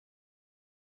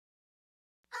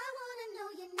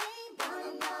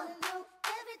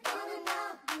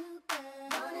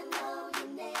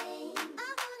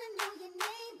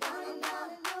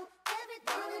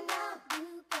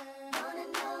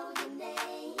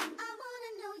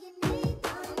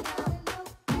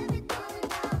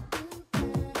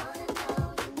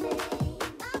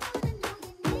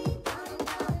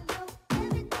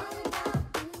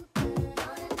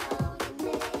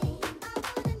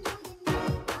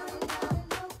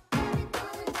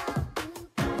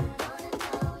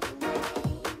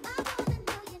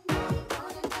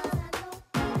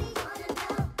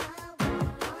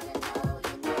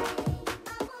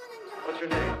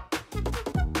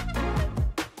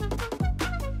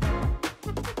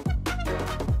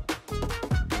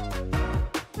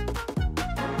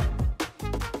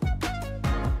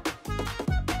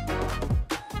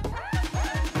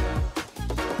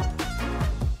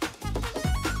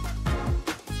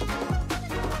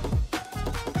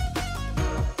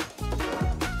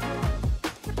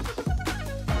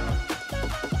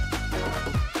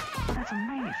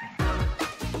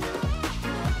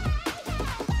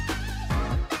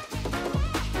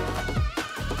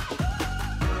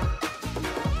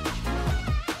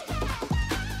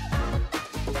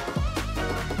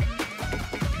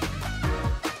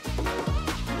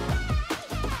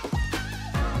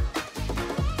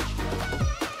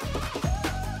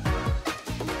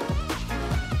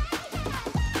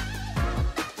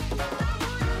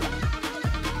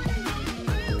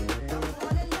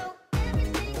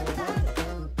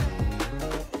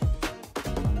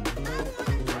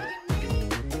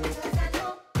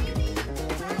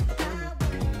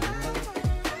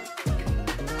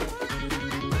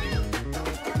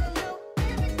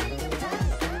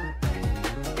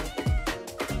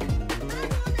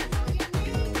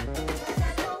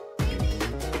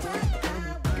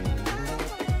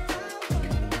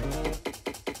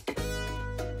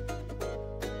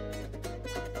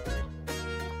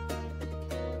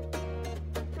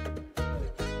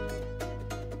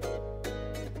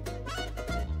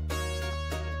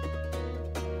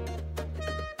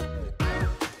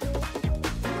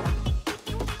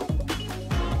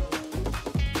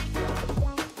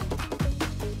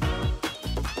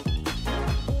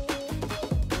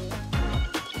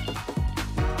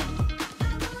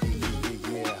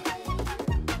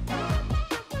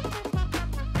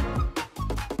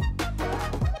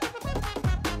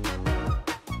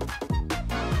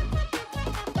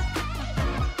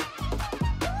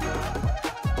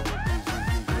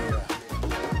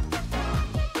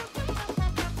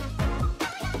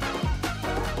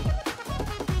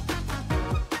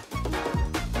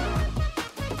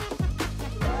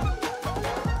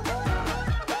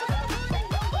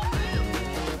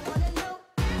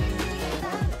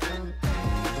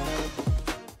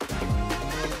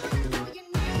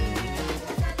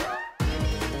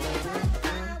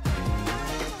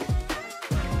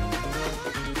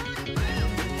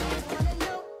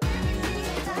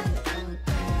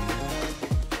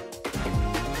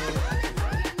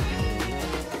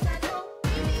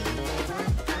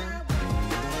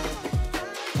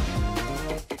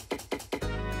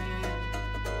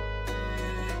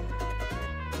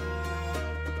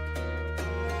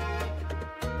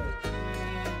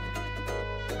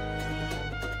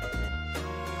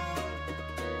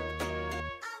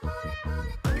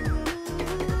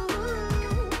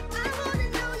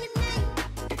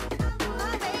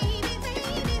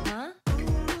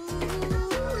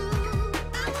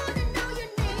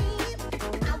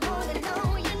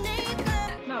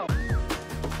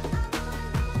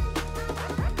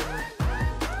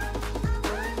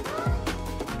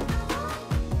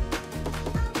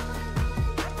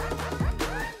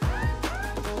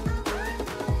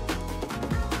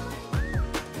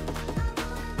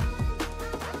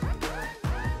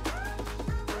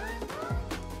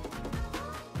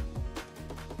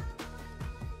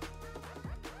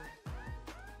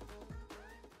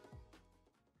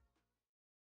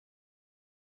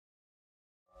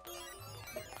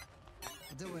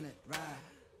doing it right?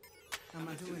 Am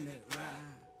I doing it right?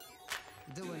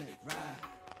 Doing it right?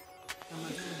 Am I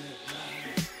doing it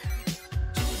right?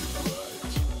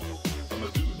 Am I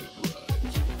doing it right?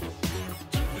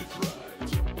 Doing it right.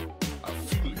 I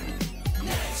feel you.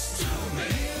 Next to me.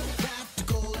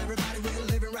 Practical, everybody we're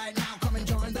living right now. Come and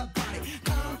join the party.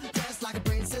 Come dressed like a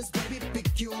princess, baby.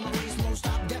 Pick you on my waist, won't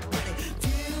stop, get ready.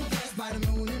 Feel blessed by the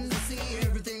moon and the sea.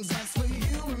 Everything's just for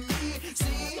you and me.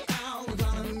 See how we're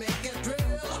gonna make it real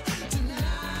tonight.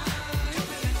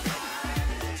 Doing it right.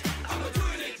 I'm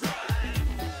doing it right.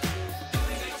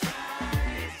 Doing it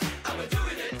right.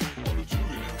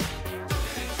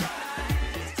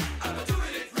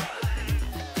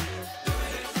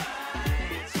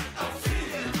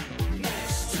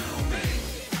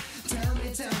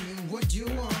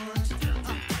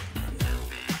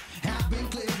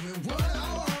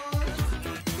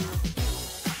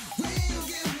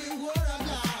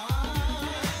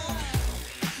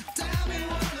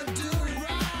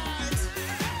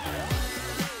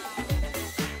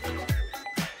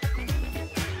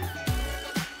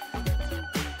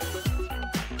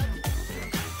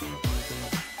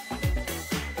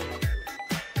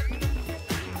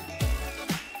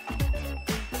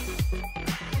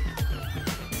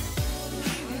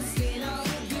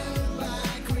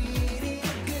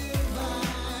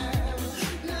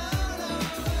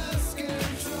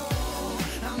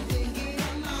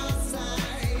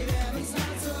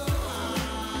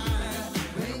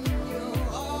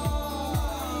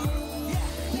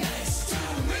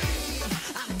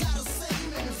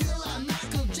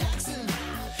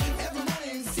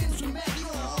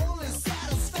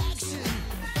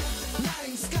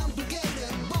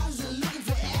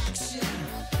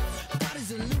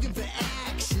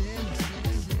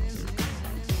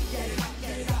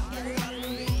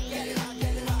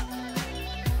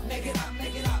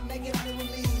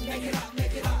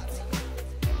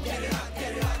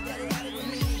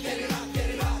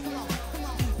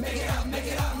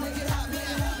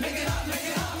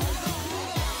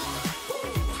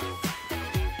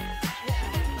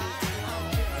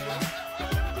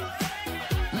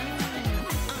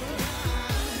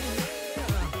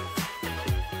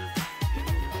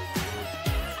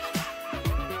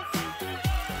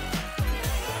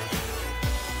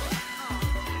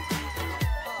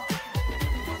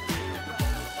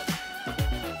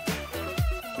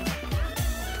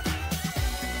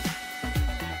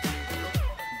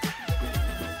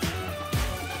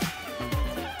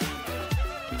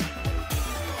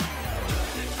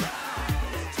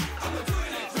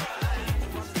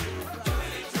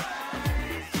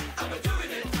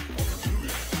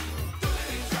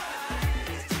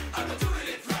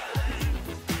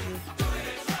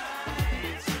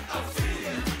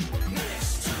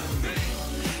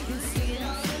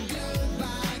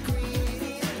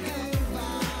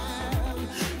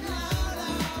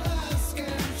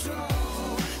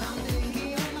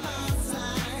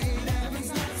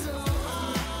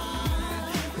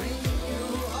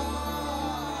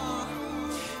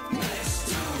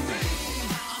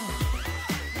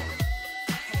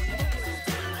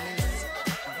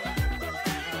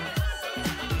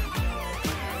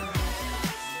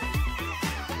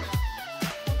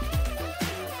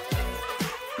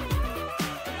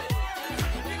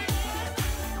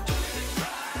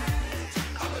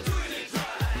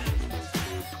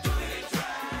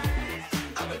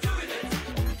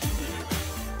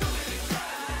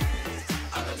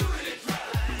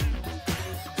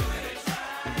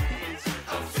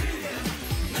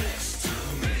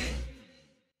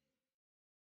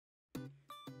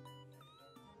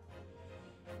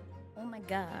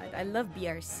 god, I love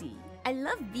BRC. I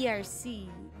love BRC.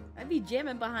 I be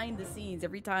jamming behind the scenes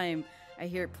every time I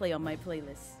hear it play on my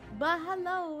playlist. But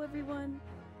hello, everyone.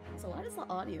 So why does the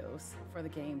audio for the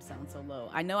game sound so low?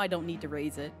 I know I don't need to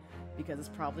raise it because it's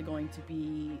probably going to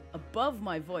be above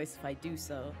my voice if I do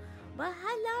so. But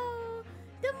hello,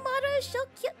 the mother is so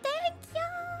cute. Thank you.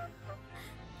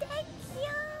 Thank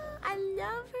you. I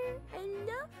love her. I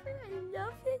love her. I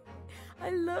love it.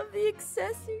 I love the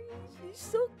accessories. She's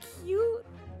so cute.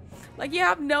 Like, you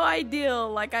have no idea.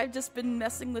 Like, I've just been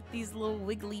messing with these little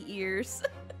wiggly ears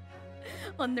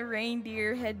on the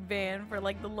reindeer headband for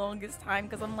like the longest time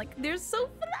because I'm like, they're so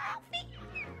fluffy.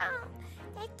 Oh,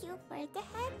 thank you for the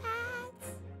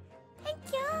headbands. Thank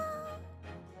you.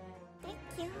 Thank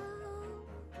you.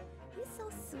 You're so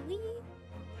sweet.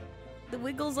 The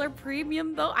Wiggles are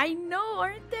premium though. I know,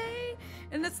 aren't they?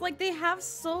 And it's like they have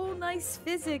so nice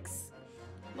physics.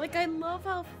 Like, I love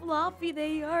how floppy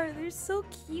they are. They're so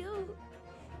cute.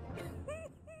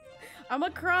 I'ma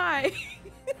cry.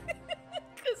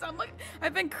 Cause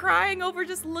I've been crying over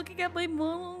just looking at my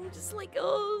mom. Just like,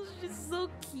 oh, she's so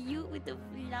cute with the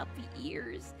floppy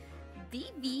ears.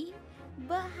 Baby.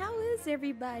 But how is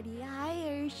everybody? Hi,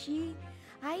 Hershey.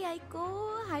 Hi,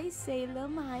 Aiko. Hi,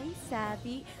 Salem. Hi,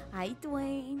 Savvy. Hi,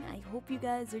 Dwayne. I hope you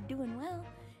guys are doing well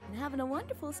and having a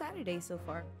wonderful Saturday so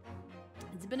far.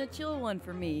 It's been a chill one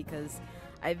for me because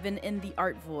I've been in the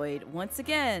art void once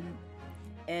again,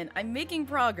 and I'm making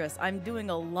progress. I'm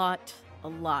doing a lot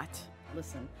of line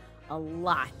art. A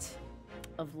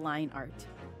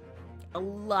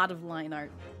lot of line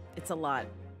art. It's a lot.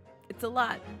 It's a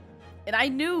lot. And I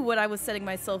knew what I was setting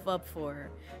myself up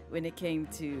for when it came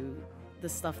to the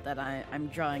stuff that I'm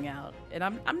drawing out. And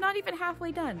I'm not even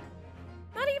halfway done.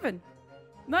 Not even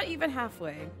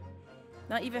halfway.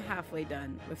 Not even halfway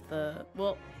done with the,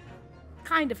 well,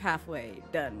 kind of halfway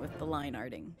done with the line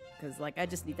arting. Because, like, I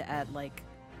just need to add, like,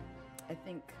 I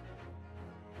think,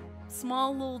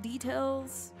 small little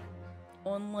details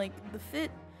on, like, the fit.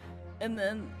 And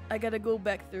then I gotta go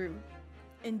back through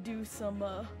and do some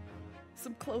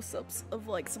close-ups of,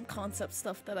 like, some concept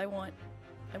stuff that I want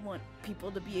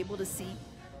people to be able to see.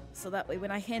 So that way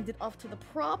when I hand it off to the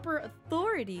proper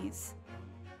authorities,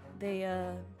 they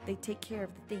take care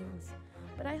of the things.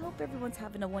 But I hope everyone's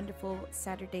having a wonderful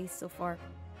Saturday so far.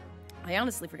 I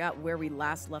honestly forgot where we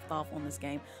last left off on this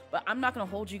game, but I'm not going to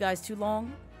hold you guys too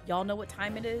long. Y'all know what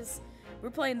time it is.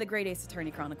 We're playing the Great Ace Attorney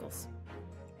Chronicles.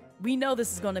 We know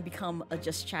this is going to become a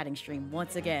just chatting stream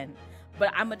once again,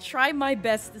 but I'm going to try my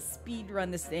best to speed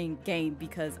run this game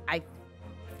because I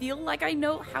feel like I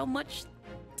know how much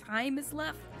time is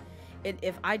left. And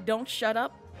if I don't shut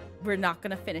up, we're not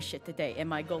going to finish it today. And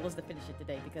my goal is to finish it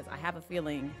today because I have a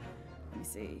feeling... Let me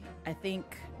see. I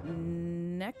think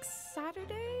next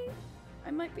Saturday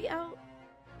I might be out.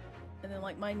 And then,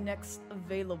 like, my next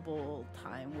available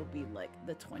time will be, like,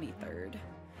 the 23rd.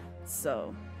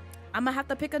 So, I'm gonna have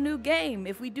to pick a new game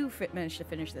if we do manage to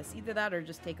finish this. Either that or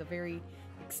just take a very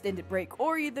extended break.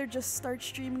 Or either just start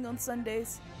streaming on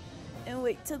Sundays and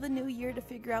wait till the new year to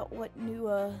figure out what new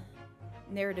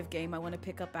narrative game I want to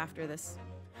pick up after this.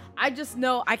 I just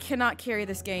know I cannot carry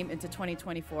this game into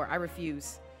 2024. I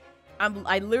refuse.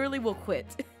 I literally will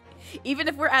quit. Even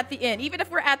if we're at the end, even if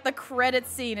we're at the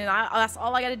credits scene and that's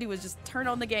all I gotta do is just turn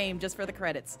on the game just for the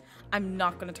credits. I'm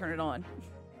not gonna turn it on.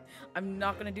 I'm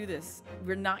not gonna do this.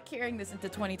 We're not carrying this into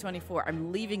 2024.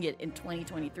 I'm leaving it in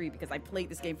 2023 because I played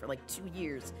this game for like 2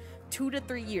 years. 2 to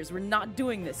 3 years. We're not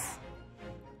doing this.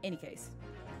 Any case.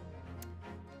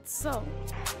 So,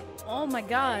 oh my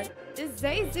god. It's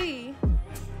Zay-Z.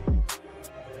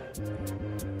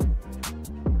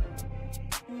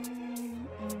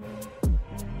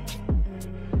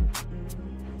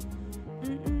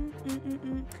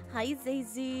 Hi,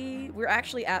 Zay-Z. We're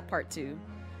actually at part 2.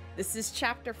 This is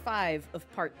chapter 5 of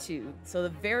part 2. So the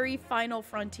very final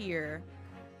frontier,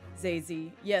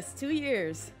 Zay-Z. Yes, 2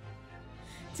 years.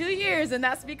 2 years, and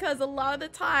that's because a lot of the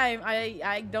time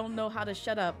I don't know how to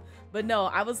shut up. But no,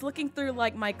 I was looking through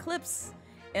like my clips,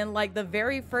 and like the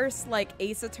very first like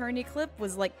Ace Attorney clip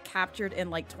was like captured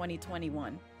in like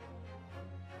 2021.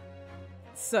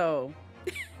 So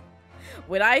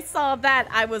when I saw that,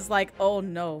 I was like, oh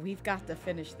no, we've got to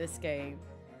finish this game.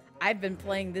 I've been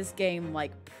playing this game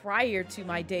like prior to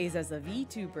my days as a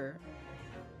VTuber.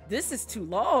 This is too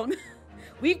long.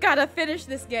 We've got to finish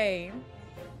this game.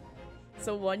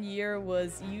 So 1 year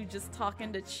was you just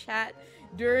talking to chat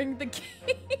during the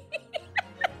game.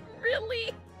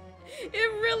 Really?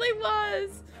 It really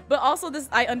was. But also this,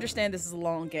 I understand this is a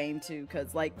long game too,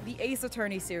 because like the Ace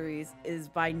Attorney series is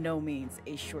by no means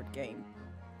a short game.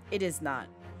 It is not.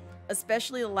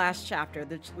 Especially the last chapter,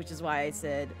 which is why I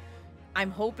said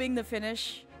I'm hoping to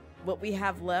finish what we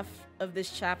have left of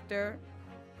this chapter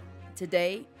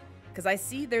today, because I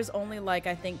see there's only like,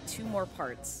 I think 2 more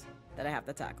parts that I have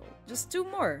to tackle. Just 2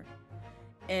 more.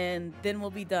 And then we'll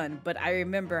be done. But I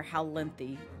remember how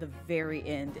lengthy the very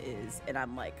end is. And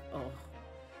I'm like, oh,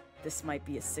 this might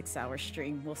be a 6-hour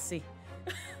stream. We'll see.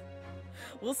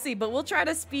 We'll see. But we'll try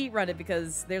to speed run it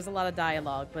because there's a lot of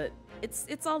dialogue. But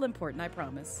it's all important, I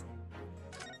promise.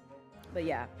 But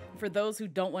yeah, for those who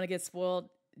don't want to get spoiled,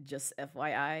 just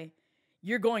FYI,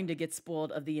 you're going to get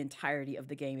spoiled of the entirety of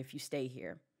the game if you stay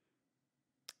here.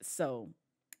 So,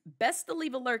 best to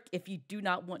leave a lurk if you do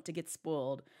not want to get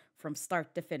spoiled from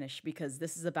start to finish, because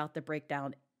this is about to break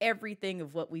down everything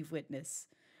of what we've witnessed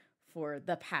for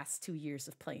the past 2 years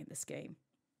of playing this game.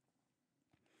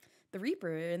 The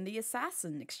Reaper and the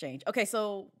Assassin exchange. Okay,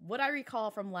 so what I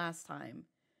recall from last time.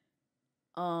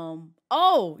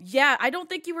 Oh, yeah, I don't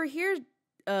think you were here,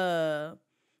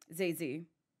 ZZ.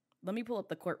 Let me pull up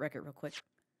the court record real quick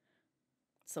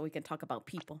so we can talk about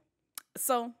people.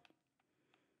 So,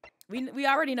 we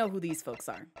already know who these folks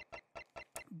are.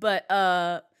 But,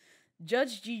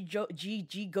 Judge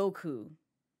Goku.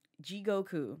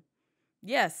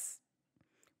 Yes.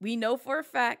 We know for a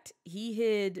fact he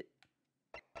hid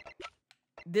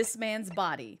this man's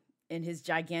body in his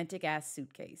gigantic ass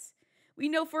suitcase. We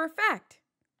know for a fact.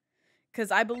 Because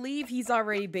I believe he's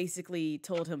already basically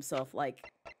told himself,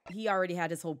 like, he already had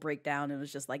his whole breakdown and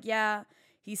was just like, yeah,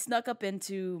 he snuck up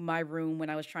into my room when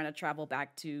I was trying to travel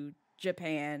back to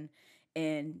Japan,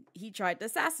 and he tried to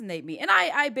assassinate me. And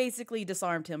I basically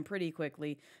disarmed him pretty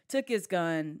quickly, took his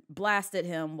gun, blasted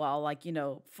him while, like, you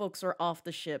know, folks were off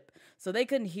the ship, so they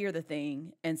couldn't hear the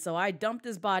thing. And so I dumped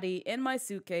his body in my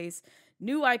suitcase,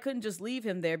 knew I couldn't just leave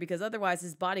him there because otherwise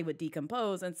his body would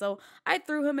decompose. And so I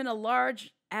threw him in a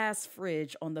large ass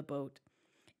fridge on the boat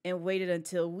and waited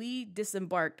until we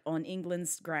disembarked on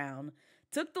England's ground.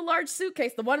 Took the large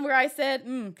suitcase, the one where I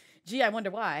said, gee, I wonder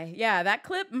why. Yeah, that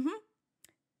clip,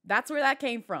 that's where that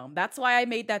came from. That's why I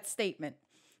made that statement,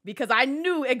 because I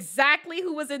knew exactly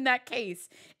who was in that case.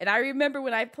 And I remember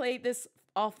when I played this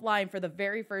offline for the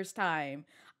very first time,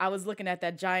 I was looking at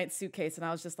that giant suitcase and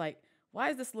I was just like, why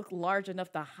does this look large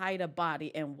enough to hide a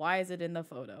body, and why is it in the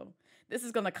photo? This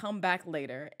is going to come back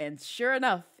later. And sure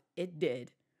enough, it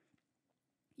did.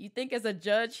 You think as a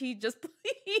judge, he just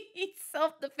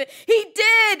self-defense? He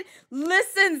did!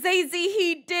 Listen, Zazy,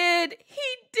 he did.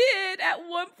 He did at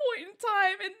one point in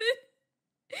time. And then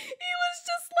he was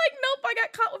just like, nope, I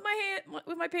got caught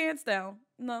with my pants down.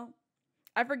 No.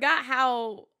 I forgot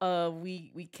how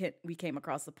we came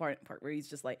across the part where he's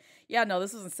just like, yeah, no,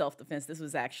 this wasn't self-defense. This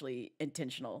was actually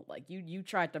intentional. Like, you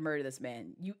tried to murder this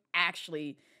man. You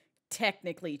actually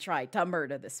technically tried to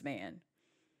murder this man.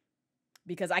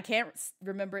 Because I can't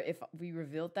remember if we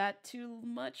revealed that too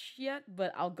much yet,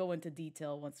 but I'll go into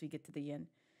detail once we get to the end.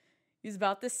 He's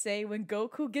about to say, when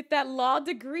Goku get that law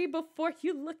degree before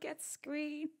you look at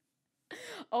screen.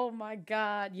 Oh my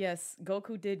God, yes,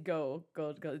 Goku did go.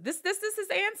 This is his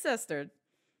ancestor.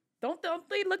 Don't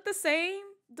they look the same,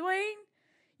 Dwayne?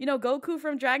 You know, Goku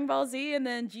from Dragon Ball Z and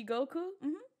then Goku.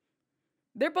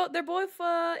 They're both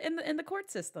in the court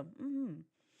system.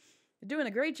 They're doing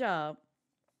a great job.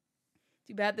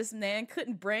 Too bad this man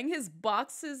couldn't bring his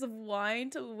boxes of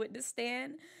wine to a witness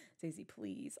stand. Daisy,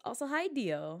 please. Also, hi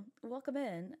Dio. Welcome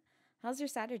in. How's your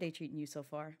Saturday treating you so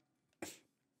far?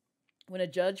 When a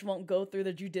judge won't go through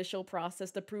the judicial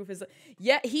process to prove his...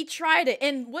 Yeah, he tried it.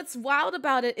 And what's wild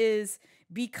about it is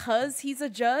because he's a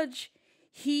judge,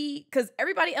 because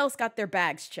everybody else got their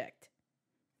bags checked.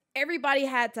 Everybody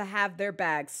had to have their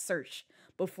bags searched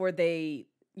before they,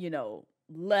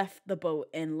 left the boat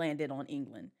and landed on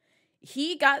England.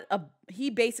 He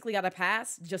basically got a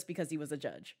pass just because he was a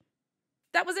judge.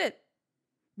 That was it.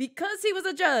 Because he was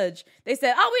a judge, they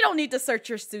said, oh, we don't need to search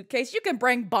your suitcase. You can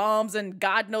bring bombs and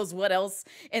God knows what else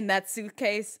in that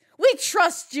suitcase. We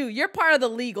trust you. You're part of the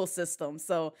legal system.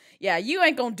 So, yeah, you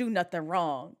ain't gonna do nothing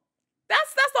wrong.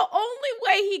 That's the only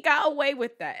way he got away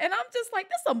with that. And I'm just like,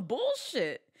 that's some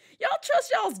bullshit. Y'all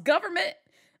trust y'all's government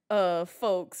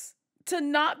folks to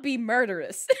not be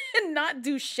murderous and not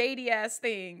do shady ass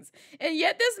things. And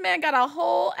yet this man got a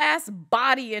whole ass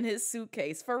body in his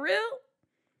suitcase. For real?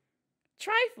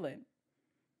 Trifling.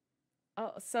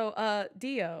 Oh, so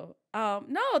Dio.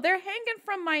 No, they're hanging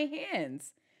from my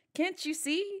hands. Can't you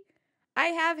see? I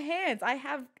have hands. I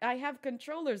have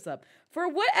controllers up. For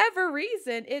whatever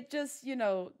reason, it just,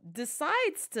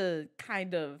 decides to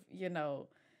kind of,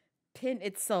 pin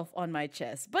itself on my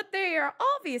chest. But they are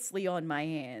obviously on my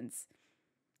hands.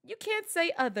 You can't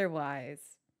say otherwise.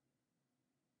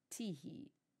 Teehee.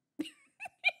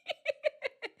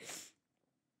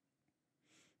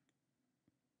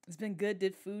 It's been good.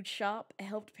 Did food shop,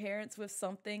 helped parents with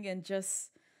something, and just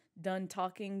done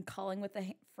talking, calling with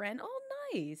a friend. Oh,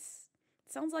 nice.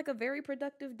 Sounds like a very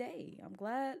productive day. I'm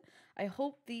glad. I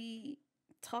hope the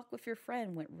talk with your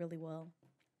friend went really well.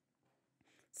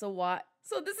 So why?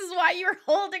 So this is why you're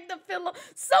holding the pillow.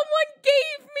 Someone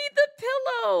gave me the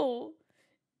pillow.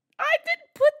 I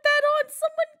didn't put that on.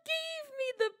 Someone gave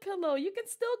me the pillow. You can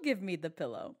still give me the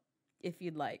pillow if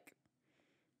you'd like.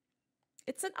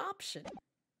 It's an option.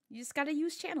 You just gotta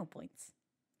use channel points.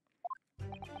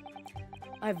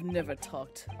 I've never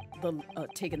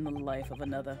taken the life of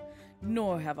another,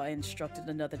 nor have I instructed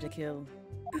another to kill.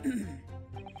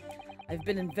 I've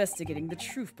been investigating the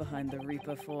truth behind the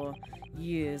Reaper for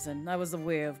years, and I was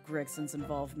aware of Gregson's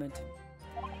involvement.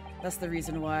 That's the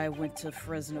reason why I went to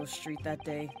Fresno Street that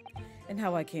day, and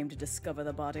how I came to discover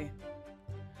the body.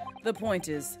 The point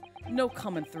is, no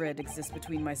common thread exists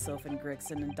between myself and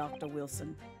Gregson and Dr.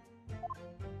 Wilson.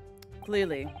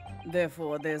 Clearly,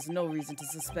 therefore, there's no reason to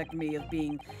suspect me of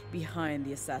being behind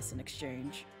the assassin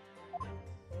exchange.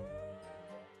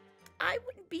 I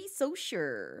wouldn't be so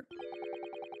sure.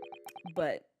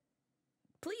 But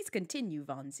please continue,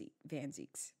 Van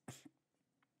Zeeks.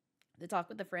 The talk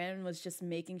with the friend was just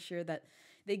making sure that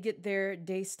they get their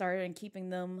day started and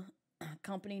keeping them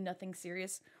company, nothing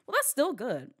serious. Well, that's still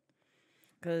good.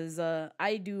 Because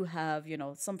I do have,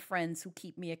 some friends who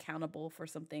keep me accountable for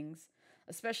some things.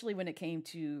 Especially when it came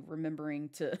to remembering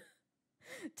to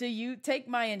take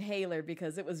my inhaler,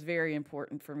 because it was very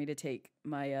important for me to take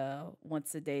my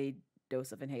once a day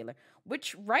dose of inhaler,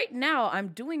 which right now I'm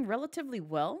doing relatively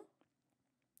well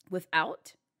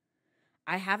without.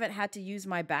 I haven't had to use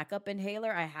my backup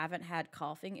inhaler. I haven't had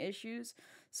coughing issues.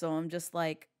 So I'm just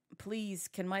like, please,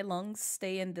 can my lungs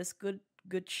stay in this good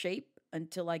shape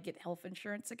until I get health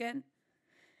insurance again?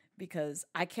 Because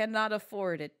I cannot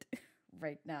afford it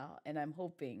right now, and I'm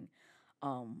hoping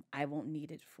I won't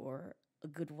need it for a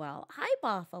good while. Hi,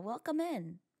 Baffa. Welcome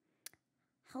in.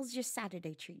 How's your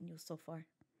Saturday treating you so far?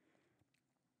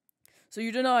 So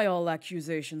you deny all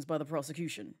accusations by the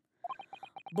prosecution.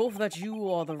 Both that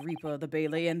you are the Reaper, the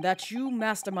Bailey, and that you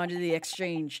masterminded the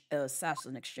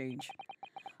assassin exchange.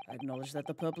 I acknowledge that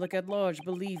the public at large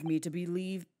believe me to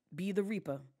be the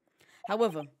Reaper.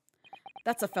 However,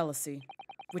 that's a fallacy,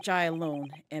 which I alone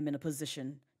am in a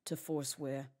position to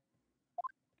forswear.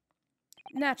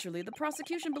 Naturally, the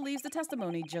prosecution believes the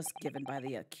testimony just given by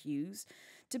the accused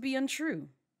to be untrue.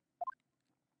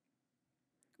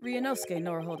 Ryunosuke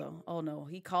Naruhodo. Oh no,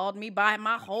 he called me by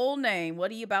my whole name. What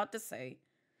are you about to say?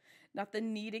 Not the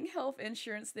needing health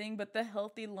insurance thing, but the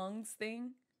healthy lungs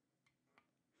thing.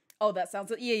 Oh, that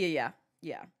sounds... Yeah.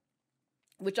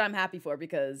 Which I'm happy for,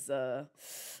 because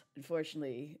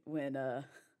unfortunately, when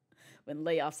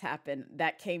layoffs happened,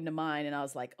 that came to mind, and I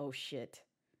was like, oh shit.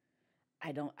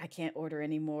 I can't order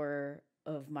any more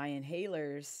of my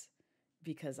inhalers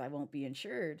because I won't be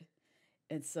insured.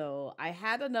 And so I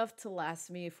had enough to last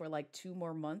me for like 2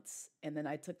 more months. And then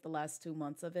I took the last 2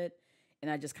 months of it, and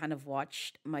I just kind of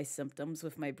watched my symptoms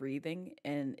with my breathing,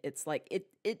 and it's like, it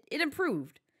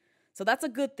improved. So that's a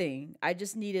good thing. I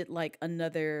just needed like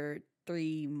another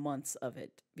 3 months of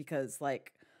it, because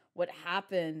like what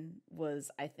happened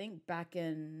was, I think back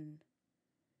in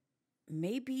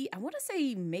maybe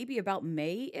about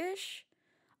May-ish,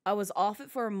 I was off it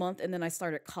for a month, and then I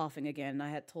started coughing again. I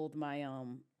had told my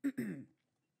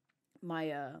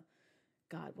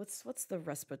God, what's the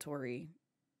respiratory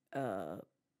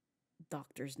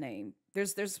doctor's name?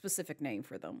 There's a specific name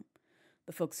for them.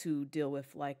 The folks who deal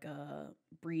with like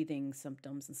breathing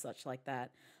symptoms and such like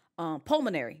that.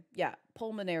 Pulmonary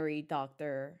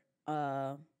doctor,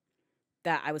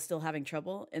 that I was still having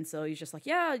trouble. And so he's just like,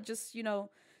 yeah, just,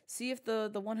 see if the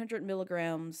 100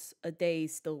 milligrams a day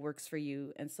still works for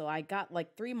you. And so I got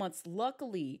like 3 months,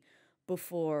 luckily,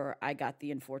 before I got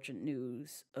the unfortunate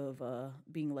news of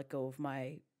being let go of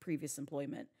my previous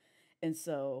employment. And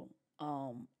so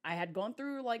I had gone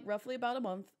through like roughly about a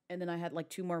month, and then I had like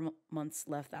 2 more months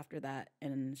left after that.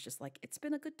 And it's just like, it's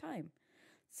been a good time.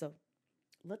 So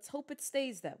let's hope it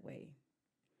stays that way.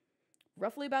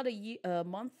 Roughly about a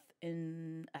month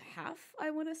and a half,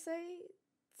 I want to say,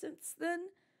 since then,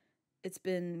 it's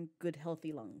been good,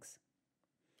 healthy lungs.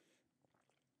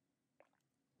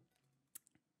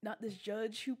 Not this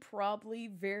judge who probably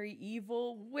very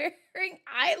evil wearing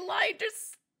eyeliner.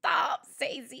 Stop,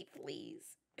 Zazie, please.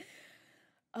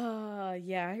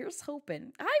 Yeah, here's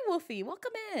hoping. Hi, Wolfie.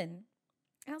 Welcome in.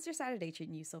 How's your Saturday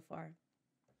treating you so far?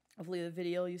 Hopefully the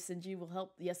video you send you will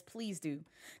help. Yes, please do.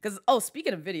 Because,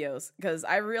 speaking of videos, because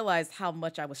I realized how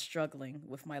much I was struggling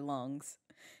with my lungs.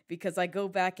 because I go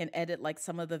back and edit like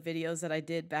some of the videos that I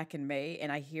did back in May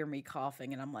and I hear me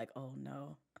coughing and I'm like, oh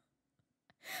no.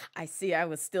 I see I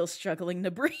was still struggling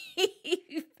to breathe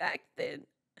back then.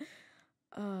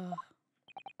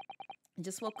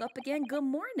 Just woke up again. Good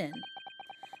morning.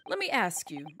 Let me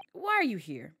ask you, why are you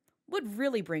here? What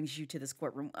really brings you to this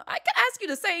courtroom? I could ask you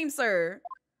the same, sir.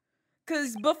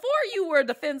 Because before you were a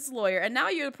defense lawyer and now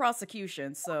you're the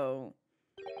prosecution, so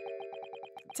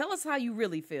tell us how you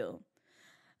really feel.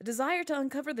 A desire to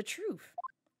uncover the truth.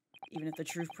 Even if the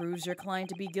truth proves your client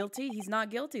to be guilty, he's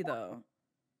not guilty, though.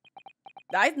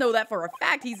 I know that for a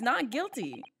fact. He's not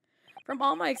guilty. From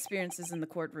all my experiences in the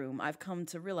courtroom, I've come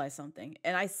to realize something.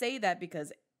 And I say that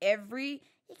because every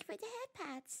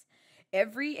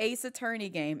Ace Attorney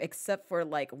game, except for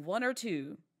like one or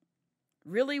two,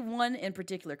 really one in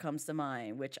particular comes to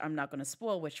mind, which I'm not going to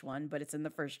spoil which one, but it's in the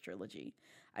first trilogy.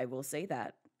 I will say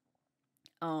that.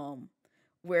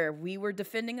 Where we were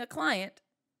defending a client,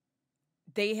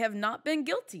 they have not been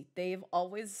guilty. They've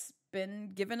always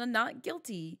been given a not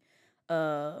guilty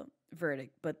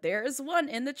verdict. But there is one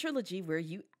in the trilogy where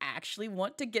you actually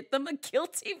want to get them a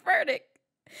guilty verdict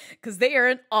because they are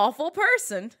an awful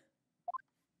person.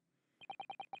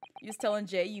 You was telling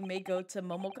Jay you may go to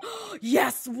Momo.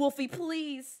 Yes, Wolfie,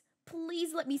 please.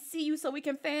 Please let me see you so we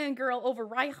can fangirl over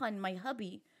Raihan, my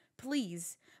hubby.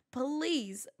 Please,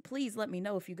 please, please let me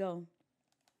know if you go.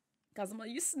 Kazuma,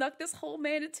 you snuck this whole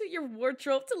man into your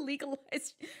wardrobe to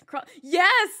legalize.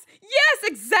 Yes, yes,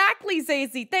 exactly,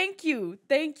 Zazie. Thank you.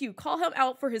 Thank you. Call him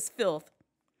out for his filth.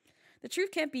 The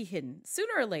truth can't be hidden.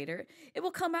 Sooner or later, it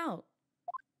will come out.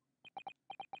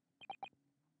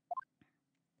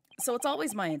 So it's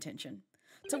always my intention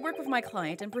to work with my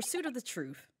client in pursuit of the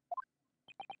truth.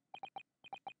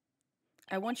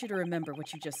 I want you to remember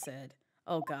what you just said.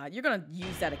 Oh, God, you're going to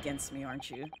use that against me, aren't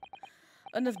you?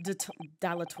 Enough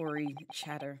dilatory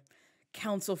chatter.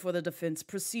 Counsel for the defense,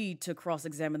 proceed to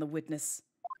cross-examine the witness.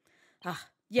 Ah,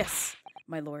 yes,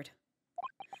 my lord.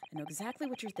 I know exactly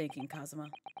what you're thinking, Kazuma.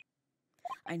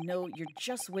 I know you're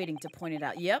just waiting to point it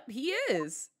out. Yep, he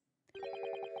is.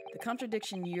 The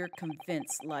contradiction you're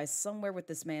convinced lies somewhere with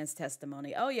this man's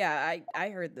testimony. Oh, yeah, I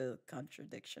heard the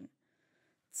contradiction.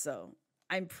 So,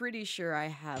 I'm pretty sure I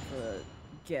have a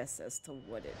guess as to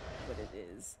what it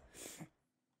is.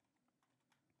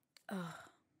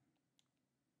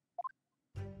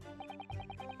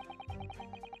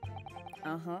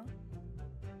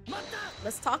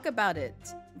 Let's talk about it,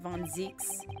 Von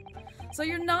Zeeks. So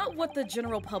you're not what the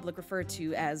general public refer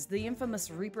to as the infamous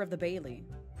Reaper of the Bailey.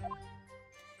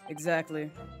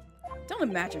 Exactly. Don't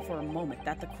imagine for a moment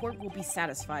that the court will be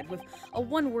satisfied with a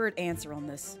one-word answer on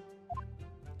this.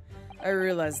 I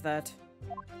realize that.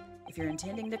 If you're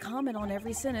intending to comment on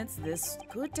every sentence, this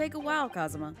could take a while,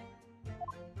 Kazuma.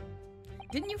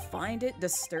 Didn't you find it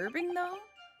disturbing, though?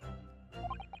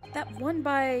 That one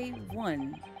by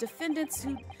one, defendants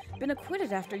who'd been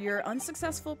acquitted after your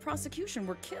unsuccessful prosecution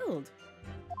were killed.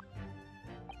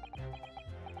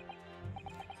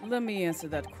 Let me answer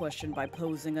that question by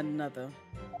posing another.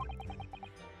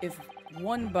 If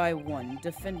one by one,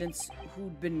 defendants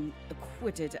who'd been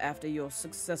acquitted after your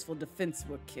successful defense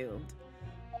were killed,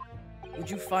 would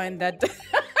you find that...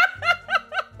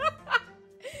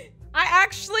 I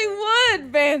actually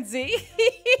would, Banzi.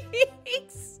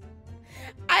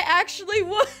 I actually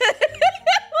would.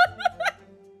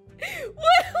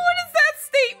 What does that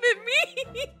statement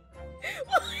mean?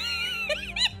 He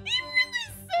really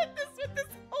said this with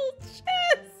his whole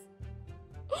chest.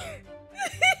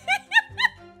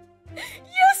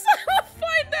 Yes, I would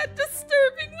find that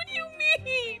disturbing. What do you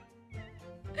mean?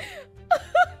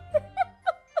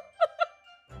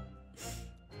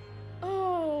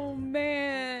 Oh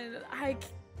man,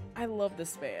 I love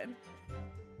this man.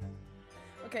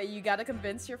 Okay, you gotta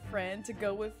convince your friend to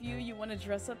go with you. You want to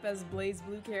dress up as Blaze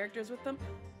Blue characters with them?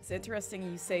 It's interesting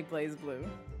you say Blaze Blue.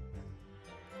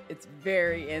 It's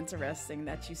very interesting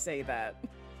that you say that.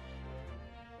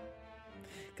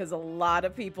 Because a lot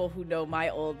of people who know my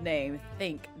old name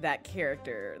think that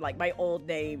character, like my old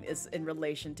name, is in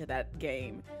relation to that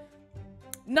game.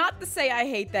 Not to say I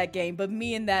hate that game, but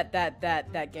me and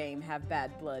that game have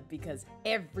bad blood because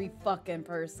every fucking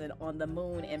person on the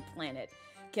moon and planet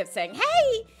kept saying,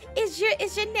 "Hey, is your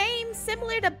name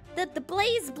similar to the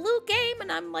Blaze Blue game?"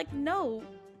 And I'm like, no.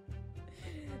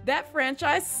 That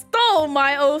franchise stole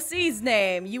my OC's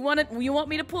name. You want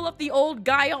me to pull up the old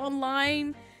Gaia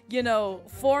Online,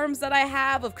 forums that I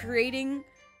have of creating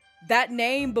that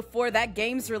name before that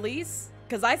game's release?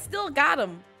 Because I still got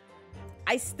them.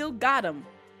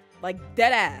 Like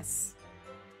dead ass.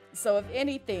 So if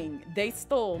anything, they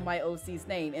stole my OC's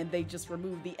name and they just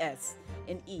removed the S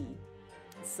and E.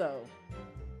 So,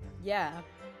 yeah.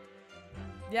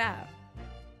 Yeah.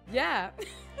 Yeah.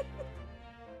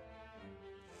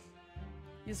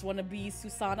 You just want to be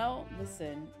Susano?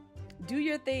 Listen, do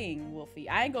your thing, Wolfie.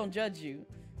 I ain't gonna judge you.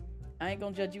 I ain't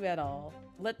gonna judge you at all.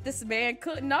 Let this man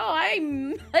cook. No, I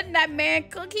ain't letting that man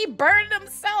cook. He burned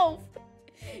himself.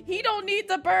 He don't need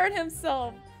to burn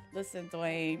himself. Listen,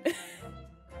 Dwayne.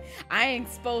 I ain't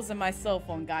exposing myself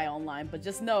on Guy Online, but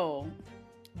just know,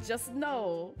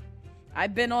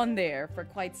 I've been on there for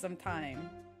quite some time.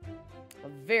 A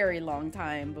very long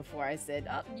time before I said,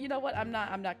 oh, you know what, I'm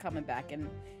not coming back. And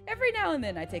every now and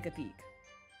then I take a peek.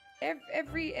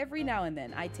 Every now and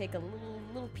then I take a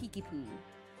little peeky poo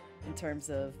in terms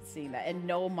of seeing that. And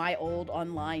no, my old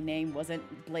online name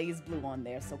wasn't Blaze Blue on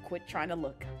there, so quit trying to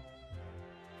look.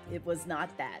 It was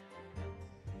not that.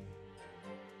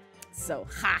 So,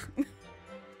 ha!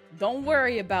 Don't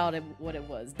worry about it, what it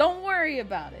was. Don't worry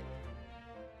about it.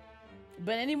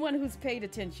 But anyone who's paid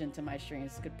attention to my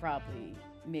streams could probably,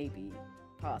 maybe,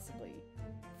 possibly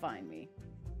find me.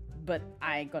 But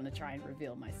I ain't gonna try and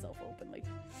reveal myself openly.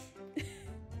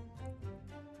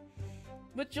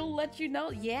 But you'll let you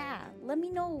know. Yeah, let me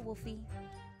know, Wolfie.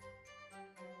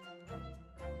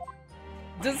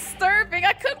 Disturbing.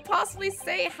 I couldn't possibly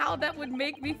say how that would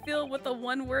make me feel with a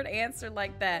one-word answer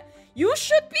like that. You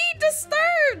should be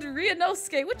disturbed,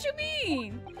 Ryunosuke. What you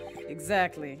mean?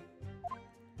 Exactly.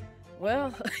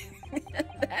 Well,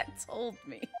 that told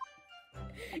me.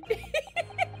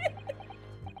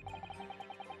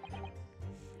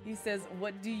 He says,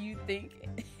 what do you think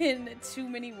in too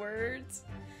many words?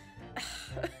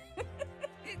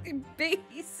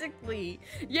 Basically.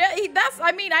 Yeah,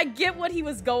 I mean, I get what he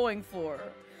was going for.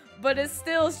 But it's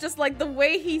just like the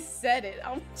way he said it.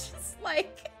 I'm just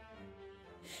like,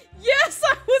 yes,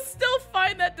 I would still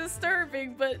find that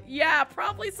disturbing. But yeah,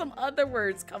 probably some other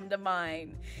words come to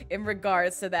mind in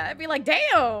regards to that. I'd be like,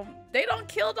 damn, they don't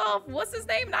killed off, what's his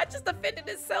name? Not just defended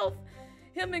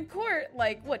him in court,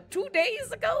 like, what, 2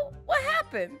 days ago? What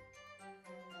happened?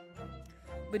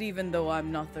 But even though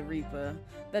I'm not the Reaper,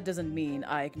 that doesn't mean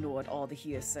I ignored all the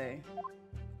hearsay.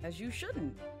 As you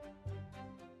shouldn't.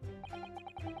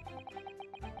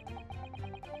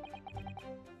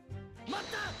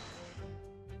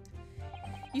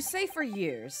 You say for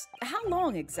years. How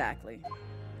long exactly?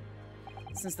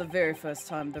 Since the very first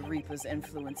time the Reaper's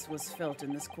influence was felt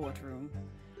in this courtroom.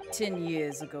 10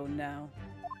 years ago now.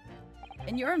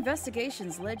 And your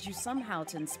investigations led you somehow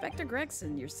to Inspector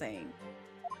Gregson, you're saying?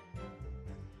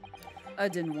 I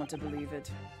didn't want to believe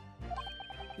it.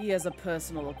 He has a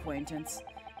personal acquaintance.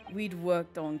 We'd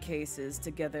worked on cases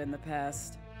together in the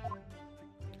past.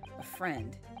 A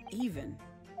friend, even.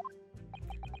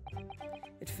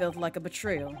 It felt like a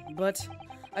betrayal, but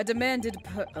I demanded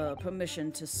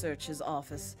permission to search his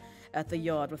office at the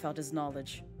yard without his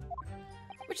knowledge.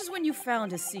 Which is when you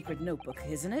found his secret notebook,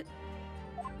 isn't it?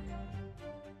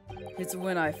 It's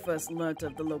when I first learnt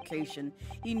of the location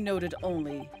he noted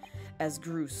only as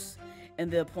Groose,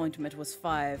 and the appointment was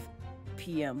 5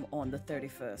 p.m. on the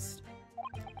 31st.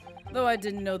 Though I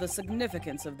didn't know the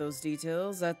significance of those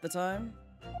details at the time.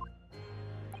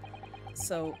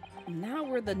 So, now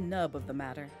we're the nub of the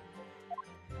matter.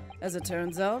 As it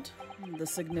turns out, the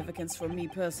significance for me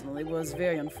personally was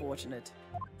very unfortunate.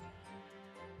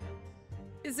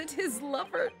 Is it his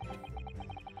lover?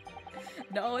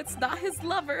 No, it's not his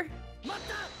lover.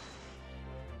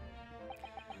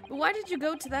 But why did you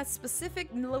go to that specific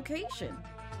location?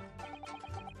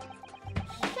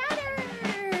 Shattered!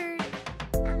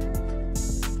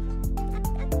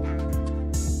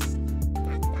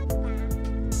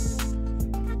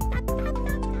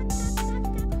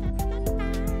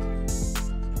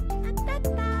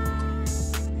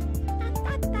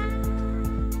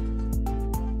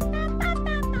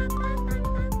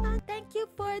 Thank you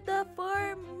for the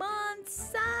 4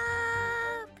 months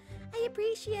sub. I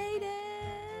appreciate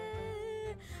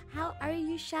it. How are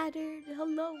you, Shattered?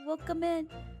 Hello, welcome in.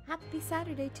 Happy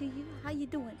Saturday to you. How you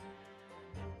doing?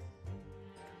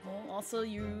 Well, also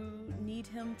you need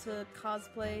him to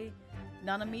cosplay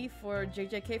Nanami for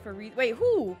JJK for wait,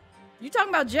 who? You talking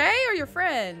about Jay or your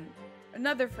friend?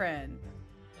 Another friend.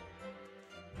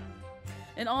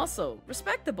 And also,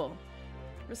 respectable.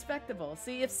 Respectable.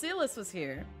 See, if Silas was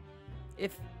here,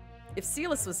 if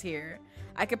Silas was here,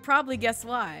 I could probably guess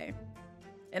why.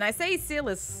 And I say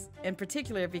Silas in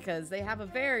particular because they have a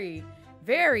very,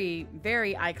 very,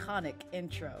 very iconic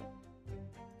intro.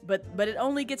 But it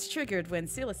only gets triggered when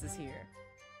Silas is here.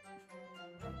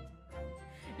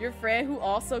 Your friend who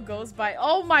also goes by,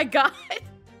 oh my god!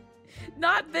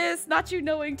 Not this, not you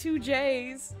knowing 2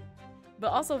 J's. But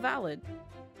also valid.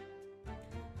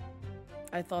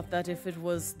 I thought that if it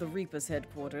was the Reaper's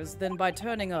headquarters, then by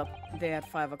turning up there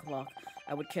at 5 o'clock,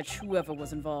 I would catch whoever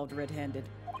was involved red-handed.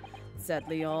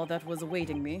 Sadly, all that was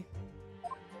awaiting me.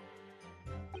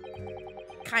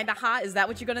 Kinda hot? Is that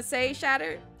what you're gonna say,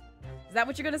 Shattered? Is that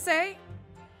what you're gonna say?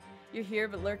 You're here,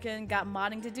 but lurking, got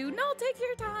modding to do? No, take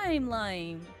your time,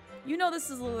 Lime. You know this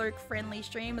is a lurk-friendly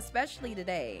stream, especially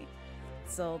today.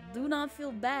 So do not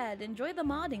feel bad. Enjoy the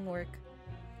modding work.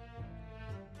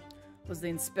 Was the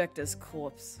inspector's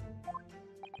corpse.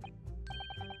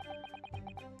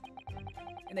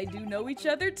 And they do know each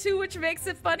other too, which makes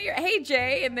it funnier. Hey,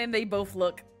 Jay. And then they both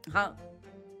look. Huh?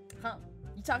 Huh?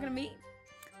 You talking to me?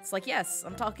 It's like, yes,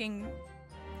 I'm talking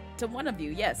to one of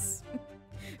you. Yes.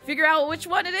 Figure out which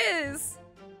one it is.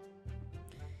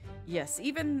 Yes,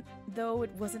 even though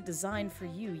it wasn't designed for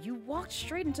you, you walked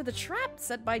straight into the trap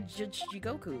set by Judge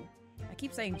Jigoku. I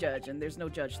keep saying judge, and there's no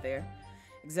judge there.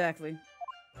 Exactly.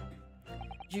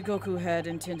 Jigoku had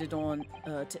intended on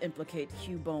to implicate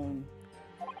Hugh-Bone,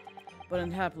 but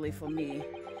unhappily for me,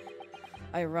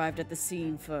 I arrived at the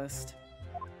scene first.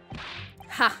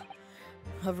 Ha!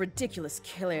 A ridiculous,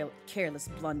 careless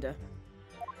blunder.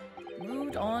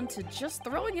 Moved on to just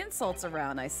throwing insults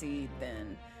around, I see,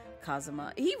 then.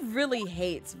 Kazuma. He really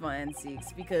hates Van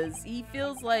Seeks because he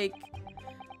feels like...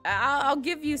 I'll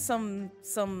give you some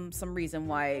reason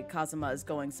why Kazuma is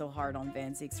going so hard on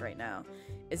Van Seeks right now.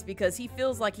 It's because he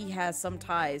feels like he has some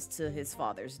ties to his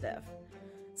father's death.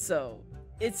 So,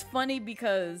 it's funny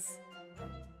because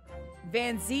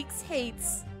Van Seeks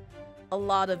hates a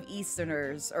lot of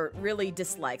Easterners, or really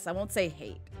dislikes. I won't say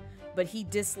hate, but he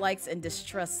dislikes and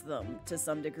distrusts them to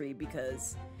some degree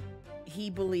because he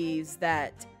believes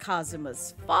that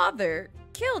Kazuma's father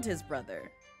killed his brother.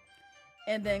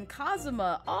 And then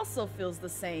Kazuma also feels the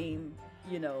same,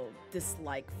 you know,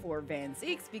 dislike for Van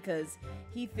Zieks because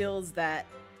he feels that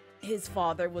his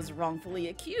father was wrongfully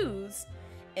accused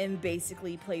and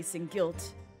basically placing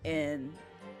guilt in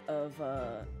of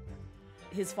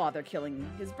his father killing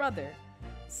his brother.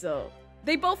 So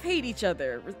they both hate each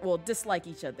other, well, dislike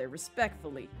each other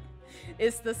respectfully.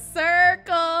 It's the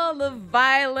circle of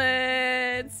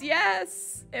violence,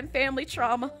 yes, and family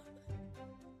trauma.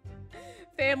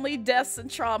 Family deaths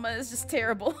and trauma is just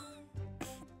terrible.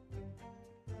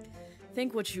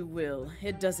 Think what you will,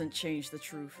 it doesn't change the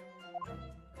truth.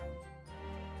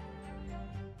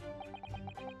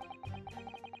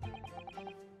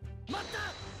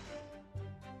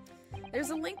 There's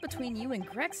a link between you and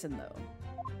Gregson, though.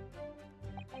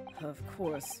 Of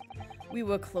course. We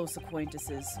were close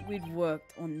acquaintances. We'd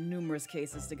worked on numerous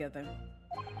cases together.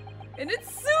 And it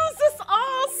sues us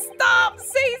all! Stop,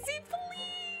 Stacey,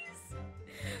 please!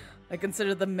 I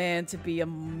consider the man to be a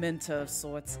mentor of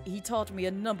sorts. He taught me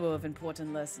a number of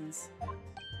important lessons.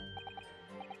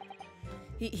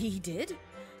 He did?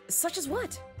 Such as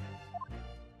what?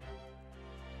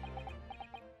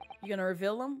 You gonna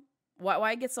reveal them?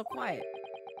 Why get so quiet?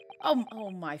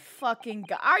 Oh my fucking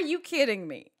god. Are you kidding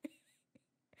me?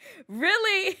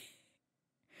 Really?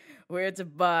 Where to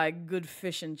buy good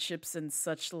fish and chips and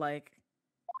such like.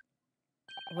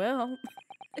 Well,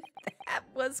 that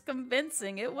was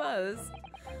convincing, it was.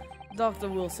 Dr.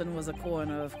 Wilson was a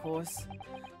coroner, of course,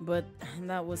 but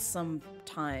that was some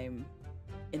time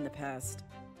in the past.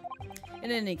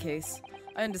 In any case,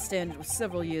 I understand it was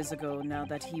several years ago now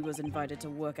that he was invited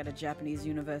to work at a Japanese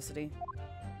university.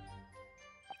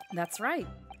 That's right.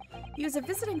 He was a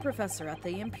visiting professor at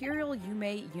the Imperial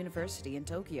Yume University in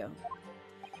Tokyo.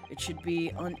 It should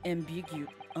be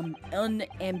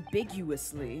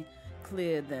unambiguously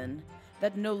clear, then,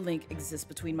 that no link exists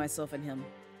between myself and him.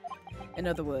 In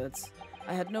other words,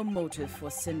 I had no motive for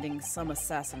sending some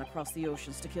assassin across the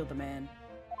oceans to kill the man.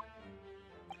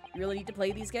 You really need to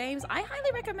play these games? I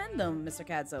highly recommend them, Mr.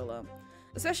 Cadzola.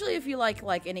 Especially if you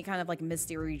like any kind of like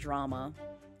mystery drama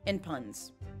and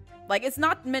puns. Like, it's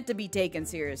not meant to be taken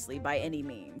seriously by any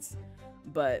means,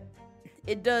 but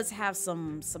it does have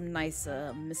some nice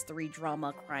mystery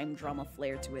drama, crime drama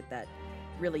flair to it that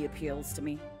really appeals to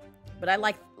me. But I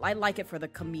like it for the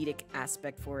comedic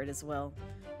aspect for it as well,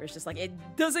 where it's just like it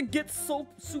doesn't get so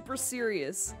super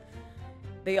serious.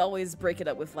 They always break it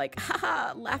up with like,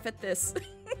 haha, laugh at this.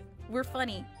 We're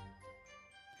funny.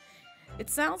 It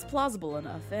sounds plausible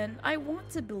enough, and I want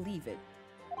to believe it.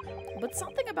 But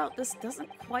something about this doesn't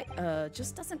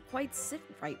quite sit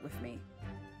right with me.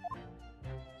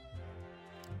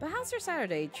 But how's your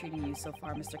Saturday treating you so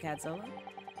far, Mr. Cadzola?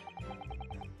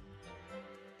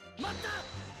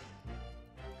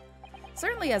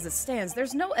 Certainly as it stands,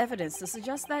 there's no evidence to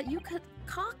suggest that you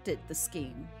concocted the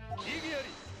scheme.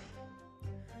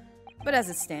 But as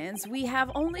it stands, we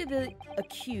have only the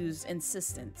accused's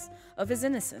insistence of his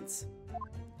innocence.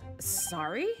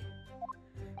 Sorry?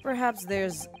 Perhaps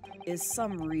there's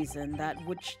some reason that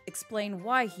would explain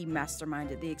why he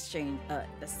masterminded the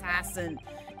assassin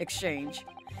exchange.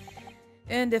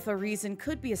 And if a reason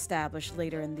could be established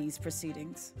later in these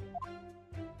proceedings.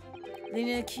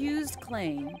 The accused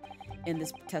claim in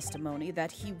this testimony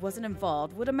that he wasn't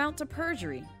involved would amount to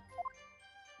perjury.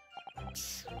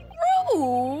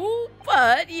 True,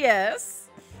 but yes.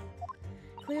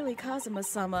 Clearly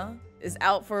Kazuma-sama is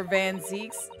out for Van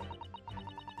Zeeks.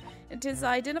 And to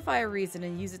identify a reason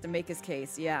and use it to make his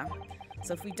case, yeah.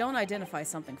 So if we don't identify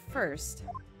something first,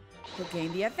 he'll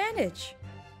gain the advantage.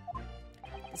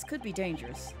 This could be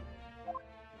dangerous.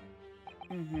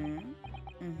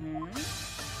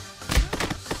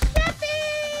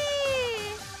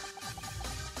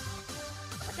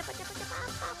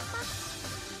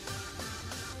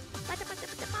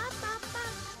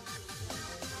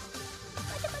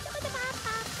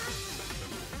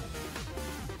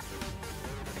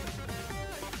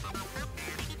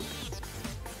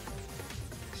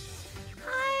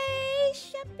 Hi,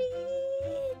 Sheppy!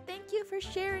 Thank you for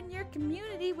sharing your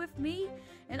community with me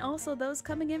and also those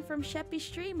coming in from Sheppy's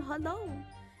stream. Hello!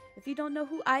 If you don't know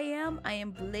who I am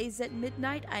Blazette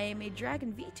Midnight. I am a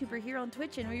Dragon VTuber here on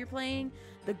Twitch, and we're playing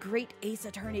the Great Ace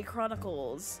Attorney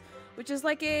Chronicles, which is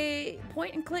like a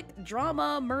point-and-click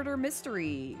drama murder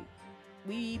mystery.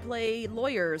 We play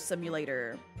lawyer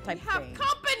simulator type thing. We have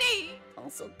company!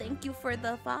 Also, thank you for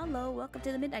the follow. Welcome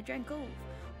to the Midnight Dragon Cove.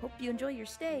 Hope you enjoy your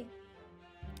stay.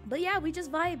 But yeah, we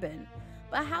just vibing.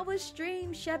 But how was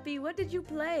stream, Sheppy? What did you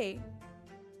play?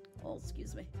 Oh,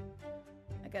 excuse me.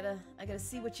 I gotta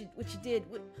see what you did.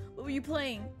 What were you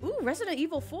playing? Ooh, Resident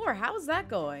Evil 4. How's that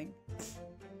going?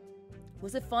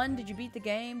 Was it fun? Did you beat the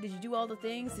game? Did you do all the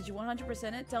things? Did you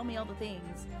 100% it? Tell me all the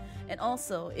things. And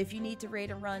also, if you need to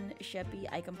raid and run, Sheppy,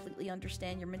 I completely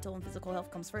understand your mental and physical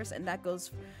health comes first, and that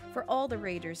goes for all the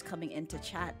raiders coming into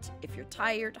chat. If you're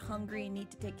tired, hungry,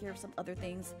 need to take care of some other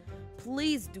things,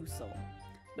 please do so.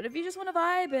 But if you just want to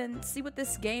vibe and see what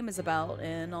this game is about,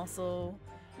 and also,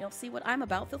 you know, see what I'm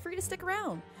about, feel free to stick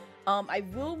around. I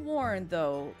will warn,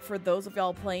 though, for those of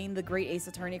y'all playing the Great Ace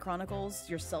Attorney Chronicles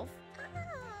yourself,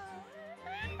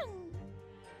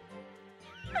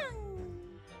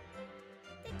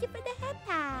 thank you for the head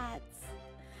pats.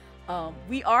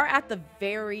 We are at the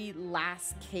very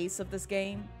last case of this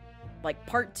game, like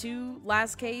part 2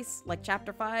 last case, like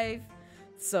chapter 5.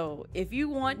 So if you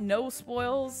want no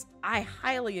spoils, I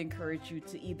highly encourage you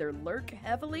to either lurk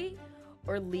heavily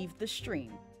or leave the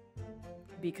stream,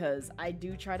 because I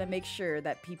do try to make sure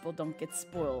that people don't get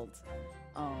spoiled,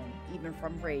 even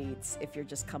from raids if you're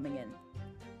just coming in.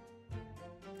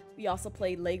 We also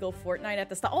played Lego Fortnite at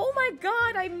the start. Oh my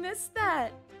god, I missed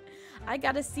that! I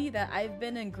gotta see that. I've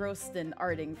been engrossed in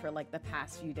arting for like the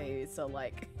past few days, so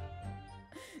like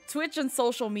Twitch and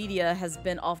social media has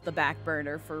been off the back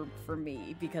burner for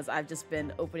me, because I've just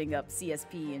been opening up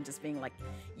CSP and just being like,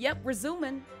 yep,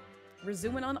 resuming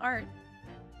on art.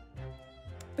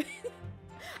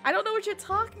 I don't know what you're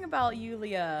talking about,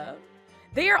 Yulia.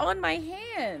 They are on my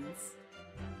hands.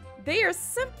 They are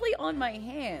simply on my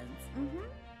hands.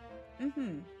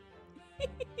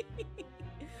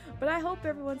 But I hope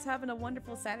everyone's having a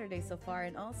wonderful Saturday so far.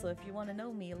 And also, if you want to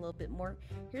know me a little bit more,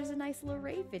 here's a nice little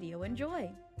raid video. Enjoy.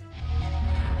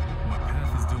 My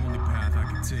path is the only path I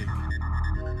can take.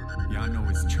 Yeah, I know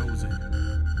it's chosen.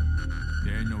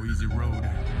 There ain't no easy road.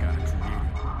 Gotta create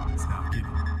it. It's not given.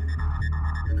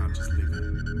 I'm just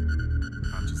living.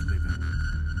 I'm just living.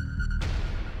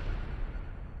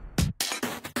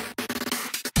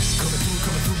 Coming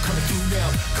through now.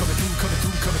 Coming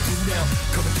through now.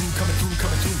 Coming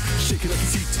through. Shake it like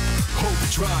it's heat. Hold the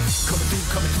drive. Coming through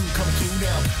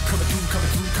now. Coming through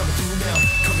now.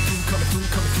 Coming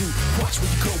through. Watch where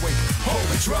you're going. Hold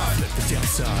the drive. Let the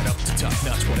downside up to top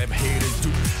notch. Whatever haters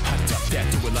do. Hot top that.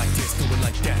 Do it like this. Do it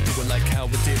like that. Do it like how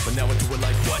it did. But now I do it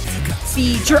like what?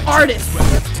 Feed your artist.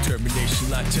 Determination,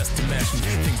 like just imagine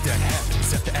things that happen.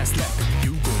 Set the ass slapping.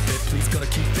 You go there. Please gotta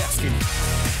keep asking.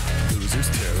 Losers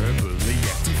terribly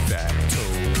active facto.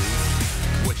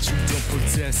 What you don't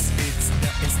possess, it's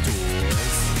not in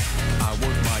stores. I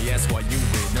work my ass while you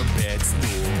in a bad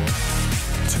store.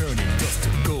 Turning dust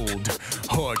to gold,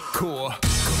 hardcore.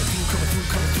 Coming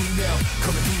through now.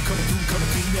 Coming through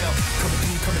now. Coming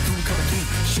through.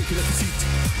 Shake it like it's heat.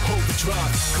 Hold the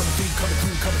drive. Coming through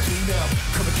now.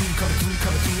 Coming through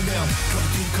now.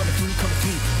 Coming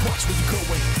through. Watch where you're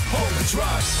going. Hold the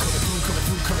drive. Coming through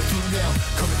now.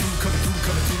 Coming through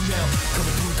now.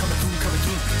 Coming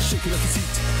through. Shake it like it's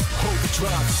heat. Hold the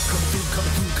drive. Coming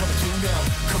through now.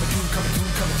 Coming through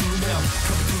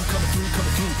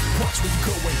watch where you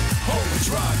going. Hold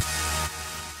drive.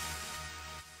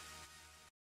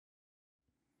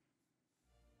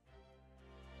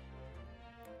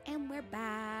 And we're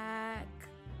back.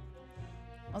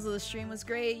 Also, the stream was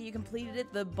great. You completed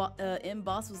it. The end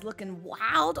boss was looking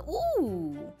wild.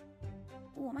 Ooh.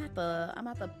 Ooh, I'm gonna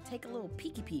have to take a little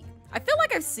peeky peek. I feel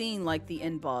like I've seen like the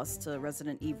end boss to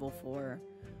Resident Evil 4,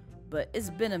 but it's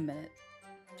been a minute.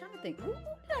 I'm trying to think. Who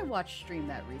did I watch stream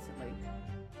that recently?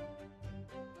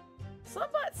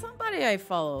 Somebody I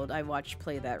followed, I watched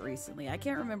play that recently. I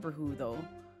can't remember who though.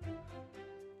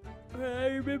 I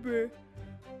remember.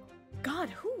 God,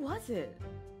 who was it?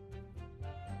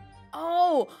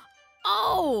 Oh,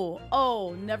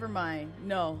 never mind.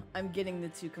 No, I'm getting the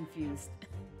two confused.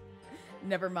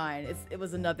 Never mind. It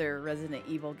was another Resident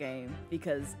Evil game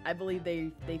because I believe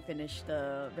they finished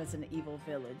Resident Evil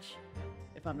Village,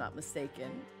 if I'm not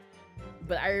mistaken.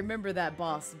 But I remember that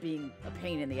boss being a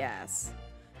pain in the ass,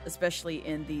 especially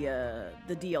in the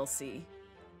DLC.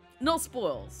 No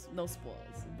spoils,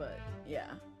 but yeah.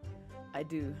 I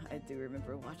do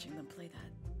remember watching them play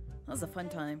that. That was a fun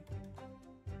time.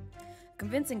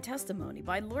 Convincing testimony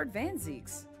by Lord Van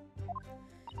Zieks.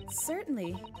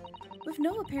 Certainly, with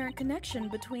no apparent connection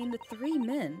between the three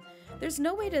men, there's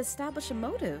no way to establish a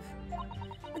motive.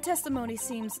 The testimony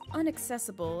seems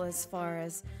inaccessible as far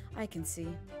as I can see.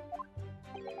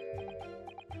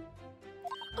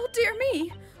 Oh dear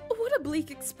me! What a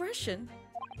bleak expression!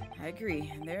 I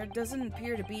agree, there doesn't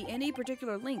appear to be any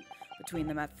particular link between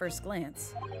them at first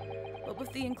glance. But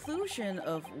with the inclusion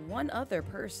of one other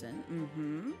person,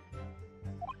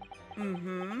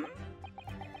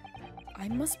 I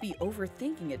must be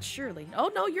overthinking it, surely.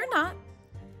 Oh, no, you're not.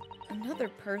 Another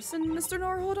person, Mr.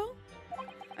 Naruhodo?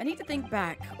 I need to think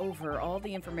back over all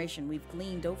the information we've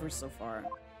gleaned over so far.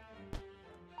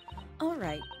 All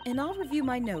right, and I'll review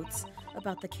my notes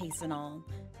about the case and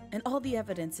all the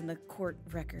evidence in the court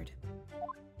record.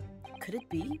 Could it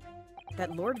be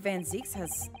that Lord Van Zieks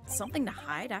has something to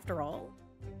hide after all?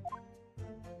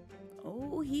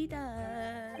 Oh, he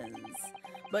does.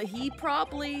 But he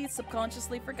probably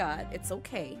subconsciously forgot. It's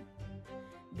okay.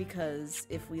 Because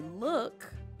if we look...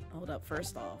 Hold up,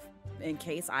 first off. In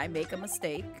case I make a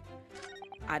mistake.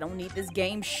 I don't need this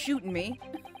game shooting me.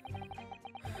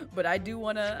 But I do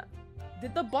want to...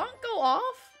 Did the bonk go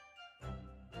off?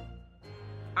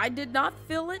 I did not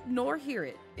feel it nor hear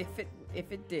it. If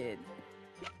it did.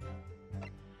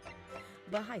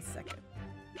 But hi, second.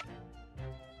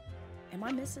 Am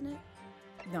I missing it?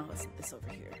 No, it's over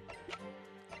here.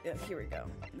 Yeah, here we go.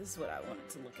 This is what I wanted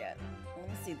to look at. Let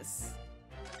me see this.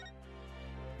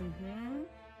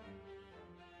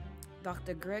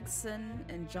 Dr. Gregson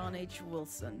and John H.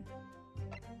 Wilson.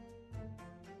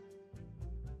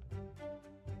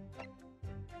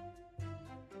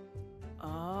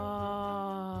 Ah.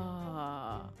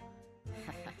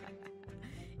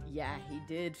 Yeah, he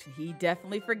did. He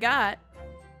definitely forgot.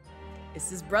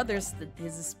 It's his brother's.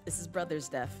 It's his brother's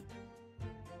death.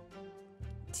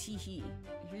 Teehee.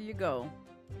 Here you go.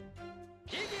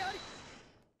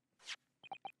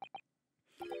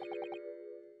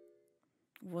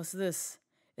 What's this?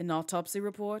 An autopsy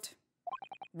report?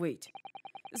 Wait,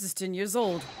 this is 10 years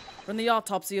old, from the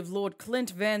autopsy of Lord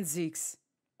Clint Van Zieks.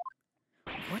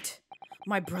 What?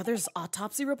 My brother's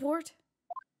autopsy report?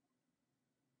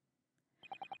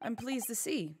 I'm pleased to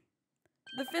see.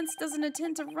 The defense doesn't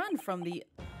intend to run from the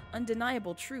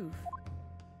undeniable truth.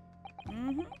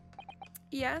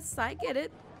 Yes, I get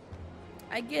it.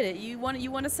 I get it. You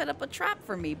want to set up a trap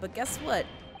for me, but guess what?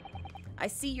 I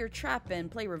see your trap and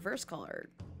play reverse card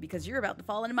because you're about to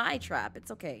fall into my trap.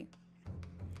 It's okay.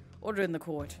 Order in the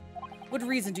court. What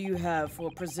reason do you have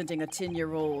for presenting a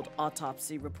 10-year-old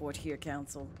autopsy report here,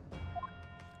 counsel?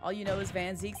 All you know is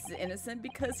Van Zieks is innocent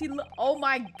because he oh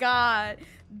my god.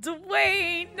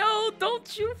 Dwayne, no,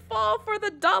 don't you fall for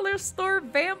the dollar store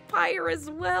vampire as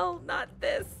well. Not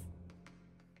this.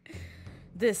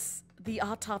 The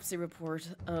autopsy report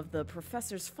of the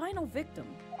professor's final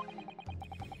victim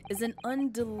is an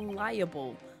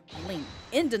indelible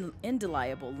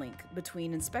link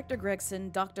between Inspector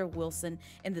Gregson, Dr. Wilson,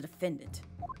 and the defendant.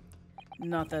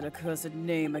 Not that accursed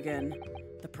name again.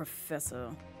 The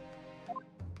professor.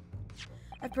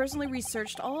 I personally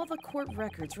researched all the court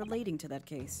records relating to that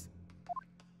case.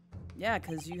 Yeah,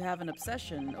 because you have an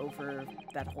obsession over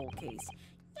that whole case.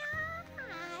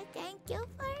 Yeah, thank you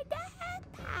for the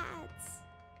headpats.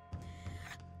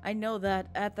 I know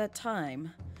that at that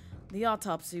time, the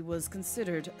autopsy was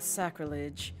considered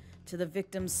sacrilege to the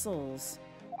victim's souls.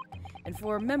 And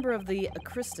for a member of the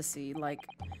aristocracy like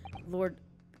Lord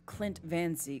Clint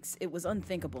Van Zieks, it was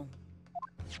unthinkable.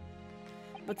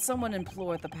 But someone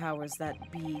implored the powers that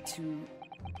be to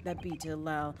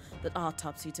allow the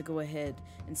autopsy to go ahead,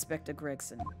 Inspector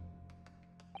Gregson.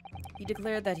 He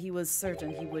declared that he was certain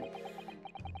he would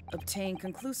obtain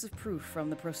conclusive proof from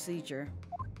the procedure.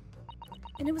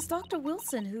 And it was Dr.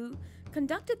 Wilson who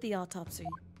conducted the autopsy.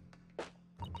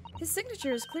 His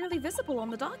signature is clearly visible on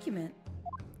the document.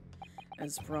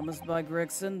 As promised by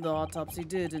Gregson, the autopsy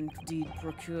did indeed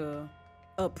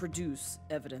produce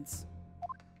evidence.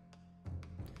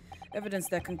 Evidence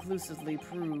that conclusively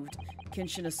proved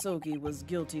Kenshin Asogi was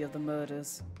guilty of the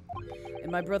murders. In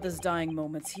my brother's dying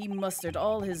moments, he mustered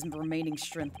all his remaining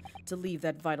strength to leave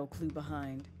that vital clue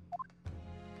behind.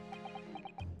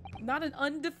 Not an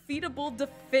undefeatable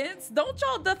defense? Don't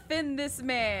y'all defend this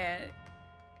man.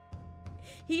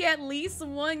 He at least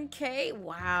 1K?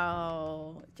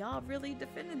 Wow. Y'all really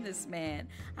defending this man.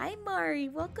 Hi, Mari.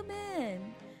 Welcome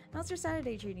in. How's your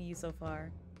Saturday treating you so far?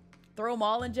 Throw them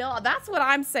all in jail? That's what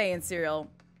I'm saying, Serial.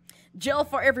 Jail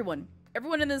for everyone.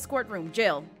 Everyone in this courtroom.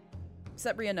 Jail.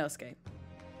 Except Ryunosuke.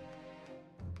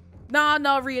 No,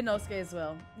 Ryunosuke as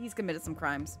well. He's committed some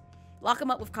crimes. Lock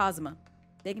him up with Kazuma.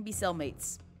 They can be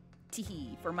cellmates.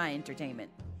 Teehee, for my entertainment.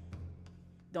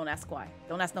 Don't ask why.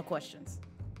 Don't ask no questions.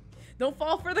 Don't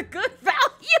fall for the good value.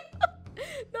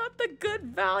 Not the good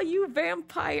value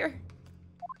vampire.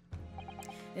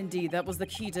 Indeed, that was the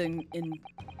key to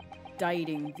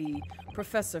indicting the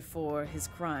professor for his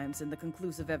crimes and the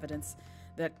conclusive evidence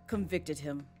that convicted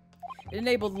him. It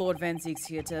enabled Lord Van Zieks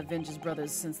here to avenge his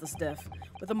brother's senseless death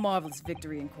with a marvelous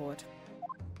victory in court.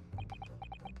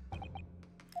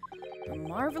 A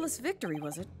marvelous victory,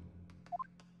 was it?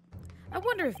 I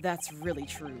wonder if that's really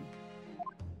true.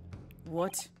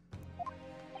 What?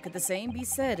 Could the same be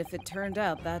said if it turned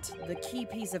out that the key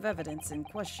piece of evidence in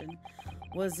question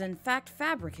was in fact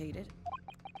fabricated?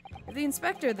 If the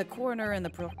inspector, the coroner, and the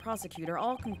prosecutor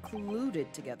all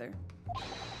concluded together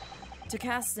to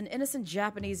cast an innocent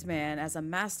Japanese man as a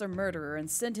master murderer and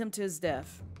send him to his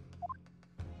death.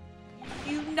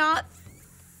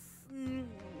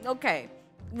 Okay.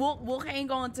 We'll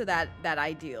hang on to that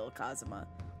ideal, Kazuma.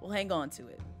 We'll hang on to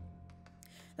it.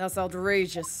 That's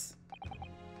outrageous.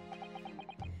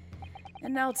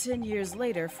 And now 10 years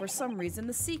later, for some reason,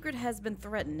 the secret has been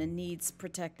threatened and needs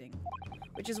protecting.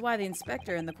 Which is why the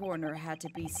inspector and the coroner had to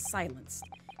be silenced,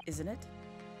 isn't it?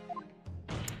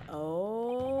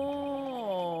 Oh.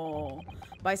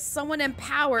 By someone in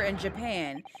power in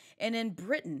Japan and in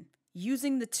Britain,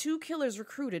 using the two killers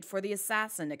recruited for the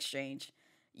assassin exchange.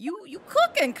 You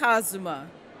cooking, Kazuma.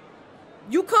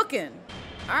 You cooking.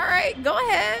 All right, go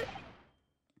ahead.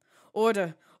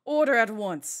 Order at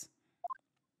once.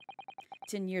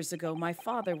 10 years ago, my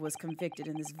father was convicted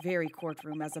in this very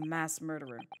courtroom as a mass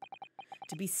murderer,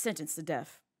 to be sentenced to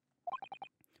death.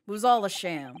 It was all a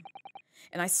sham,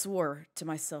 and I swore to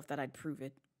myself that I'd prove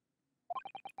it.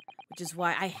 Which is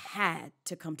why I had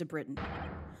to come to Britain,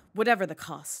 whatever the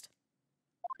cost.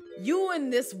 You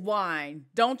and this wine,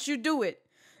 don't you do it.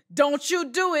 Don't you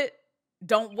do it.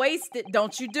 Don't waste it.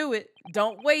 Don't you do it.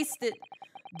 Don't waste it.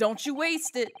 Don't you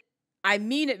waste it. I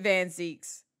mean it, Van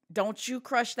Zieks. Don't you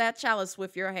crush that chalice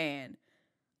with your hand.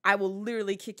 I will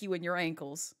literally kick you in your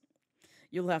ankles.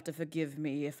 You'll have to forgive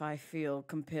me if I feel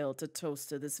compelled to toast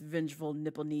to this vengeful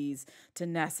Nipponese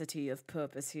tenacity of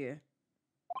purpose here.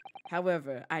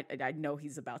 However, I know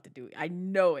he's about to do it. I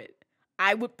know it.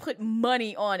 I would put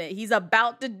money on it. He's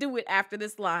about to do it after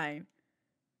this line.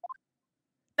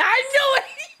 I knew it!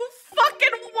 You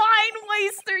fucking wine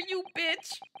waster, you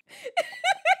bitch!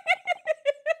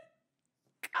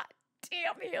 God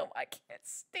damn him. I can't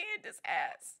stand his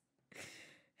ass.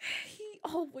 He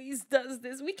always does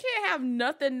this. We can't have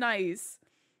nothing nice.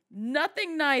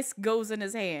 Nothing nice goes in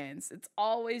his hands. It's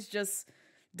always just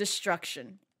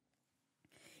destruction.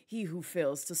 He who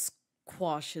fails to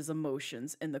squash his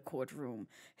emotions in the courtroom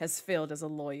has failed as a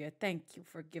lawyer. Thank you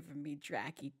for giving me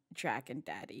Drac and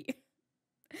Daddy.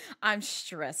 I'm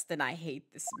stressed and I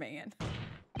hate this man.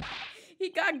 He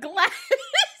got glasses. He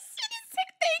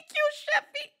said, thank you,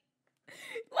 Sheffy.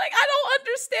 Like, I don't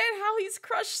understand how he's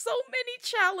crushed so many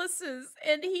chalices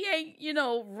and he ain't,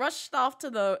 rushed off to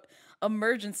the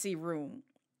emergency room.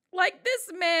 Like,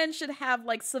 this man should have,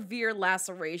 like, severe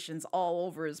lacerations all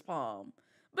over his palm.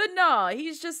 But no,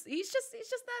 he's just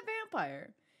that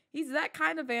vampire. He's that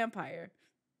kind of vampire.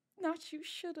 Not you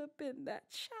should have been that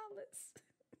chalice.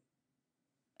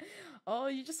 Oh,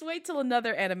 you just wait till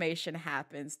another animation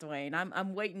happens, Dwayne.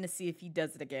 I'm waiting to see if he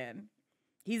does it again.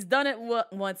 He's done it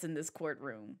once in this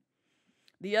courtroom.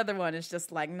 The other one is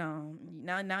just like, no,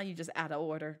 now you just out of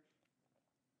order.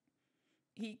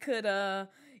 He could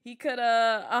He could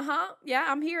yeah,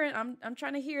 I'm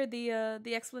trying to hear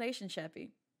the explanation, Sheppy.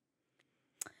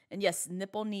 And yes,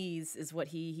 nipple knees is what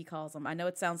he calls them. I know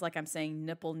it sounds like I'm saying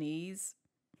nipple knees.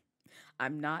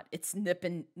 I'm not. It's not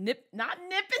nipping nippon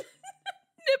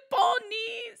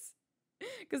knees.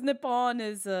 Because nippon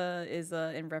is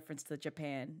in reference to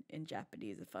Japan in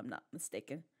Japanese, if I'm not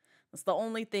mistaken. That's the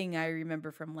only thing I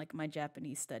remember from like my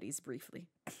Japanese studies briefly.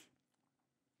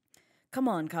 Come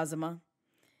on, Kazuma.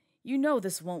 You know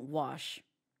this won't wash.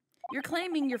 You're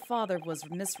claiming your father was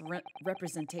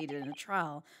misrepresented in a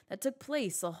trial that took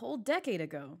place a whole decade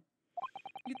ago.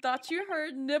 You thought you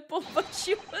heard nipple, but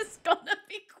you was gonna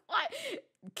be quiet.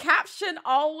 Caption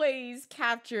always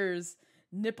captures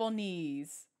nipple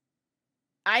knees.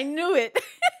 I knew it.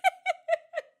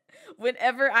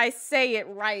 Whenever I say it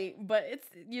right, but it's,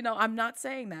 you know, I'm not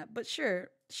saying that. But sure,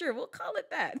 we'll call it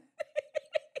that.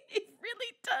 It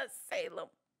really does, Salem.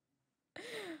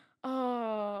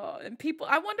 Oh, and people,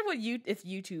 I wonder if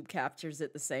YouTube captures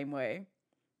it the same way.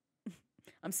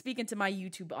 I'm speaking to my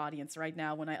YouTube audience right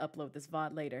now when I upload this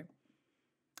VOD later.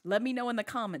 Let me know in the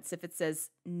comments if it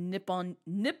says nipple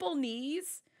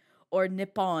knees or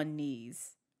nippon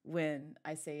knees when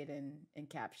I say it in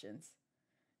captions.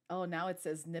 Oh, now it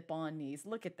says nippon knees.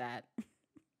 Look at that.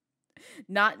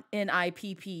 Not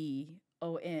Nippon.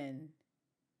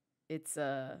 It's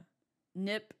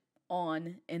nip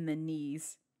on in the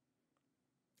knees.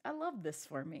 I love this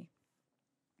for me.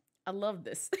 I love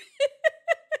this.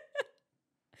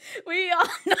 We all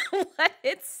know what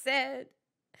it said.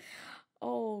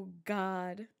 Oh,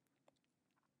 God.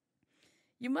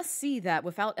 You must see that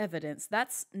without evidence,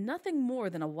 that's nothing more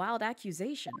than a wild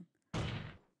accusation.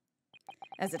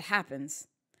 As it happens,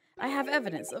 I have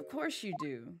evidence. Of course you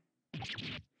do.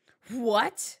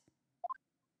 What?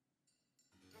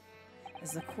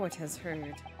 As the court has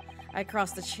heard, I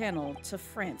crossed the channel to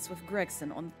France with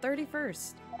Gregson on the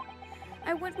 31st.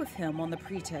 I went with him on the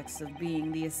pretext of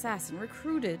being the assassin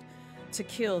recruited to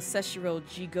kill Seshiro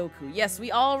Jigoku. Yes,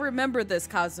 we all remember this,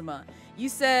 Kazuma. You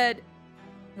said,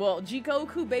 well,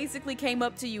 Jigoku basically came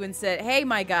up to you and said, hey,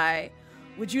 my guy,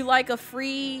 would you like a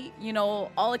free, you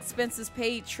know, all expenses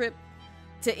paid trip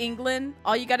to England?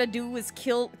 All you gotta do is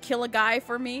kill a guy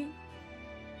for me.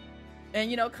 And,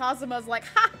 you know, Kazuma's like,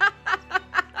 ha ha ha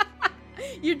ha ha.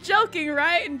 You're joking,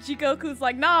 right? And Jigoku's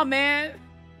like, nah, man.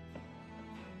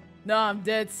 No, I'm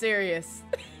dead serious.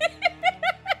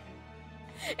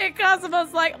 And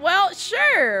Kazuma's like, well,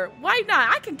 sure. Why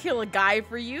not? I can kill a guy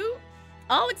for you.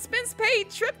 All expense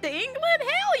paid trip to England?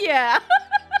 Hell yeah.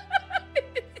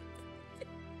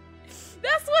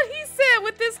 That's what he said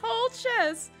with this whole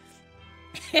chest.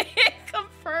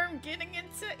 Confirmed getting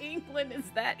into England is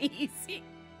that easy.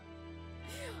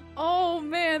 Oh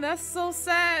man, that's so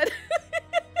sad.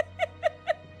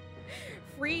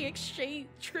 Free exchange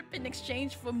trip in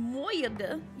exchange for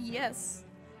moyada. Yes.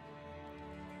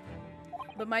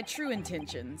 But my true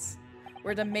intentions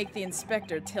were to make the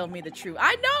inspector tell me the truth.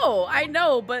 I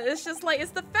know, but it's just like,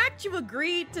 it's the fact you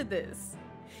agreed to this.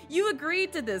 You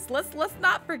agreed to this. Let's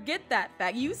not forget that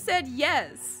fact. You said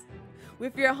yes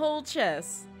with your whole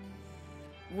chest.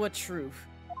 What truth?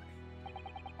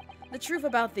 The truth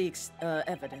about the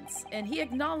evidence, and he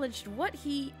acknowledged what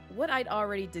I'd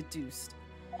already deduced.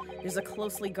 There's a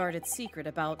closely guarded secret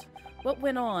about what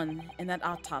went on in that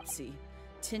autopsy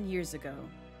 10 years ago.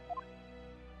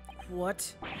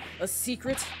 What? A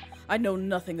secret? I know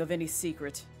nothing of any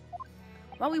secret.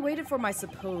 While we waited for my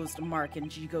supposed mark in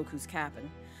Jigoku's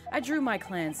cabin, I drew my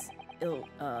clan's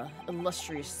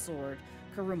illustrious sword,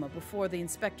 Karuma, before the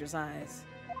inspector's eyes.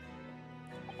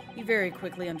 He very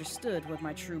quickly understood what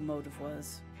my true motive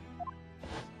was.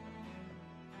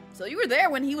 So you were there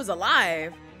when he was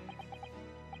alive?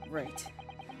 Right.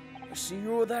 I see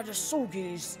you're that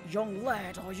Asogi's young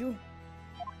lad, are you?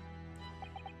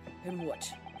 And what?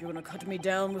 You're gonna cut me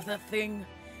down with that thing?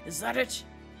 Is that it?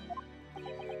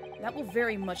 That will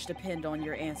very much depend on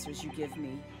your answers you give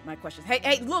me. My questions.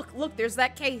 Hey, look, there's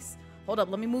that case. Hold up,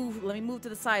 let me move to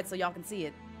the side so y'all can see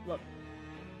it. Look,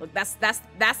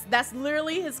 that's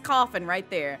literally his coffin right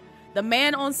there. The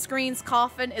man on screen's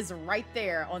coffin is right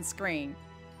there on screen.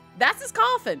 That's his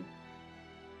coffin.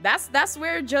 That's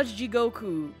where Judge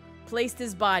Jigoku placed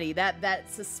his body. That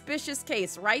suspicious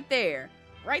case right there.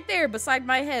 Right there beside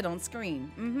my head on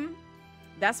screen.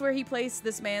 That's where he placed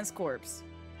this man's corpse.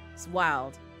 It's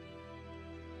wild.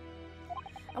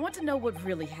 I want to know what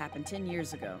really happened 10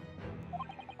 years ago.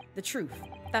 The truth,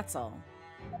 that's all.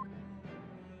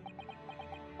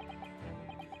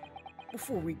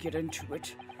 Before we get into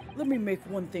it, let me make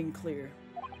one thing clear.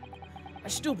 I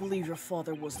still believe your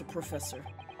father was the professor.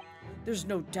 There's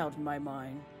no doubt in my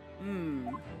mind.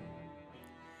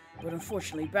 But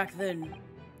unfortunately, back then,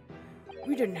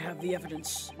 we didn't have the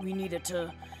evidence we needed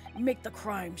to make the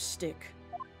crime stick.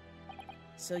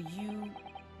 So you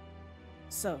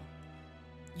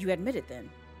admit it then?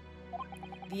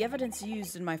 The evidence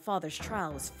used in my father's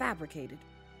trial was fabricated.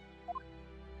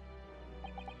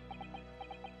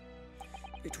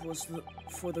 It was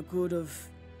for the good of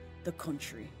the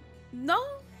country. No,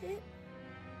 it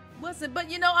wasn't. But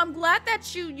I'm glad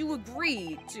that you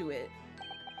agreed to it.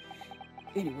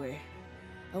 Anyway,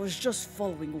 I was just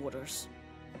following orders.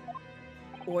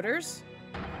 Orders?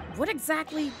 What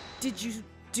exactly did you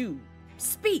do?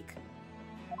 Speak.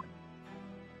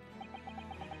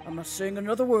 I'm not saying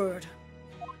another word.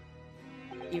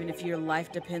 Even if your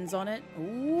life depends on it?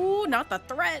 Ooh, not the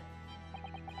threat.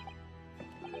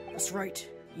 That's right.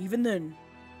 Even then.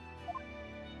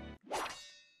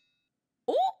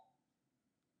 Ooh.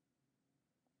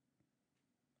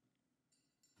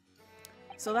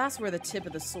 So that's where the tip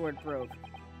of the sword broke.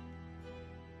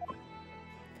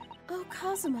 Oh,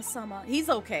 Kazuma-sama. He's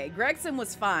okay. Gregson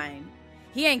was fine.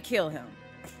 He ain't kill him.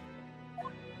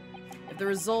 If the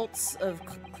results of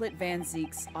Clit Van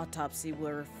Zeek's autopsy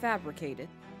were fabricated,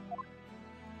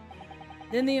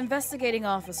 then the investigating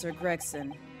officer,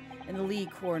 Gregson, and the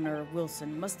lead coroner,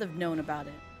 Wilson, must have known about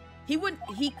it.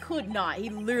 He could not. He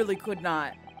literally could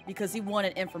not, because he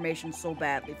wanted information so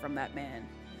badly from that man.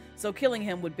 So killing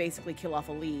him would basically kill off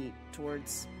a lead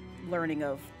towards learning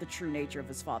of the true nature of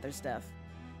his father's death.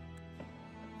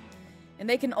 And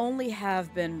they can only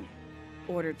have been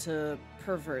ordered to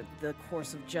pervert the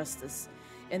course of justice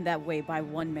in that way by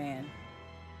one man.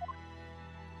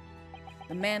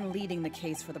 The man leading the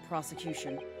case for the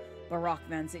prosecution, Barack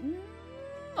Van Zeek.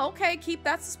 Okay, keep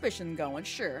that suspicion going,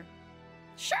 sure.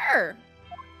 Sure!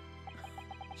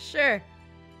 Sure.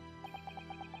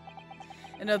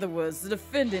 In other words, the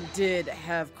defendant did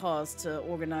have cause to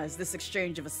organize this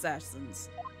exchange of assassins.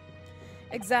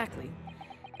 Exactly.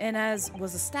 And as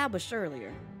was established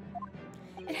earlier,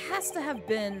 it has to have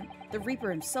been the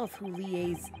Reaper himself who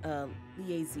liaised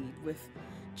with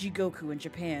Jigoku in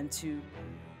Japan to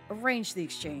arrange the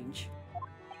exchange.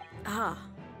 Ah.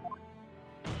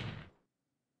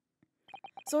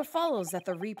 So it follows that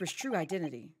the Reaper's true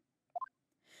identity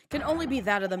can only be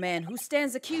that of the man who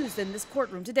stands accused in this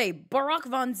courtroom today, Barack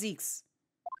Van Zeeks.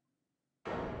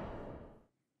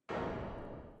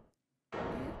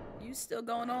 You still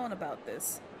going on about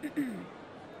this?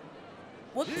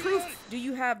 What proof do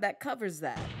you have that covers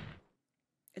that?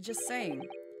 Just saying.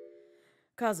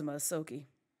 Kazuma Asoki.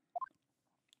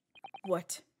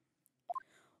 What?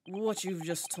 What you've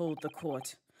just told the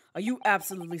court. Are you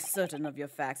absolutely certain of your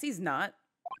facts? He's not.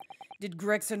 Did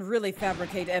Gregson really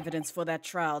fabricate evidence for that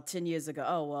trial 10 years ago?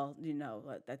 Oh, well,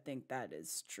 I think that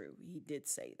is true. He did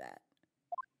say that.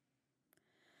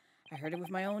 I heard it with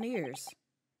my own ears.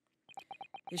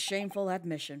 His shameful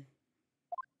admission.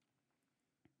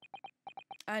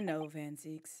 I know, Van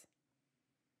Zeeks.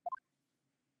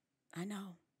 I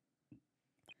know.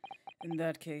 In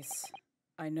that case,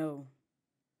 I know.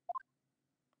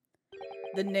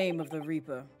 The name of the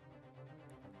Reaper.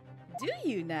 Do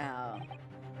you now?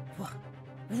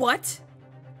 What?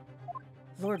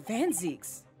 Lord Van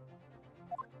Zeeks.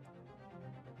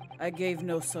 I gave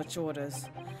no such orders.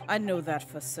 I know that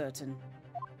for certain.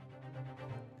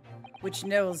 Which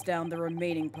narrows down the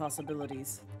remaining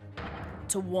possibilities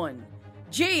to one.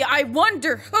 Gee, I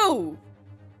wonder who?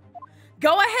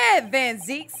 Go ahead, Van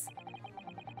Zeeks.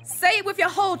 Say it with your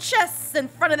whole chest in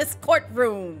front of this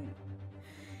courtroom.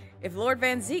 If Lord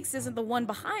Van Zeeks isn't the one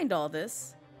behind all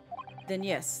this, then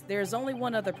yes, there's only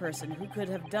one other person who could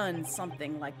have done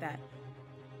something like that.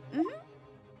 It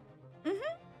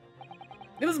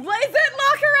was Blazette,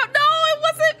 lock her up. No, it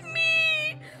wasn't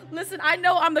me. Listen, I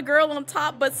know I'm the girl on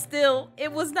top, but still,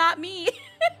 it was not me.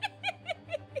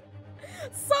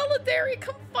 Solitary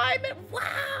confinement.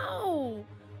 Wow.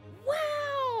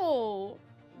 Wow.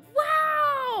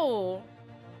 Wow.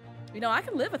 I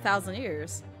can live 1,000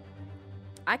 years.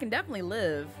 I can definitely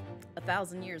live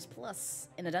 1,000 years plus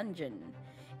in a dungeon.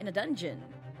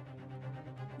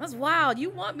 That's wild. You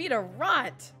want me to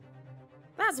rot?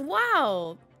 That's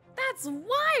wild. That's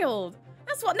wild.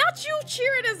 That's wild. Not you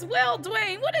cheering as well,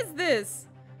 Dwayne. What is this?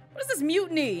 What is this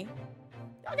mutiny?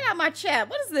 Y'all get out of my chat.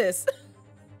 What is this?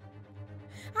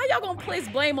 How y'all gonna place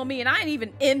blame on me and I ain't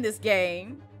even in this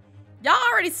game? Y'all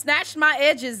already snatched my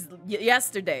edges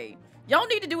yesterday. Y'all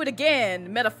need to do it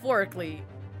again, metaphorically.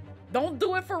 Don't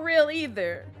do it for real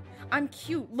either. I'm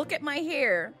cute. Look at my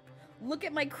hair. Look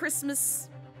at my Christmas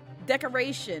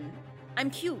decoration. I'm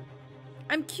cute.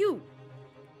 I'm cute.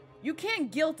 You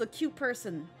can't guilt a cute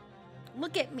person.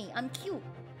 Look at me. I'm cute.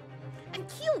 I'm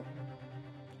cute.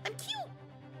 I'm cute.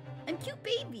 I'm cute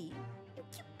baby. I'm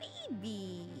cute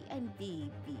baby. I'm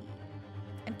baby.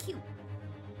 I'm cute.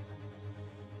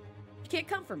 You can't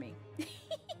come for me.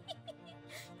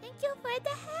 Thank you for the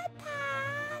head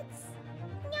pats.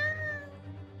 No.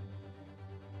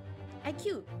 I'm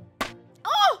cute.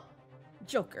 Oh!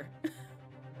 Joker.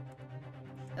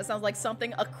 That sounds like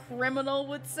something a criminal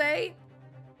would say.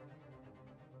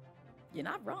 You're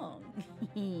not wrong.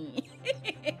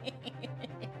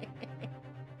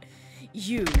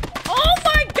 You. Oh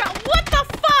my god, what the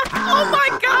fuck? Oh my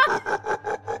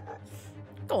god!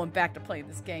 Going back to playing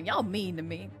this game. Y'all mean to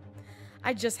me.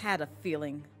 I just had a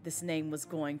feeling this name was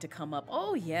going to come up.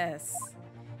 Oh yes.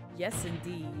 Yes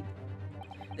indeed.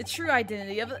 The true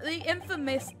identity of the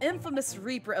infamous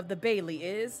Reaper of the Bailey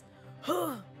is...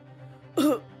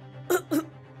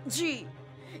 Gee,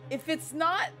 if it's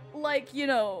not like, you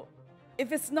know,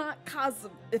 if it's not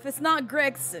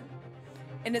Gregson,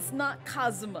 and it's not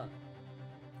Kazuma,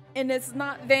 and it's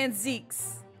not Van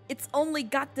Zeeks, it's only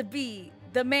got to be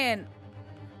the man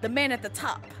at the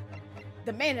top.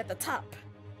 The man at the top.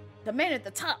 The man at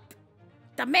the top.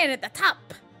 The man at the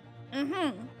top.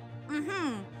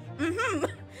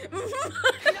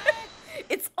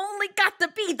 It's only got to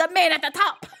be the man at the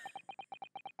top.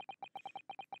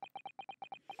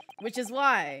 Which is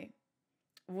why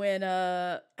when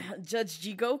Judge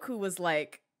Jigoku was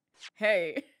like,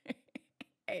 hey,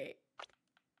 hey,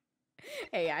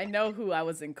 I know who I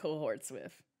was in cohorts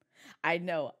with. I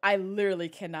know. I literally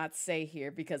cannot say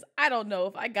here because I don't know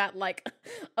if I got like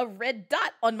a red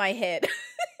dot on my head.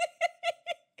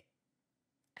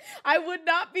 I would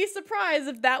not be surprised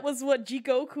if that was what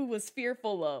Jigoku was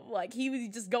fearful of. Like, he was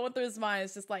just going through his mind.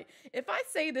 It's just like, if I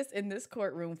say this in this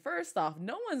courtroom, first off,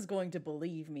 no one's going to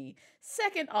believe me.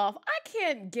 Second off, I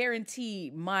can't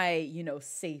guarantee my, you know,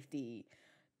 safety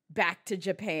back to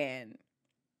Japan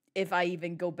if I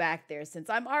even go back there, since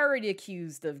I'm already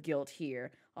accused of guilt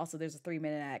here. Also, there's a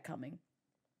 3-minute ad coming.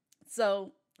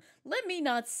 So, let me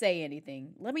not say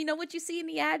anything. Let me know what you see in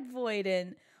the ad void,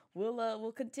 and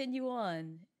we'll continue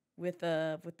on with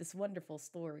this wonderful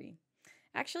story.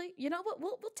 Actually, you know what?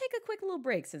 We'll take a quick little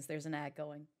break since there's an ad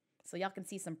going, so y'all can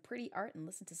see some pretty art and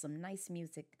listen to some nice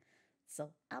music.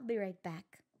 So I'll be right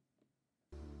back.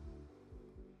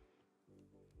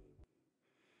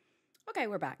 Okay,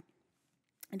 we're back.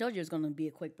 I told you it was going to be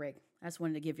a quick break. I just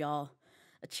wanted to give y'all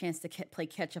a chance to play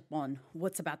catch up on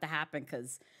what's about to happen,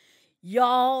 because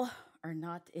y'all are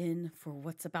not in for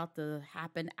what's about to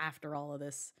happen after all of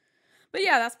this. But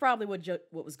yeah, that's probably what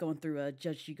was going through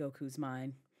Judge Jigoku's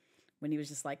mind when he was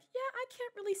just like, yeah, I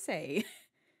can't really say.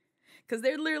 Because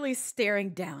they're literally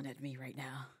staring down at me right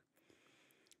now.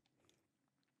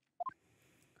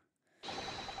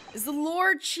 Is the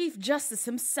Lord Chief Justice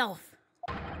himself,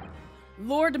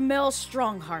 Lord Mel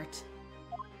Strongheart.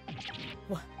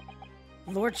 What?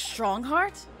 Lord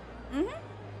Strongheart?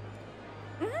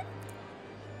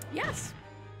 Yes.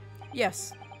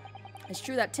 Yes. It's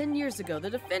true that 10 years ago, the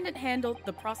defendant handled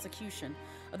the prosecution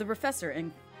of the professor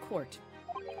in court.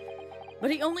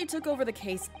 But he only took over the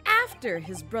case after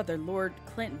his brother, Lord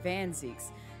Clint Van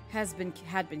Zeeks,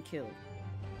 had been killed.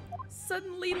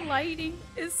 Suddenly lighting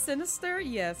is sinister?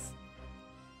 Yes.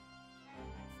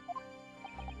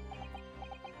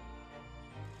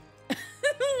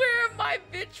 Where my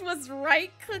bitch was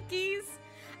right cookies?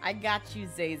 I got you,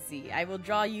 Zay-Z. I will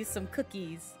draw you some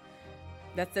cookies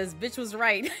that says bitch was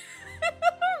right.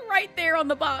 Right there on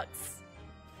the box.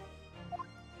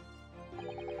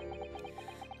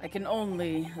 I can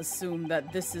only assume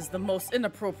that this is the most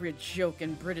inappropriate joke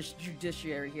in British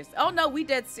judiciary here. Oh no, we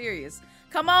dead serious.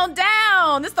 Come on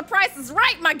down. This the Price is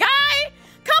Right, my guy.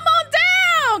 Come on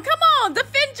down. Come on,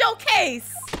 defend your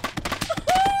case.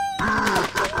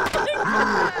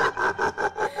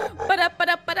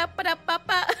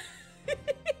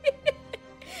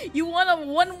 You want a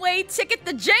one-way ticket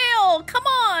to jail? Come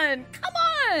on. Come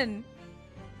on.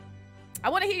 I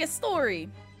want to hear your story.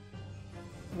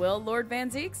 Well, Lord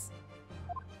Van Zeeks?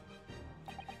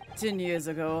 10 years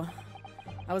ago,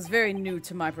 I was very new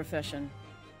to my profession,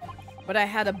 but I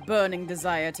had a burning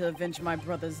desire to avenge my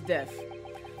brother's death,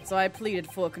 so I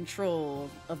pleaded for control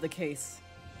of the case.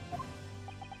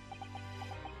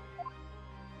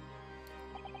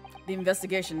 The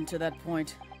investigation to that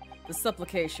point, the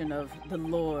supplication of the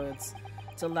lords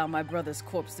to allow my brother's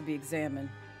corpse to be examined,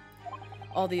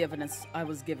 all the evidence I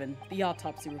was given, the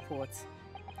autopsy reports,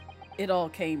 it all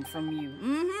came from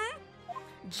you.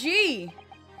 Gee,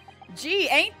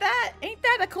 ain't that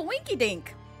a coinky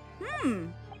dink?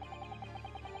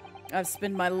 I've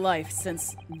spent my life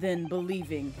since then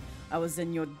believing I was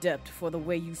in your debt for the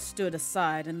way you stood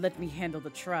aside and let me handle the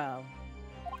trial.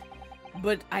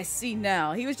 But I see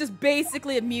now. He was just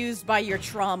basically amused by your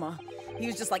trauma. He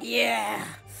was just like, yeah.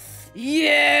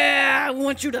 Yeah, I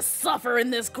want you to suffer in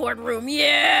this courtroom.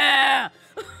 Yeah.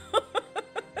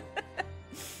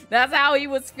 That's how he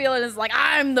was feeling. It's like,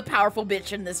 I'm the powerful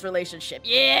bitch in this relationship.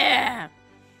 Yeah.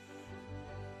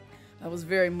 I was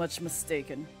very much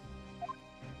mistaken.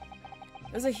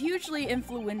 There's a hugely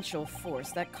influential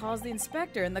force that caused the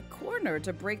inspector and the coroner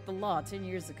to break the law 10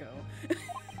 years ago.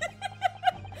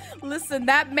 Listen,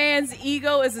 that man's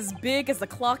ego is as big as the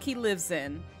clock he lives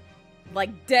in.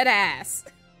 Like, dead ass.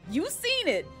 You've seen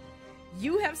it.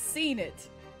 You have seen it.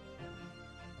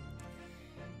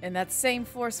 And that same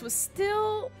force was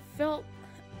still felt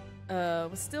a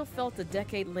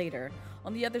decade later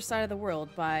on the other side of the world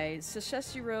by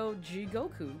Sesseshiro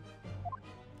Jigoku.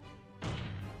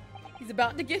 He's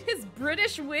about to get his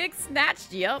British wig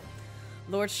snatched, yep.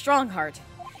 Lord Strongheart.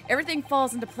 Everything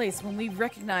falls into place when we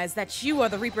recognize that you are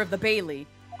the Reaper of the Bailey.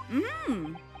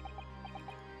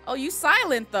 Oh, you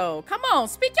silent, though. Come on,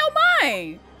 speak your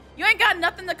mind. You ain't got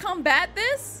nothing to combat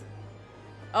this?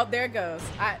 Oh, there it goes.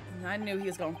 I knew he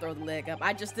was going to throw the leg up.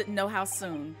 I just didn't know how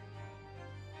soon.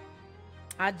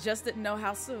 You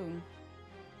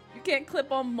can't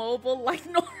clip on mobile like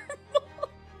normal.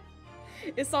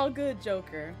 It's all good,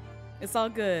 Joker. It's all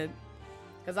good.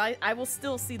 Because I will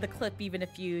still see the clip even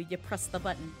if you press the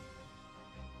button.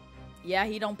 Yeah,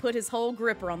 he don't put his whole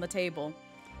gripper on the table.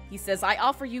 He says, I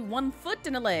offer you 1 foot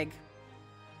and a leg.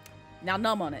 Now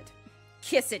numb on it.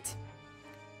 Kiss it.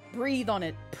 Breathe on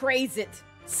it. Praise it.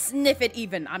 Sniff it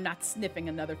even. I'm not sniffing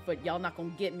another foot. Y'all not gonna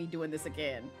get me doing this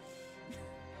again.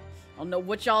 I don't know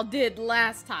what y'all did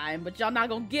last time, but y'all not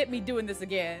gonna get me doing this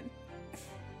again.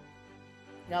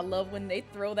 Y'all love when they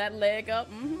throw that leg up.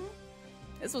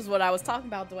 This was what I was talking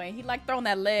about, Dwayne. He liked throwing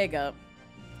that leg up.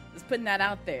 Just putting that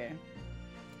out there.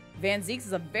 Van Zeeks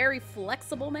is a very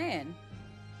flexible man.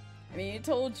 I mean, he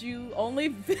told you only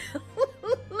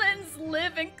villains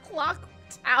live in clock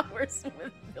towers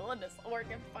with villainous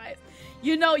organ fights.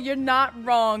 You know, you're not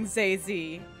wrong,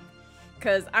 Zay-Z.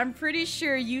 Because I'm pretty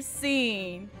sure you've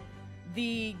seen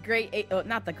the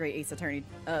not the Great Ace Attorney.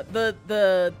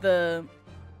 The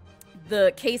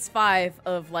Case 5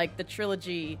 of, like, the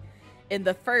trilogy in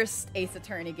the first Ace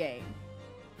Attorney game.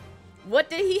 What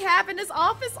did he have in his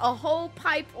office? A whole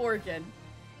pipe organ.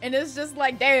 And it's just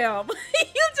like, damn,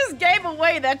 you just gave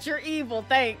away that you're evil.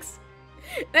 Thanks.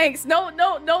 Thanks.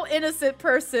 No innocent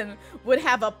person would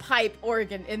have a pipe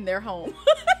organ in their home.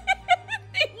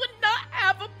 They would not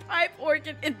have a pipe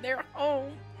organ in their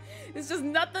home. It's just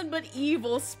nothing but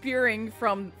evil spewing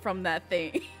from that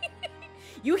thing.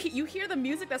 You hear the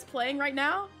music that's playing right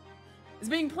now? It's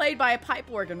being played by a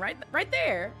pipe organ right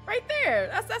there.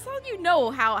 That's how you know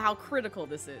how critical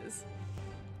this is.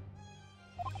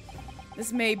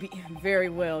 This may be very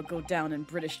well go down in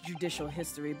British judicial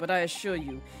history, but I assure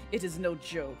you, it is no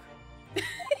joke.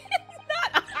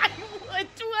 Not Iowa,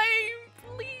 Dwayne,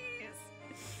 please.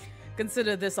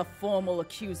 Consider this a formal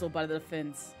accusal by the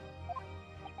defense.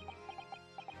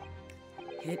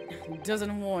 It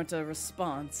doesn't warrant a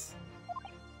response.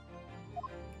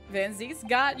 Van Zeek's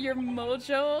got your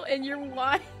mojo and your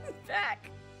wine back.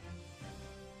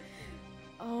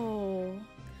 Oh,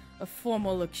 a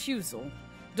formal accusal.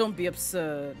 Don't be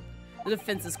absurd. The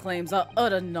defense's claims are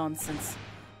utter nonsense.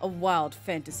 A wild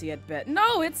fantasy at best.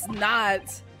 No, it's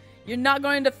not. You're not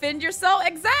going to defend yourself?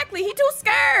 Exactly. He too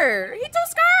scared.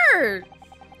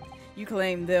 You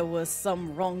claim there was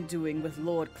some wrongdoing with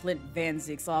Lord Clint Van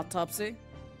Zeek's autopsy?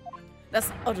 That's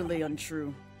utterly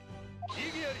untrue.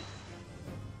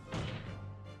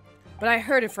 But I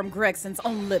heard it from Gregson's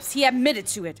own lips. He admitted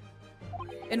to it.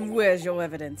 And where's your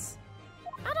evidence?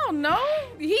 I don't know.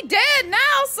 He dead now,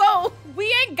 so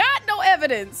we ain't got no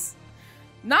evidence.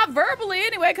 Not verbally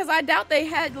anyway, because I doubt they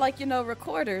had, like, you know,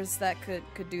 recorders that could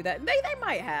do that. They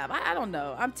might have. I don't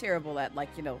know. I'm terrible at, like,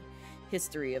 you know,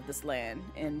 history of this land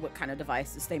and what kind of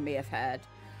devices they may have had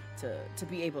to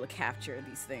be able to capture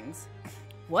these things.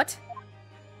 What?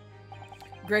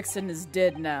 Gregson is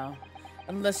dead now.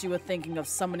 Unless you were thinking of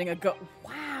summoning a ghost.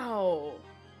 Wow.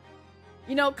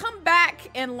 You know, come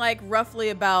back in, like, roughly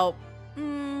about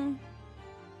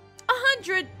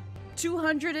 100,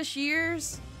 200-ish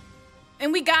years,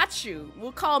 and we got you.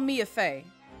 We'll call Mia Faye.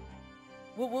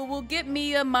 We'll get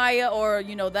Mia, Maya, or,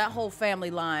 you know, that whole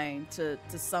family line to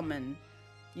summon,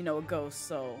 you know, a ghost.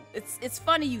 So it's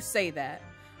funny you say that.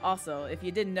 Also, if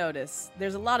you didn't notice,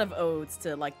 there's a lot of odes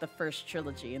to, like, the first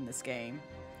trilogy in this game,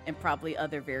 and probably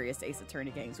other various Ace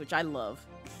Attorney games, which I love.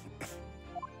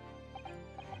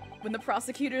 When the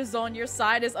prosecutor's on your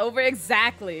side is over,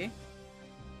 exactly.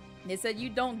 They said you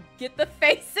don't get the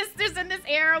Face Sisters in this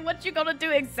era. What you gonna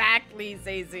do exactly,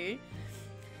 Zazie?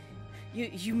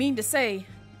 You mean to say...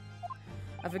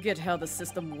 I forget how the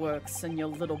system works in your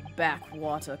little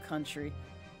backwater country.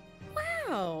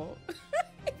 Wow.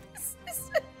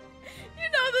 You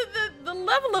know, the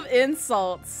level of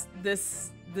insults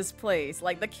this place,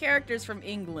 like the characters from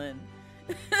England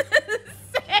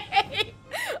say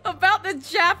about the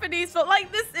Japanese, but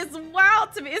like this is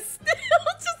wild to me. It's still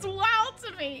just wild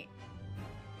to me.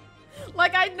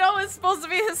 Like, I know it's supposed to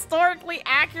be historically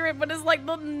accurate, but it's like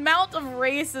the amount of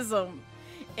racism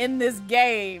in this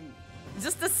game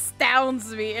just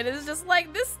astounds me. And it's just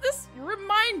like this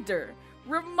reminder.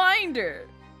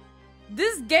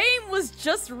 This game was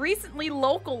just recently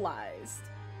localized.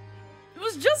 It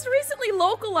was just recently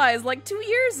localized like 2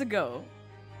 years ago.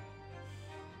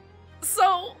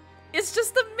 So it's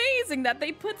just amazing that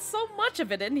they put so much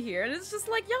of it in here. And it's just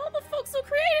like, y'all the folks who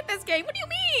created this game. What do you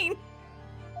mean?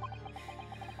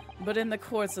 But in the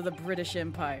courts of the British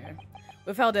Empire,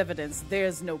 without evidence,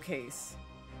 there's no case.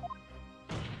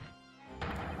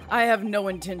 I have no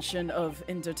intention of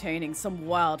entertaining some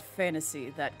wild fantasy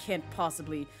that can't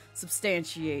possibly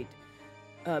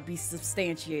be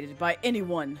substantiated by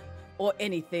anyone or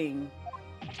anything.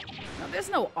 No, there's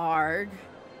no ARG.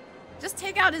 Just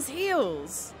take out his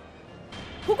heels.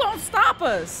 Who gonna stop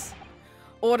us?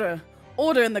 Order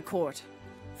in the court.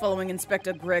 Following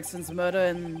Inspector Gregson's murder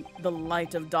and the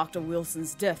light of Dr.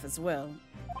 Wilson's death as well.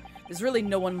 There's really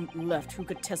no one left who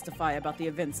could testify about the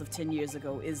events of 10 years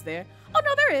ago, is there? Oh,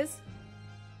 no, there is.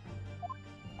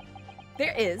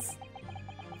 There is.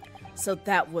 So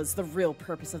that was the real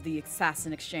purpose of the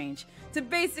assassin exchange. To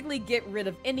basically get rid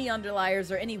of any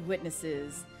underliers or any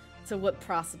witnesses to what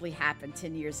possibly happened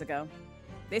 10 years ago.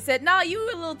 They said, nah, you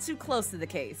were a little too close to the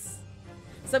case.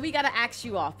 So we gotta axe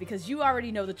you off because you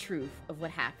already know the truth of what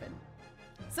happened.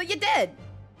 So you're dead.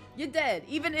 You're dead.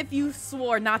 Even if you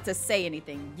swore not to say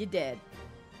anything, you're dead.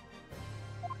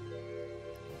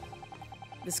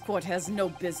 This court has no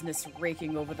business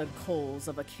raking over the coals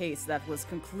of a case that was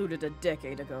concluded a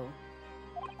decade ago.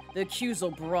 The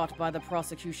accusal brought by the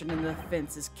prosecution in the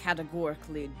defense is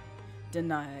categorically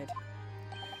denied.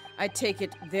 I take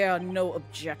it there are no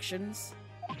objections.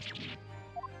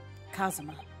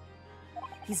 Kazuma.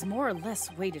 He's more or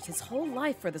less waited his whole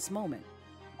life for this moment.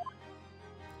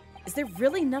 Is there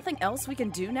really nothing else we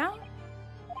can do now?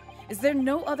 Is there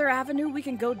no other avenue we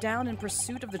can go down in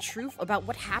pursuit of the truth about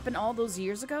what happened all those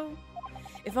years ago?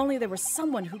 If only there was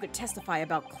someone who could testify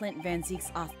about Clint Van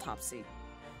Zeek's autopsy.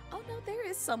 Oh no, there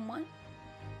is someone.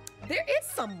 There is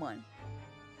someone.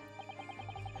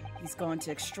 He's gone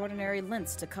to extraordinary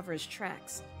lengths to cover his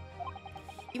tracks.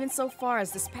 Even so far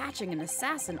as dispatching an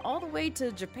assassin all the way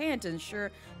to Japan to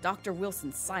ensure Dr.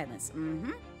 Wilson's silence.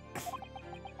 And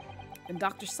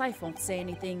Dr. Seif won't say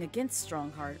anything against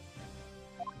Strongheart.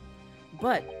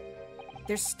 But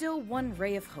there's still one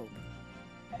ray of hope.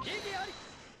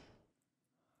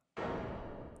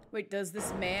 Wait, does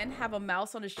this man have a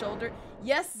mouse on his shoulder?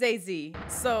 Yes, Zazie.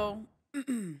 So,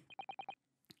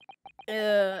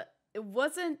 it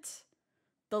wasn't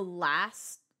the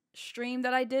last stream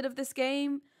that I did of this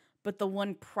game, but the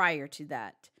one prior to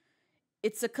that.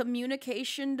 It's a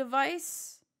communication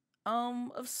device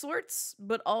of sorts,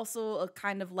 but also a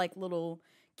kind of like little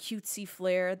cutesy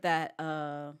flair that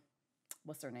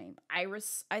what's her name?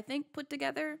 Iris, I think, put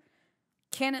together.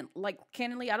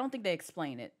 Canonly, I don't think they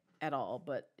explain it at all,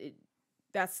 but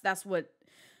that's what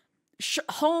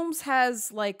Holmes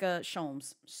has, like a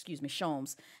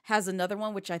Sholmes has another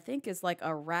one which I think is like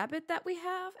a rabbit that we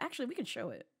have. Actually, we can show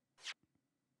it.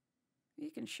 We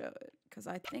can show it because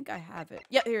I think I have it.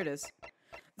 Yeah, here it is.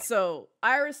 So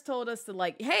Iris told us to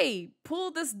like, hey, pull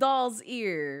this doll's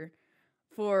ear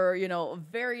for, you know, a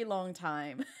very long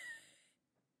time.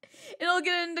 It'll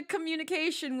get into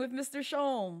communication with Mr.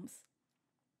 Sholmes.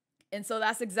 And so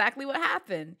that's exactly what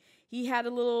happened. He had a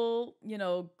little, you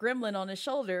know, gremlin on his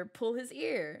shoulder pull his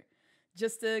ear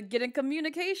just to get in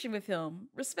communication with him,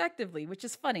 respectively, which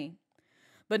is funny.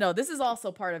 But no, this is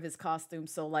also part of his costume.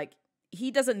 So, like, he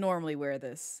doesn't normally wear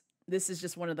this. This is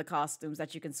just one of the costumes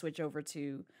that you can switch over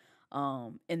to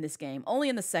in this game. Only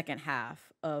in the second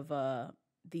half of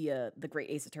the Great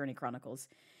Ace Attorney Chronicles.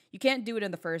 You can't do it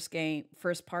in the first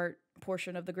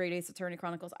portion of the Great Ace Attorney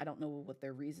Chronicles. I don't know what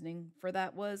their reasoning for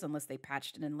that was, unless they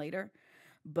patched it in later.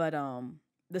 But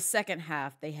the second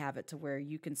half, they have it to where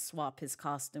you can swap his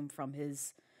costume from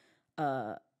his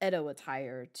Edo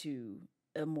attire to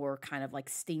a more kind of like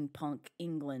steampunk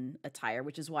England attire,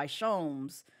 which is why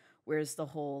Sholmes wears the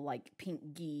whole like pink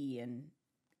gi and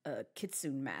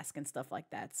kitsune mask and stuff like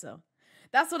that. So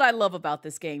That's what I love about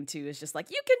this game too. It's just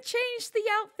like you can change the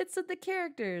outfits of the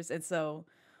characters. And so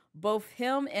both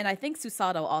him and I think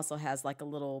Susato also has like a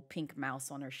little pink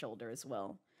mouse on her shoulder as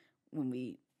well when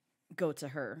we go to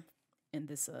her in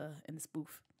this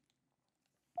booth.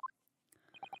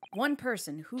 One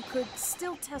person who could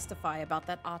still testify about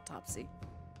that autopsy.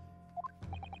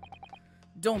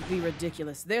 Don't be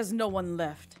ridiculous. There's no one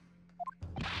left.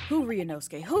 Who,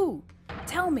 Ryunosuke? Who?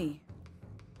 Tell me.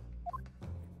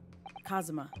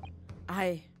 Kazuma,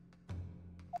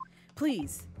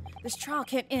 Please, this trial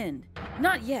can't end.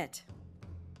 Not yet.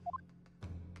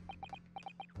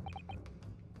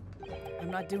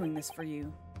 I'm not doing this for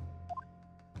you.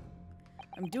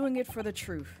 I'm doing it for the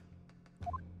truth.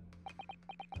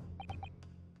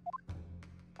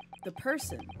 The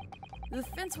person the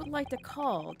defense would like to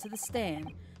call to the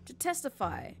stand to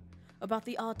testify about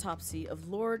the autopsy of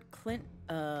Lord Clint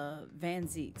Van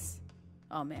Zeeks.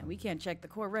 Oh man, we can't check the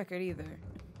court record either.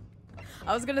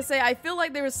 I was gonna say, I feel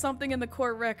like there was something in the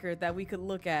court record that we could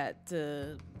look at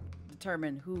to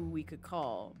determine who we could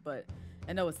call, but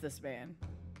I know it's this man.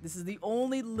 This is the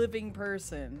only living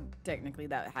person, technically,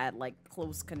 that had like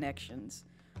close connections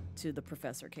to the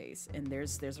professor case, and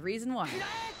there's a reason why.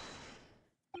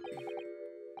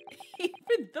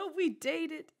 Even though we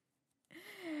dated.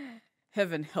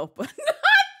 Heaven help us. Not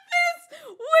this!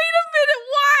 Wait a minute,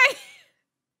 why?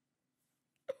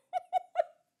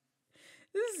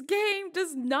 This game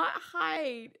does not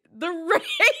hide the racism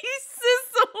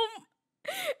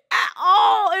at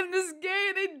all in this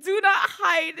game. They do not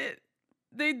hide it.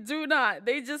 They do not.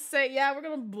 They just say, yeah, we're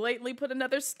gonna blatantly put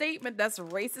another statement that's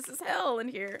racist as hell in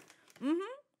here.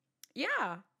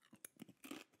 Yeah.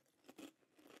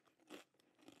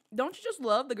 Don't you just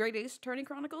love the Great Ace Attorney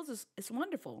Chronicles? It's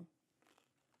wonderful.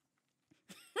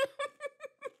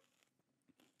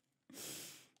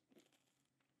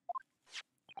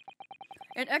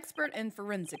 An expert in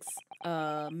forensics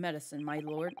medicine, my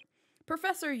lord.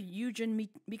 Professor Eugen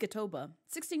Mikatoba,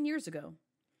 16 years ago.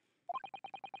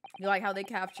 You like how they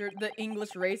captured the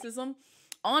English racism?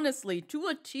 Honestly, to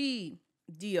a T,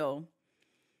 Dio.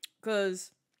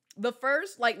 Because the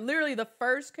first, like literally the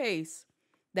first case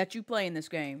that you play in this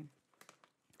game,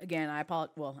 again, I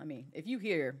apologize. Well, I mean, if you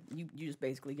hear, you just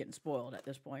basically getting spoiled at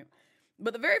this point.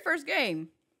 But the very first game,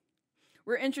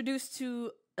 we're introduced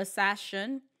to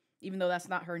Assassin, even though that's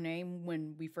not her name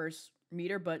when we first meet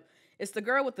her, but it's the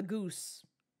girl with the goose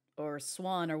or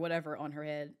swan or whatever on her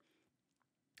head.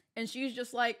 And she's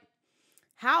just like,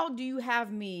 how do you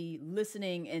have me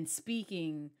listening and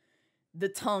speaking the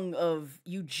tongue of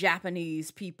you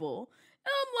Japanese people?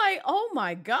 And I'm like, oh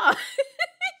my God.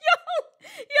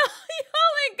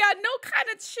 Y'all ain't got no kind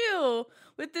of chill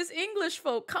with this English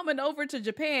folk coming over to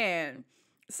Japan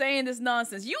saying this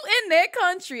nonsense. You in their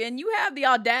country and you have the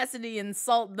audacity to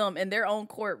insult them in their own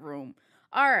courtroom.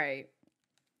 All right.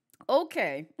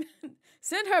 Okay.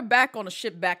 Send her back on a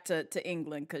ship back to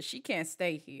England because she can't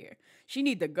stay here. She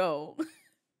need to go.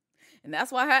 And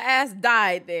that's why her ass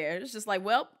died there. It's just like,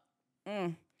 well,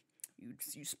 you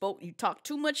talked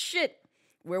too much shit.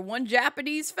 Where one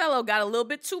Japanese fellow got a little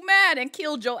bit too mad and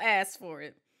killed your ass for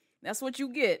it. That's what you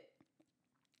get.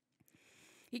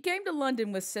 He came to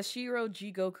London with Seshiro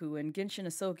Jigoku and Genshin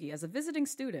Asoki as a visiting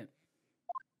student.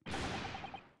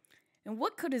 And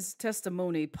what could his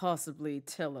testimony possibly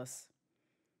tell us?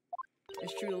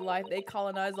 It's true to life. They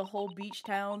colonized the whole beach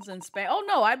towns in Spain. Oh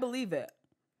no, I believe it.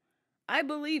 I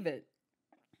believe it.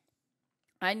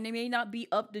 I may not be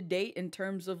up to date in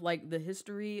terms of like the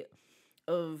history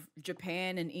of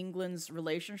Japan and England's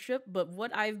relationship, but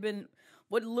what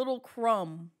little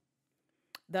crumb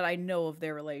that I know of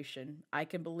their relation, I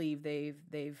can believe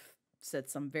they've said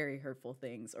some very hurtful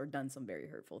things or done some very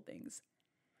hurtful things.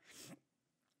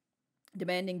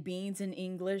 Demanding beans in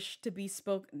English to be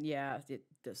spoken. Yeah, it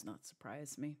does not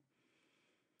surprise me.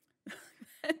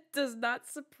 It does not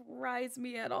surprise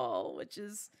me at all, which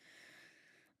is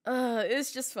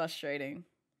it's just frustrating.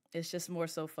 It's just more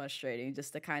so frustrating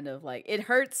just to kind of like, it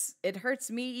hurts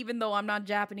me even though I'm not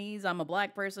Japanese, I'm a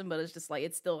black person, but it's just like,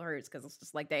 it still hurts because it's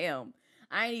just like, damn,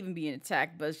 I ain't even being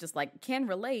attacked, but it's just like, can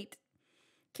relate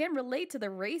to the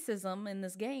racism in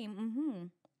this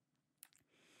game.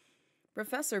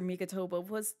 Professor Mikatoba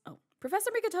was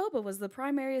the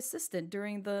primary assistant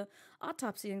during the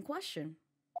autopsy in question.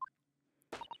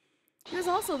 He was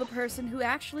also the person who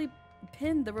actually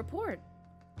penned the report.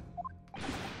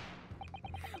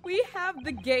 We have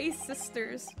the gay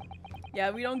sisters.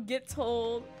 Yeah, we don't get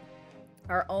told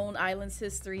our own island's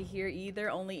history here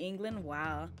either. Only England.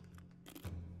 Wow.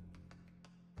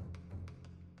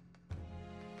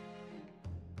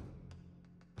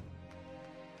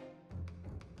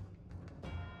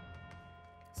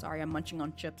 Sorry, I'm munching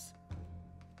on chips.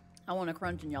 I want to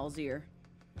crunch in y'all's ear,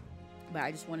 but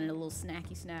I just wanted a little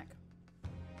snacky snack.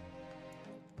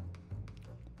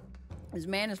 This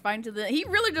man is fighting to the... He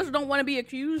really just don't want to be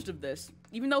accused of this,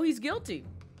 even though he's guilty.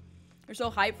 They're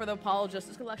so hyped for the Apollo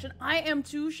Justice Collection. I am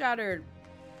too, Shattered.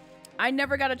 I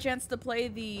never got a chance to play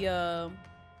the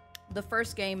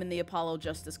first game in the Apollo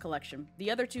Justice Collection. The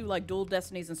other two, like Dual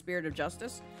Destinies and Spirit of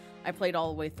Justice, I played all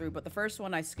the way through, but the first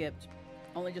one I skipped.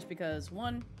 Only just because,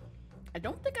 one, I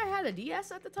don't think I had a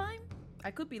DS at the time.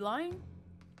 I could be lying.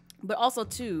 But also,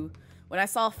 two, when I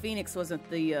saw Phoenix wasn't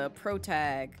the pro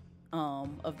tag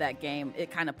of that game,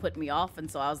 it kind of put me off,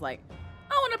 and so I was like,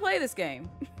 I want to play this game.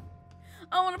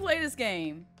 I want to play this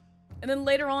game. And then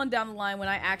later on down the line, when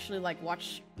I actually like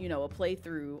watched, you know, a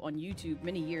playthrough on YouTube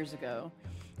many years ago,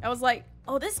 I was like,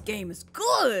 oh, this game is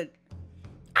good.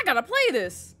 I gotta play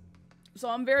this. So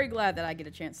I'm very glad that I get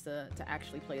a chance to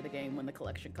actually play the game when the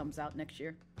collection comes out next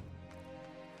year.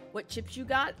 What chips you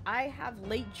got? I have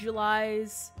late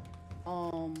July's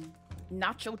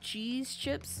nacho cheese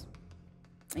chips.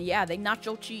 Yeah, they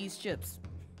nacho cheese chips.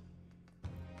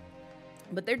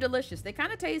 But they're delicious. They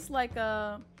kind of taste like,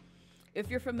 if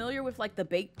you're familiar with like the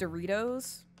baked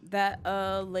Doritos that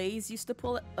Lay's used to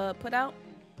put out,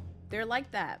 they're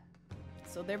like that.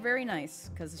 So they're very nice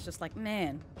because it's just like,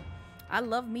 man, I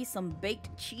love me some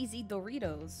baked cheesy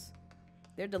Doritos.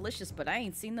 They're delicious, but I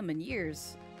ain't seen them in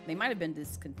years. They might have been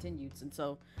discontinued, and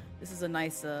so this is a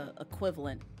nice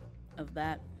equivalent of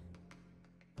that.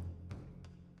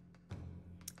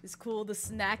 It's cool. The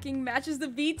snacking matches the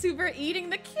VTuber eating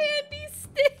the candy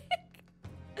stick.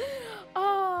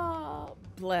 Oh,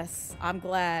 bless. I'm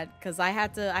glad, because I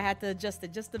had to adjust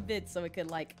it just a bit so it could,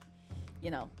 like,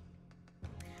 you know,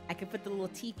 I could put the little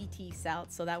teethy teeth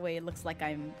out so that way it looks like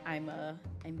I'm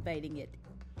biting it.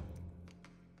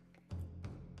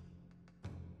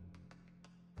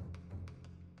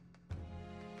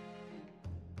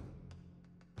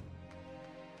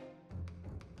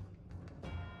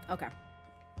 Okay.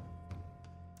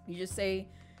 You just say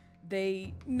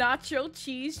they nacho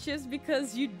cheese chips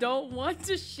because you don't want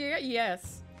to share?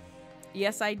 Yes.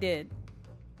 Yes, I did.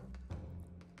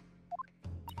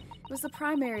 It was the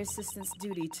primary assistant's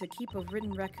duty to keep a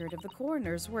written record of the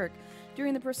coroner's work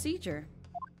during the procedure.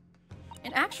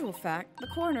 In actual fact, the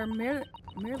coroner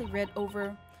merely read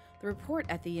over the report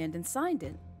at the end and signed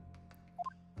it.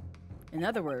 In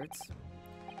other words,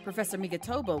 Professor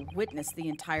Migatoba witnessed the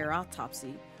entire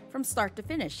autopsy from start to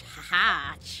finish.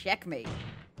 Haha, checkmate.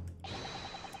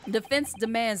 Defense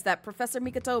demands that Professor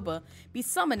Migatoba be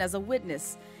summoned as a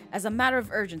witness as a matter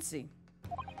of urgency.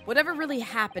 Whatever really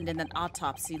happened in that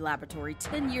autopsy laboratory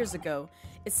 10 years ago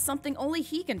is something only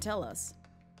he can tell us.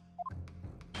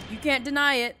 You can't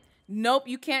deny it. Nope,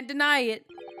 you can't deny it.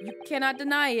 You cannot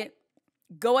deny it.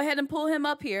 Go ahead and pull him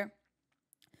up here.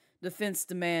 Defense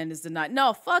demand is denied.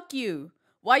 No, fuck you.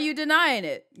 Why are you denying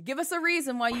it? Give us a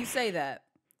reason why you say that.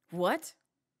 What?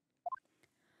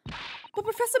 But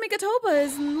Professor Migatoba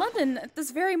is in London at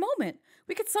this very moment.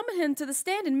 We could summon him to the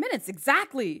stand in minutes.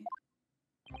 Exactly.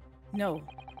 No,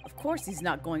 of course he's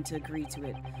not going to agree to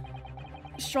it.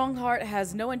 Strongheart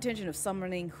has no intention of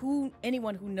summoning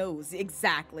anyone who knows.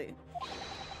 Exactly.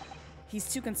 He's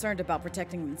too concerned about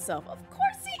protecting himself. Of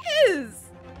course he is!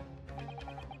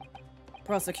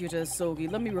 Prosecutor Sogi,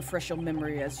 let me refresh your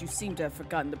memory as you seem to have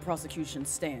forgotten the prosecution's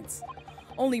stance.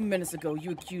 Only minutes ago,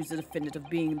 you accused the defendant of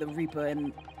being the Reaper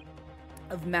and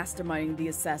of masterminding the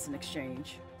assassin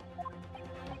exchange.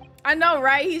 I know,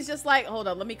 right? He's just like, hold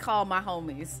on, let me call my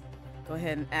homies. Go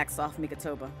ahead and axe off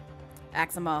Migatoba.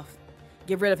 Axe him off.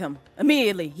 Get rid of him.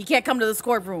 Immediately. He can't come to this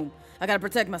courtroom. I gotta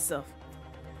protect myself.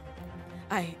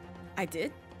 I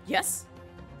did? Yes?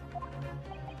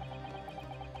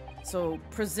 So,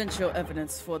 present your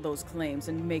evidence for those claims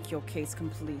and make your case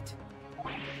complete.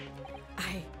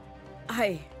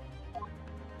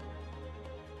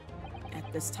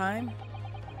 At this time,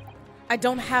 I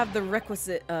don't have the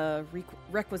requisite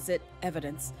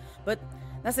evidence, but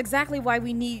that's exactly why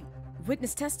we need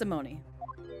witness testimony.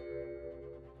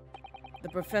 The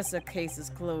professor case is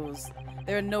closed.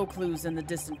 There are no clues in the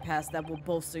distant past that will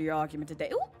bolster your argument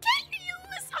today. Ooh,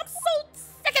 I'm so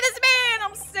sick of this man!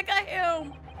 I'm sick of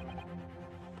him!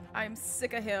 I'm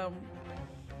sick of him.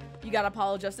 You got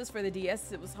Apollo Justice for the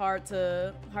DS. It was hard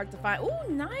to find.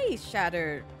 Ooh, nice,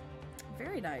 Shattered.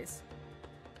 Very nice.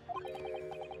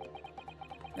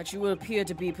 That you will appear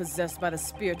to be possessed by the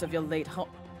spirit of your late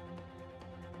home.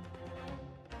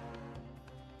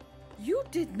 You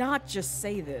did not just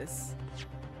say this.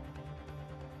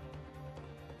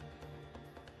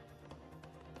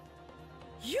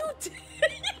 You did.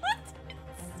 I'm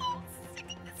so sick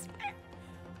of this man.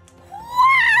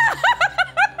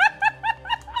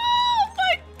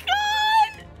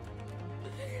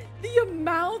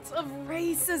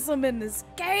 racism in this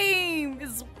game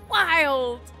is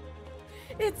wild.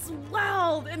 It's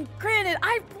wild. And granted,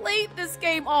 I played this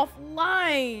game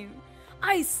offline.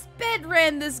 I sped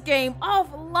ran this game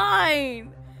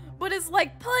offline. But it's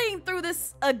like playing through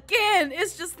this again.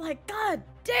 It's just like, god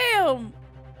damn.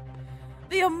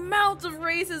 The amount of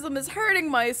racism is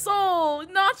hurting my soul.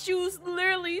 Not you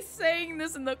literally saying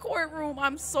this in the courtroom.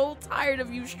 I'm so tired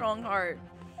of you, Strongheart.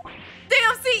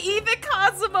 Damn, see, even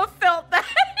Kazuma felt that.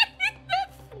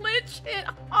 That flinch hit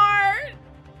hard.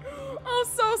 I'm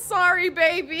so sorry,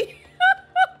 baby.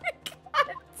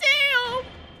 God damn.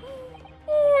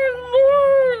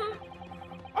 Oh, Lord.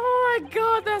 Oh, my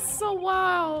God, that's so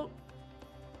wild.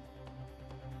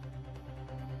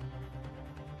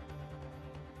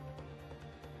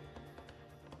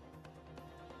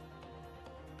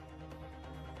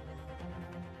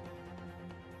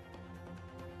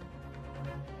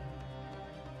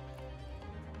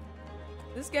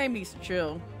 This game needs to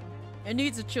chill. It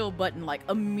needs a chill button, like,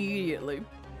 immediately.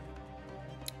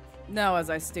 Now,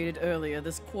 as I stated earlier,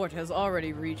 this court has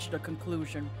already reached a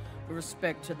conclusion with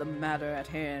respect to the matter at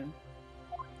hand.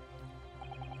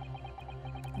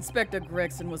 Inspector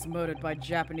Gregson was murdered by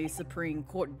Japanese Supreme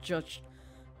Court Judge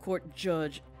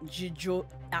Jijo...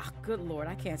 Ah, good lord,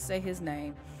 I can't say his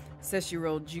name.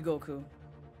 Seshiro Jigoku.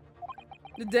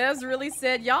 The devs really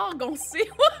said, y'all gonna see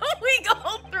what we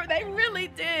go through. They really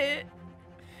did.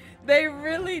 They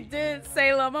really did,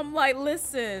 Salem. I'm like,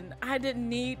 listen, I didn't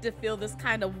need to feel this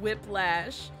kind of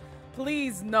whiplash.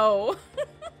 Please, no.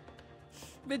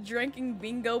 Been drinking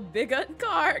bingo bigot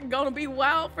card. Gonna be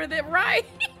wild for that, right?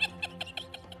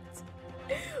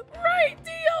 Right,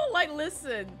 Dio. Like,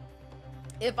 listen.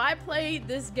 If I played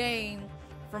this game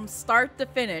from start to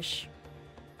finish,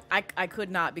 I could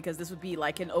not, because this would be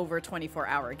like an over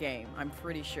 24-hour game. I'm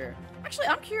pretty sure. Actually,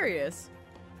 I'm curious.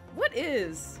 What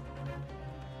is...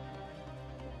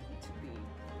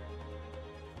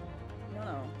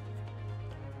 No.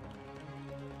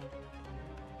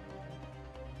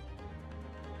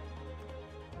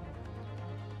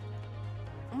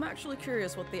 I'm actually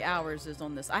curious what the hours is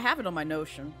on this. I have it on my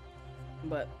Notion,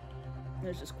 but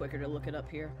it's just quicker to look it up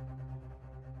here.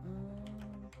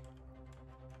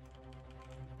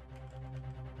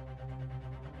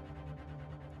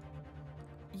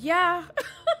 Yeah.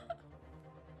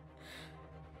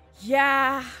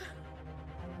 Yeah.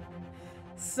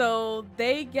 So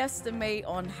they guesstimate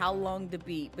on how long to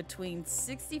beat between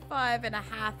 65 and a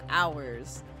half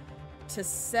hours to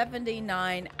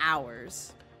 79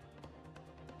 hours.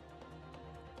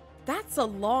 That's a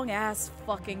long ass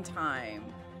fucking time.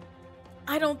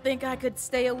 I don't think I could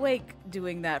stay awake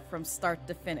doing that from start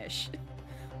to finish.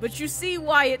 But you see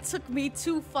why it took me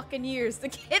 2 fucking years to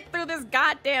get through this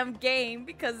goddamn game,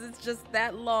 because it's just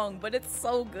that long, but it's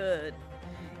so good.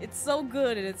 It's so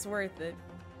good and it's worth it.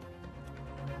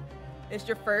 It's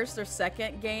your first or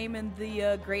second game in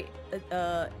the Great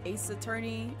Ace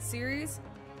Attorney series.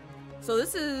 So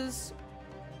this is...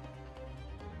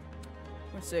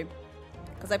 Let's see.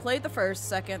 Because I played the first,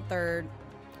 second, third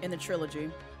in the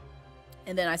trilogy.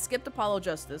 And then I skipped Apollo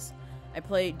Justice. I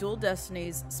played Dual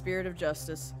Destinies, Spirit of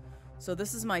Justice. So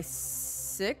this is my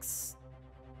 6th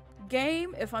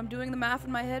game, if I'm doing the math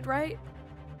in my head right.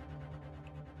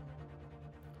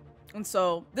 And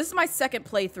so this is my 2nd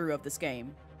playthrough of this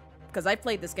game. Because I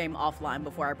played this game offline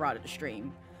before I brought it to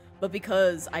stream. But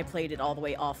because I played it all the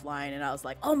way offline and I was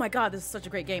like, oh my god, this is such a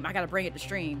great game, I gotta bring it to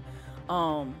stream.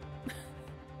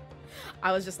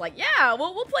 I was just like, yeah,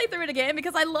 we'll play through it again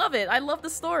because I love it. I love the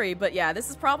story. But yeah, this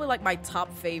is probably like my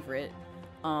top favorite.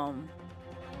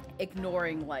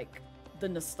 Ignoring like the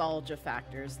nostalgia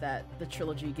factors that the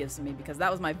trilogy gives me, because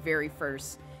that was my very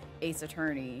first Ace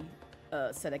Attorney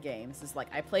set of games. It's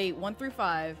like I played 1 through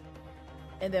 5.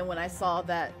 And then when I saw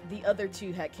that the other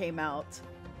 2 had came out,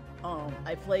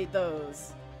 I played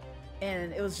those.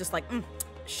 And it was just like,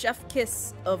 chef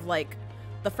kiss of like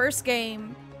the first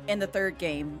game and the 3rd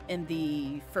game in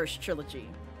the first trilogy.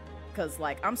 Because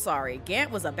like, I'm sorry, Gant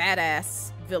was a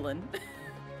badass villain.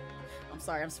 I'm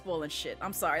sorry, I'm spoiling shit.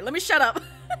 I'm sorry, let me shut up.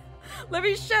 Let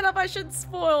me shut up, I shouldn't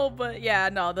spoil. But yeah,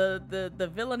 no,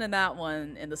 the villain in that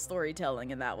one and the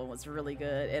storytelling in that one was really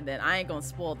good. And then I ain't gonna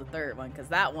spoil the 3rd one, because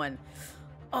that one...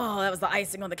 Oh, that was the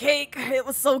icing on the cake. It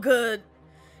was so good.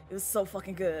 It was so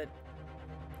fucking good.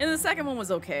 And the 2nd one was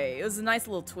okay. It was a nice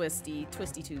little twisty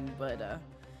too, but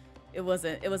it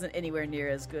wasn't anywhere near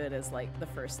as good as like the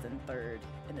 1st and 3rd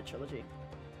in the trilogy.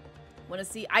 Want to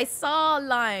see? I saw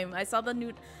Lime. I saw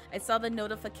the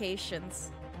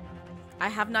notifications. I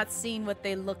have not seen what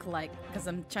they look like because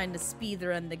I'm trying to speed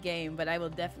run the game, but I will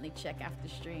definitely check after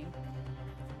stream.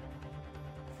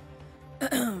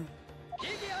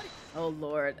 Oh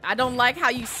Lord, I don't like how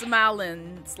you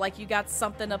smiling. It's like you got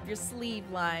something up your sleeve,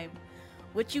 Lime.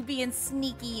 What you being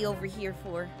sneaky over here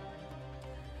for?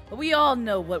 But we all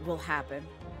know what will happen.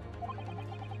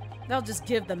 They'll just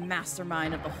give the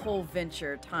mastermind of the whole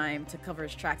venture time to cover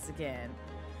his tracks again.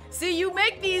 See, you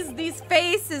make these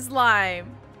faces,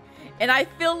 Lime. And I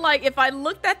feel like if I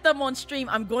looked at them on stream,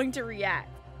 I'm going to react.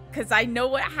 Because I know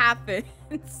what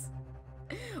happens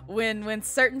when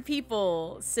certain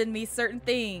people send me certain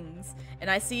things. And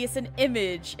I see it's an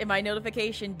image in my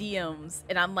notification DMs.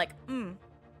 And I'm like, I'm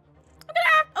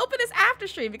gonna open this after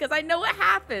stream because I know what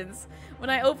happens when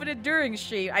I open it during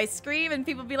stream. I scream and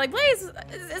people be like, Blaze, is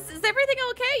everything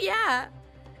okay? Yeah.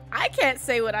 I can't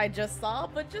say what I just saw,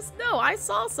 but just know I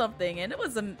saw something and it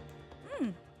was it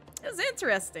was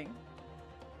interesting.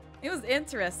 It was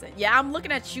interesting. Yeah, I'm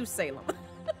looking at you, Salem.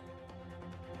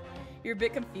 You're a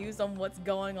bit confused on what's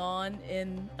going on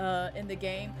in the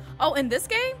game. Oh, in this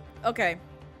game? Okay.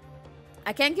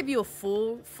 I can't give you a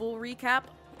full recap,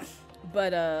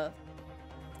 but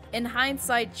in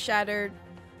hindsight, Shattered,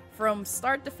 from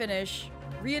start to finish,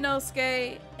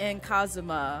 Ryunosuke and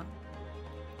Kazuma.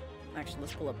 Actually,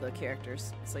 let's pull up the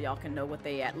characters so y'all can know what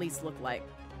they at least look like.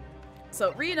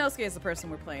 So Ryunosuke is the person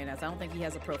we're playing as. I don't think he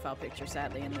has a profile picture,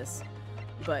 sadly, in this,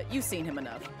 but you've seen him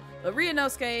enough. But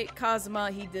Ryunosuke, Kazuma,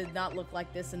 he did not look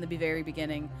like this in the very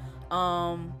beginning.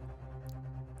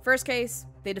 First case,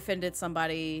 they defended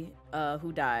somebody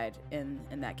who died in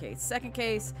that case. Second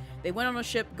case, they went on a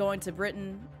ship going to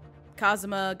Britain.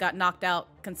 Kazuma got knocked out,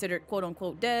 considered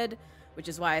quote-unquote dead, which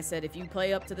is why I said if you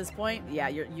play up to this point, yeah,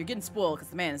 you're getting spoiled because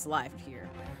the man is alive here.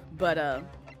 But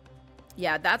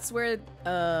yeah, that's where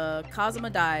Kazuma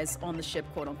dies on the ship,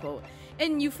 quote-unquote.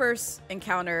 And you first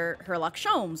encounter Sherlock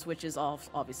Holmes, which is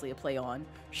obviously a play on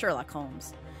Sherlock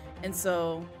Holmes. And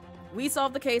so we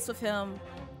solved the case with him.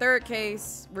 Third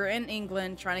case, we're in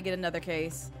England trying to get another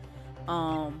case.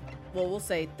 Well, we'll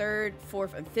say third,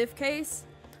 fourth, and fifth case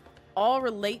all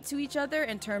relate to each other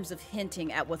in terms of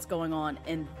hinting at what's going on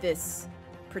in this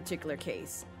particular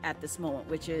case at this moment,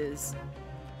 which is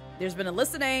there's been a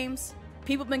list of names.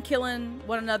 People have been killing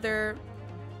one another.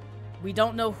 We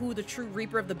don't know who the true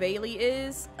Reaper of the Bailey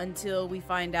is until we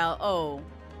find out, oh,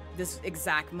 this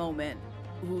exact moment,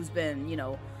 who's been, you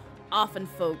know, often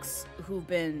folks who've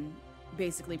been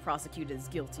basically prosecuted as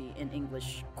guilty in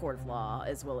English court of law,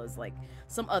 as well as like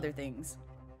some other things.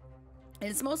 And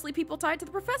it's mostly people tied to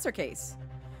the Professor case,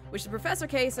 which the Professor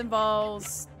case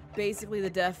involves basically the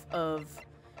death of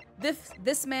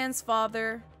this man's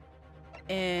father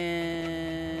and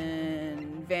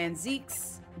Van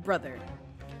Zeek's brother.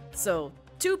 So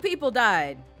 2 people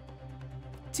died.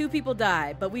 2 people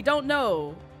died, but we don't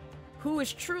know who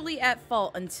is truly at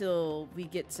fault until we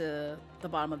get to the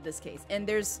bottom of this case. And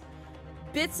there's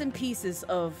bits and pieces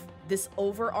of this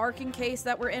overarching case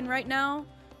that we're in right now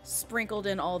sprinkled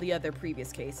in all the other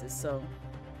previous cases. So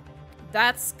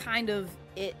that's kind of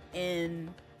it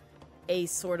in a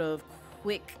sort of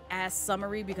quick ass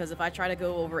summary, because if I try to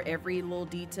go over every little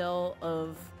detail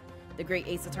of the Great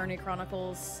Ace Attorney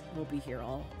Chronicles, we'll be here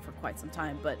all for quite some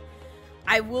time. But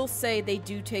I will say they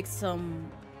do take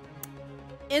some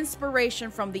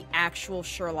inspiration from the actual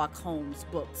Sherlock Holmes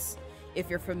books. If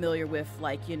you're familiar with,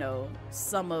 like, you know,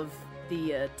 some of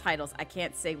the titles. I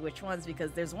can't say which ones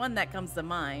because there's one that comes to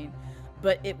mind,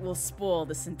 but it will spoil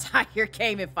this entire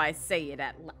game if I say it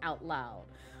out loud.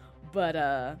 But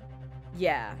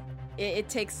yeah, it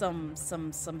takes some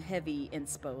heavy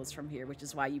inspos from here, which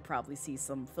is why you probably see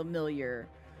some familiar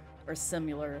or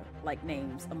similar like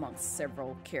names amongst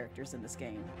several characters in this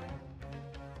game.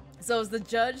 So is the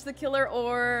judge the killer,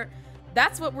 or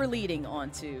that's what we're leading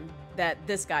on to, that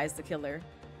this guy's the killer?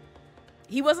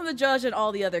 He wasn't the judge in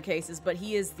all the other cases, but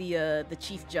he is the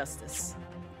Chief Justice,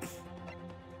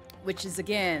 which is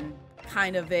again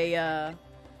kind of a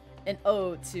an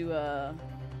ode to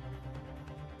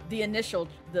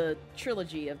the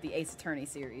trilogy of the Ace Attorney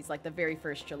series, like the very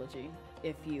first trilogy,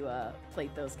 if you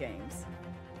played those games,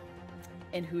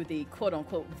 and who the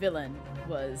quote-unquote villain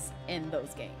was in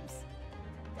those games.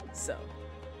 So,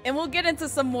 and we'll get into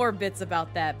some more bits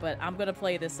about that, but I'm gonna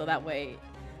play this so that way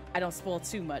I don't spoil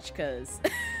too much, because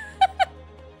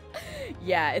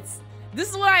yeah, this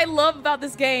is what I love about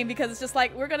this game, because it's just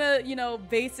like we're gonna, you know,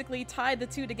 basically tie the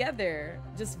two together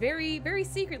just very, very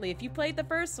secretly. If you played the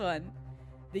first one,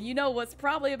 then you know what's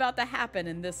probably about to happen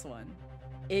in this one.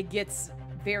 It gets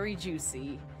very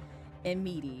juicy and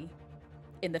meaty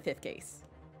in the 5th case.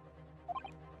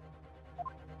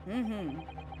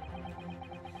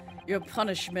 Your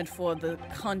punishment for the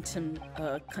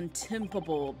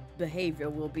contemptible behavior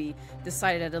will be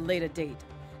decided at a later date.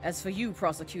 As for you,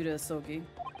 Prosecutor Asogi,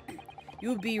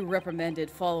 You'll be reprimanded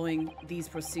following these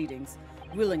proceedings.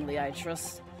 Willingly, I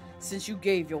trust, since you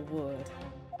gave your word.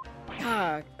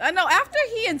 Ah, I know, after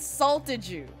he insulted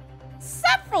you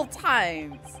several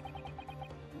times.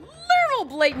 Literal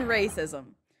blatant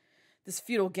racism. This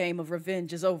futile game of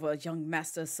revenge is over, young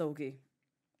Master Sogi.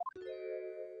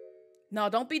 No,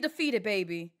 don't be defeated,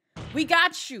 baby. We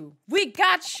got you. We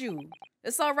got you.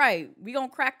 It's all right. We gonna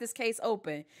crack this case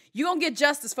open. You gonna get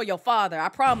justice for your father. I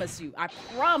promise you. I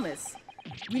promise.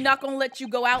 We not gonna let you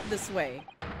go out this way.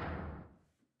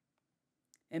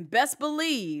 And best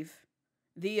believe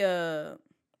the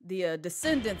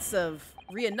descendants of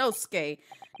Ryunosuke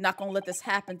not gonna let this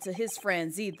happen to his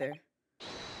friends either.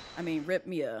 I mean, rip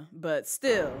Mia, but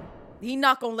still, he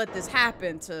not gonna let this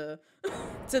happen to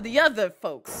the other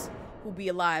folks who'll be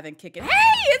alive and kicking.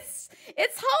 Hey,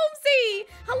 it's Holmesy.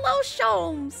 Hello,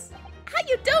 Sholmes. How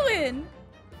you doing,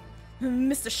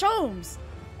 Mr. Sholmes?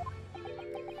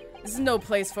 This is no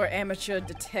place for amateur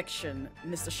detection,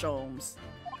 Mr. Sholmes.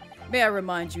 May I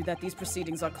remind you that these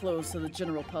proceedings are closed to the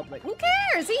general public. Who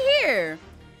cares? He here.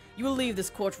 You will leave this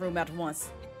courtroom at once.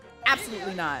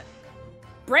 Absolutely not.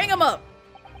 Bring him up.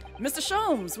 Mr.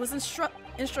 Sholmes was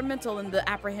instrumental in the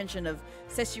apprehension of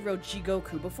Seshiro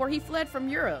Jigoku before he fled from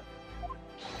Europe.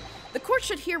 The court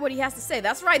should hear what he has to say.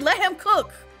 That's right. Let him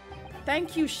cook.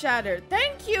 Thank you, Shattered.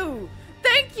 Thank you.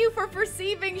 Thank you for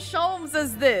perceiving Sholmes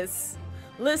as this.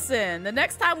 Listen, the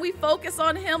next time we focus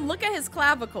on him, look at his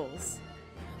clavicles.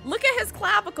 Look at his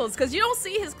clavicles, because you don't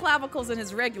see his clavicles in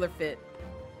his regular fit.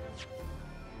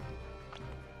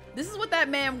 This is what that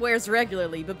man wears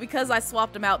regularly, but because I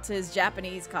swapped him out to his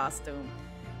Japanese costume,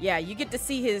 yeah, you get to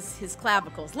see his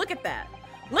clavicles. Look at that.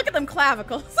 Look at them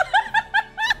clavicles.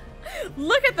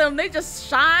 Look at them. They just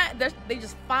shine. They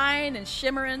just fine and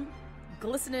shimmering,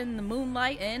 glistening in the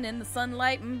moonlight and in the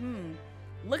sunlight.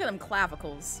 Look at them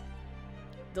clavicles.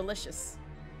 Delicious.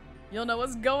 You don't know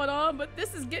what's going on, but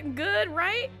this is getting good,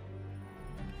 right?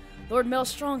 Lord Mel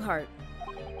Strongheart,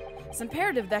 it's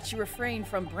imperative that you refrain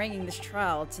from bringing this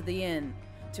trial to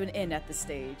an end at this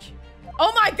stage.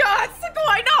 Oh my God,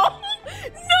 Sugoi, no!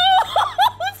 No!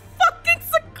 Fucking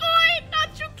Sugoi!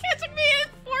 Not you catching me in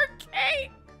 4K!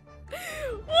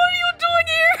 What are you doing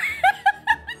here?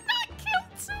 Not Kim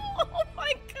too! Oh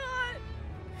my God!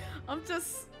 I'm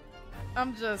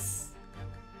just...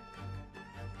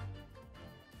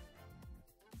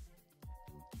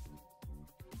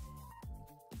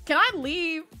 Can I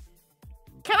leave?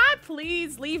 Can I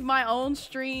please leave my own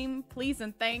stream? Please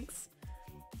and thanks.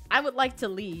 I would like to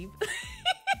leave.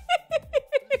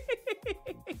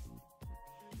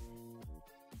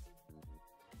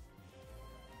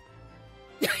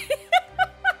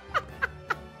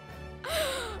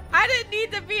 I didn't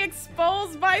need to be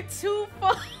exposed by two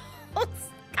folks.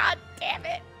 God damn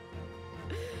it.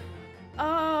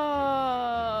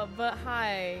 Oh, but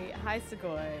hi. Hi,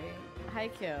 Sugoi. Hi,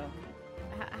 Kim.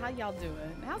 How y'all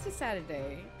doing? How's your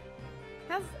Saturday?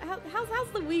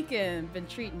 How's the weekend been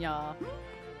treating y'all?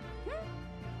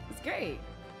 It's great.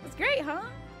 It's great, huh?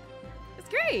 It's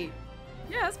great.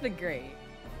 Yeah, it's been great.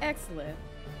 Excellent.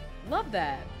 Love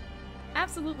that.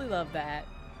 Absolutely love that.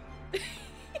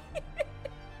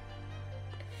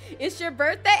 It's your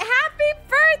birthday. Happy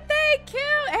birthday,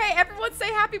 Kim! Hey, everyone say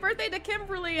happy birthday to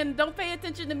Kimberly and don't pay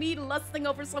attention to me lusting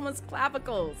over someone's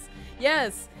clavicles.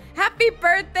 Yes. Happy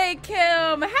birthday,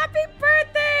 Kim! Happy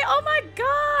birthday! Oh my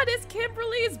God, it's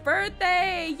Kimberly's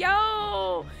birthday!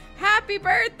 Yo! Happy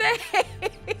birthday!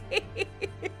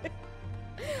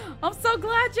 I'm so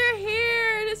glad you're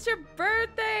here! It's your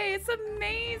birthday! It's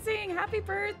amazing! Happy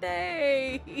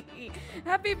birthday!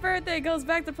 Happy birthday goes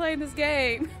back to playing this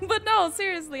game. But no,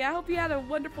 seriously, I hope you had a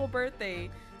wonderful birthday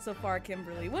so far,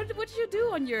 Kimberly. What did you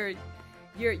do on your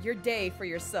day for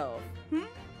yourself?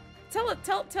 Tell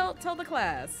the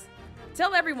class.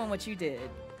 Tell everyone what you did.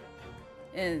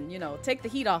 And, you know, take the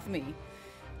heat off me.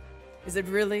 Is it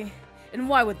really? And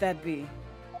why would that be?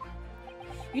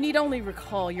 You need only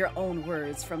recall your own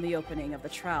words from the opening of the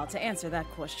trial to answer that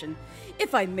question,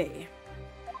 if I may.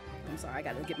 I'm sorry, I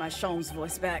gotta get my Sholmes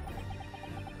voice back.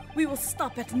 We will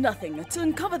stop at nothing to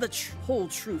uncover the whole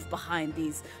truth behind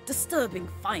these disturbing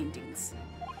findings.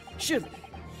 Surely,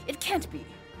 it can't be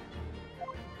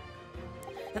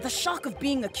that the shock of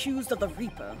being accused of the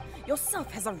Reaper yourself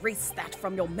has erased that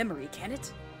from your memory, can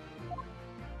it?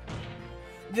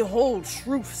 The whole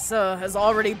truth, sir, has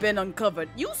already been uncovered.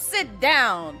 You sit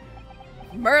down,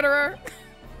 murderer.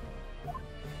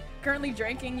 Currently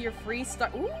drinking your free star.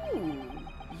 Ooh,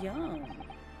 yum.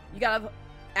 You gotta,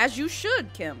 as you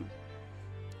should, Kim.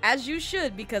 As you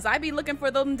should, because I be looking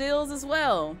for them deals as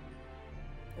well.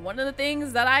 One of the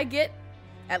things that I get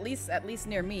At least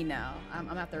near me now. I'm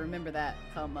gonna have to remember that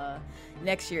come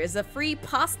next year. Is a free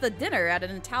pasta dinner at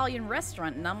an Italian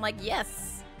restaurant, and I'm like,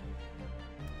 yes.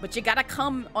 But you gotta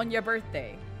come on your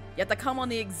birthday. You have to come on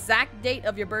the exact date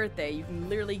of your birthday. You can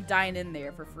literally dine in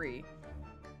there for free.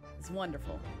 It's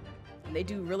wonderful. And they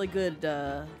do really good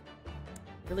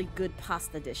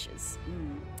pasta dishes.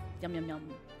 Yum, yum, yum.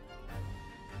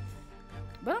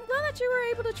 But I'm glad that you were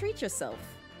able to treat yourself.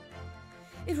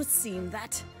 It would seem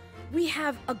that we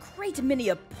have a great many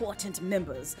important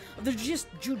members of the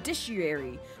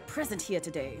judiciary present here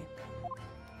today.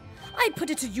 I put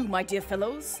it to you, my dear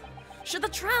fellows. Should the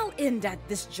trial end at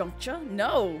this juncture?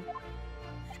 No.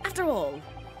 After all,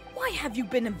 why have you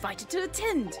been invited to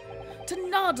attend? To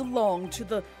nod along to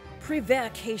the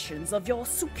prevarications of your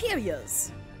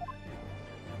superiors?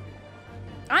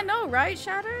 I know, right,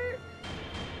 Shatter?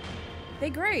 They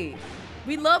great.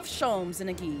 We love Sholmes and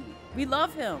Agi. We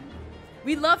love him.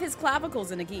 We love his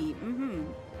clavicles and Agi.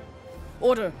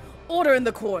 Order! Order in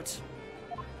the court!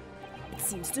 It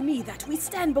seems to me that we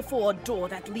stand before a door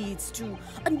that leads to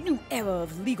a new era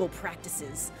of legal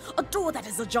practices. A door that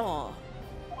is ajar.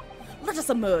 Let us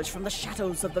emerge from the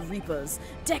shadows of the Reaper's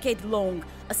decade-long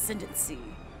ascendancy.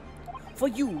 For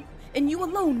you, and you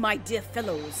alone, my dear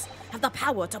fellows, have the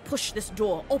power to push this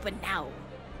door open now.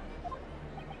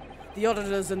 The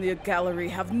auditors in the gallery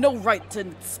have no right to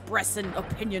express an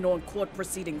opinion on court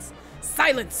proceedings.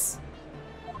 Silence!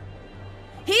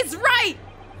 He's right!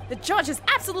 The judge has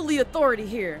absolutely authority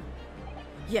here.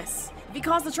 Yes, if he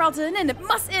calls the trial to an end, it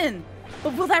must end.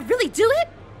 But will that really do it?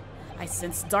 I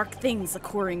sense dark things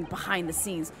occurring behind the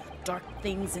scenes. Dark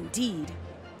things indeed.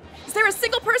 Is there a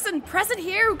single person present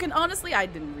here who can honestly... I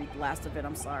didn't read the last of it,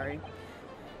 I'm sorry.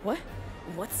 What?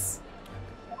 What's...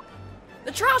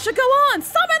 The trial should go on!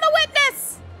 Summon the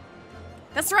witness!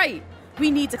 That's right. We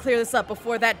need to clear this up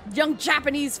before that young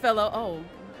Japanese fellow... Oh,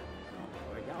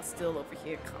 Lord, y'all still over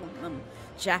here calling them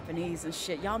Japanese and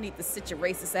shit. Y'all need to sit your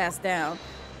racist ass down.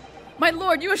 My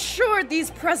lord, you assured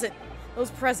those present...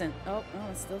 Oh,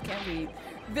 I still can't read.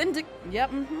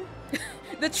 Yep,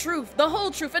 The truth, the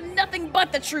whole truth, and nothing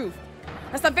but the truth.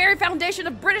 That's the very foundation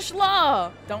of British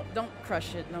law. Don't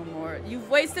crush it no more. You've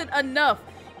wasted enough.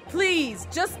 Please,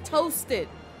 just toast it.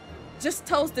 Just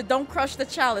toast it. Don't crush the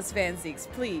chalice, Van Zeeks,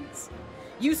 please.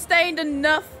 You stained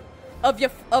enough of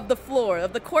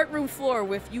the courtroom floor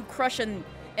with you crushing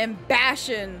and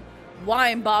bashing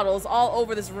wine bottles all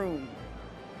over this room.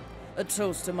 A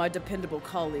toast to my dependable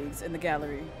colleagues in the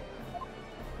gallery.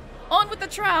 On with the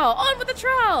trial! On with the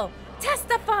trial!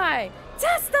 Testify!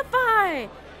 Testify!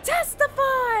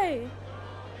 Testify!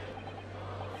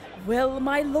 Well,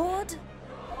 my lord,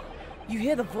 you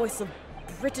hear the voice of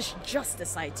British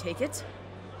justice, I take it.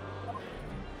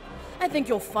 I think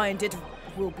you'll find it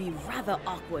will be rather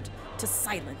awkward to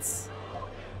silence.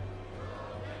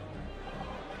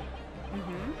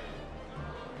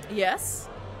 Yes?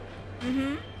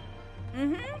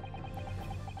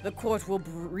 The court will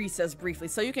recess briefly.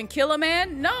 So you can kill a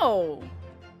man? No.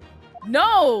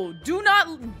 No! Do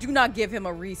not give him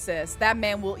a recess. That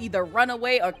man will either run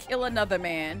away or kill another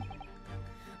man.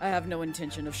 I have no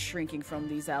intention of shrinking from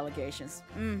these allegations.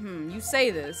 You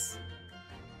say this.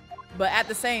 But at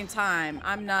the same time,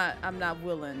 I'm not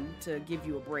willing to give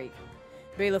you a break.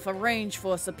 Bailiff, arrange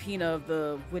for a subpoena of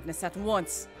the witness at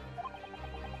once.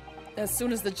 As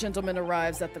soon as the gentleman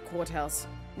arrives at the courthouse,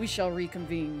 we shall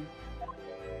reconvene.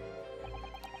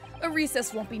 A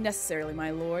recess won't be necessary,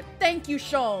 my lord. Thank you,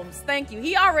 Sholmes. Thank you.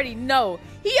 He already know.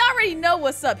 He already know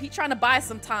what's up. He trying to buy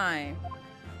some time.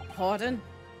 Pardon?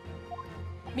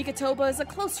 Mikatoba is a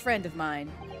close friend of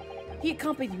mine. He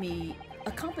accompanied me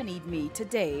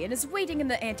today and is waiting in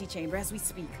the antechamber as we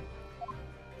speak.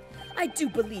 I do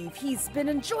believe he's been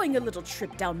enjoying a little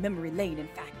trip down memory lane, in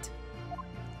fact.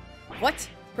 What?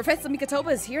 Professor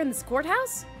Mikatoba is here in this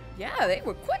courthouse? Yeah, they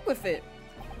were quick with it.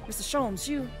 Mr. Sholmes,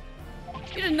 you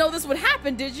didn't know this would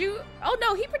happen, did you? Oh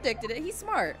no, he predicted it. He's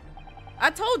smart. I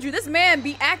told you, this man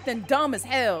be acting dumb as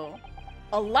hell.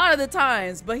 A lot of the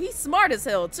times, but he's smart as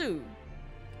hell too.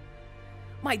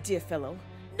 My dear fellow,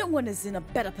 no one is in a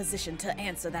better position to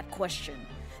answer that question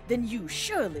than you,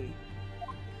 surely.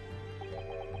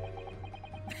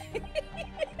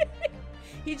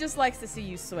 He just likes to see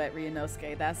you sweat,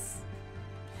 Ryunosuke.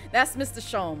 That's Mr.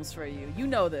 Sholmes for you. You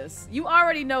know this. You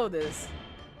already know this.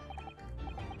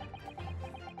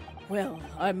 Well,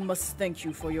 I must thank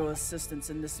you for your assistance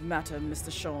in this matter, Mr.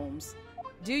 Sholmes.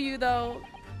 Do you, though?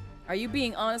 Are you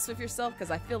being honest with yourself? Because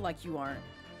I feel like you aren't.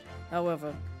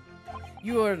 However,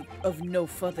 you are of no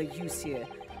further use here.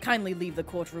 Kindly leave the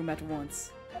courtroom at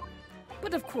once.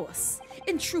 But of course,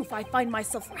 in truth, I find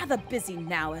myself rather busy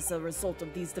now as a result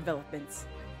of these developments.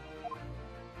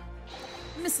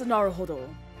 Mr. Naruhodo.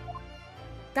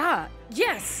 Ah,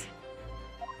 yes!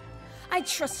 I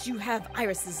trust you have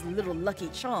Iris's little lucky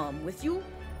charm with you?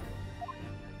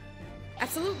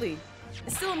 Absolutely.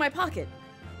 It's still in my pocket.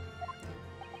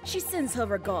 She sends her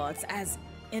regards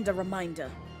and a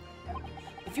reminder.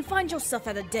 If you find yourself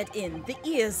at a dead end, the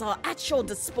ears are at your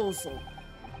disposal.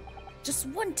 Just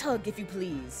one tug, if you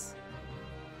please.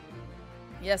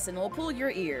 Yes, and we'll pull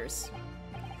your ears.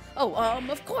 Oh,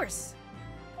 of course.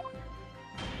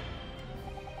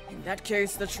 In that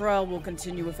case, the trial will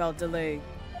continue without delay.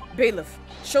 Bailiff,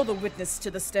 show the witness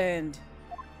to the stand.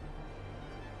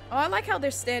 Oh, I like how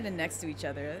they're standing next to each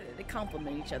other. They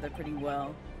complement each other pretty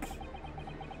well.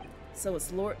 So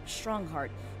it's Lord Strongheart.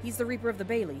 He's the Reaper of the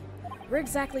Bailey. Where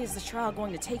exactly is the trial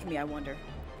going to take me, I wonder?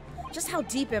 Just how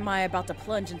deep am I about to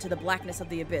plunge into the blackness of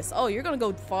the abyss? Oh, you're gonna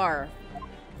go far.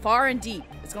 Far and deep.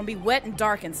 It's gonna be wet and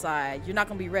dark inside. You're not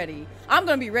gonna be ready. I'm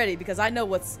gonna be ready because I know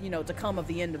what's, to come of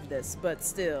the end of this. But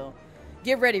still,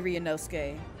 get ready,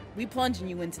 Ryunosuke. We plunging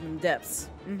you into them depths.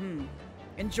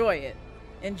 Enjoy it.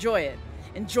 Enjoy it.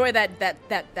 Enjoy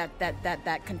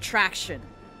that contraction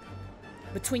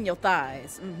between your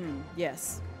thighs.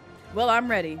 Yes. Well, I'm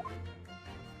ready.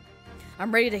 I'm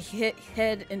ready to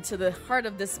head into the heart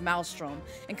of this maelstrom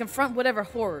and confront whatever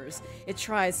horrors it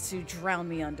tries to drown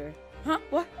me under. Huh?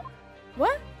 What?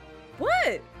 What?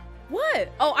 What?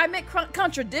 What? Oh, I meant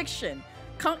contradiction.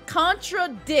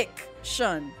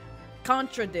 Contradiction.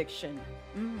 Contradiction.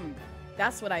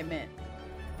 That's what I meant.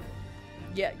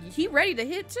 Yeah, he ready to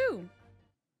hit too.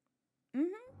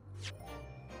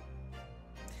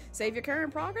 Save your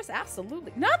current progress?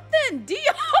 Absolutely. Nothing, Dio.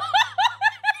 God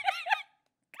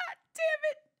damn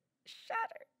it.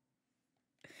 Shatter.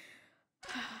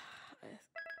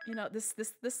 This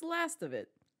is the last of it.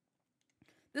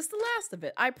 This is the last of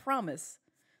it. I promise.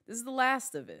 This is the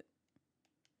last of it.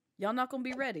 Y'all not gonna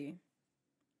be ready.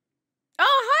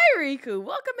 Oh, hi, Riku.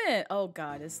 Welcome in. Oh,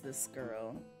 God, it's this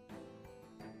girl.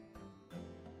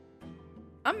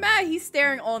 I'm mad he's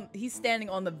standing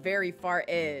on the very far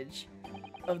edge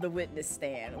of the witness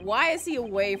stand. Why is he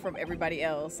away from everybody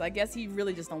else? I guess he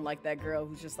really just don't like that girl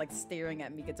who's just like staring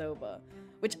at Mikatoba,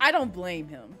 which I don't blame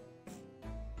him.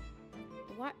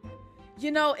 What?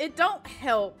 It don't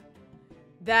help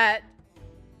that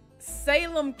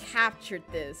Salem captured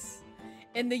this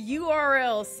and the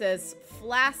URL says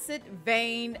flaccid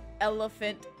vein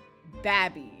elephant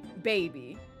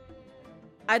baby.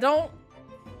 I don't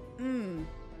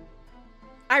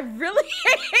I really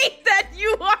hate that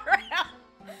URL.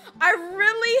 I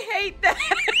really hate that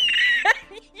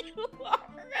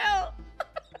URL.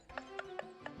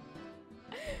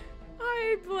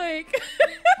 I Blake.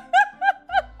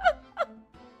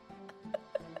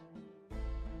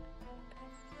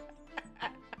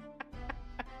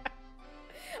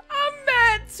 I'm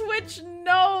mad Twitch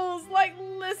knows. Like,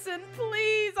 listen,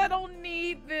 please. I don't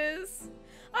need this.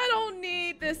 I don't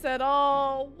need this at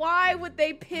all. Why would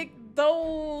they pick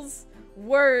those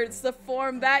words to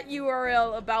form that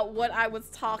URL about what I was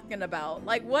talking about?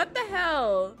 Like, what the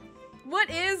hell? What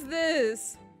is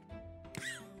this?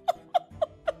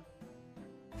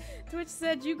 Twitch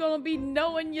said you gonna be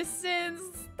knowing your sins.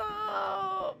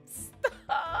 Stop.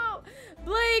 Stop.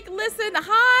 Blake, listen.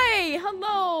 Hi.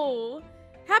 Hello.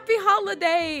 Happy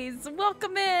holidays.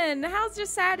 Welcome in. How's your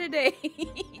Saturday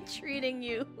treating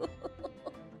you?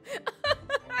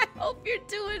 I hope you're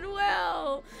doing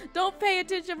well. Don't pay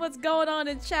attention to what's going on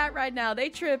in chat right now. They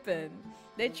tripping.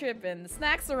 They tripping. The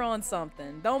snacks are on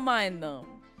something. Don't mind them.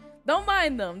 Don't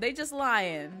mind them. They just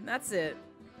lying. That's it.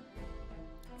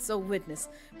 So, witness,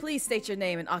 please state your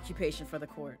name and occupation for the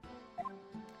court.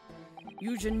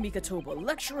 Yujin Mikatoba,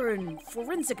 lecturer in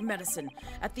forensic medicine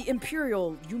at the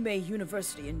Imperial Yumei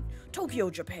University in Tokyo,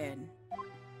 Japan.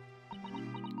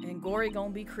 And Gory gonna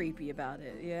be creepy about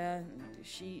it. Yeah,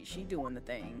 she doing the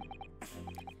thing.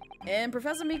 And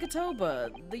Professor Mikatoba,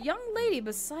 the young lady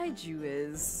beside you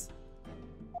is...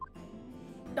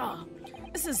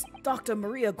 This is Dr.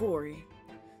 Maria Gory,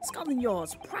 Scotland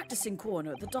Yard's practicing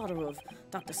coroner, the daughter of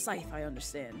Dr. Scythe, I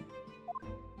understand.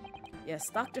 Yes,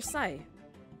 Dr. Scythe.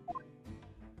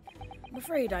 I'm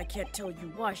afraid I can't tell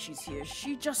you why she's here.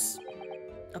 She just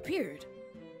appeared.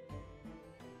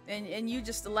 And you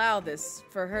just allow this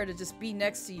for her to just be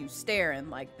next to you staring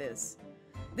like this.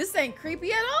 This ain't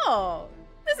creepy at all.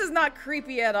 This is not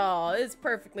creepy at all. It's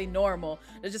perfectly normal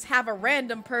to just have a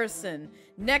random person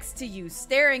next to you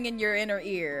staring in your inner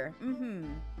ear.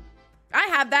 I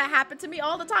have that happen to me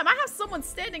all the time. I have someone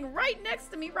standing right next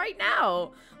to me right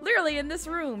now. Literally in this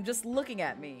room, just looking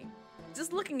at me.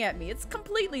 Just looking at me. It's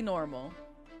completely normal.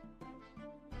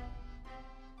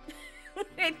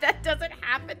 That doesn't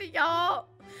happen to y'all.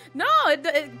 No, it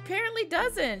apparently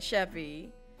doesn't, Sheppy.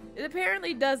 It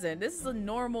apparently doesn't. This is a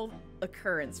normal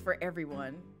occurrence for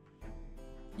everyone.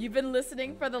 You've been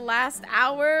listening for the last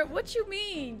hour? What you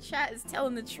mean? Chat is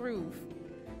telling the truth.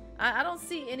 I don't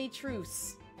see any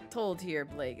truths told here,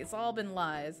 Blake. It's all been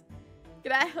lies.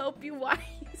 Can I help you? Why are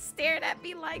you staring at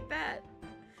me like that?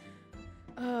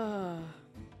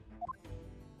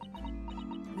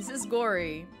 This is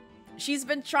Gory. She's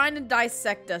been trying to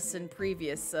dissect us in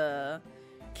previous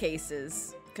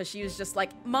cases. Because she was just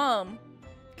like, Mom,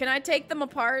 can I take them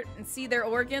apart and see their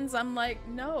organs? I'm like,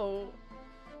 no,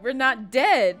 we're not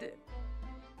dead.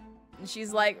 And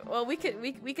she's like, well, we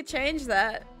could change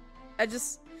that. I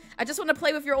just want to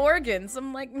play with your organs.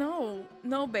 I'm like, no,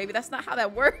 baby, that's not how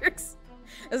that works.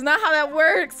 That's not how that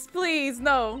works. Please,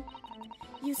 no.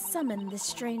 You summoned this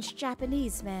strange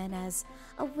Japanese man as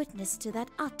a witness to that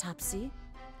autopsy.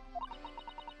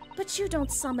 But you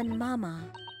don't summon Mama.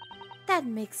 That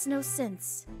makes no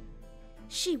sense.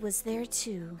 She was there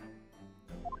too.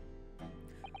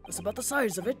 What's about the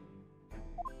size of it?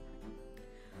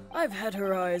 I've had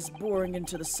her eyes boring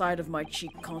into the side of my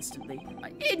cheek constantly.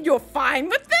 And you're fine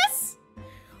with this?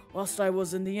 Whilst I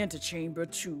was in the antechamber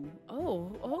too.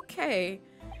 Oh, okay.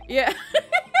 Yeah.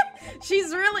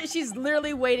 She's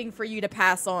literally waiting for you to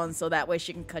pass on so that way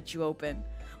she can cut you open.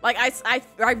 Like,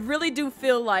 I really do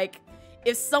feel like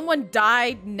if someone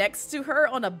died next to her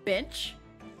on a bench,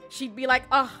 she'd be like,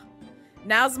 oh,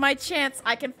 now's my chance.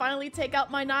 I can finally take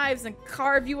out my knives and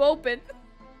carve you open.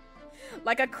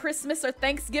 Like a Christmas or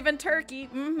Thanksgiving turkey.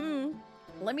 Mm-hmm.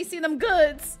 Let me see them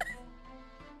goods.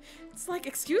 It's like,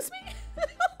 excuse me?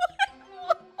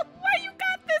 Why you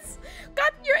got this?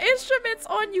 Got your instruments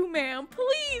on you, ma'am.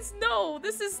 Please, no.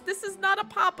 This is not a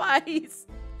Popeyes.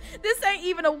 This ain't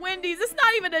even a Wendy's. It's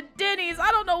not even a Denny's.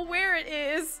 I don't know where it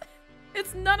is.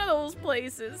 It's none of those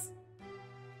places.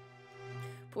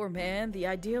 Poor man, the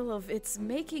ideal of it's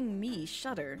making me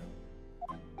shudder.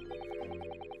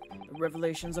 The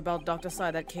revelations about Dr.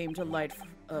 Sai that came to light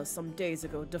some days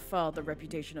ago defiled the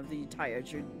reputation of the entire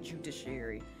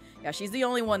judiciary. Yeah, she's the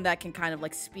only one that can kind of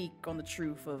like speak on the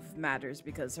truth of matters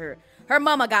because her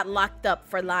mama got locked up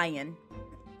for lying.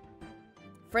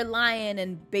 For lying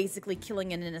and basically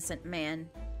killing an innocent man.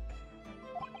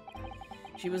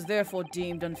 She was therefore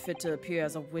deemed unfit to appear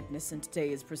as a witness in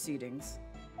today's proceedings.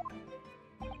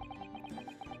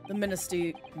 The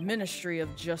Ministry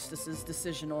of Justice's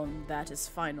decision on that is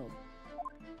final.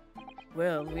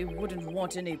 Well, we wouldn't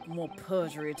want any more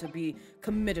perjury to be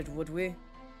committed, would we?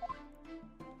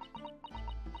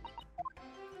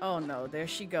 Oh no, there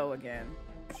she go again.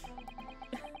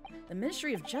 The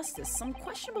Ministry of Justice, some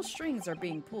questionable strings are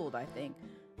being pulled, I think.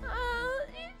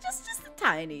 Just a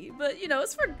tiny, but you know,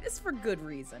 it's for good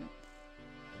reason.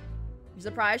 You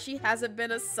surprised she hasn't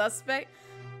been a suspect?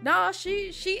 Nah,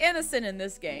 she innocent in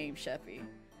this game, Sheffy.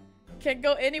 Can't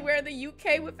go anywhere in the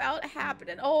UK without it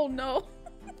happening. Oh no.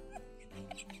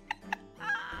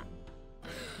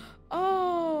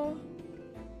 Oh.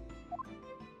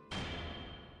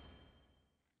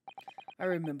 I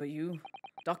remember you,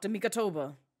 Dr.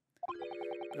 Mikatoba.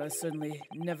 But I certainly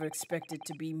never expected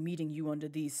to be meeting you under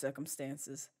these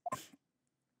circumstances.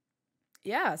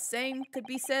 Yeah, same could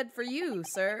be said for you,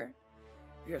 sir.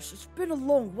 Yes, it's been a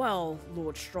long while,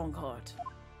 Lord Strongheart.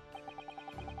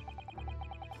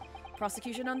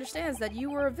 Prosecution understands that you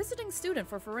were a visiting student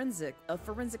for forensic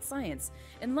science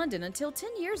in London until 10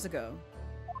 years ago.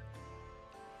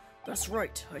 That's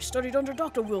right. I studied under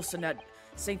Dr. Wilson at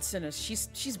St. Sinis.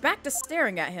 She's back to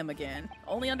staring at him again,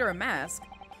 only under a mask.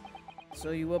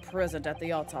 So you were present at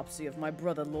the autopsy of my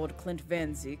brother, Lord Clint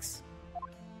Van Zeeks?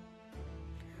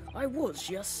 I was,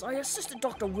 yes. I assisted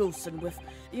Dr. Wilson with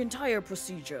the entire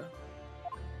procedure.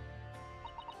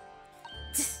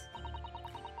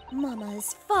 Mama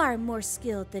is far more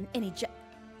skilled than any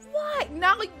Why?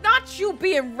 Not you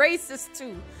being racist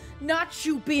too. Not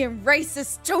you being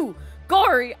racist too.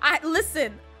 Gory,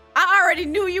 listen. I already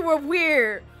knew you were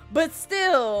weird, but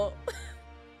still.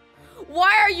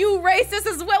 Why are you racist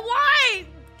as well? Why?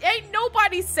 Ain't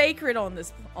nobody sacred on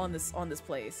this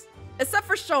place. Except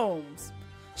for Sholmes.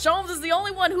 Sholmes is the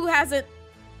only one who hasn't.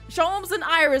 Sholmes and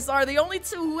Iris are the only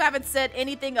two who haven't said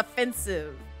anything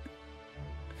offensive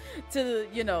to,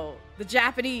 you know, the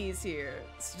Japanese here.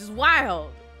 It's just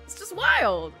wild. It's just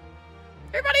wild.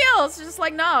 Everybody else is just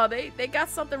like, no, they got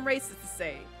something racist to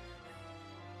say.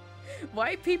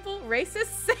 White people,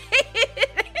 racist, say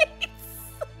it.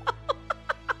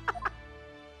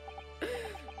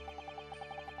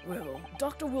 Well,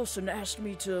 Dr. Wilson asked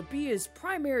me to be his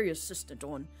primary assistant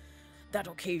on that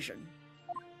occasion.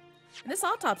 And this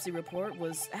autopsy report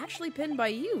was actually penned by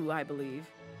you, I believe.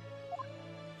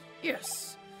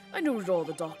 Yes, I noted all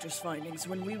the doctor's findings.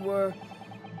 When we were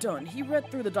done, he read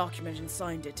through the document and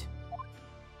signed it.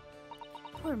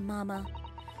 Poor Mama.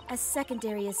 As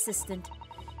secondary assistant,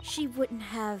 she wouldn't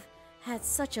have had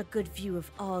such a good view of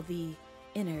all the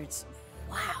innards.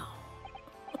 Wow.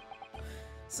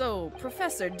 So,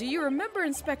 Professor, do you remember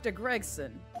Inspector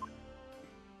Gregson?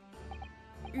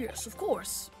 Yes, of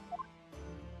course.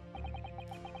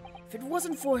 If it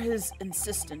wasn't for his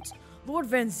insistence, Lord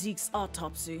Van Zeek's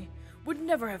autopsy would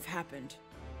never have happened.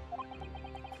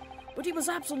 But he was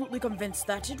absolutely convinced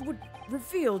that it would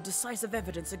reveal decisive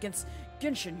evidence against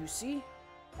Genshin, you see.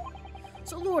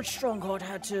 So Lord Strongheart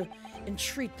had to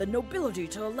entreat the nobility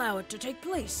to allow it to take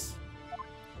place.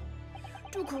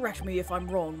 Do correct me if I'm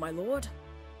wrong, my lord.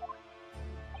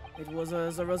 It was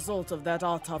as a result of that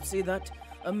autopsy that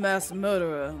a mass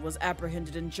murderer was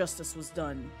apprehended and justice was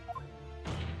done.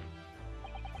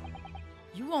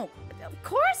 You won't. Of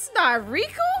course not,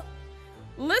 Riku.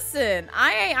 Listen,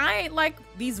 I ain't like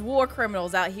these war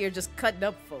criminals out here just cutting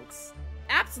up folks.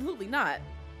 Absolutely not.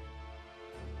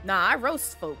 Nah, I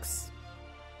roast folks.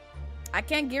 I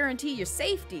can't guarantee your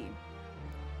safety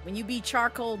when you be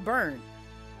charcoal burned.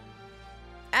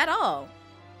 At all.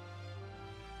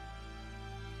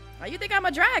 Why you think I'm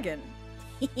a dragon?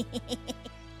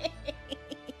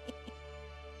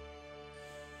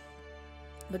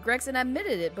 But Gregson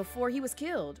admitted it before he was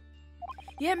killed.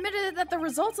 He admitted that the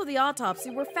results of the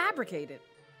autopsy were fabricated.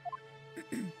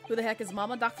 Who the heck is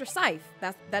Mama? Dr. Seif.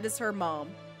 That is her mom.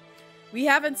 We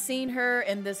haven't seen her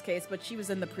in this case, but she was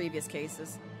in the previous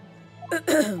cases.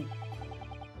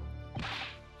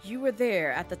 You were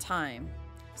there at the time,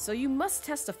 so you must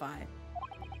testify.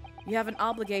 You have an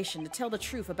obligation to tell the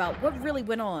truth about what really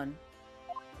went on.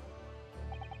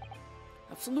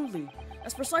 Absolutely.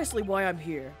 That's precisely why I'm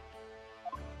here.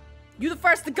 You the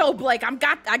first to go, Blake.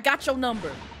 I got your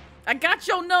number. I got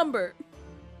your number.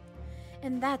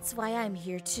 And that's why I'm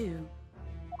here too.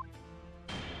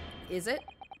 Is it?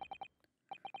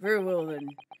 Very well then.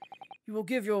 You will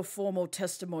give your formal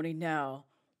testimony now,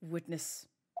 witness.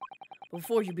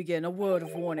 Before you begin, a word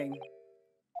of warning.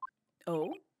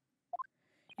 Oh?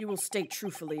 You will state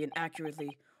truthfully and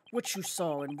accurately what you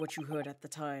saw and what you heard at the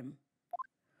time.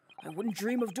 I wouldn't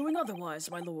dream of doing otherwise,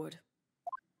 my lord.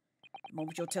 The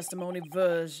moment your testimony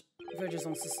verges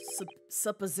on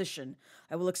supposition,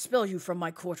 I will expel you from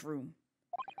my courtroom.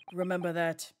 Remember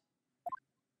that.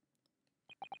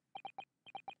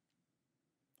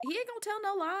 He ain't gonna tell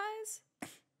no lies.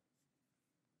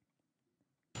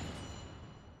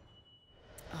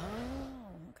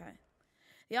 Oh, okay.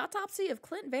 The autopsy of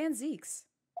Clint Van Zeeks.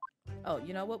 Oh,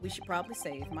 you know what? We should probably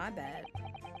save. My bad.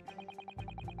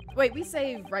 Wait, we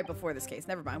saved right before this case.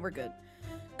 Never mind. We're good.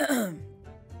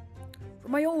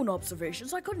 From my own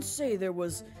observations, I couldn't say there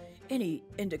was any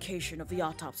indication of the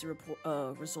autopsy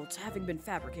results having been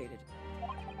fabricated.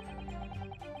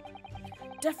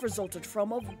 Death resulted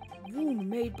from a wound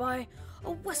made by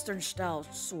a Western-style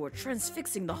sword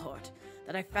transfixing the heart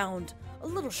that I found a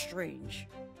little strange.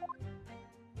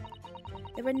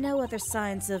 There were no other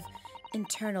signs of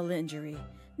internal injury.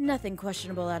 Nothing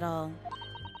questionable at all.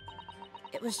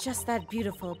 It was just that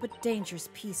beautiful but dangerous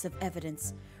piece of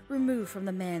evidence removed from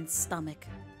the man's stomach.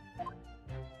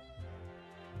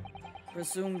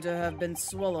 Presumed to have been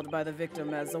swallowed by the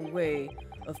victim as a way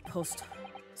of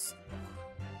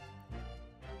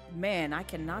Man, I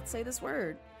cannot say this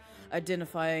word.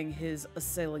 identifying his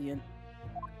assailant.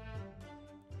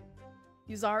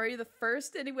 You's already the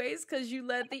first anyways, because you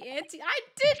led the anti- I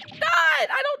did not!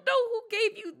 I don't know who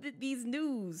gave you these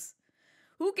news.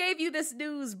 Who gave you this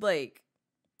news, Blake?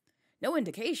 No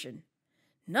indication.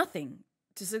 Nothing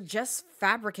to suggest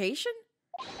fabrication?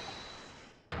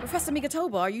 Professor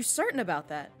Migatoba, are you certain about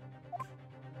that?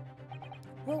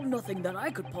 Well, nothing that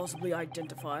I could possibly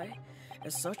identify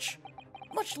as such,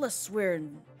 much less swear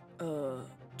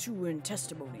to in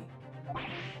testimony.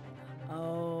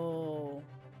 Oh.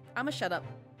 I'ma shut up.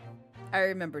 I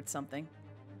remembered something.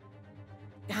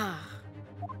 Ah.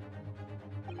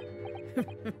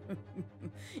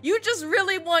 You just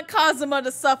really want Kazuma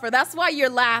to suffer. That's why you're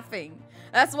laughing.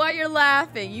 That's why you're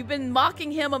laughing. You've been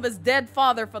mocking him of his dead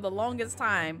father for the longest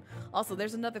time. Also,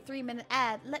 there's another 3-minute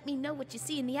ad. Let me know what you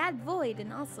see in the ad void.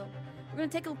 And also, we're going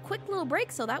to take a quick little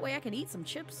break so that way I can eat some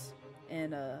chips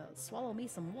and swallow me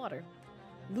some water.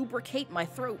 Lubricate my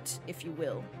throat, if you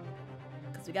will.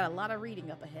 Because we got a lot of reading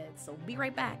up ahead. So be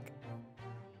right back.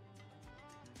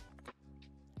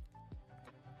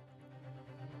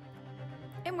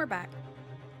 And we're back.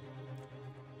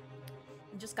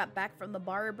 Just got back from the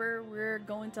barber. We're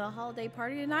going to a holiday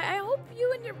party tonight. I hope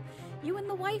you and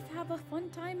the wife have a fun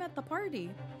time at the party.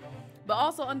 But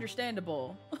also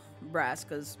understandable brass,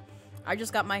 because I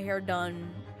just got my hair done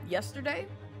yesterday.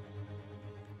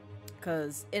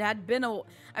 Because it had been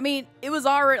I mean, it was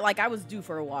already, like, I was due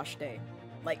for a wash day.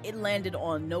 Like, it landed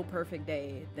on no perfect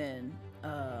day than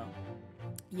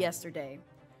yesterday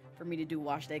for me to do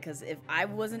wash day. Because if I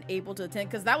wasn't able to attend,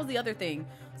 because that was the other thing.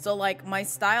 So, like, my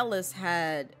stylist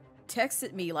had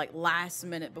texted me, like, last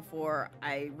minute before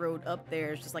I rode up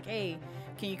there. It's just like, hey,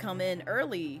 can you come in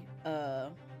early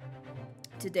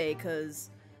today?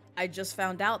 Because I just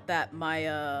found out that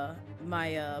my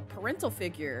parental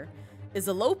figure is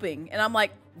eloping. And I'm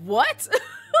like, what?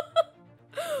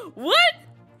 What?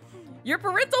 Your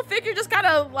parental figure just kind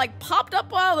of like popped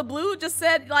up out of the blue, just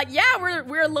said like, yeah,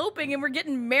 we're eloping and we're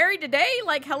getting married today.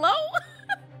 Like, hello?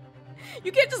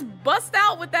 You can't just bust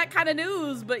out with that kind of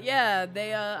news. But yeah,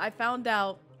 they I found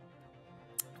out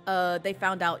they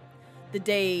found out the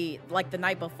day, like the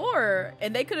night before,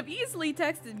 and they could have easily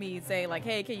texted me saying like,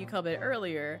 hey, can you come in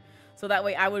earlier? So that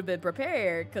way I would have been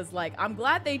prepared. Because like, I'm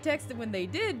glad they texted when they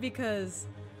did, because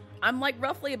I'm like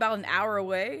roughly about an hour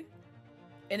away.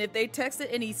 And if they texted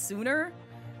any sooner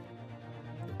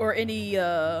or any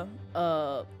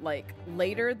like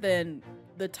later than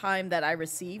the time that I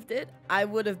received it, I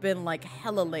would have been like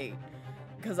hella late,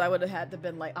 because I would have had to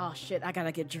been like, oh shit, I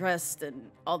gotta get dressed and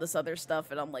all this other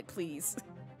stuff. And I'm like, please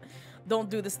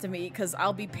don't do this to me, because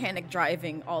I'll be panic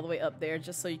driving all the way up there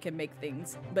just so you can make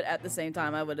things. But at the same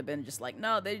time, I would have been just like,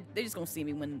 no, they just gonna see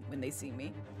me when they see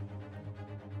me.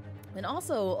 And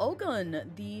also,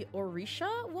 Ogun, the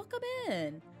Orisha, welcome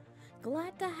in.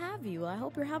 Glad to have you. I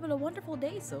hope you're having a wonderful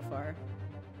day so far.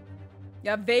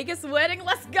 Yeah, Vegas wedding,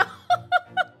 let's go.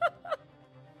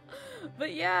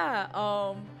 But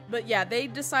yeah, they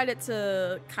decided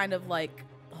to kind of like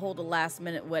hold a last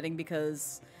minute wedding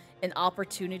because an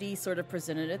opportunity sort of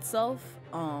presented itself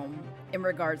in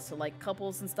regards to like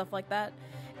couples and stuff like that.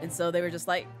 And so they were just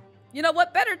like, you know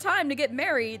what, better time to get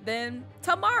married than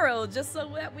tomorrow, just so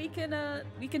that we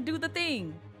can do the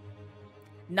thing.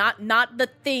 Not the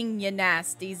thing, you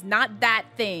nasties, not that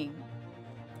thing.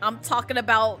 I'm talking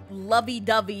about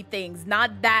lovey-dovey things,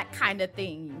 not that kind of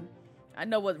thing. I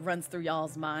know what runs through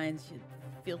y'all's minds, you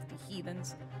filthy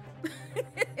heathens.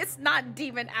 It's not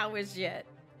demon hours yet.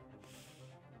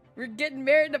 We're getting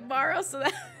married tomorrow so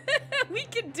that we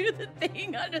can do the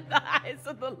thing under the eyes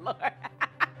of the Lord.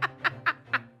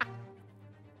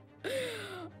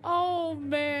 Oh,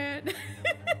 man.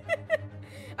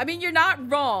 I mean, you're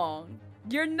not wrong.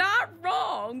 You're not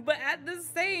wrong. But at the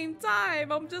same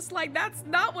time, I'm just like, that's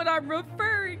not what I'm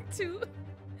referring to.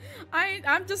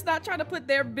 I'm just not trying to put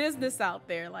their business out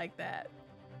there like that.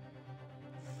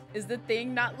 Is the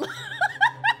thing not...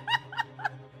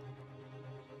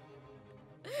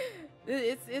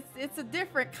 It's a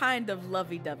different kind of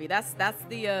lovey-dovey. That's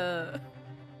the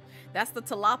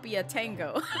tilapia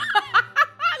tango.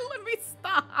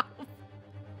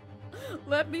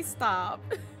 Let me stop.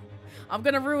 I'm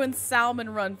gonna ruin Salmon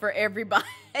Run for everybody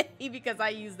because I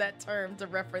use that term to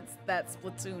reference that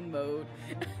Splatoon mode.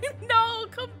 No,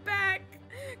 come back.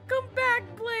 Come back,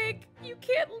 Blake. You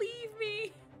can't leave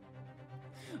me.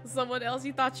 Someone else,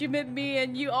 you thought you meant me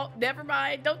and you, oh, never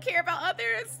mind. Don't care about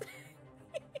others.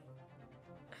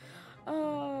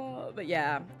 Oh, but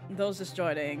yeah, those just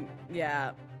joining.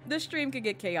 Yeah, this stream can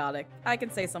get chaotic. I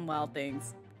can say some wild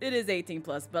things. It is 18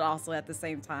 plus, but also at the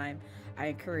same time, I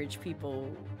encourage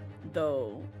people,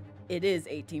 though it is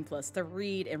 18 plus, to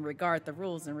read and regard the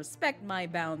rules and respect my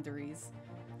boundaries,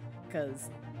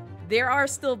 because there are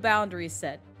still boundaries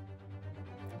set,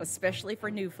 especially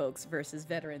for new folks versus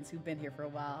veterans who've been here for a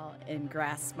while and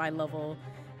grasp my level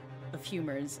of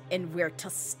humors and where to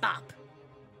stop.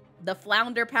 The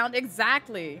flounder pound,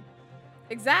 exactly.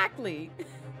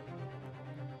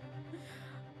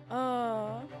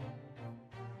 Oh,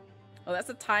 that's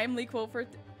a timely quote for...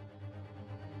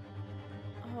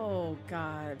 Oh,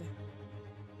 God.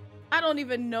 I don't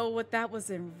even know what that was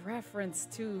in reference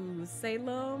to,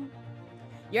 Salem.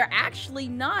 You're actually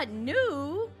not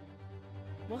new.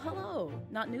 Well, hello.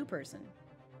 Not new person.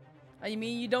 Oh, you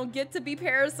mean you don't get to be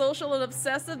parasocial and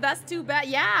obsessive? That's too bad.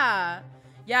 Yeah.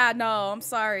 Yeah, no, I'm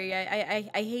sorry.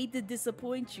 I hate to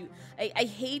disappoint you. I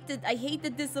hate to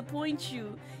disappoint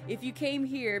you if you came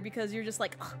here because you're just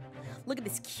like, oh, look at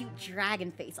this cute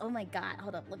dragon face. Oh my God.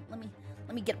 Hold up. Look, let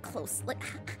me get close. Look.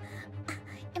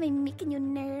 Am I making you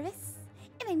nervous?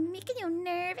 Am I making you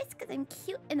nervous because I'm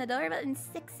cute and adorable and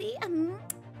sexy?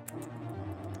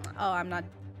 Oh, I'm not.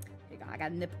 Here you go. I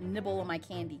got a nibble on my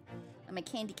candy. On my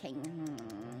candy cane.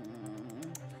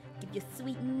 Give you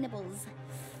sweet nibbles.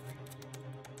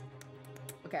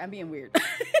 Okay, I'm being weird. Oh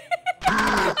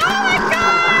my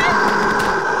God!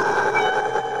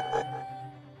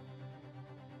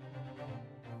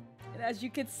 as you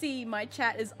can see, my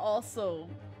chat is also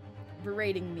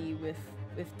berating me with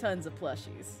tons of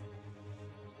plushies.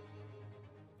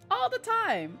 All the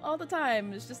time. All the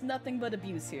time. It's just nothing but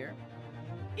abuse here.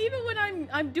 Even when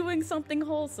I'm doing something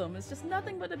wholesome, it's just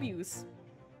nothing but abuse.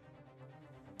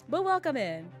 But welcome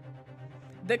in.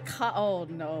 Oh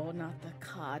no, not the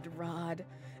cod rod.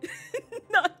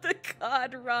 Not the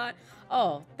cod rod.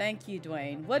 Oh, thank you,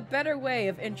 Dwayne. What better way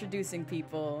of introducing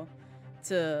people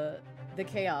to the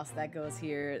chaos that goes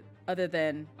here other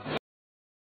than...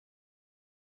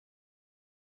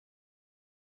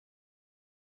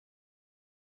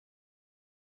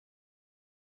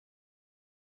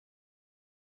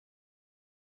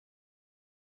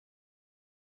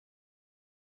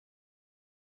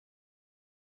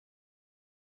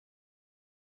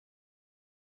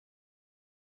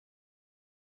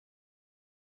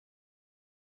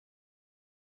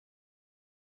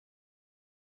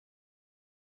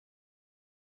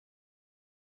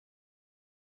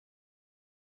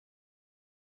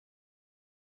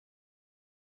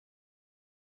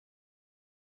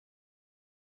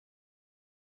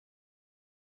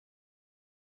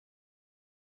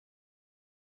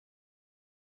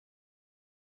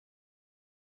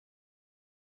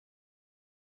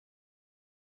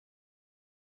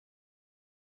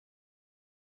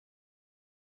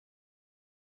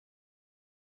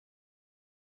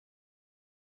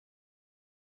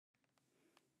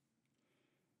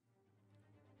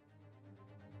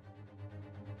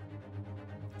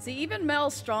 See, even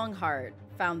Mel Strongheart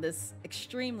found this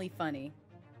extremely funny.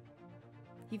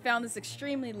 He found this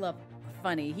extremely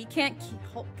funny. He can't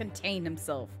contain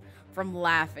himself from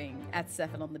laughing at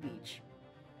Stefan on the beach.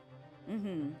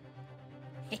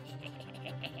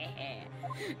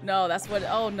 No, that's what...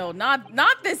 Oh no,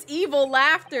 not this evil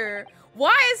laughter.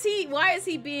 Why is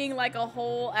he being like a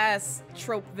whole ass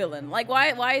trope villain? Like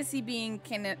why is he being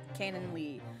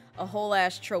canonly a whole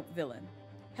ass trope villain?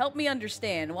 Help me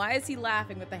understand. Why is he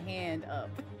laughing with a hand up?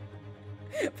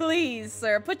 Please,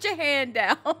 sir, put your hand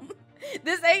down.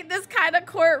 This ain't this kind of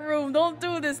courtroom. Don't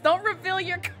do this. Don't reveal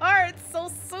your cards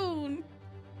so soon.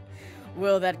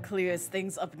 Well, that clears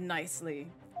things up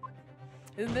nicely.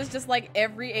 Isn't this just like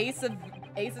every Ace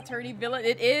Attorney villain?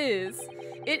 It is.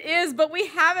 It is, but we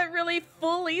haven't really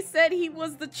fully said he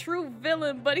was the true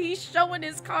villain, but he's showing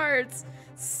his cards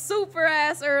super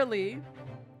ass early.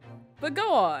 But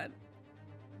go on.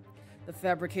 The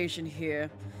fabrication here,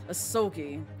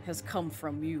 Asogi, has come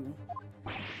from you.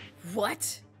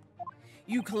 What?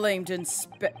 You claimed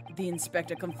the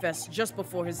inspector confessed just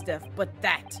before his death, but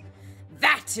that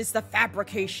is the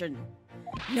fabrication.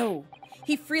 No,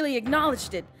 he freely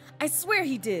acknowledged it. I swear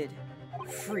he did.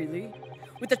 Freely?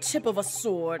 With the tip of a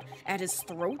sword at his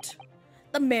throat?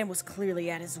 The man was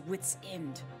clearly at his wit's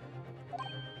end.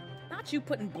 Not you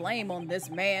putting blame on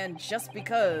this man just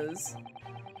because.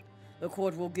 The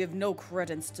court will give no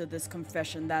credence to this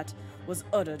confession that was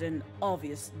uttered in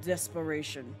obvious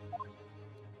desperation.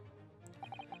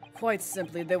 Quite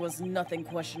simply, there was nothing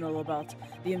questionable about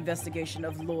the investigation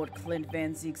of Lord Clint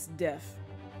Van Zeek's death.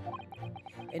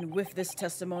 And with this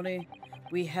testimony,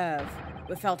 we have,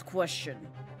 without question,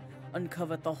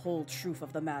 uncovered the whole truth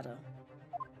of the matter.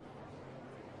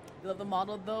 You love the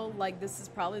model though? Like, this is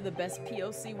probably the best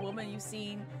POC woman you've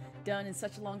seen done in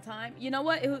such a long time. You know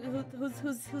what?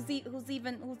 Who's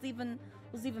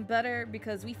even better?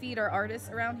 Because we feed our artists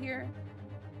around here.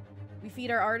 We feed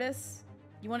our artists.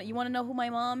 You want to know who my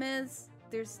mom is?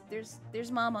 There's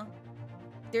Mama.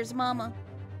 There's Mama.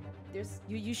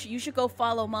 You should go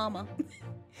follow Mama.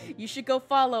 You should go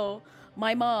follow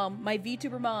my mom, my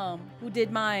VTuber mom, who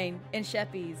did mine and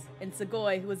Sheppy's, and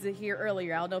Segoy, who was here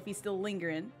earlier. I don't know if he's still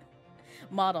lingering.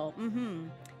 Model.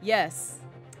 Yes.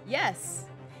 Yes.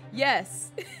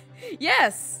 Yes.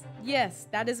 Yes. Yes.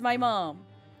 That is my mom.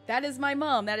 That is my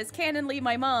mom. That is canonly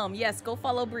my mom. Yes. Go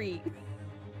follow Bree.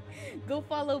 Go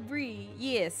follow Bree.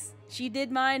 Yes. She did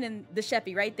mine and the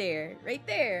Sheppy right there. Right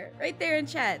there. Right there in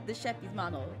chat. The Sheppy's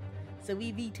model. So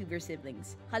we VTuber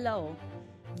siblings. Hello.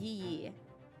 Yeah.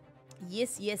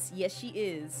 Yes, yes, yes, she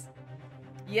is.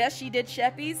 Yes, she did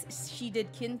Sheppy's. She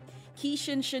did Keishin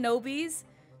Shinobi's.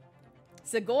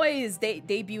 Segoy is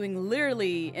debuting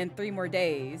literally in 3 more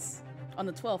days. On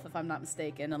the 12th, if I'm not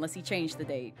mistaken, unless he changed the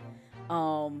date.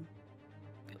 Oh,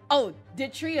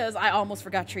 did Tria's? I almost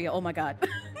forgot Tria. Oh my god.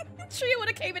 Tria would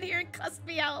have came in here and cussed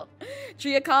me out.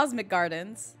 Tria Cosmic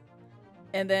Gardens.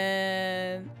 And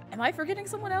then, am I forgetting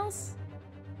someone else?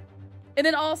 And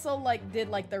then also like did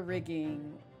like the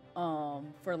rigging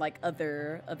for like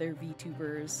other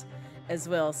VTubers as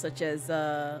well, such as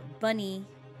Bunny,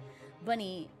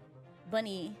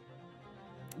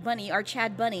 our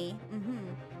Chad Bunny.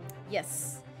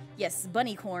 Yes, Yes,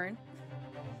 bunny corn.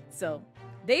 So,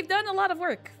 they've done a lot of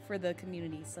work for the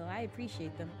community, so I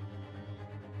appreciate them.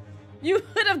 You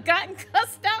would have gotten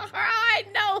cussed out. I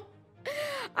know.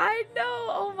 I know.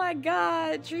 Oh my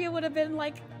god. Tria would have been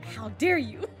like, how dare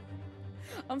you?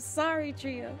 I'm sorry,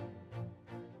 Tria.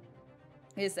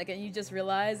 Wait a second. You just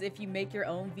realized if you make your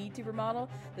own VTuber model,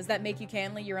 does that make you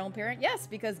canonly your own parent? Yes,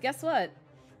 because guess what?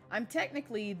 I'm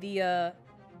technically the,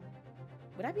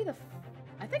 would I be the...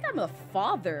 I think I'm the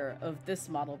father of this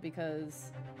model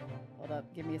because... Hold up.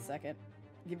 Give me a second.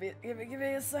 Give me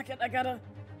a second. I gotta...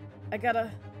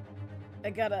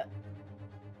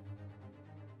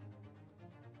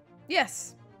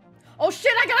 Yes. Oh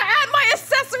shit, I gotta add my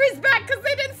accessories back because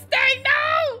they didn't stay.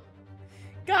 No!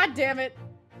 God damn it.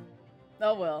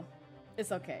 Oh well.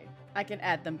 It's okay. I can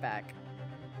add them back.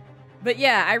 But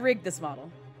yeah, I rigged this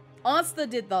model. Onsta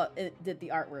did the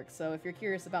artwork, so if you're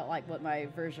curious about like what my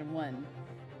version 1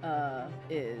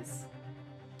 is,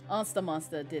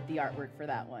 Onsta did the artwork for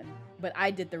that one. But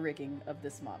I did the rigging of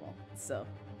this model. So,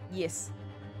 yes.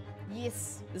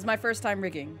 Yes. This is my first time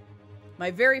rigging.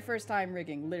 My very first time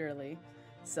rigging, literally.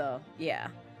 So, yeah.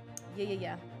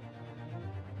 Yeah.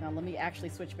 Now let me actually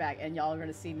switch back and y'all are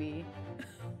gonna see me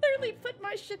literally put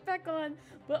my shit back on.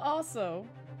 But also...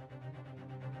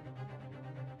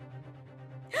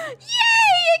 Yay!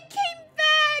 It came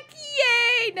back!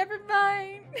 Yay! Never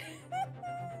mind.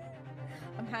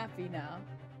 I'm happy now.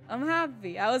 I'm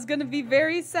happy. I was gonna be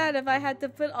very sad if I had to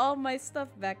put all my stuff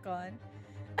back on.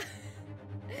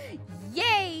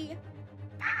 Yay!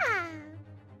 Ah!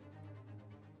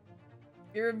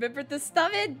 You remembered the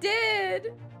stuff? It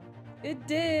did! It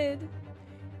did.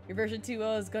 Your version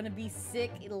 2.0 is gonna be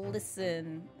sick.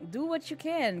 Listen, do what you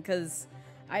can, because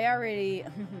I already...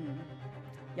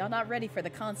 Y'all not ready for the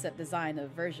concept design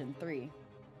of version 3.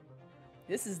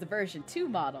 This is the version 2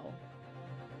 model.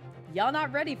 Y'all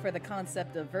not ready for the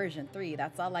concept of version 3.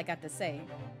 That's all I got to say.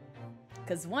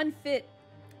 Because one fit...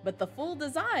 But the full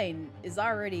design is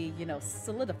already, you know,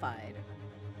 solidified.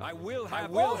 I will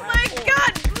have. Oh my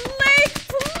god, Blake,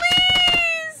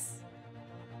 please!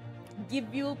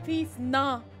 Give you a piece?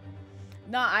 Nah.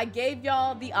 Nah, I gave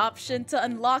y'all the option to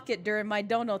unlock it during my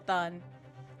Donothon.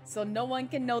 So no one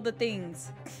can know the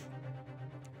things.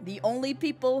 The only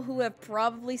people who have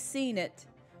probably seen it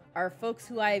are folks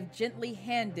who I've gently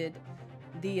handed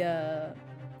the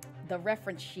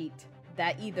reference sheet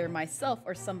that either myself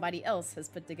or somebody else has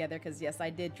put together, because yes, I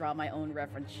did draw my own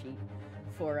reference sheet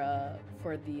for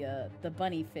the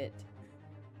bunny fit.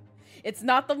 It's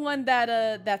not the one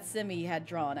that Simi had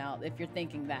drawn out, if you're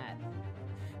thinking that.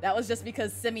 That was just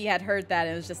because Simi had heard that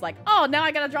and it was just like, oh, now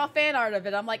I gotta draw fan art of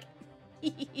it. I'm like,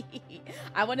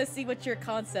 I want to see what your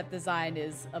concept design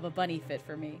is of a bunny fit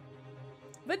for me.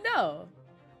 But no,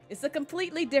 it's a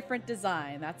completely different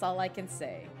design. That's all I can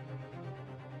say.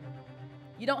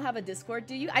 You don't have a Discord,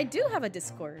 do you? I do have a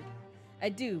Discord. I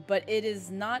do, but it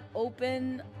is not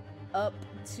open up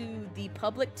to the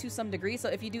public to some degree. So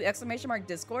if you do !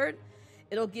 Discord,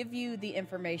 it'll give you the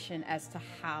information as to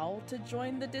how to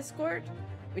join the Discord,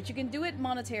 which you can do it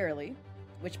monetarily,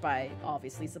 which by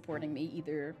obviously supporting me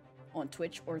either on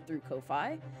Twitch or through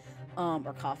Ko-Fi,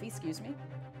 or Coffee, excuse me.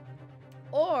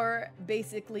 Or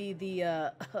basically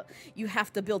the you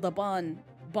have to build a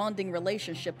bonding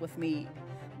relationship with me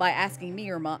by asking me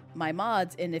or my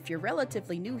mods. And if you're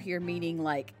relatively new here, meaning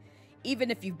like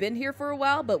even if you've been here for a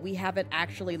while but we haven't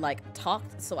actually like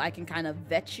talked, so I can kind of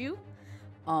vet you,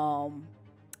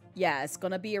 yeah, it's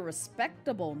gonna be a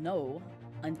respectable no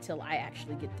until I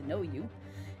actually get to know you.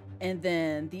 And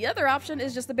then the other option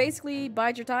is just to basically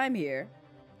bide your time here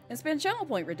and spend channel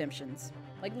point redemptions.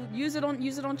 Like use it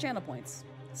on channel points.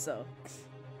 So,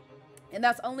 and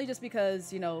that's only just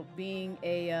because, you know, being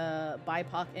a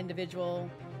BIPOC individual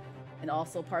and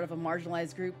also part of a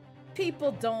marginalized group,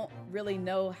 people don't really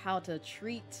know how to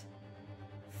treat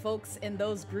folks in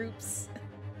those groups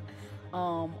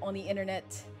on the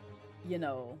internet, you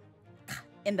know,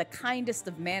 in the kindest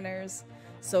of manners.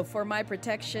 So for my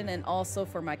protection and also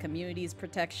for my community's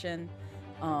protection,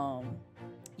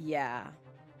 yeah,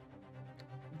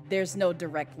 there's no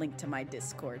direct link to my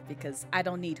Discord because I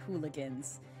don't need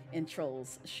hooligans and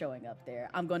trolls showing up there.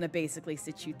 I'm gonna basically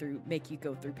make you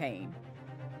go through pain.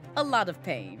 A lot of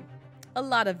pain. A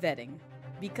lot of vetting.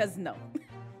 Because no.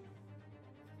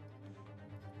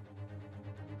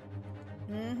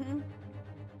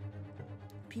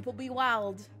 People be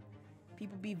wild.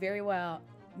 People be very wild.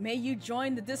 May you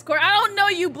join the Discord. I don't know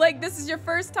you, Blake. This is your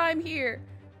first time here.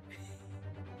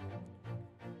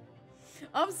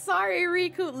 I'm sorry,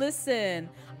 Riku. Listen,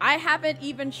 I haven't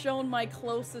even shown my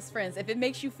closest friends. If it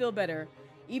makes you feel better,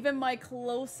 Even my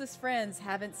closest friends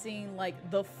haven't seen like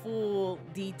the full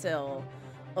detail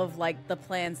of like the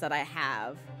plans that I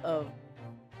have of.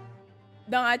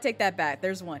 No, I take that back.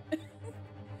 There's one.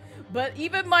 But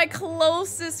even my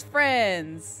closest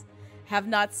friends have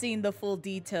not seen the full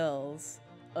details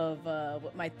of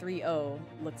what my 3-0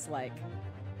 looks like.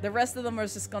 The rest of them are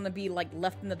just gonna be like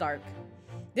left in the dark.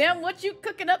 Damn, what you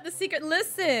cooking up the secret?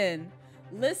 Listen,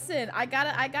 I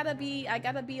gotta be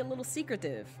a little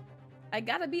secretive. I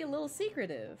gotta be a little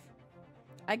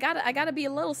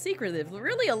secretive.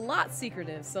 Really a lot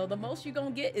secretive. So the most you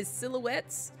gonna get is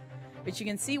silhouettes, which you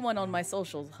can see one on my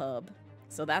social hub.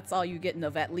 So that's all you're getting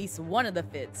of at least one of the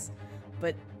fits.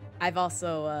 But I've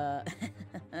also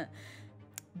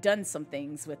done some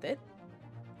things with it.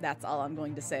 That's all I'm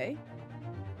going to say.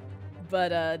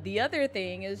 But the other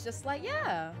thing is just like,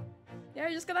 yeah, you're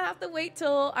just gonna have to wait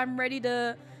till I'm ready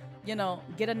to, you know,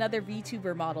 get another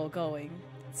VTuber model going.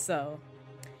 So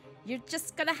you're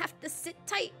just gonna have to sit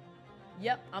tight.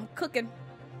 Yep, I'm cooking,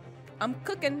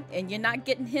 and you're not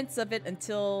getting hints of it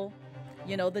until,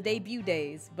 you know, the debut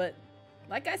days. But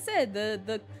like I said,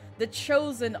 the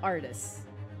chosen artists,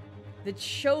 the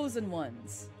chosen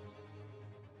ones,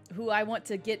 who I want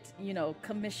to get, you know,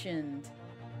 commissioned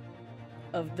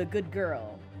of the good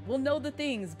girl, will know the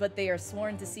things, but they are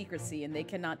sworn to secrecy and they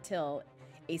cannot tell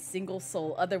a single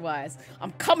soul. Otherwise,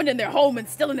 I'm coming in their home and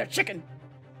stealing their chicken.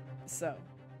 So,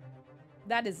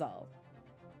 that is all.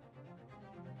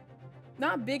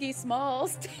 Not Biggie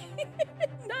Smalls.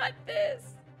 Not this.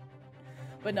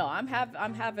 But no, I'm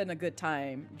having a good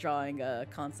time drawing a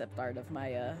concept art of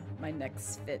my my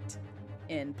next fit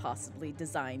and possibly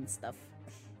design stuff.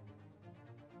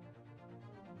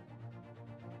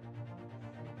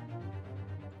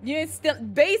 Yeah, it's still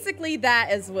basically that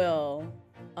as well,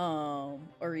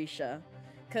 Orisha.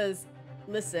 Cause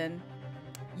listen,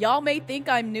 y'all may think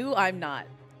I'm new, I'm not.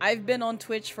 I've been on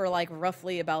Twitch for like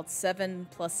roughly about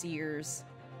 7+ years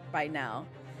by now.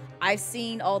 I've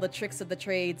seen all the tricks of the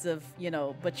trades of, you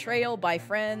know, betrayal by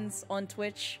friends on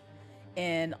Twitch,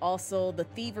 and also the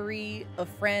thievery of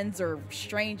friends or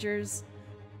strangers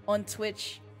on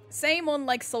Twitch. Same on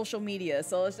like social media.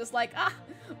 So it's just like,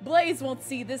 Blaze won't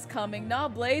see this coming. Nah,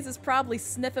 Blaze is probably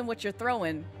sniffing what you're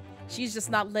throwing. She's just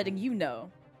not letting you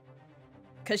know.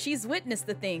 Cause she's witnessed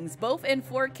the things, both in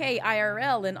 4K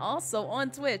IRL and also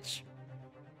on Twitch.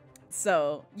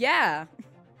 So, yeah.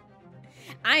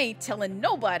 I ain't telling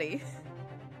nobody.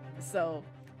 So,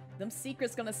 them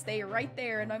secrets gonna stay right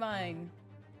there in my mind.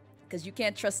 Cause you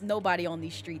can't trust nobody on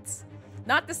these streets.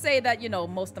 Not to say that, you know,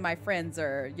 most of my friends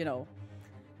are, you know,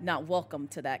 not welcome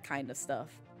to that kind of stuff.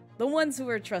 The ones who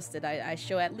are trusted, I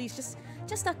show at least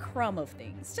just a crumb of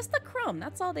things. Just a crumb,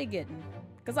 that's all they getting.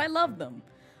 Cause I love them.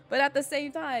 But at the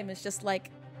same time, it's just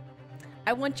like,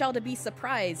 I want y'all to be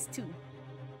surprised too.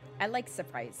 I like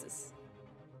surprises.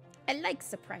 I like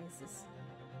surprises.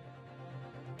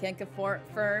 Can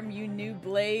confirm you knew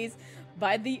Blaze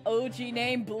by the OG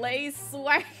name Blaze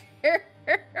Swagger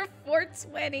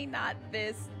 420, not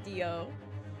this, Dio.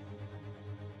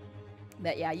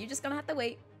 But yeah, you're just gonna have to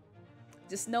wait.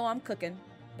 Just know I'm cooking.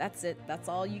 That's it. That's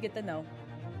all you get to know.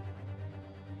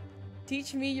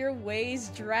 Teach me your ways,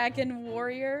 Dragon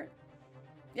Warrior.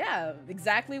 Yeah,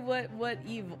 exactly what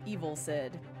Evil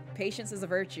said. Patience is a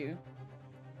virtue.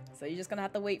 So you're just gonna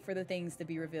have to wait for the things to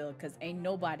be revealed, because ain't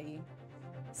nobody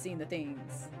seen the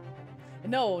things.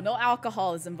 No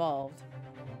alcohol is involved.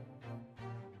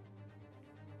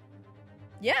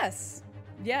 Yes.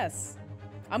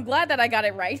 I'm glad that I got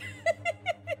it right.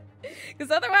 Because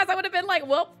otherwise I would have been like,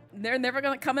 well, they're never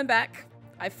gonna coming back.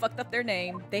 I fucked up their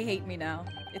name. They hate me now.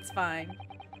 It's fine.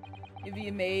 You'd be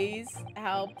amazed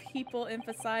how people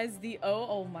emphasize the O.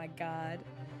 Oh my god.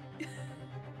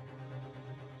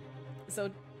 So,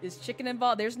 is chicken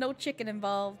involved? There's no chicken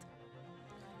involved.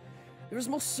 There's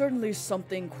most certainly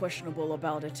something questionable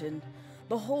about it, and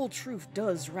the whole truth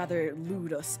does rather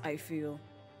elude us, I feel.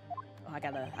 Oh, I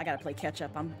gotta play catch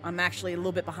up. I'm actually a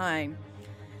little bit behind.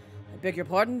 I beg your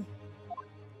pardon?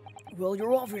 Well,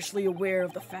 you're obviously aware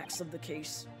of the facts of the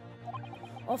case.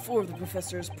 All 4 of the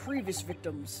professor's previous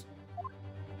victims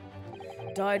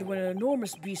died when an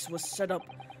enormous beast was set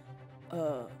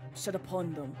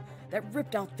upon them that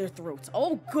ripped out their throats.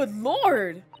 Oh, good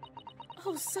lord!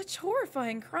 Oh, such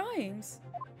horrifying crimes.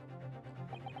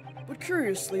 But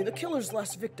curiously, the killer's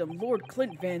last victim, Lord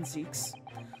Clint Van Zeeks,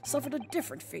 suffered a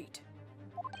different fate.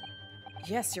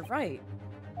 Yes, you're right.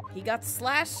 He got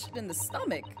slashed in the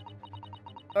stomach.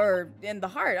 Or in the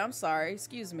heart, I'm sorry,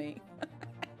 excuse me.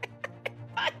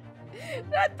 I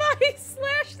thought he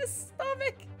slashed the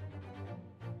stomach.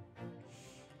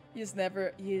 You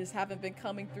just haven't been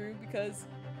coming through because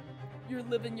You're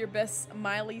living your best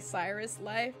Miley Cyrus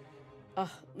life.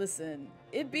 Listen,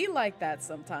 it be like that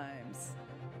sometimes.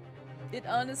 It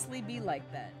honestly be like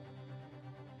that.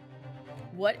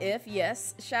 What if,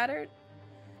 yes, Shattered?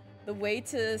 The way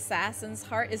to Assassin's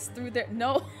heart is through their—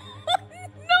 No!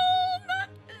 No! Not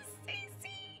this,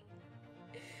 Stacey!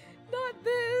 Not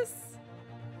this!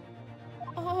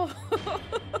 Oh.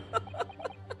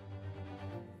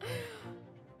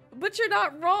 But you're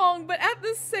not wrong, but at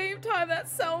the same time, that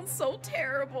sounds so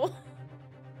terrible.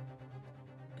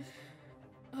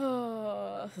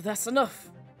 That's enough.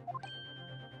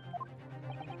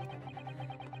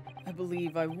 I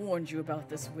believe I warned you about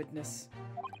this, witness.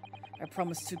 I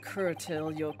promised to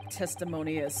curtail your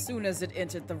testimony as soon as it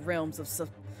entered the realms of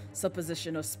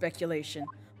supposition or speculation.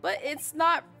 But it's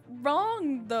not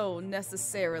wrong, though,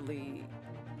 necessarily.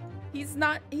 He's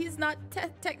not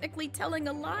technically telling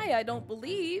a lie, I don't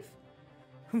believe.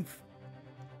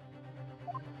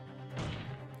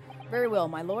 Very well,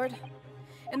 my lord.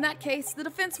 In that case, the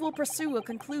defense will pursue a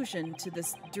conclusion to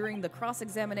this during the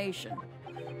cross-examination.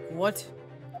 What?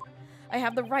 I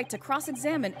have the right to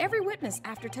cross-examine every witness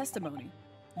after testimony.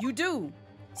 You do.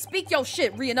 Speak your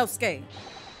shit, Ryunosuke.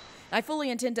 I fully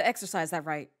intend to exercise that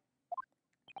right.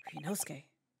 Ryunosuke.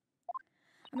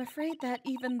 I'm afraid that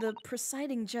even the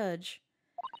presiding judge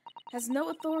has no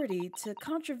authority to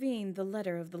contravene the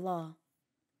letter of the law.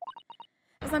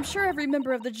 As I'm sure every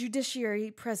member of the judiciary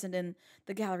present in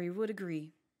the gallery would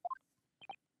agree.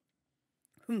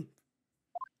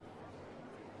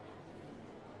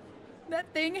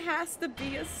 That thing has to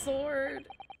be a sword.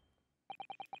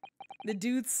 The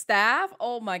dude's staff?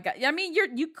 Oh my god. I mean, you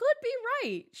could be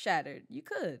right, Shattered. You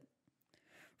could.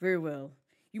 Very well.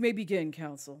 You may begin,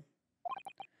 counsel.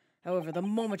 However, the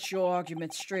moment your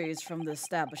argument strays from the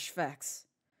established facts,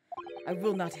 I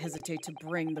will not hesitate to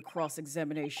bring the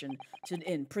cross-examination to an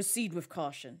end. Proceed with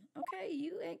caution. Okay,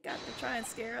 you ain't got to try and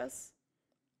scare us.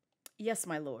 Yes,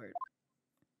 my lord.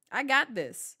 I got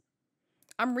this.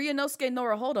 I'm Ryunosuke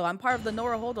Naruhodo. I'm part of the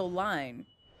Naruhodo line.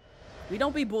 We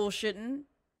don't be bullshitting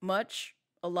much,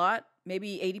 a lot,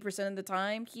 maybe 80% of the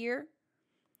time here.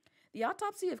 The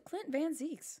autopsy of Clint Van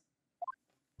Zeeks.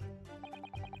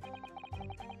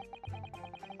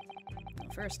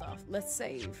 First off, let's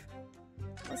save.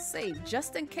 Let's save,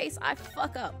 just in case I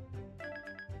fuck up.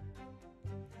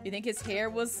 You think his hair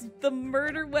was the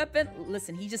murder weapon?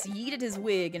 Listen, he just yeeted his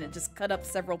wig and it just cut up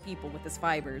several people with his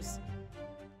fibers.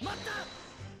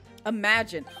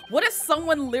 Imagine, what if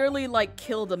someone literally like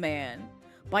killed a man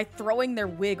by throwing their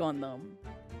wig on them?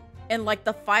 And like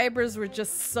the fibers were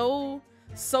just so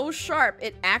sharp,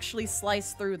 it actually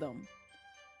sliced through them.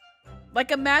 Like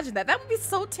imagine that. That would be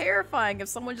so terrifying if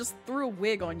someone just threw a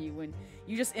wig on you and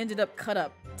you just ended up cut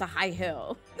up to high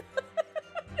hell.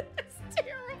 It's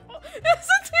terrible. It's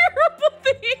a terrible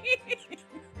thing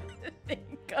to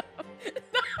think of.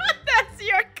 That's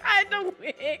your kind of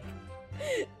wig.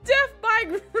 Death by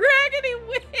raggedy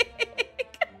wig.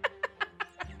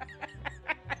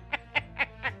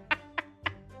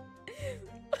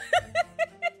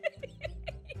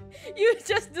 You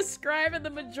just describing the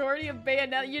majority of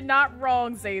Bayonetta. You're not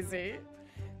wrong, Zazie.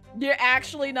 You're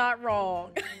actually not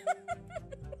wrong.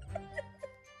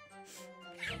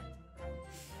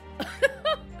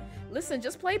 Listen,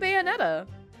 just play Bayonetta.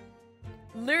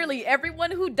 Literally, everyone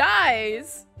who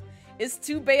dies is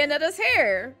to Bayonetta's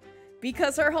hair.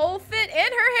 Because her whole fit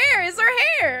and her hair is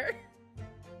her hair.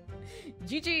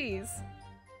 GG's.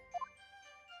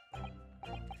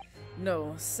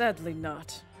 No, sadly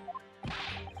not.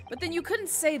 But then you couldn't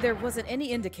say there wasn't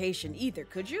any indication either,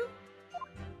 could you?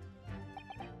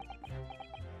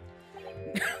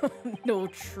 No,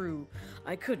 true.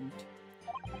 I couldn't.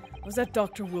 I was at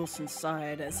Dr. Wilson's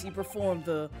side as he performed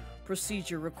the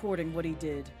procedure, recording what he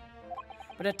did.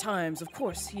 But at times, of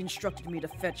course, he instructed me to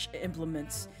fetch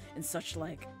implements and such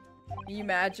like. Can you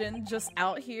imagine just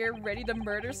out here ready to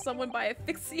murder someone by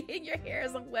asphyxiating your hair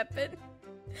as a weapon?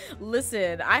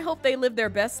 Listen, I hope they live their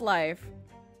best life.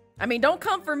 I mean, don't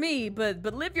come for me, but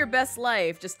live your best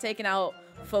life just taking out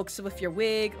folks with your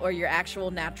wig or your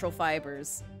actual natural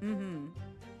fibers.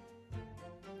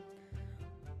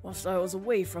 Whilst I was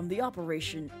away from the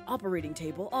operating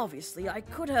table, obviously, I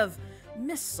could have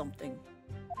missed something.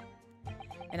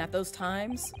 And at those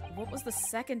times, what was the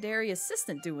secondary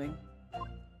assistant doing?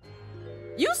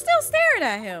 You still staring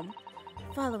at him!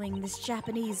 Following this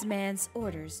Japanese man's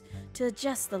orders to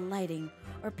adjust the lighting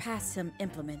or pass him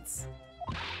implements.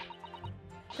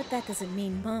 But that doesn't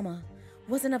mean Mama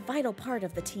wasn't a vital part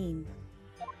of the team.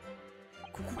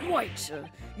 Quite,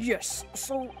 yes.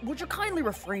 So, would you kindly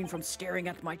refrain from staring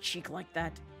at my cheek like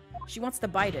that? She wants to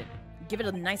bite it. Give it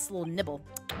a nice little nibble.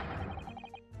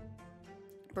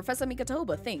 Professor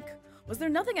Mikatoba, think. Was there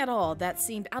nothing at all that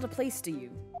seemed out of place to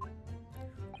you?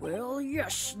 Well,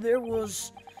 yes, there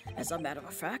was, as a matter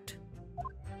of fact.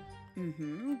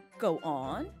 Go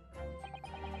on.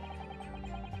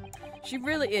 She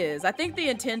really is. I think the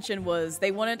intention was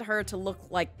they wanted her to look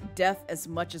like death as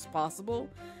much as possible,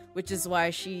 which is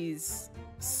why she's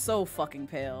so fucking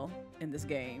pale in this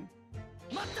game.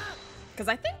 Because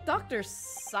I think Dr.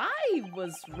 Sai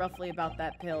was roughly about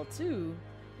that pale too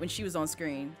when she was on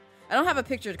screen. I don't have a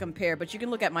picture to compare, but you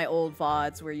can look at my old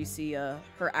VODs where you see her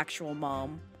actual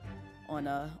mom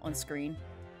on screen.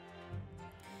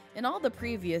 In all the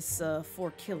previous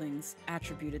 4 killings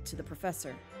attributed to the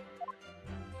professor,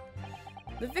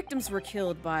 the victims were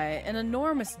killed by an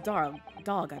enormous dog,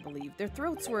 I believe. Their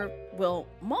throats were, well,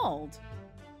 mauled.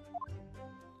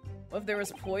 If there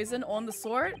was poison on the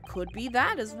sword, could be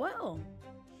that as well.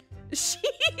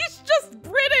 She's just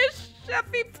British,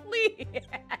 Sheffy, please.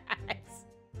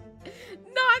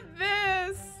 Not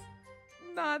this.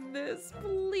 Not this,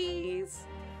 please.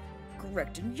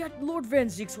 Correct, and yet Lord Van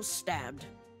Zieks was stabbed.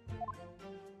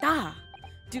 Ah,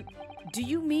 do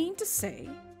you mean to say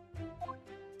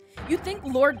you think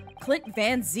Lord Clint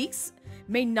Van Zieks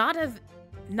may not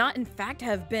in fact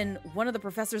have been one of the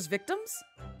professor's victims?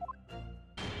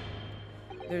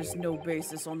 There's no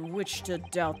basis on which to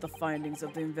doubt the findings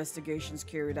of the investigations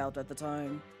carried out at the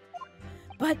time.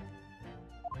 But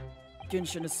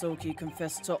Genshin Asoki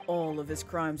confessed to all of his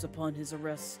crimes upon his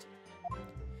arrest.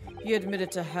 He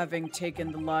admitted to having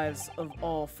taken the lives of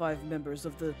all 5 members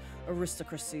of the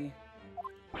aristocracy.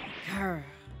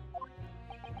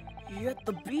 Yet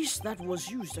the beast that was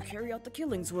used to carry out the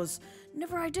killings was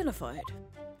never identified.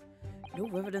 No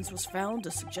evidence was found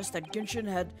to suggest that Genshin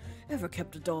had ever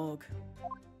kept a dog.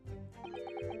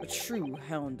 A true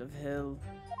hound of hell.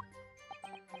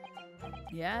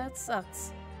 yeah, it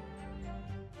sucks.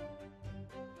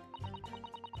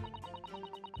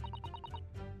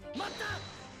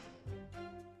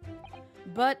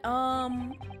 But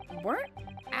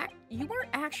you weren't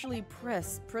actually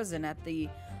present at the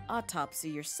autopsy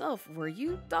yourself, were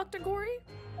you, Dr. Gory?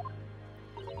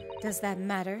 Does that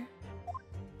matter?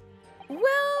 Well,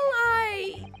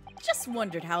 I just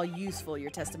wondered how useful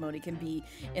your testimony can be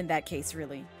in that case,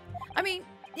 really. I mean,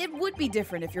 it would be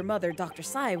different if your mother, Dr.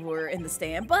 Sai, were in the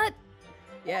stand, but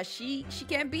yeah, she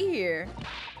can't be here.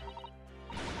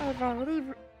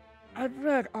 I've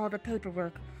read all the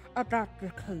paperwork about the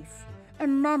case,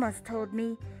 and Mama's told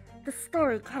me the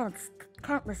story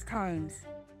countless times.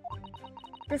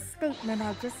 The statement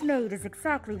I just made is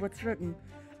exactly what's written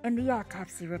in the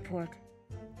autopsy report.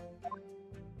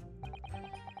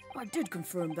 I did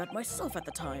confirm that myself at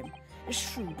the time.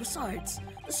 It's true. Besides,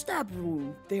 the stab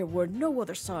wound, there were no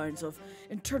other signs of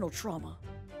internal trauma.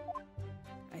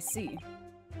 I see.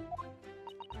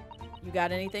 You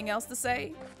got anything else to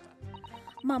say?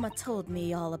 Mama told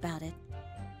me all about it.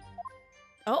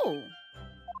 Oh.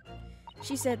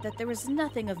 She said that there was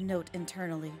nothing of note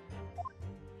internally.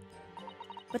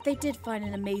 But they did find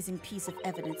an amazing piece of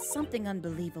evidence, something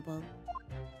unbelievable.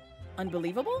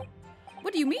 Unbelievable?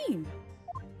 What do you mean?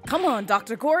 Come on,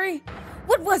 Dr. Gory.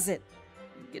 What was it?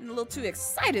 You're getting a little too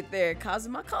excited there,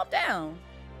 Kazuma. Calm down.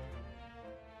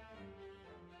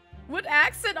 What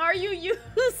accent are you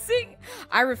using?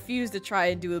 I refuse to try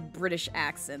and do a British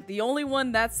accent. The only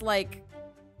one that's like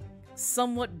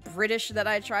somewhat British that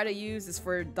I try to use is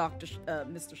for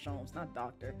Mr. Sholmes, not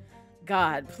Doctor.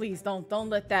 God, please don't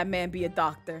let that man be a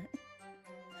doctor.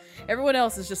 Everyone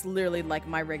else is just literally like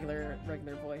my regular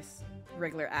voice,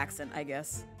 regular accent, I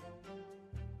guess.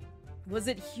 Was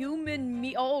it human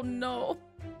meat? Oh no.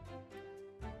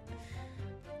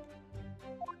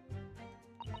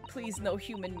 Please no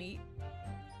human meat.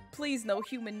 Please no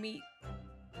human meat.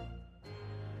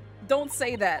 Don't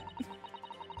say that.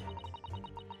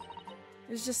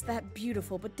 It's just that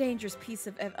beautiful but dangerous piece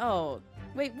of oh,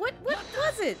 wait, what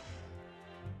was it?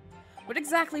 What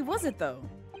exactly was it though?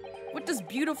 What does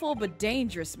beautiful but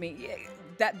dangerous mean?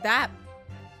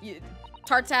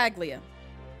 Tartaglia.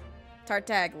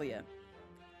 Tartaglia.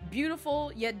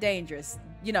 Beautiful yet dangerous.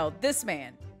 You know, this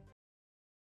man.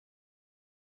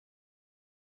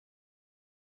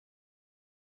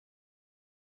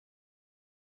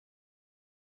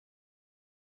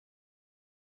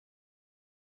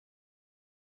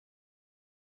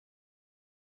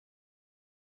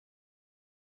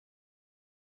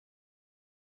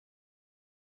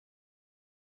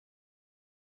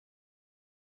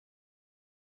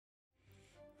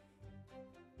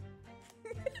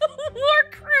 More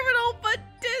criminal but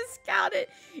discounted.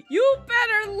 You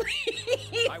better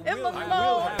leave him alone. I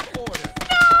will have order.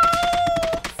 No!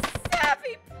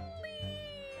 Savvy,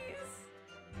 please.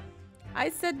 I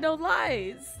said no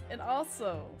lies. And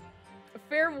also,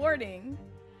 fair warning.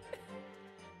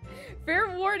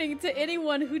 Fair warning to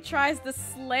anyone who tries to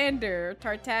slander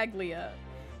Tartaglia.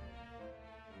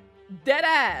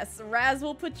 Deadass, Raz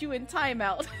will put you in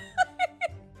timeout.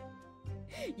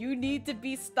 You need to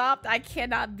be stopped. I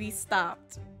cannot be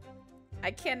stopped. I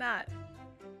cannot.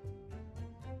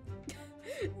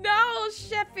 No,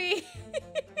 Sheffy.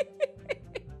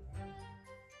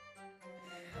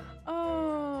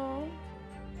 Oh.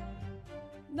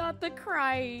 Not the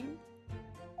crying.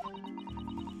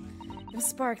 It was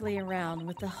sparkly around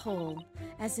with a hole,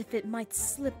 as if it might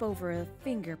slip over a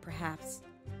finger, perhaps.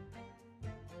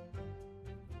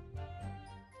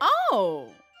 Oh!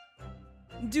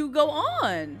 Do go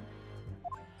on!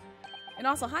 And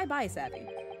also, hi, bye, Savvy. It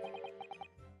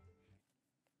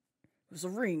was a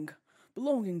ring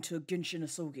belonging to Genshin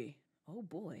Asogi. Oh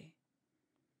boy.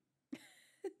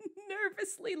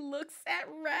 Nervously looks at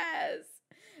Raz.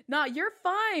 Nah, you're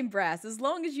fine, Brass, as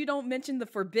long as you don't mention the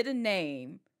forbidden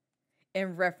name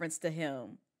in reference to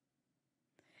him.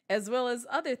 As well as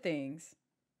other things.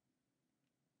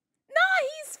 Nah,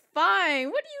 he's fine.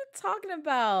 What are you talking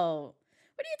about?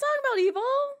 What are you talking about,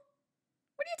 Evil?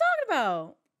 What are you talking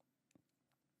about?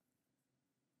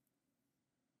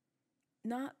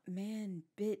 Not man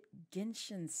bit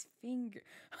Genshin's finger.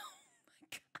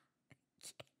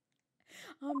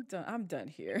 Oh my god. I'm done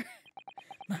here.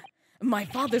 My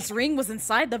father's ring was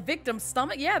inside the victim's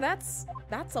stomach. Yeah, that's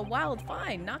a wild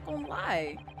find, not gonna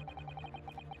lie.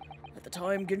 At the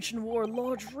time, Genshin wore a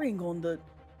large ring on the...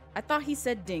 I thought he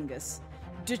said dingus.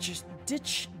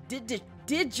 Digitus,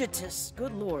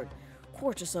 good lord,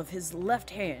 quartus of his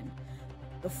left hand,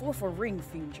 the fourth ring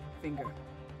finger.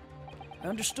 I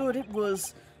understood it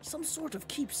was some sort of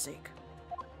keepsake.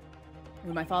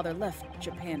 When my father left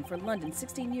Japan for London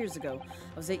 16 years ago,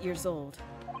 I was 8 years old.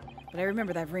 But I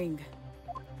remember that ring.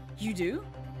 You do?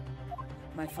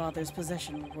 My father's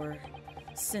possessions were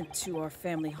sent to our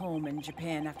family home in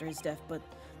Japan after his death, but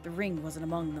the ring wasn't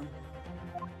among them.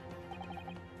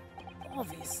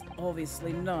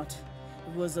 Obviously not.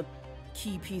 It was a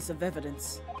key piece of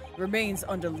evidence. It remains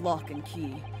under lock and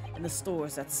key in the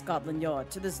stores at Scotland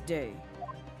Yard to this day.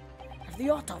 After the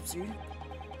autopsy,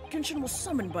 Genshin was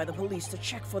summoned by the police to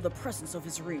check for the presence of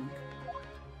his ring.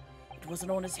 It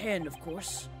wasn't on his hand, of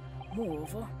course.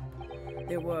 Moreover,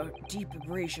 there were deep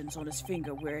abrasions on his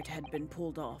finger where it had been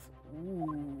pulled off.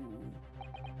 Ooh.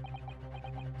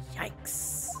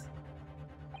 Yikes.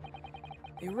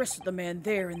 They arrested the man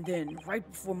there and then, right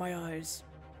before my eyes.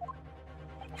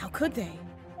 How could they?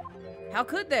 How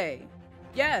could they?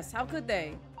 Yes, how could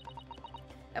they?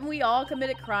 Haven't we all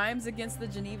committed crimes against the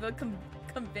Geneva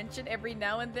Convention every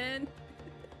now and then?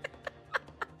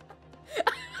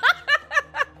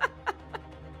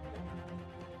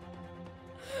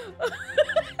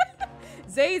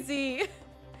 Zazy,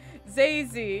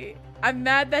 I'm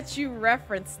mad that you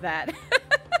referenced that.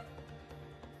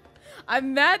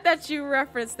 I'm mad that you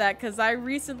referenced that because I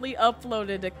recently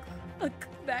uploaded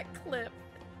that clip.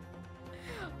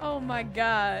 Oh my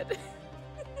god.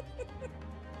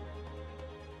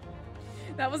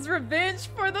 That was revenge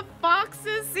for the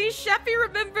foxes. See, Sheffy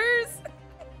remembers.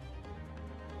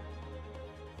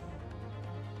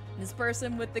 This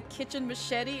person with the kitchen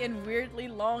machete and weirdly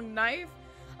long knife.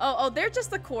 Oh, they're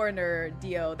just the coroner,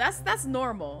 Dio. That's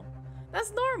normal.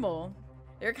 That's normal.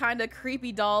 They're kind of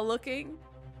creepy doll looking.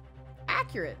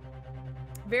 Accurate.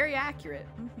 Very accurate.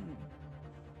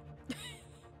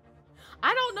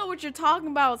 I don't know what you're talking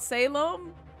about,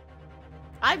 Salem.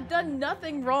 I've done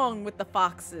nothing wrong with the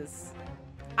foxes.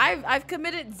 I've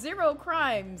committed 0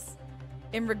 crimes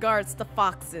in regards to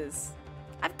foxes.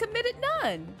 I've committed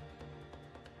none.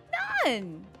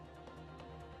 None.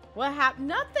 What happened?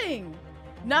 Nothing.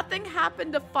 Nothing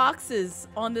happened to foxes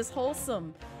on this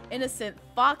wholesome, innocent,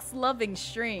 fox-loving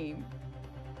stream.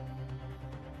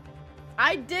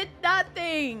 I did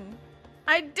nothing.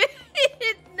 I did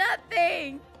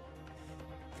nothing.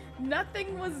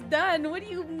 Nothing was done. What do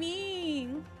you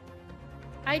mean?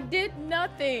 I did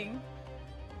nothing.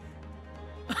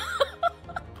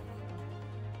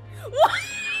 Why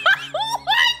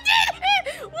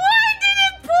did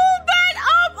it pull that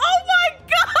up? Oh my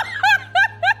god!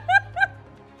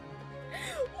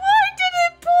 Why did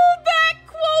it pull that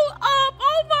quote up?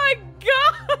 Oh my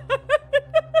god!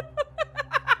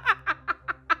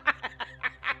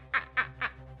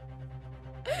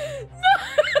 No!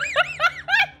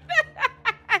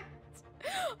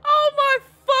 Oh my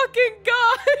fucking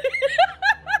god!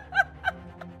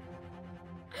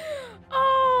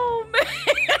 Oh man!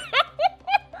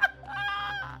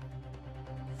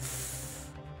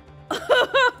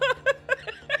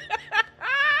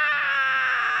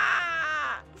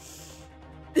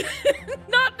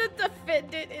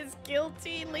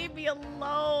 guilty. Leave me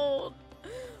alone.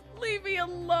 Leave me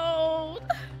alone.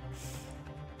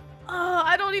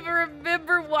 I don't even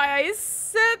remember why I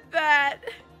said that.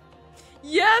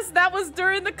 Yes, that was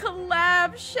during the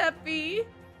collab, Sheppy.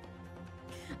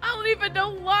 I don't even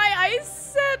know why I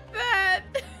said that.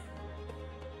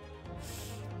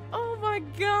 Oh my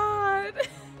god.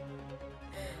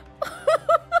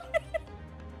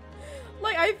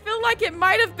 Like, I feel like it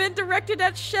might have been directed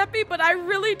at Sheppy, but I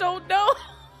really don't know.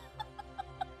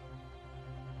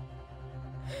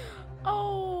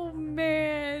 Oh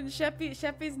man,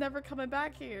 Sheppy's never coming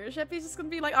back here. Sheppy's just gonna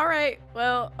be like, all right,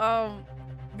 well,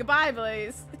 goodbye,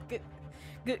 Blaze.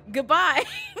 Goodbye.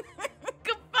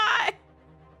 Goodbye.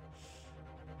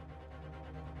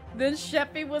 Then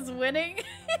Sheppy was winning.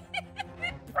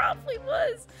 It probably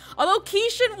was. Although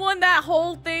Keishan won that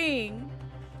whole thing.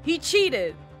 He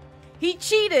cheated. He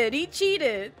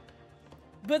cheated.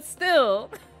 But still.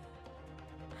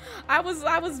 I was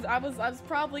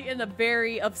probably in a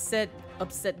very upset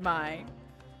mind.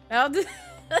 How is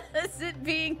it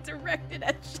being directed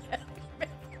at Sheppy?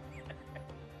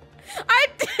 I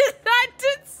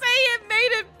did say it made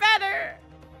it better.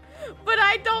 But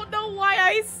I don't know why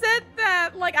I said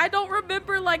that. Like, I don't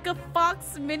remember like a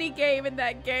Fox minigame in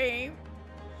that game.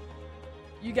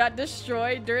 You got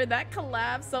destroyed during that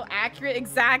collab. So accurate.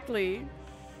 Exactly.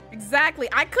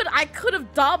 I could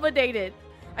have dominated.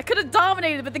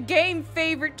 But the game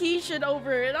favored Keishan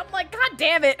over it. I'm like, god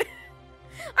damn it.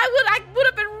 I would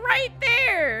have been right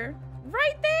there.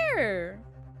 Right there.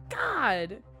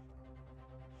 God.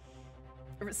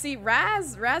 See,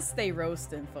 Raz stay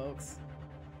roasting, folks.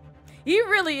 He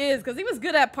really is, because he was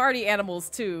good at party animals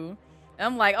too. And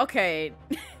I'm like, okay.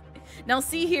 Now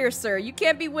see here, sir. You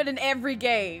can't be winning every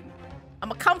game. I'm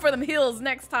gonna come for them hills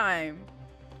next time.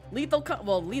 Lethal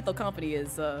Company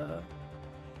is a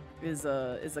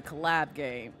collab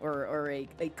game or a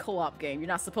co-op game. You're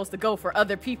not supposed to go for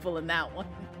other people in that one.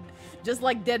 Just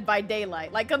like Dead by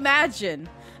Daylight. Like, imagine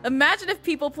if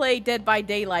people play Dead by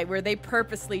Daylight where they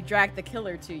purposely drag the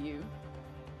killer to you.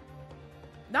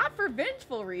 Not for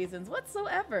vengeful reasons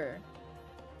whatsoever.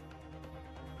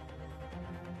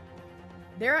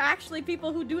 There are actually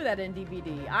people who do that in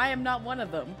DBD. I am not one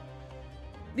of them.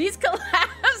 These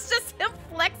collabs just him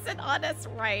flexing on us,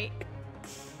 right?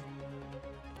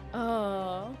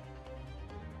 Oh.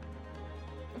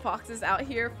 Fox is out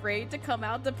here afraid to come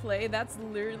out to play. That's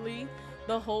literally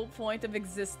the whole point of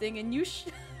existing. And you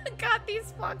got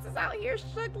these foxes out here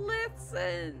shook.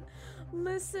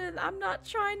 Listen, I'm not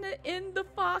trying to end the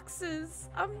foxes.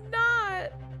 I'm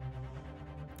not.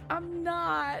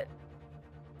 I've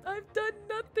done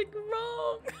nothing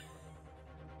wrong.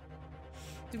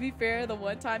 To be fair, the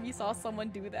one time you saw someone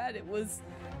do that, it was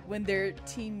when their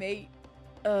teammate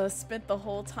spent the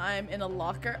whole time in a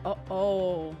locker.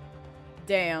 Oh,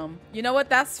 damn. You know what?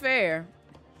 That's fair.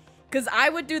 Because I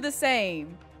would do the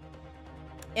same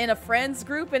in a friends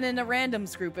group and in a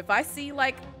randoms group. If I see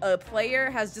like a player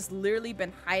has just literally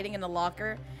been hiding in a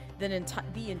locker then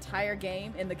the entire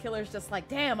game and the killer's just like,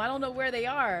 damn, I don't know where they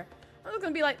are. I'm just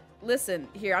gonna be like, listen,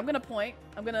 here, I'm gonna point.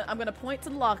 I'm gonna point to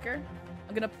the locker.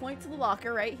 I'm gonna point to the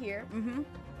locker right here.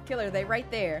 Killer, they right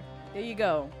there. There you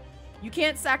go. You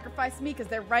can't sacrifice me because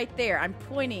they're right there. I'm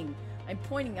pointing.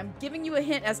 I'm giving you a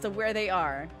hint as to where they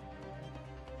are.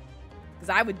 Because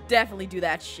I would definitely do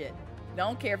that shit.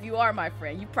 Don't care if you are my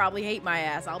friend. You probably hate my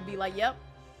ass. I'll be like, yep,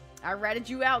 I ratted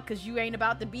you out because you ain't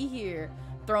about to be here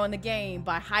throwing the game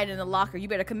by hiding in the locker. You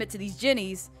better commit to these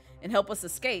Jennies and help us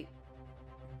escape.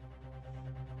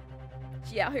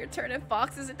 She out here turning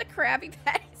foxes into Krabby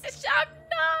Patties. I'm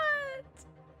not.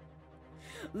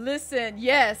 Listen,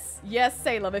 yes,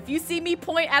 Salem. If you see me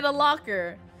point at a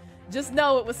locker, just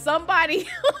know it was somebody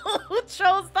who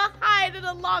chose to hide in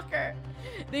a locker.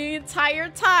 The entire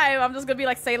time, I'm just gonna be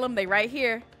like, Salem, they right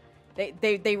here.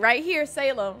 They right here,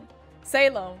 Salem, they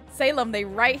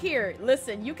right here.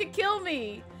 Listen, you can kill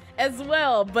me as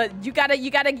well, but you gotta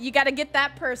get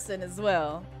that person as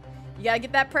well. You gotta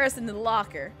get that person in the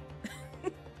locker.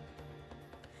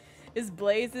 Is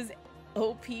Blaze's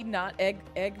OP not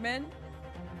Eggman?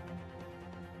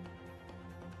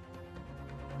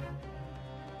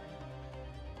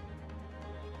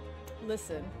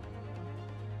 Listen.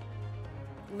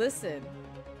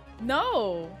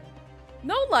 No,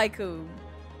 Laiku.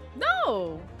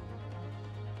 No,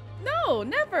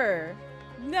 never.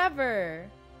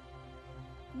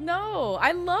 No,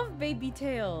 I love Baby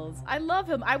Tails. I love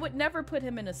him. I would never put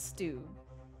him in a stew.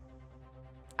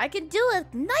 I can do a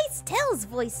nice Tails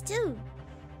voice too. Listen,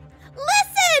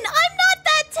 I'm not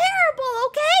that terrible,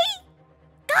 okay?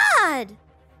 God!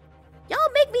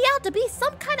 Y'all make me out to be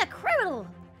some kind of criminal.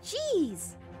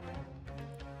 Jeez.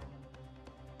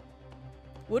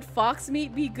 Would fox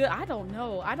meat be good? I don't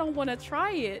know. I don't want to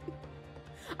try it.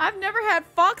 I've never had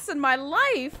fox in my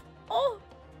life. Oh,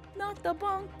 not the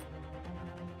bunk.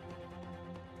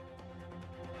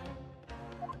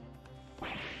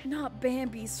 Not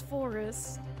Bambi's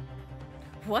forest.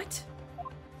 What?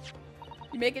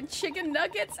 You making chicken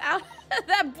nuggets out of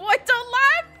that boy? Don't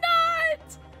lie, I'm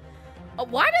not.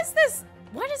 Why does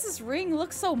this ring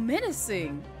look so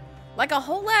menacing? Like a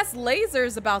whole ass laser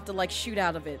is about to like shoot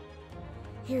out of it.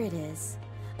 Here it is.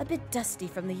 A bit dusty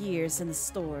from the years in the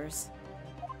stores.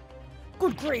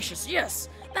 Good gracious, yes,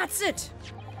 that's it.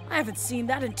 I haven't seen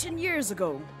that in 10 years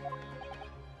ago.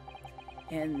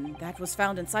 And that was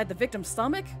found inside the victim's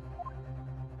stomach?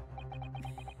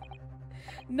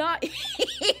 Not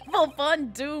evil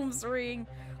fun Doom's ring.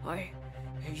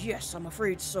 Yes, I'm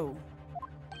afraid so.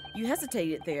 You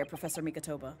hesitated there, Professor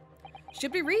Mikotoba.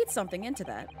 Should we read something into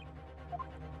that?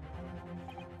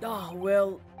 Ah,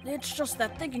 well, it's just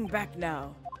that thinking back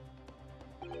now,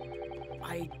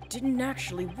 I didn't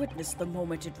actually witness the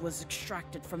moment it was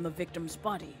extracted from the victim's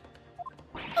body.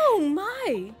 Oh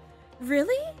my!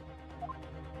 Really?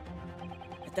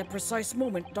 At that precise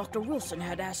moment, Dr. Wilson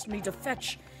had asked me to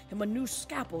fetch him a new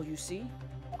scalpel, you see.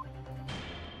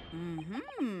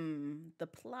 The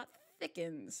plot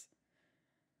thickens.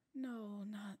 No,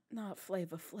 not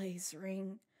Flavor Flay's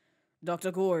ring.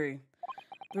 Dr. Gorey,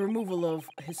 the removal of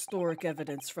historic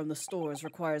evidence from the stores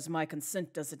requires my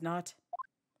consent, does it not?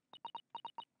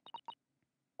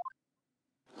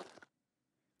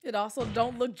 It also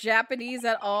don't look Japanese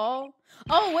at all.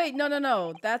 Oh, wait,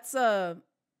 no. That's,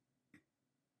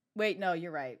 wait, no,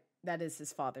 you're right. That is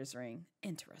his father's ring.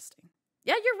 Interesting.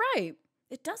 Yeah, you're right.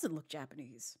 It doesn't look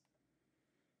Japanese.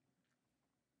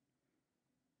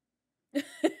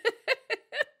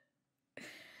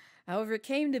 However, it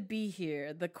came to be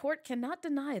here. The court cannot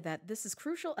deny that this is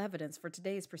crucial evidence for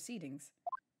today's proceedings.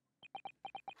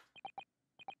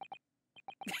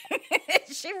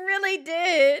 She really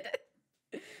did.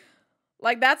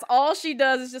 Like, that's all she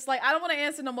does is just like, I don't want to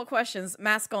answer no more questions.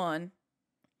 Mask on.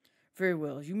 Very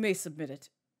well, you may submit it.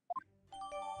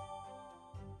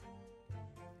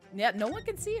 Yeah, no one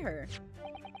can see her.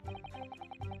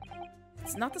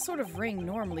 It's not the sort of ring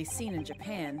normally seen in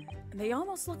Japan. And they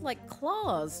almost look like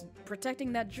claws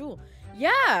protecting that jewel.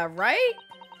 Yeah, right?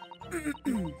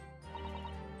 You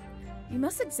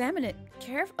must examine it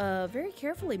very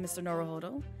carefully, Mr.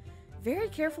 Naruhodo. Very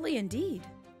carefully indeed.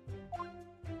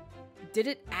 Did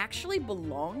it actually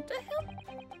belong to him?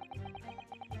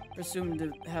 Presumed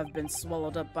to have been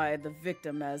swallowed up by the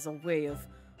victim as a way of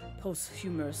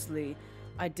posthumously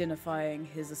identifying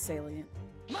his assailant.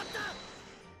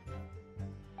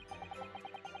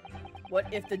 What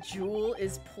if the jewel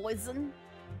is poison?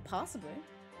 Possibly.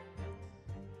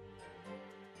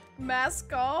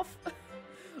 Mask off.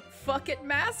 Fuck it,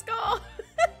 mask off.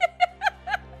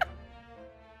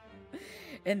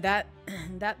 And that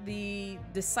the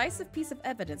decisive piece of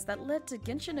evidence that led to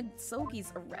Genshin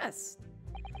Sogi's arrest.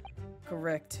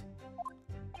 Correct.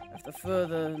 After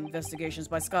further investigations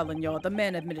by Scotland Yard, the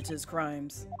man admitted to his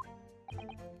crimes.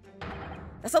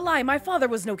 That's a lie. My father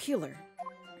was no killer.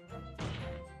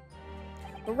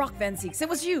 Barak Van Zieks, it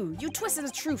was you. You twisted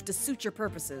the truth to suit your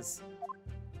purposes.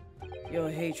 Your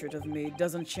hatred of me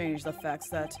doesn't change the facts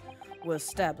that were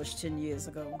established 10 years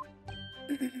ago.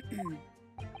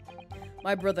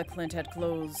 My brother Clint had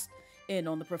closed in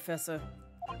on the professor.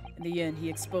 In the end, he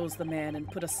exposed the man and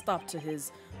put a stop to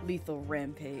his lethal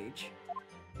rampage.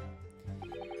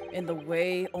 In the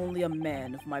way only a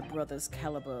man of my brother's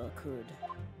caliber could.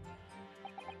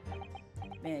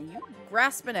 Man, you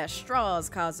grasping at straws,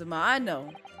 Kazuma.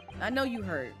 I know you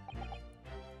hurt.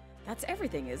 That's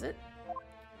everything, is it?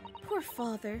 Poor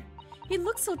father. He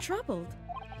looks so troubled.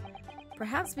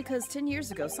 Perhaps because 10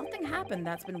 years ago, something happened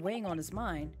that's been weighing on his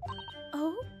mind.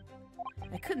 Oh?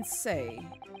 I couldn't say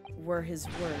were his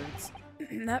words.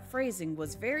 That phrasing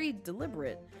was very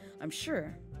deliberate, I'm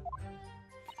sure.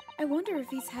 I wonder if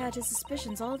he's had his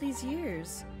suspicions all these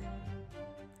years.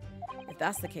 If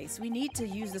that's the case, we need to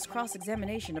use this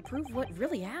cross-examination to prove what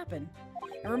really happened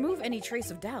and remove any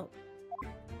trace of doubt.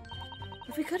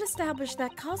 If we could establish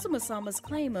that Kazuma-sama's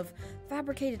claim of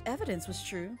fabricated evidence was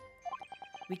true,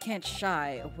 we can't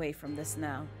shy away from this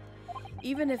now.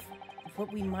 Even if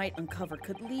what we might uncover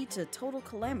could lead to total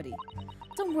calamity.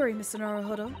 Don't worry, Mr.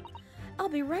 Naruhodo. I'll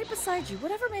be right beside you,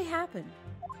 whatever may happen.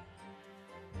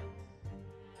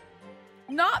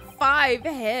 Not 5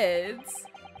 heads.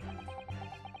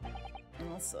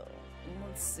 Also,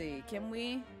 let's see. Can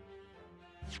we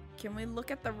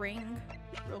look at the ring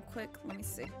real quick? Let me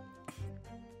see.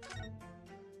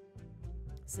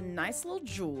 It's a nice little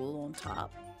jewel on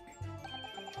top.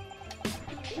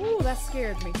 Ooh, that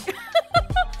scared me.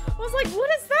 I was like, what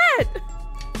is that?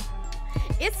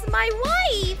 It's my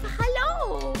wife.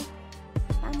 Hello.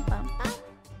 Bum, bum, bum.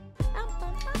 Bum,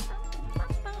 bum, bum,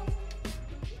 bum, bum.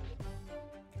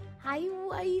 Hi,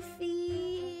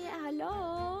 wifey.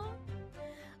 Hello.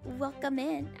 Welcome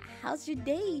in. How's your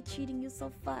day treating you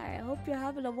so far? I hope you're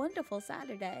having a wonderful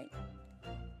Saturday.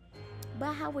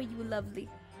 But how are you, lovely?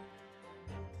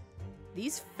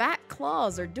 These fat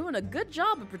claws are doing a good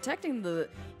job of protecting the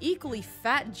equally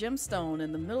fat gemstone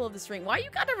in the middle of this ring. Why you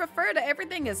gotta refer to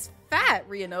everything as fat,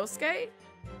 Ryunosuke?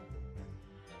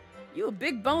 You a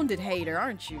big-boned hater,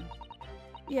 aren't you?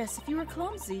 Yes, if you were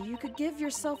clumsy, you could give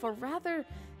yourself a rather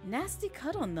nasty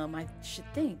cut on them, I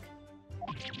should think.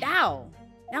 Ow!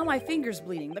 Now my finger's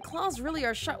bleeding. The claws really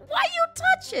are sharp. Why you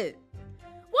touch it?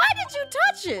 Why did you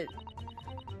touch it?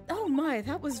 Oh my,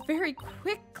 that was very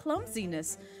quick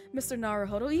clumsiness, Mr.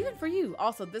 Naruhodo, even for you.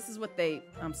 Also, this is what they...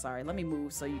 I'm sorry, let me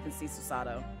move so you can see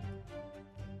Susato.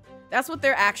 That's what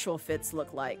their actual fits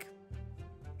look like.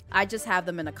 I just have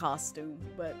them in a costume,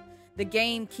 but the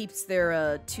game keeps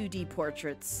their 2D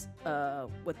portraits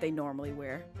what they normally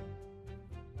wear.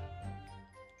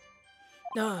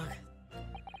 Ugh.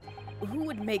 Who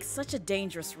would make such a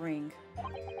dangerous ring?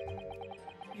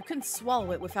 You couldn't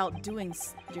swallow it without doing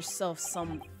yourself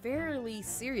some fairly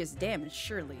serious damage,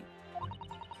 surely.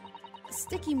 A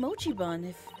sticky mochi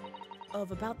bun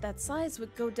of about that size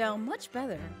would go down much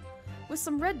better. With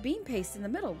some red bean paste in the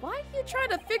middle. Why are you trying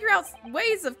to figure out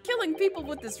ways of killing people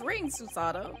with this ring,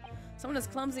 Susato? Someone as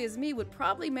clumsy as me would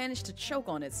probably manage to choke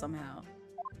on it somehow.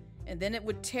 And then it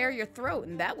would tear your throat,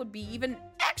 and that would be even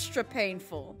extra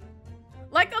painful.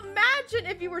 Like, imagine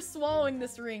if you were swallowing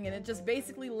this ring and it just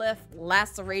basically left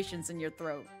lacerations in your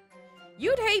throat.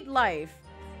 You'd hate life.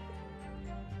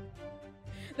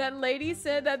 That lady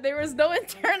said that there was no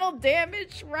internal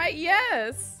damage, right?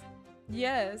 Yes.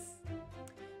 Yes.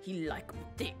 He like 'em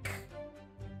thick.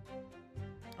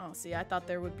 Oh, see, I thought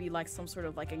there would be like some sort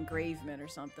of like engravement or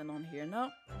something on here.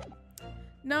 Nope.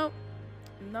 Nope.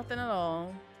 Nothing at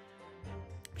all.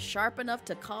 Sharp enough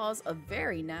to cause a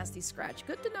very nasty scratch.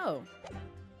 Good to know.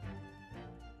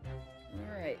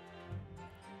 Alright.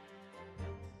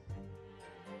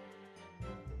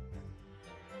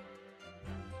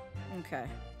 Okay,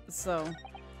 so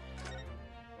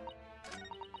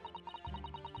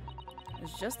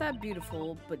it's just that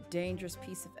beautiful but dangerous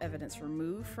piece of evidence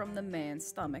removed from the man's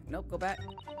stomach. Nope, go back.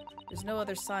 There's no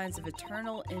other signs of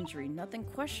eternal injury. Nothing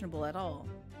questionable at all.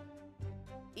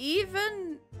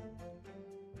 Even...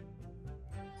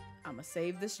 I'm gonna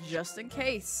save this just in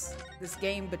case this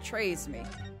game betrays me.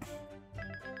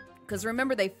 Because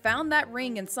remember, they found that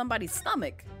ring in somebody's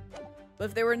stomach. But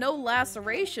if there were no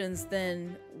lacerations,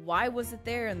 then why was it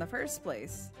there in the first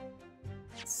place?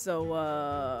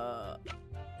 So,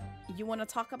 you want to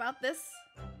talk about this?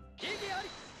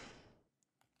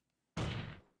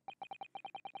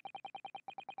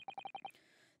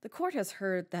 The court has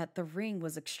heard that the ring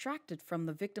was extracted from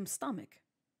the victim's stomach.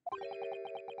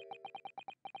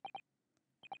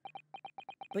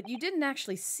 But you didn't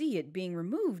actually see it being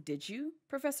removed, did you,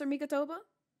 Professor Mikotoba?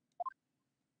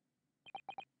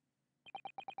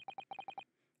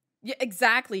 Yeah,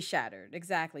 exactly, Shattered.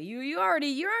 Exactly. You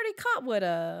already caught what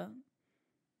I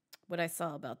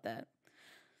saw about that.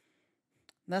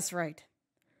 That's right.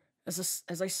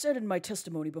 As I said in my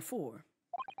testimony before,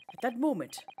 at that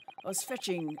moment, I was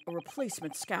fetching a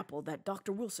replacement scalpel that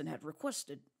Dr. Wilson had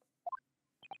requested.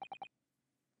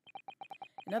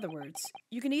 In other words,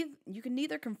 you can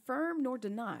neither confirm nor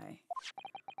deny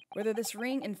whether this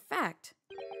ring, in fact,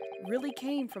 really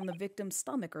came from the victim's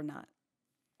stomach or not.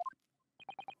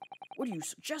 What are you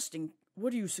suggesting?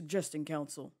 What are you suggesting,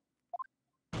 counsel?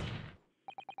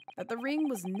 That the ring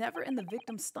was never in the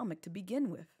victim's stomach to begin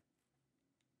with.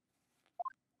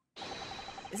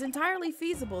 It's entirely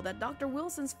feasible that Dr.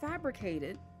 Wilson's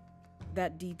fabricated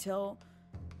that detail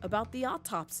about the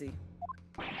autopsy.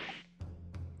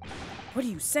 What are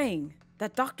you saying?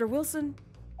 That Dr. Wilson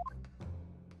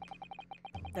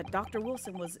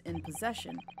was in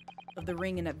possession of the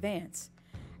ring in advance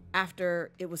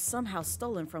after it was somehow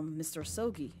stolen from Mr.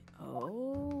 Sogi.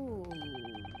 Oh.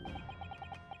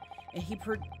 And he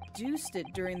produced it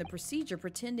during the procedure,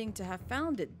 pretending to have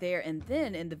found it there and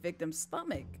then in the victim's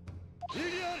stomach.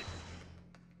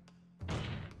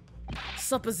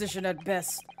 Supposition at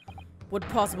best. What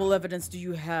possible evidence do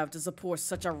you have to support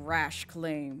such a rash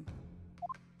claim?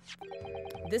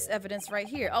 This evidence right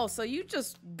here. Oh, so you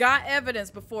just got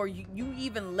evidence before you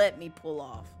even let me pull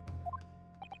off.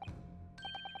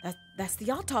 That's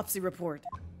the autopsy report.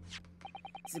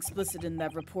 It's explicit in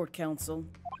that report, counsel.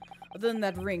 Other than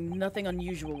that ring, nothing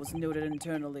unusual was noted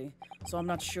internally, so I'm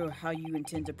not sure how you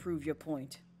intend to prove your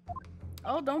point.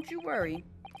 Oh, don't you worry.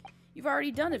 You've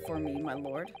already done it for me, my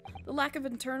lord. The lack of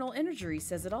internal energy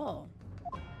says it all.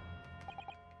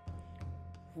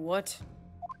 What?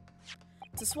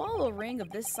 To swallow a ring of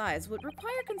this size would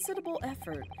require considerable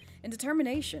effort and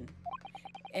determination.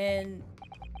 And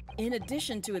in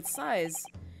addition to its size,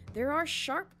 there are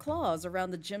sharp claws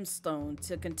around the gemstone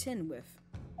to contend with.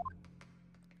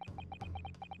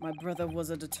 My brother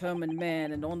was a determined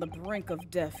man and on the brink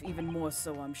of death, even more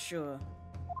so, I'm sure.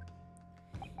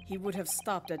 He would have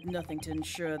stopped at nothing to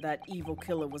ensure that evil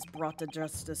killer was brought to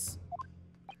justice.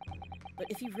 But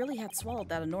if he really had swallowed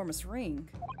that enormous ring,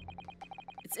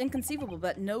 it's inconceivable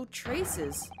that no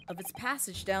traces of its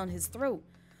passage down his throat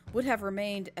would have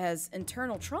remained as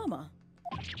internal trauma.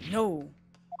 No.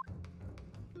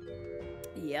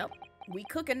 Yep, we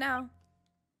cooking now.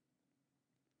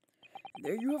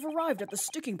 There you have arrived at the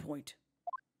sticking point.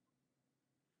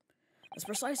 That's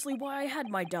precisely why I had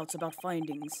my doubts about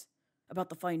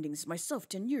the findings myself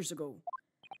 10 years ago.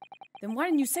 Then why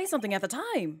didn't you say something at the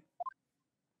time?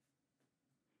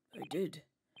 I did.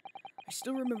 I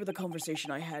still remember the conversation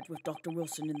I had with Dr.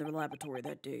 Wilson in the laboratory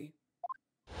that day.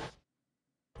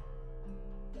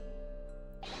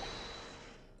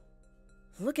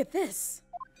 Look at this.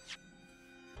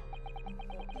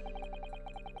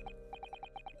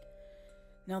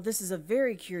 Now this is a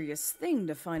very curious thing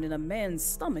to find in a man's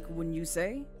stomach, wouldn't you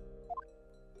say?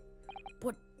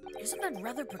 But isn't that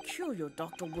rather peculiar,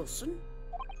 Dr. Wilson?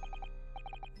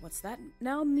 What's that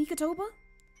now, Mikatoba?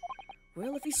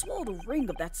 Well, if he swallowed a ring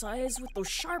of that size with those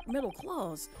sharp metal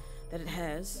claws that it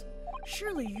has,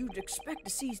 surely you'd expect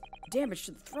to see damage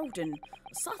to the throat and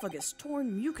esophagus,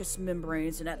 torn mucous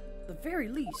membranes, and at the very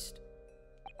least.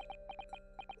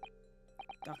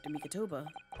 Dr. Mikatoba,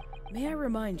 may I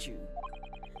remind you,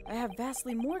 I have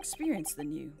vastly more experience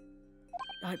than you.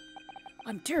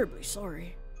 I'm terribly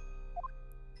sorry.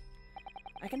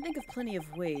 I can think of plenty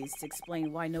of ways to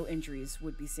explain why no injuries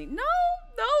would be seen. No,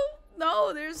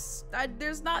 there's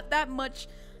not that much,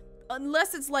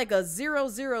 unless it's like a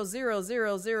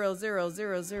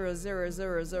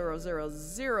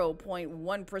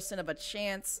 0.1% of a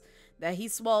chance that he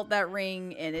swallowed that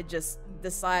ring and it just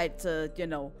decided to,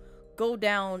 go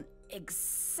down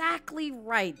exactly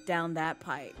right down that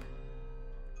pipe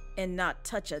and not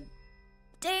touch a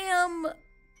damn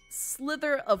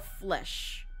slither of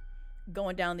flesh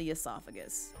going down the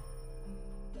esophagus.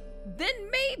 Then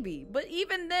maybe, but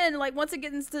even then, like once it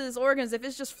gets into his organs, if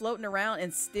it's just floating around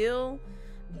and still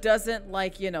doesn't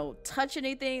touch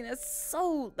anything, that's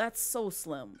so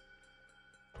slim.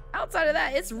 Outside of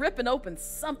that, it's ripping open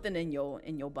something in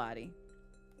your body.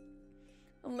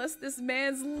 Unless this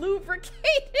man's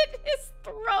lubricated his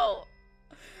throat.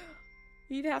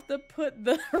 He'd have to put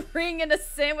the ring in a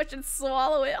sandwich and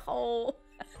swallow it whole.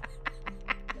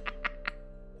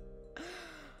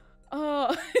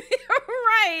 Oh,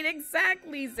 right,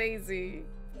 exactly, Zazie.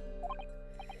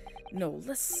 No,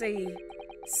 let's say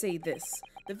this.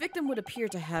 The victim would appear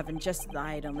to have ingested the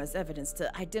item as evidence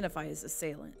to identify his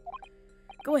assailant.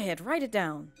 Go ahead, write it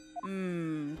down.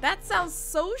 That sounds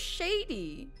so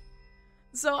shady.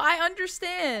 So I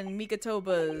understand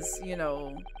Mikatoba's,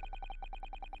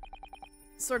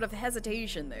 sort of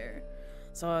hesitation there.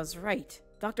 So I was right.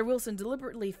 Dr. Wilson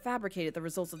deliberately fabricated the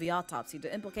results of the autopsy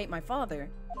to implicate my father.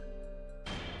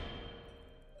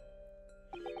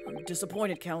 I'm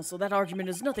disappointed, Counsel. That argument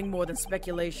is nothing more than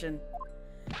speculation.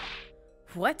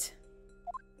 What?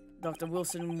 Dr.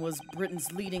 Wilson was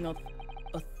Britain's leading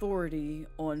authority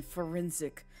on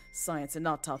forensic science and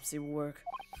autopsy work.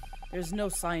 There's no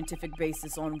scientific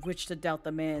basis on which to doubt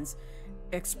the man's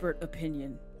expert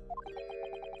opinion.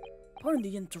 Pardon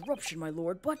the interruption, my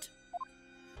lord, but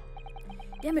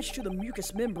damage to the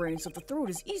mucous membranes of the throat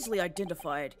is easily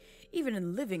identified, even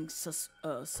in living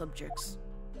subjects.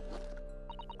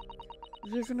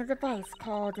 Using a device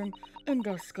called an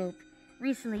endoscope,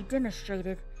 recently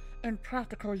demonstrated in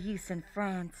practical use in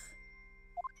France.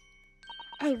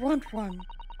 I want one.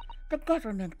 The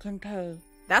government can pay.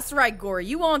 That's right, Gory.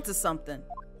 You onto something.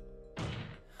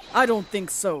 I don't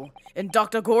think so. And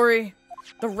Dr. Gory,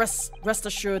 rest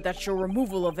assured that your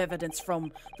removal of evidence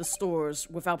from the stores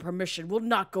without permission will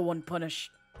not go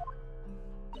unpunished.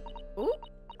 Ooh.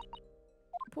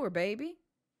 Poor baby.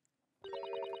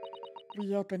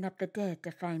 We open up the dead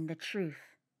to find the truth.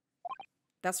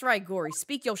 That's right, Gory.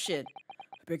 Speak your shit.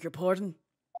 I beg your pardon?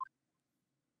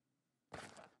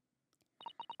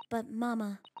 But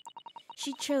Mama,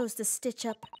 she chose to stitch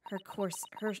up her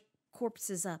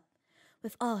corpses up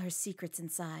with all her secrets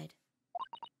inside.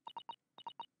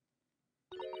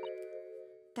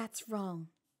 That's wrong.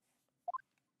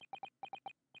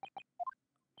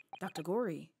 Dr.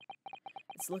 Gori,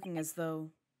 it's looking as though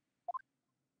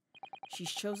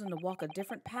she's chosen to walk a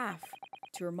different path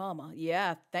to her mama.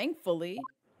 Yeah, thankfully.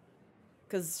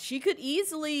 Because she could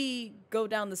easily go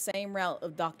down the same route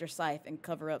of Dr. Scythe and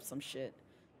cover up some shit.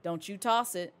 Don't you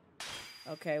toss it.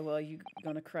 Okay, well, you're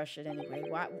gonna crush it anyway.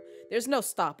 Why? There's no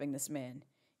stopping this man.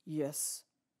 Yes,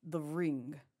 the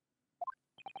ring.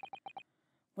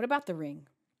 What about the ring?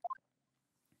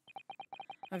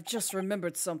 I've just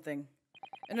remembered something.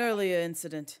 An earlier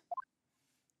incident.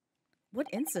 What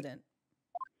incident?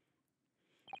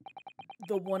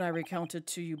 The one I recounted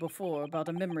to you before about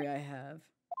a memory I have.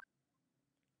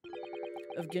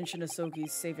 Of Genshin Asogi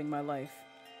saving my life.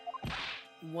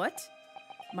 What?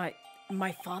 My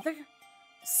father?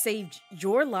 Saved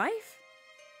your life?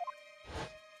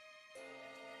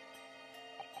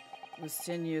 It was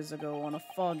 10 years ago on a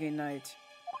foggy night.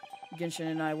 Genshin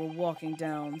and I were walking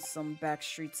down some back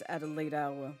streets at a late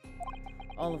hour.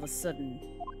 All of a sudden...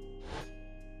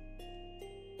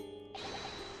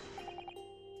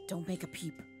 Don't make a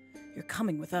peep. You're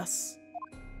coming with us.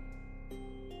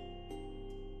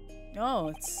 Oh,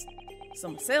 it's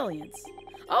some assailants.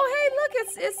 Oh, hey, look,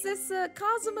 it's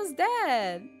Kazuma's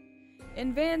dad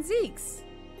and Van Zeek's.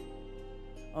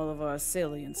 All of our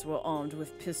assailants were armed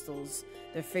with pistols,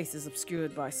 their faces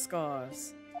obscured by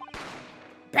scars.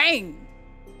 Bang!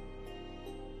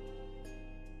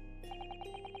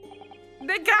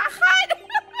 They got hot!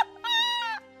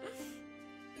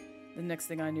 The next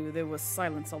thing I knew, there was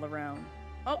silence all around.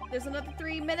 Oh, there's another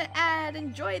 3-minute ad.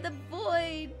 Enjoy the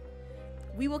void.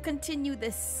 We will continue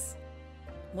this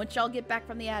once y'all get back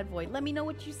from the ad void. Let me know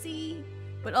what you see.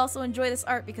 But also enjoy this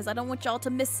art because I don't want y'all to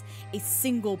miss a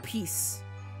single piece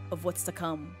of what's to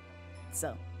come.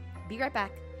 So, be right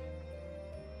back.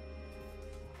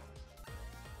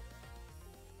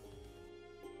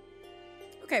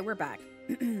 Okay, we're back.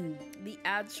 The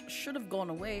ads should have gone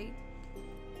away.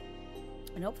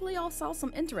 And hopefully y'all saw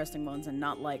some interesting ones and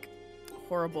not like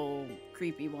horrible,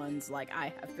 creepy ones like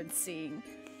I have been seeing.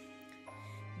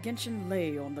 Genshin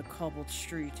lay on the cobbled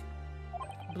street.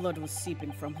 Blood was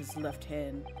seeping from his left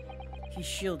hand. He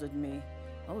shielded me.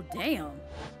 Oh, damn.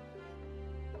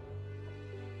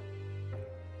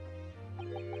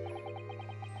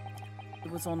 It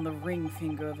was on the ring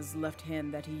finger of his left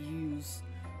hand that he used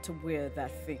to wear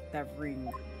that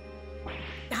ring.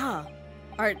 Ah,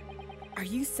 are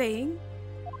you saying?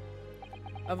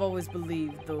 I've always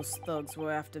believed those thugs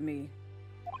were after me.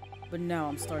 But now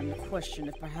I'm starting to question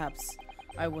if perhaps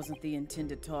I wasn't the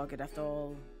intended target after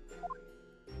all.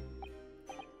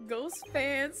 Ghost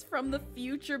fans from the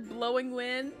future blowing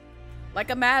wind. Like,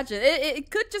 imagine. It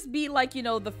could just be like, you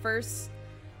know, the first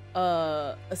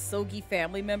Asogi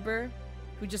family member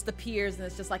who just appears and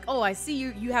it's just like, oh, I see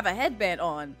you have a headband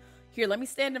on. Here, let me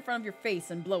stand in front of your face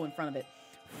and blow in front of it.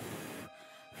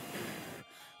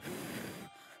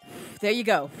 There you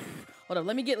go. Hold up,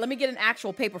 let me get an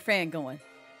actual paper fan going.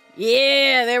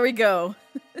 Yeah, there we go.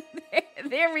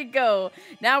 There we go.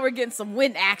 Now we're getting some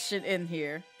wind action in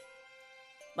here.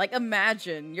 Like,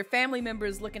 imagine your family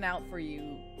members looking out for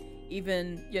you,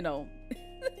 even, you know,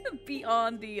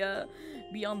 beyond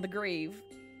the grave.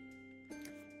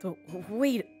 So,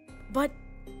 wait, but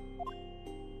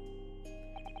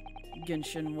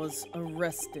Genshin was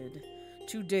arrested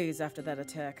 2 days after that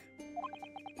attack.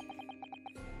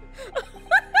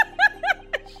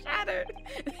 Shattered.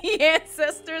 The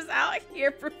ancestors out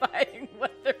here providing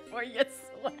weather for your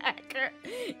swagger.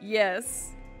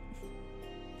 Yes.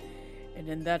 And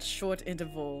in that short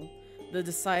interval, the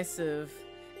decisive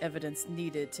evidence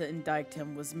needed to indict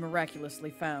him was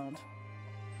miraculously found.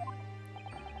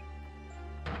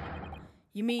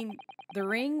 You mean the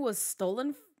ring was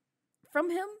stolen from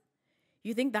him?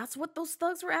 You think that's what those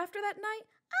thugs were after that night?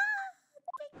 Ah,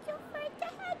 thank you for the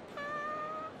head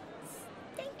pass.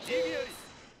 Thank you.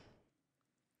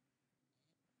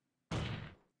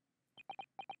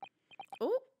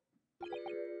 Oh.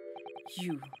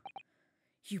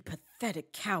 You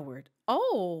pathetic coward.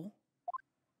 Oh.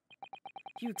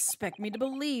 You expect me to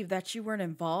believe that you weren't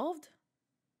involved?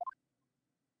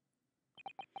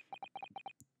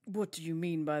 What do you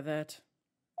mean by that?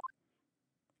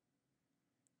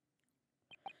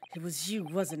 It was you,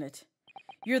 wasn't it?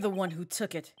 You're the one who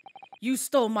took it. You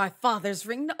stole my father's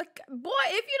ring. No, boy,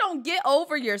 if you don't get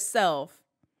over yourself,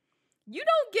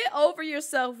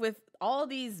 with all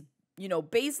these, you know,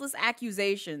 baseless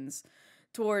accusations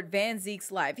toward Van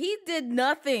Zeek's life. He did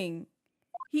nothing.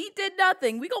 We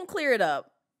gonna clear it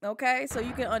up, okay? So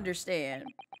you can understand.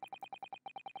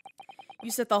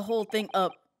 You set the whole thing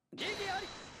up.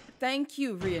 Thank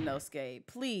you, Ryunosuke.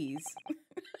 Please.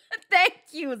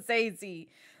 you, Zazie.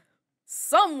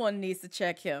 Someone needs to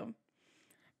check him.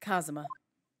 Kazuma,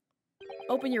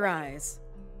 open your eyes.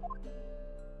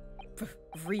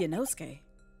 Ryunosuke,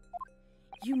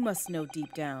 you must know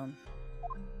deep down.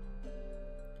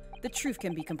 The truth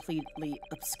can be completely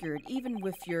obscured even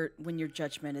when your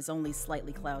judgment is only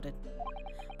slightly clouded.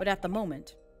 But at the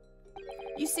moment,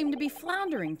 you seem to be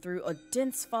floundering through a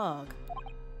dense fog.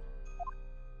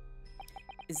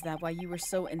 Is that why you were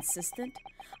so insistent?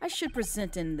 I should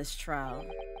present in this trial.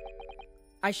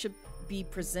 I should be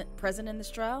present in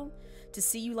this trial to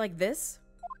see you like this?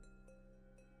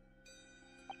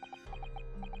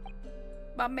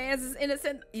 My man's is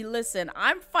innocent. Listen,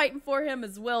 I'm fighting for him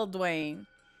as well, Dwayne.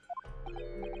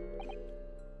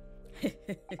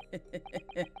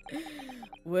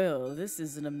 Well, this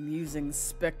is an amusing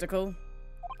spectacle.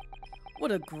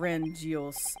 What a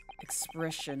grandiose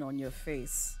expression on your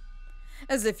face.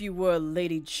 As if you were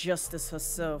Lady Justice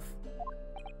herself.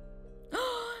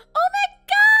 Oh my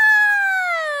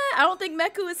god! I don't think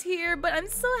Meku is here, but I'm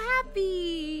so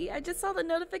happy. I just saw the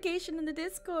notification in the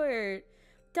Discord.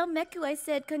 Tell Meku I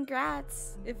said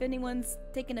congrats if anyone's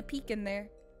taking a peek in there.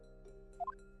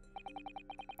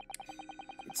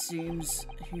 It seems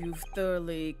you've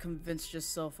thoroughly convinced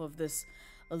yourself of this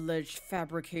alleged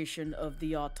fabrication of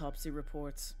the autopsy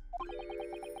reports.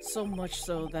 So much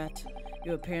so that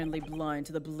you're apparently blind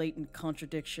to the blatant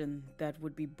contradiction that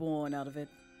would be born out of it.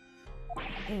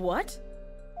 What?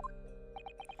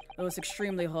 Though it's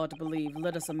extremely hard to believe,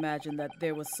 let us imagine that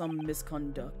there was some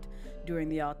misconduct during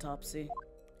the autopsy.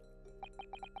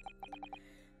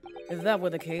 If that were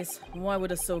the case, why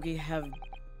would Asogi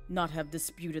not have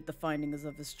disputed the findings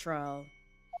of his trial?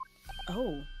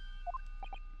 Oh.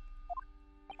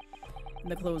 In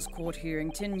the closed court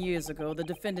hearing 10 years ago, the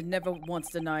defendant never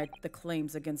once denied the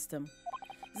claims against him.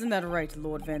 Isn't that right,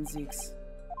 Lord Van Zieks?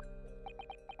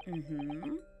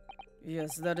 Mm-hmm.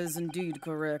 Yes, that is indeed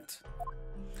correct.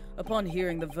 Upon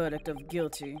hearing the verdict of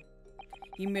guilty,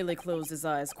 he merely closed his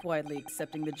eyes, quietly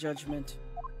accepting the judgment.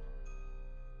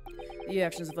 The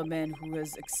actions of a man who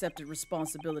has accepted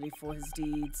responsibility for his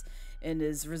deeds and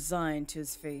is resigned to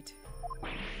his fate.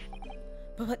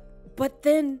 But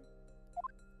then...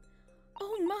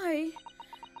 Oh my,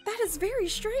 that is very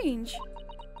strange.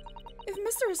 If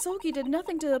Mr. Asogi did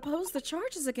nothing to oppose the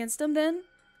charges against him, then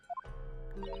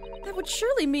that would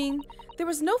surely mean there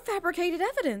was no fabricated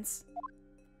evidence.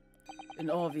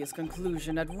 An obvious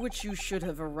conclusion at which you should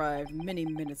have arrived many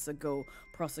minutes ago,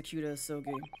 Prosecutor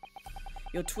Asogi.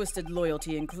 Your twisted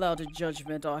loyalty and clouded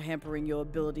judgment are hampering your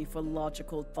ability for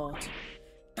logical thought.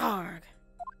 Darg.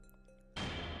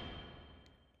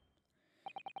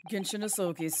 Genshin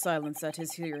Asogi's silence at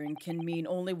his hearing can mean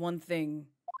only one thing.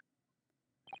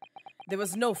 There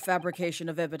was no fabrication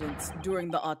of evidence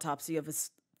during the autopsy of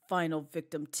his final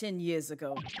victim 10 years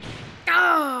ago.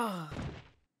 Ah!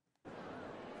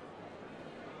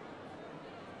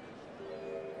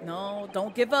 No,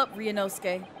 don't give up,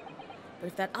 Ryunosuke. But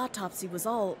if that autopsy was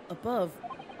all above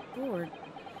board,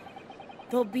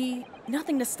 there'll be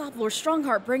nothing to stop Lord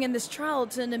Strongheart bringing this trial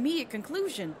to an immediate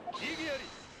conclusion.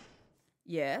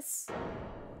 Yes?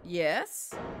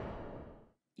 Yes?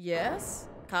 Yes?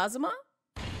 Kazuma?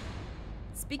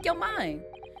 Speak your mind.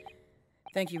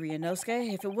 Thank you,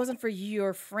 Ryunosuke. If it wasn't for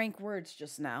your frank words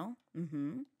just now,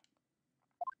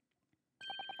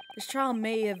 this trial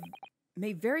may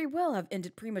very well have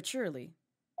ended prematurely.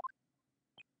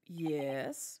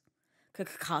 Yes?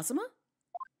 Kazuma?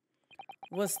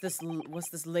 What's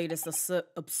this latest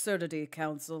absurdity,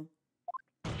 Counsel?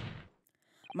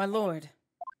 My lord,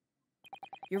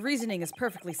 your reasoning is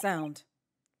perfectly sound.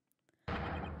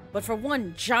 But for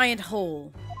one giant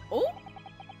hole... Oh?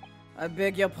 I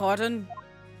beg your pardon?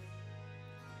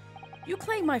 You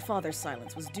claim my father's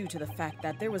silence was due to the fact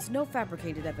that there was no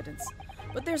fabricated evidence,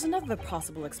 but there's another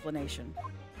possible explanation.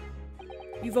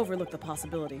 You've overlooked the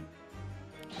possibility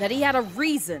that he had a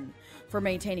reason for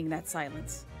maintaining that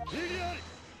silence.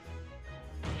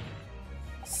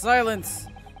 Silence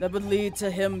that would lead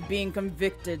to him being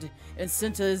convicted and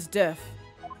sent to his death.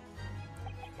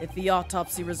 If the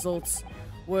autopsy results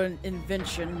were an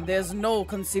invention, there's no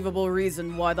conceivable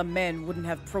reason why the man wouldn't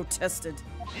have protested.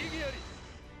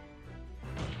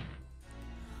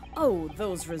 Oh,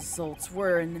 those results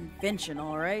were an invention,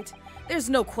 all right? There's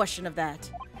no question of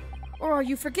that. Or are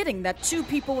you forgetting that 2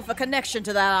 people with a connection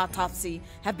to that autopsy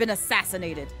have been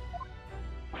assassinated?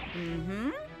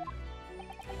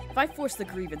 If I force the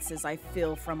grievances I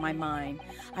feel from my mind,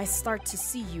 I start to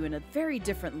see you in a very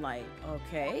different light.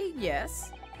 Okay,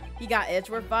 yes. He got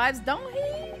Edgeworth vibes, don't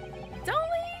he?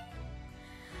 Don't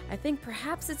he? I think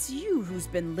perhaps it's you who's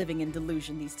been living in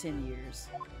delusion these 10 years.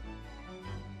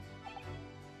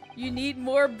 You need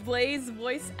more Blaze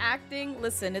voice acting?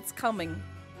 Listen, it's coming.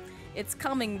 It's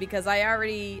coming because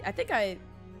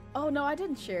oh no, I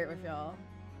didn't share it with y'all.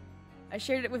 I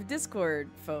shared it with Discord,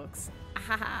 folks.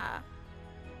 Haha.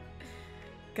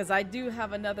 Because I do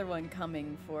have another one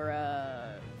coming for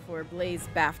Blaze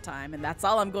bath time, and that's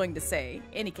all I'm going to say.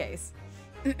 Any case.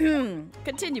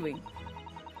 Continuing.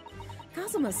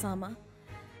 Kazuma-sama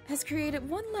has created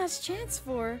one last chance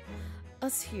for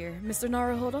us here, Mr.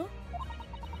 Naruhodo.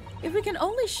 If we can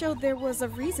only show there was a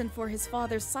reason for his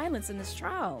father's silence in this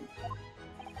trial.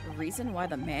 A reason why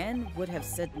the man would have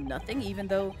said nothing even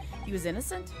though he was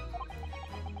innocent?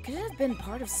 Could it have been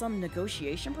part of some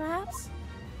negotiation, perhaps?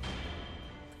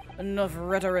 Enough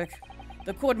rhetoric.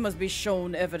 The court must be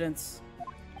shown evidence.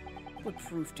 What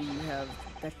proof do you have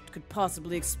that could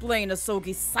possibly explain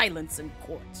Asogi's silence in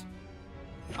court?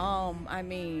 I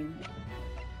mean,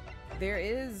 there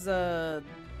is,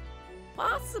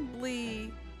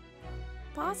 possibly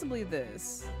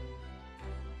this,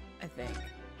 I think.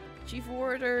 Chief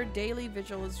Warder Daily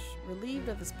Vigil is relieved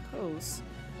of his post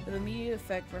with immediate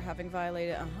effect for having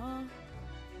violated,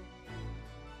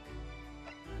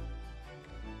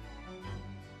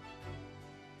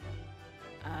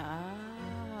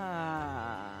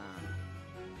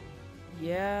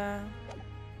 yeah.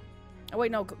 Oh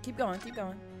wait, no, keep going, keep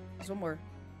going. There's one more.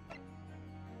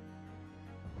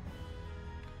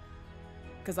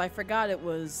 Because I forgot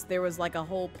there was like a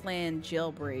whole planned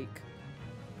jailbreak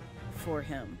for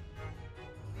him.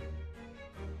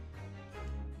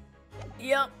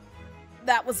 Yep,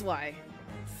 that was why.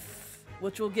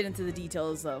 Which we'll get into the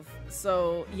details of.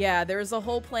 So, yeah, there's a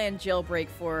whole planned jailbreak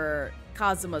for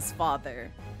Kazuma's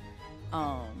father.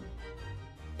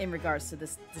 In regards to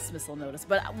this dismissal notice.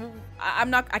 But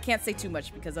I can't say too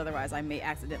much because otherwise I may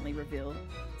accidentally reveal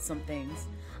some things.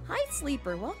 Hi,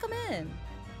 Sleeper, welcome in.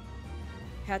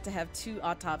 Had to have 2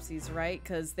 autopsies, right?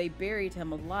 Because they buried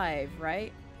him alive,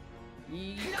 right?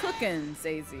 You cooking,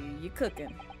 Seizi. You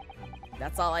cooking.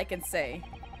 That's all I can say.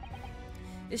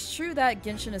 It's true that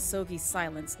Genshin Asogi's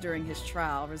silence during his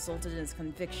trial resulted in his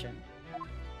conviction.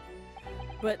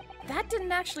 But that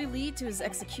didn't actually lead to his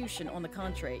execution, on the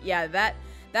contrary. Yeah, that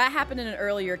happened in an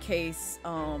earlier case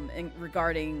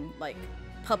regarding like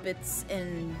puppets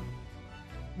and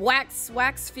wax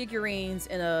figurines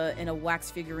in a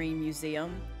wax figurine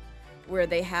museum where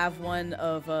they have one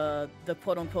of the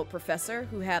quote-unquote professor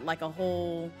who had like a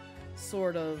whole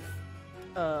sort of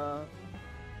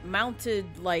mounted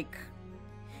like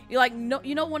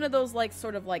you know one of those like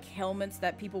sort of like helmets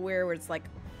that people wear where it's like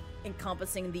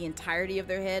encompassing the entirety of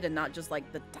their head and not just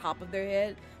like the top of their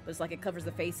head, but it's like it covers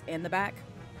the face and the back.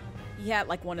 He had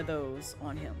like one of those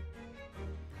on him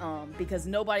because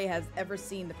nobody has ever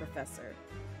seen the professor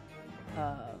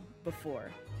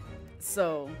before.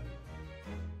 So,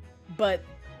 but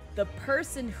the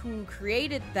person who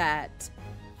created that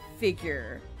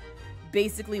figure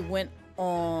basically went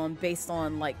on based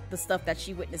on like the stuff that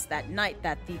she witnessed that night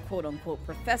that the quote-unquote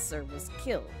professor was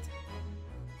killed.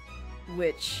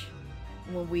 Which,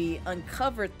 when we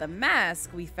uncovered the mask,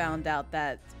 we found out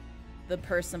that the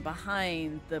person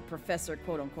behind the professor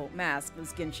quote-unquote mask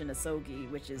was Genshin Asogi,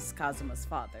 which is Kazuma's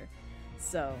father.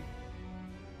 So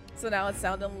now it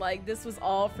sounded like this was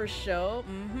all for show.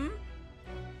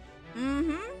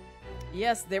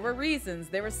 Yes, there were reasons.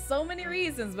 There were so many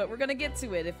reasons, but we're gonna get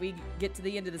to it if we get to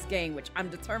the end of this game, which I'm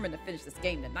determined to finish this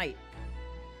game tonight.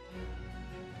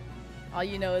 All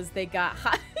you know is they got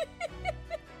hot.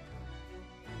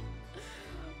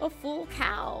 A full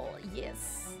cow,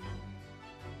 yes.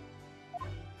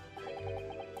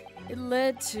 It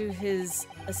led to his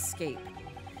escape.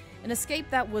 An escape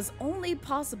that was only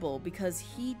possible because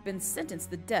he'd been sentenced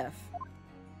to death.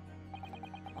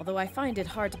 Although I find it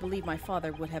hard to believe my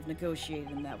father would have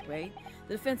negotiated in that way,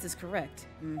 the defense is correct.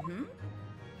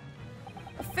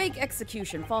 A fake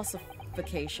execution,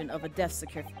 falsification of a death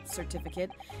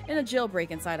certificate, and a jailbreak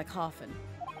inside a coffin.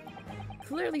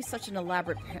 Clearly such an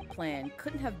elaborate plan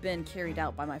couldn't have been carried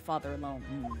out by my father alone.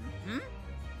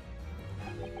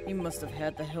 He must have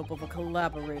had the help of a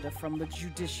collaborator from the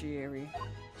judiciary.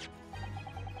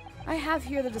 I have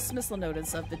here the dismissal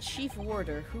notice of the chief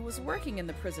warder who was working in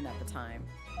the prison at the time.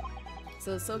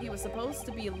 So Asogi was supposed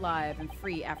to be alive and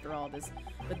free after all this,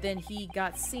 but then he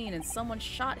got seen and someone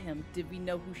shot him. Did we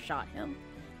know who shot him?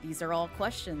 These are all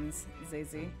questions,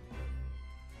 Zazie.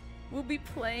 We'll be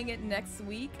playing it next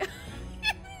week.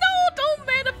 No, don't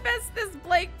manifest this,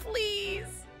 Blake, please.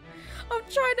 I'm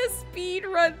trying to speed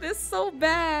run this so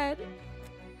bad.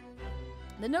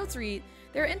 The notes read,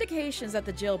 there are indications that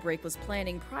the jailbreak was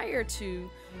planning prior to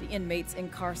the inmate's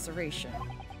incarceration.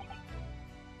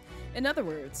 In other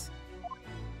words,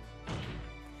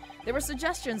 There were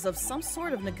suggestions of some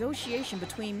sort of negotiation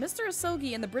between Mr.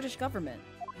 Asogi and the British government.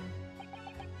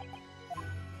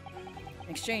 In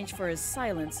exchange for his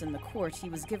silence in the court, he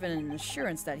was given an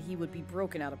assurance that he would be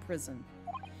broken out of prison.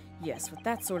 Yes, with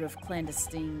that sort of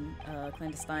clandestine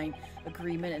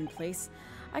agreement in place,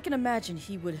 I can imagine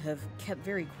he would have kept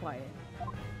very quiet.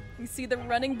 You see the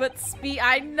running but speed?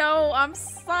 I know, I'm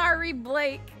sorry,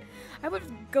 Blake. I would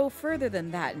go further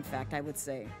than that, in fact, I would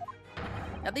say.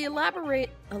 Now, the elaborate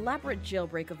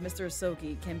jailbreak of Mr.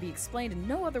 Asogi can be explained in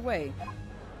no other way.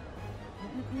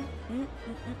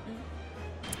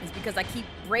 It's because I keep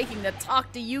breaking to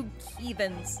talk to you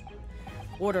heathens.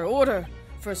 Order, order!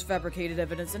 First fabricated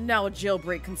evidence and now a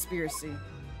jailbreak conspiracy.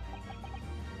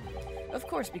 Of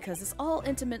course, because it's all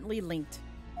intimately linked.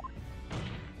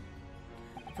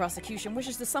 The prosecution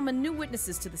wishes to summon new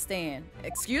witnesses to the stand.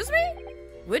 Excuse me?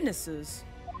 Witnesses?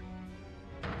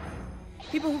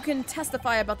 People who can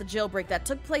testify about the jailbreak that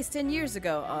took place 10 years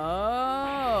ago.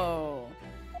 Oh.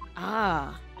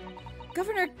 Ah.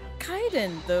 Governor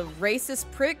Kaiden, the racist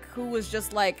prick who was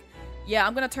just like, yeah,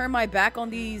 I'm gonna turn my back on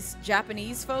these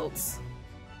Japanese folks.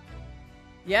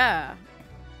 Yeah.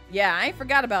 Yeah, I ain't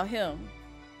forgot about him.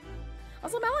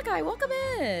 Also, Malachi, welcome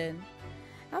in.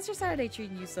 How's your Saturday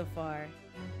treating you so far?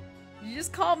 You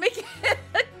just called me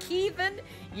a heathen?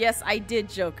 Yes, I did,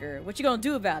 Joker. What you gonna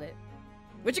do about it?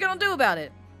 What you gonna do about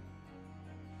it?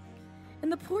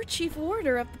 And the poor chief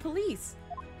warder of the police.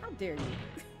 How dare you?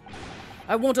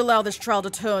 I won't allow this trial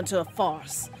to turn to a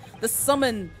farce. The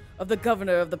summon of the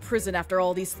governor of the prison after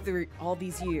all these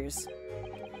years.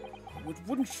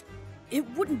 It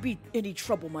wouldn't be any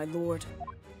trouble, my lord.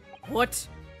 What?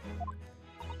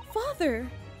 Father!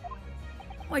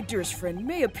 My dearest friend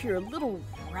may appear a little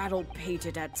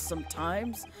rattle-pated at some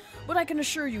times, but I can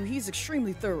assure you he's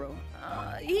extremely thorough.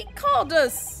 He called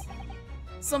us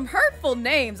some hurtful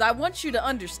names. I want you to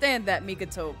understand that,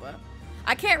 Mikatoba.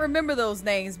 I can't remember those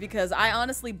names because I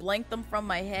honestly blanked them from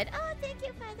my head. Oh, thank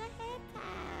you for the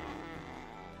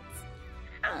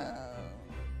haircuts. Oh.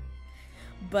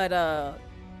 But,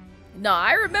 no,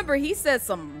 I remember he said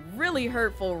some really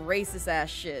hurtful, racist-ass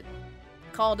shit.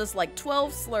 Called us like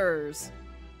 12 slurs.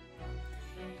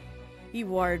 He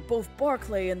wired both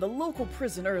Barclay and the local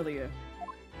prison earlier,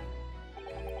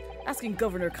 asking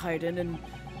Governor Kaiden and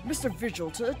Mr.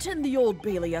 Vigil to attend the Old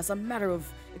Bailey as a matter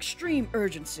of extreme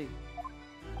urgency.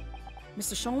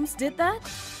 Mr. Sholmes did that?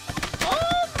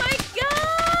 Oh my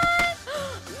god!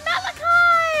 Malachi!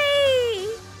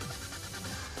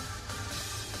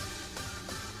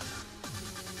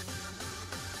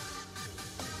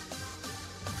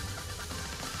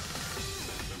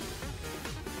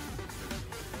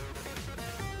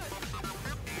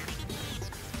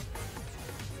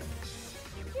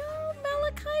 Yo,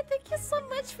 Malachi, thank you so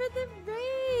much for the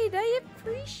raid. I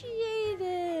appreciate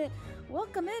it.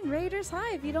 Welcome in, Raiders.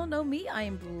 Hi, if you don't know me, I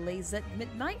am Blazette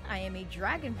Midnight. I am a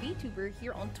Dragon VTuber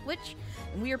here on Twitch,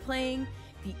 and we are playing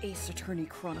the Ace Attorney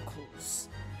Chronicles,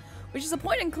 which is a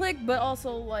point and click, but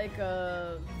also like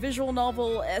a visual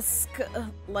novel-esque,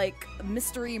 like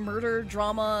mystery murder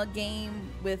drama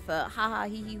game with haha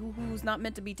hee hee hoo hoo's, not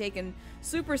meant to be taken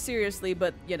super seriously,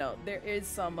 but you know, there is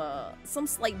some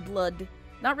slight blood,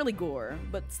 not really gore,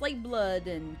 but slight blood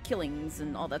and killings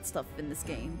and all that stuff in this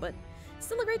game, but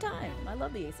still a great time. I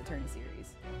love the Ace Attorney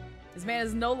series. This man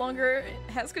is no longer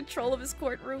has control of his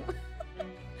courtroom.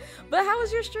 But how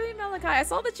was your stream, Malachi? I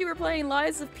saw that you were playing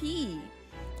Lies of P.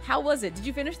 How was it? Did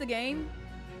you finish the game?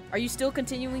 Are you still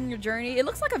continuing your journey? It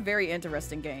looks like a very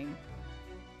interesting game.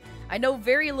 I know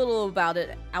very little about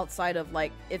it outside of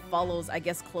like it follows, I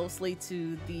guess, closely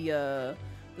to the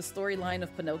storyline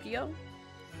of Pinocchio.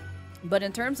 But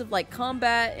in terms of like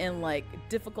combat and like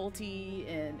difficulty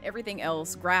and everything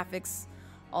else, graphics,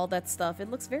 all that stuff,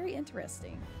 it looks very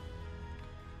interesting.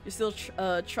 You're still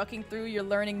trucking through, you're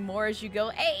learning more as you go.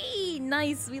 Hey,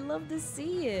 nice, we love to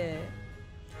see it.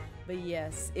 But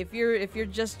yes, if you're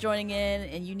just joining in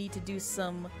and you need to do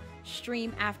some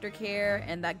stream aftercare,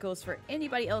 and that goes for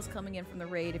anybody else coming in from the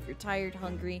raid, if you're tired,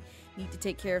 hungry, need to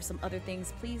take care of some other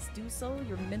things, please do so.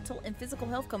 Your mental and physical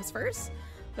health comes first.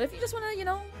 But if you just want to, you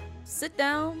know, sit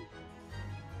down,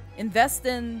 invest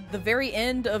in the very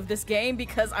end of this game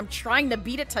because I'm trying to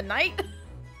beat it tonight.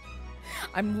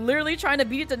 I'm literally trying to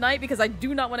beat it tonight because I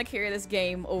do not want to carry this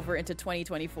game over into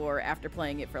 2024 after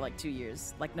playing it for like 2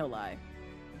 years. Like, no lie.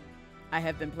 I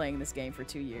have been playing this game for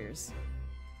 2 years.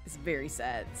 It's a very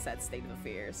sad state of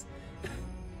affairs.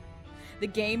 The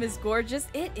game is gorgeous.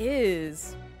 It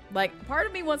is. Like, part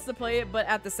of me wants to play it, but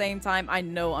at the same time, I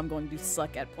know I'm going to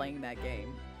suck at playing that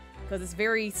game. Because it's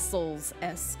very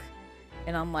Souls-esque.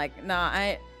 And I'm like,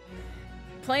 nah,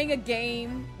 playing a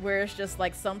game where it's just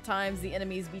like sometimes the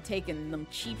enemies be taking them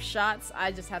cheap shots,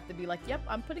 I just have to be like, yep,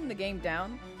 I'm putting the game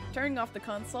down, turning off the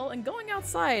console, and going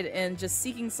outside and just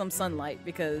seeking some sunlight,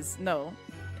 because no,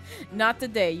 not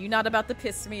today. You're not about to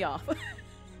piss me off.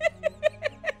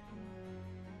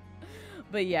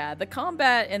 But yeah, the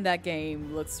combat in that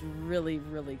game looks really,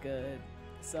 really good.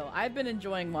 So I've been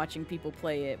enjoying watching people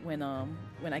play it when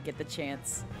I get the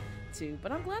chance to.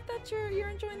 But I'm glad that you're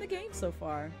enjoying the game so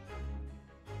far.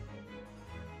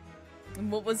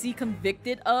 And what was he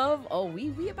convicted of? Oh,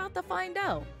 we about to find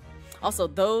out. Also,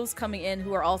 those coming in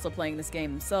who are also playing this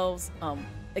game themselves.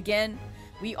 Again,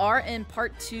 we are in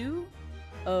part 2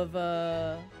 of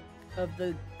the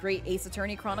Great Ace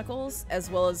Attorney Chronicles, as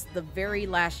well as the very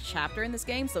last chapter in this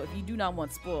game. So if you do not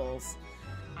want spoils,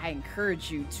 I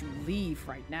encourage you to leave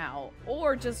right now,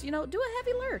 or just, you know, do a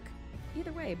heavy lurk.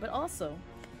 Either way. But also,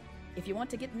 if you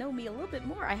want to get to know me a little bit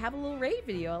more, I have a little raid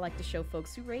video I like to show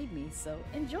folks who raid me, so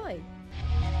enjoy.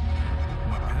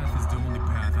 My path is the only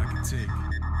path I can take.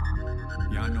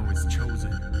 Yeah, I know it's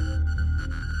chosen.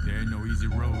 There ain't no easy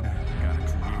road. Gotta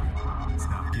create it. It's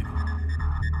not given.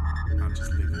 I'm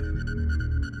just living.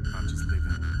 I'm just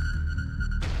living.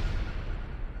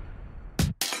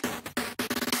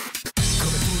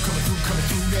 Coming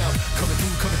through now. Coming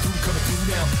through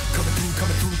now. Coming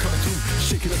through.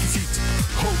 Shake it like it's heat.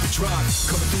 Hold the drive.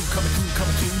 Coming through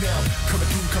now. Coming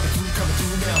through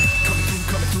now. Coming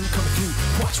through.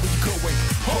 Watch where you're going.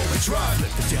 Hold the drive.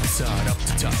 Lift the downside up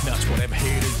to top notch. Whatever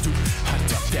haters do. I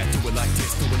top that. Do it like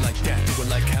this. Do it like that. Do it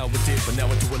like how it did. But now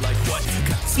I do it like what?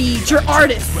 Feed your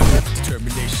artist.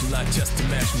 Determination, like just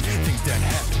imagine things that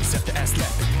happen. Except the ass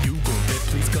laughing. You go there.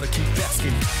 Please gotta keep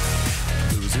asking.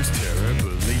 Losers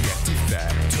terribly active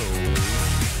facto.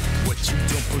 What you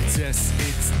don't possess,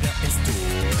 it's not in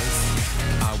stores.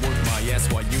 I work my ass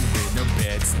while you in a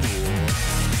bed store.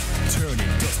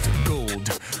 Turning dust to gold,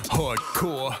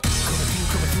 hardcore. Coming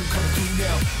through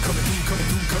now. Coming through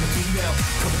now.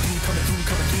 Coming through.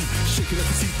 Shake it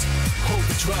like it's heat. Hold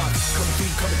the drive. Coming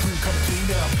through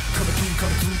now. Coming through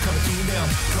now.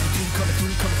 Coming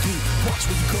through. Watch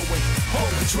where you're going.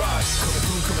 Hold the drive. Coming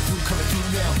through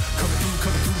now. Coming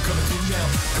through now.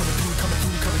 Coming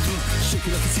through. Shake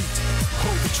it like it's heat.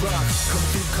 Hold the drive.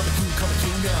 Coming through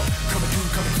now. Coming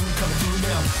through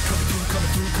now. Coming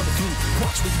through.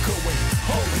 Watch where you're going.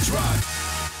 Hold the drive.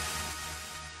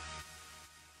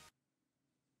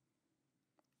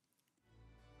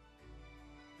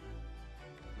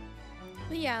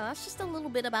 But yeah, that's just a little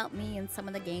bit about me and some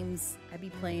of the games I be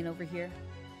playing over here.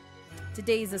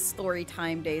 Today's a story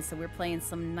time day, so we're playing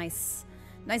some nice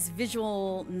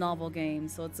visual novel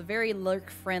games. So it's a very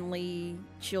lurk-friendly,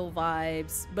 chill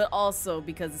vibes, but also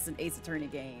because it's an Ace Attorney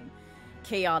game,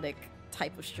 chaotic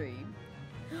type of stream.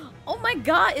 Oh my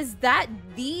god, is that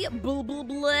the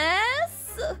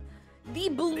Bless? The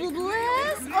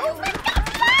Bless? Oh my god,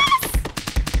 Bless!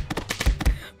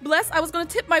 Bless, I was gonna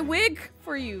tip my wig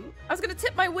for you. I was gonna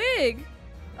tip my wig,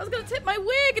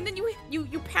 and then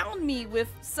you pound me with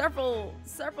several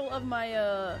of my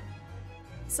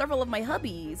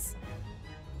hubbies.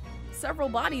 Several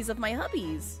bodies of my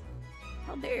hubbies.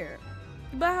 How dare.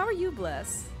 But how are you,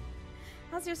 Bless?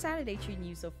 How's your Saturday treating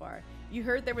you so far? You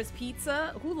heard there was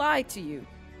pizza? Who lied to you?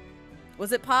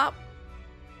 Was it Pop?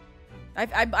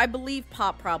 I believe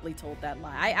Pop probably told that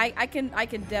lie. I can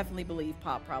definitely believe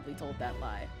Pop probably told that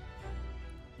lie.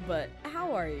 But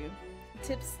how are you?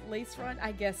 Tips lace front?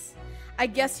 I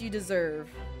guess you deserve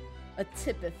a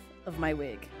tippeth of my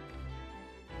wig.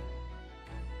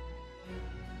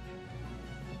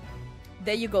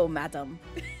 There you go, madam.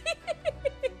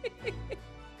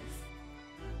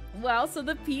 Wow, so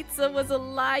the pizza was a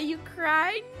lie. You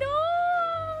cried? No.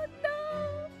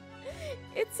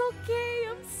 It's okay.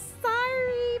 I'm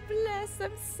sorry, Bless.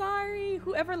 I'm sorry.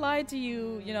 Whoever lied to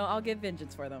you, you know, I'll get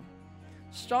vengeance for them.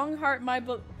 Strong heart, my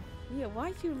yeah,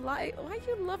 why you lie? Why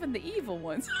you loving the evil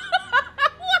ones?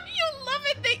 Why you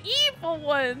loving the evil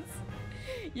ones?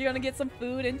 You're gonna get some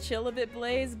food and chill a bit,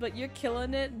 Blaze, but you're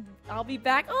killing it. I'll be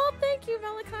back. Oh, thank you,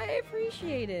 Malachi. I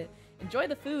appreciate it. Enjoy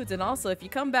the foods, and also, if you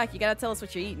come back, you gotta tell us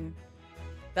what you're eating.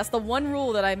 That's the one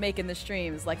rule that I make in the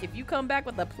streams. Like, if you come back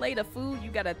with a plate of food,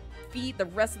 you gotta feed the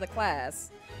rest of the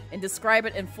class and describe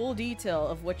it in full detail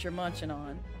of what you're munching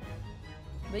on.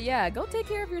 But yeah, go take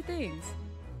care of your things.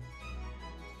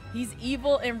 He's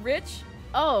evil and rich?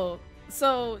 Oh,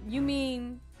 so you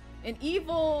mean an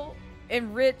evil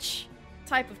and rich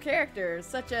type of character,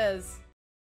 such as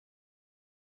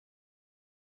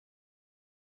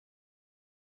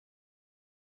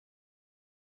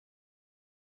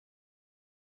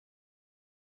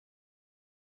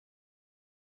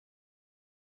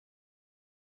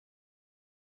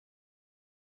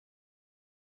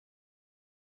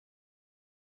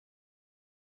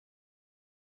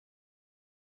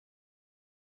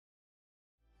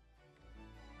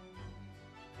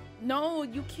No,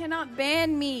 you cannot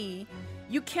ban me.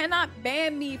 You cannot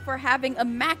ban me for having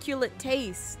immaculate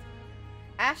taste.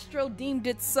 Astro deemed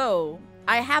it so.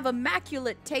 I have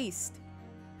immaculate taste.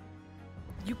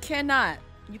 You cannot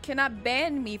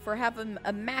ban me for having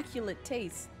immaculate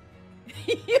taste.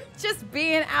 You just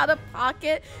being out of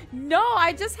pocket? No,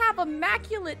 I just have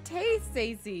immaculate taste,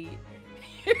 AZ. Your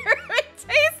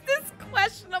taste is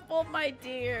questionable, my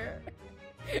dear.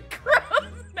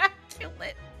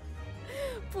 Immaculate.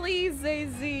 Please,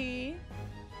 AZ.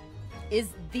 Is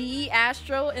the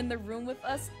Astro in the room with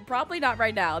us? Probably not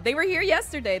right now. They were here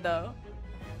yesterday, though.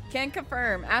 Can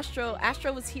confirm. Astro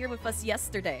was here with us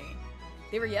yesterday.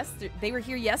 They were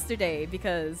here yesterday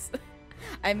because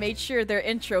I made sure their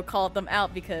intro called them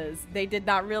out because they did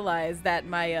not realize that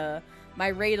my my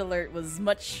raid alert was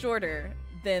much shorter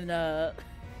than their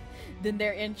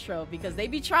intro, because they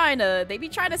be trying to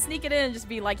sneak it in and just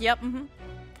be like, yep,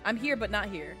 I'm here but not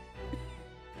here.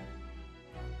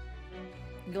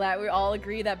 Glad we all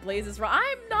agree that Blaze is wrong.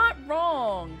 I'm not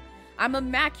wrong. I'm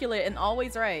immaculate and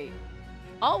always right.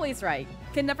 Always right.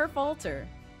 Can never falter.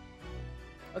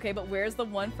 Okay, but where's the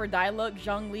one for Dialogue,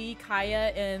 Zhongli,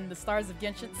 Kaya, and the Stars of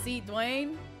Genshin? See,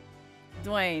 Dwayne?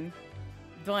 Dwayne.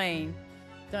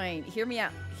 Hear me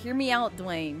out. Hear me out,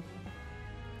 Dwayne.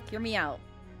 Hear me out.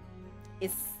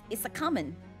 It's a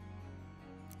coming.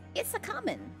 It's a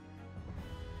coming.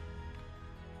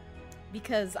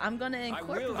 Because I'm gonna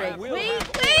incorporate. Wait!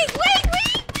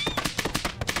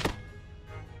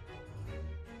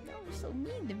 Y'all are so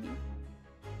mean to me.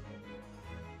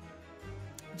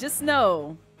 Just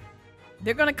know,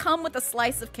 they're gonna come with a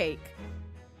slice of cake.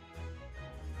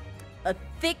 A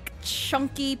thick,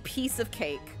 chunky piece of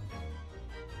cake.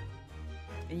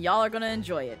 And y'all are gonna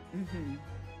enjoy it.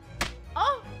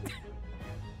 Oh!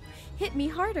 Hit me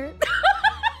harder.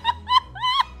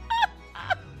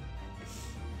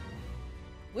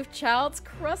 With Child's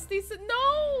crusty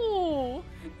no!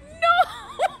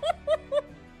 No!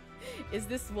 Is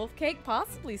this wolf cake?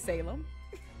 Possibly, Salem.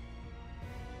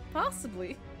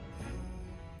 Possibly.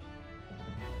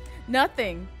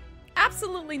 Nothing.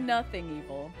 Absolutely nothing,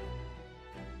 Evil.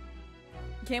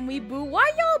 Can we boo? Why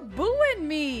y'all booing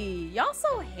me? Y'all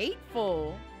so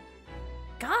hateful.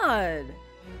 God,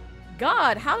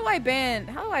 how do I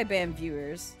ban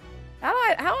viewers? How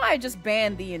do I just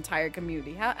ban the entire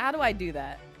community? How do I do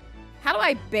that? How do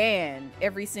I ban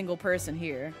every single person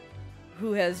here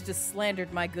who has just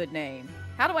slandered my good name?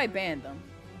 How do I ban them?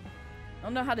 I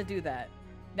don't know how to do that.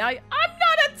 Now, I'm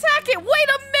not attacking. Wait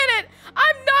a minute.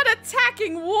 I'm not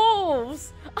attacking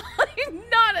wolves. I'm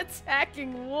not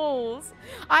attacking wolves.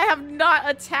 I have not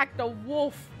attacked a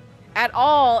wolf at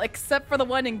all, except for the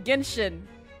one in Genshin.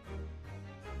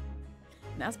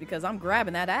 And that's because I'm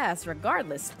grabbing that ass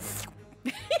regardless.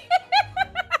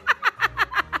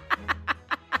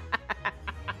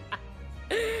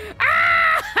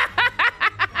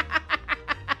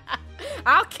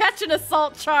 I'll catch an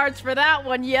assault charge for that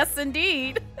one. Yes,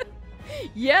 indeed.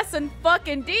 Yes, and fuck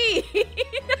indeed.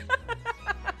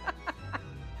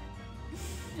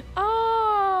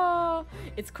 Oh,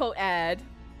 it's quote ad.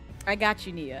 I got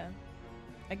you, Nia.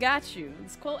 I got you.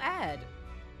 It's quote ad.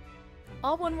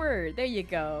 All one word. There you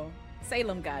go.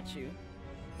 Salem got you.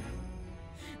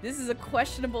 This is a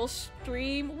questionable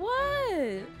stream.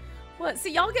 What? What?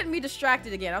 See, y'all getting me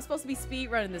distracted again. I'm supposed to be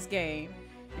speedrunning this game.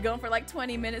 You're going for like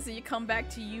 20 minutes and you come back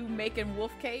to you making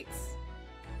wolf cakes?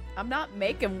 I'm not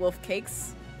making wolf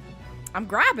cakes. I'm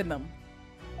grabbing them.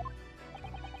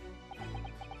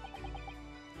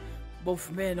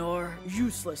 Both men are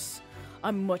useless.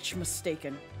 I'm much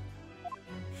mistaken.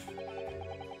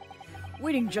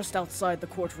 Waiting just outside the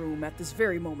courtroom at this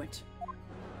very moment.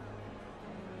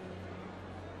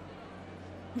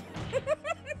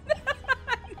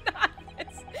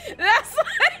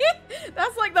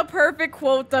 That's like the perfect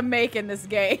quote to make in this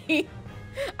game.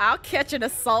 I'll catch an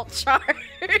assault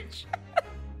charge.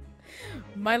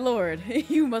 My lord,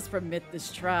 you must permit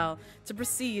this trial to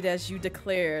proceed as you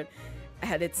declared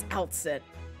at its outset.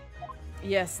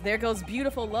 Yes, there goes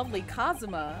beautiful, lovely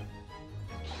Kazuma,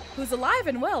 who's alive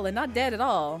and well and not dead at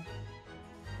all.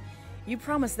 You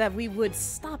promised that we would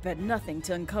stop at nothing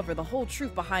to uncover the whole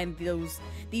truth behind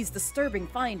these disturbing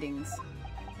findings.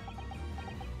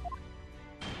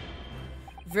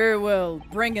 Very well,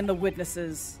 bring in the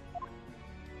witnesses.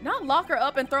 Not lock her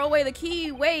up and throw away the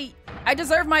key. Wait, I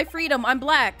deserve my freedom. I'm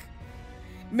black.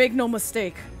 Make no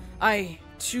mistake, I,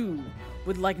 too,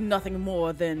 would like nothing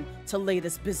more than to lay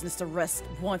this business to rest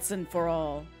once and for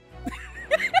all.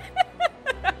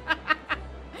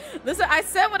 Listen, I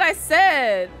said what I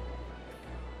said.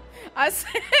 I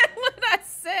said what I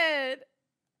said.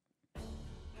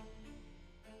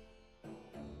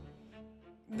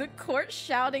 The court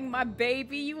shouting, "My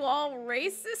baby, you all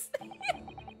racist."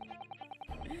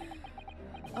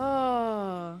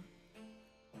 Oh.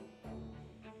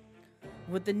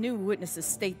 Would the new witnesses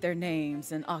state their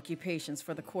names and occupations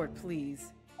for the court,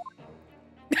 please?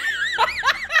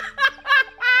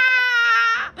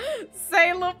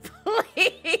 Sailor,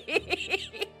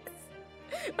 please.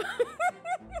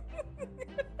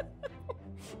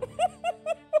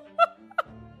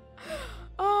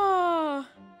 Oh.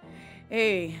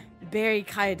 Hey, Barry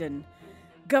Kaiden,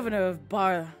 governor of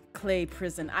Barclay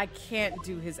Prison. I can't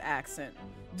do his accent.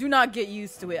 Do not get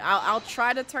used to it. I'll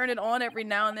try to turn it on every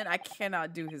now and then. I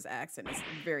cannot do his accent. It's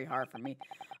very hard for me.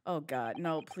 Oh God,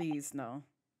 no, please, no.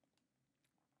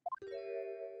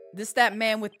 This that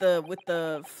man with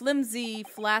the flimsy,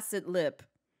 flaccid lip.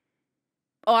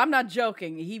 Oh, I'm not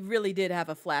joking. He really did have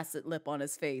a flaccid lip on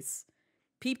his face.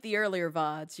 Peep the earlier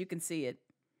VODs. You can see it.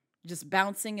 Just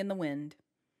bouncing in the wind.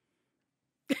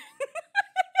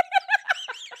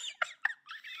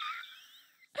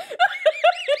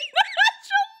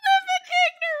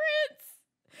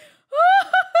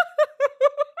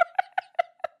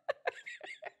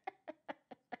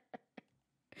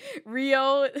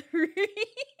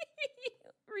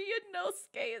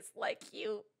 Ryunosuke is like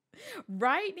you.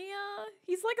 Right, Nia?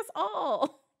 He's like us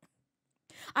all.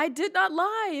 I did not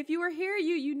lie. If you were here,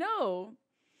 you know.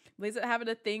 Blazette having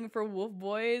a thing for wolf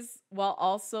boys while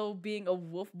also being a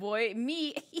wolf boy.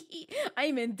 Me,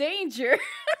 I'm in danger.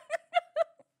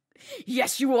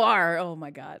 Yes, you are. Oh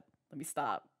my God. Let me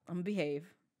stop. I'm gonna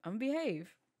behave. I'm gonna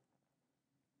behave.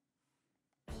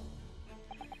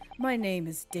 My name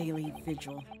is Daily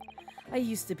Vigil. I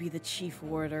used to be the chief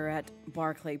warder at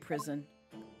Barclay Prison.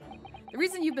 The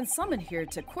reason you've been summoned here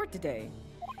to court today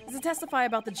is to testify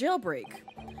about the jailbreak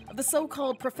of the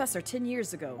so-called professor 10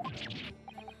 years ago.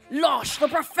 Losh, the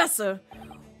professor!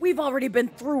 We've already been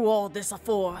through all this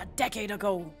afore a decade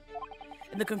ago.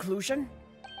 And the conclusion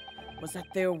was that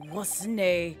there wasn't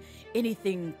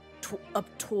anything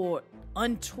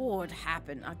untoward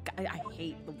happen. I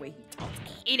hate the way he talks.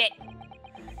 I hate it!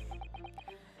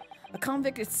 A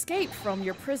convict escaped from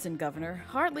your prison, Governor.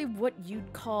 Hardly what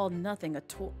you'd call nothing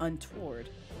untoward.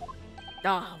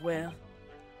 Ah, well.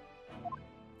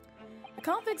 The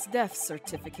convict's death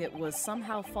certificate was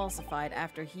somehow falsified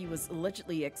after he was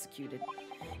allegedly executed,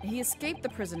 and he escaped the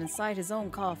prison inside his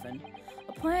own coffin.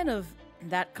 A plan of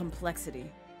that complexity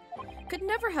could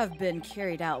never have been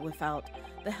carried out without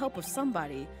the help of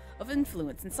somebody of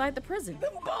influence inside the prison.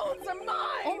 The bones are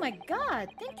mine! Oh my God,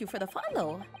 thank you for the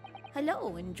follow.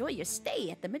 Hello, enjoy your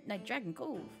stay at the Midnight Dragon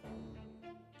Cove.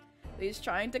 He's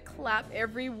trying to clap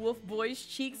every wolf boy's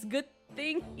cheeks. Good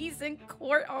thing he's in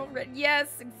court already.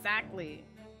 Yes, exactly.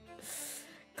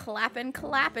 Clapping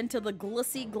till the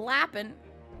glissy glapping.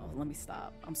 Oh, let me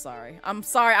stop. I'm sorry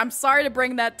to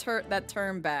bring that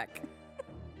term back.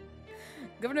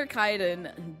 Governor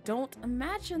Kaiden, don't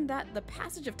imagine that the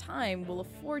passage of time will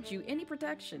afford you any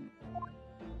protection.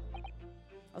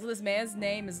 Also, this man's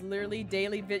name is literally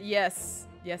Daily Yes,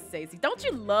 Stacey. Don't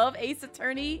you love Ace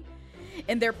Attorney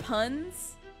and their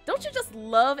puns? Don't you just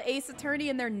love Ace Attorney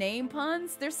and their name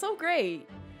puns? They're so great.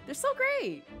 They're so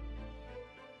great.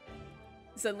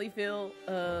 Suddenly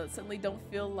don't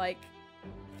feel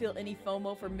any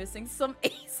FOMO for missing some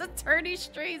Ace Attorney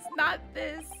streams. Not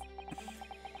this.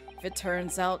 If it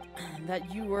turns out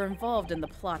that you were involved in the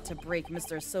plot to break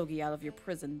Mr. Asogi out of your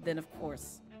prison, then of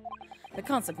course, the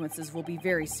consequences will be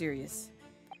very serious.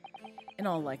 In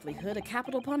all likelihood, a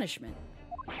capital punishment.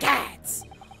 Gads!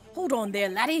 Hold on there,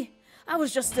 laddie. I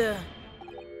was just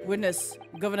Witness,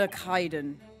 Governor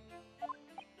Kaiden.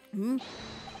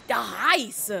 Hi,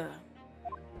 sir.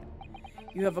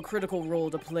 You have a critical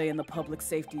role to play in the public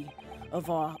safety of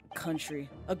our country.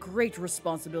 A great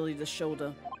responsibility to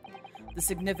shoulder. The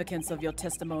significance of your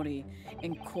testimony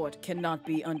in court cannot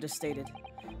be understated.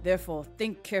 Therefore,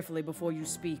 think carefully before you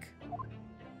speak.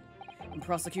 And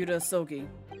Prosecutor Asogi,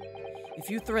 if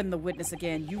you threaten the witness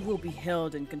again, you will be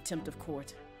held in contempt of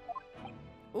court.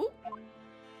 Ooh.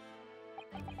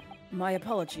 My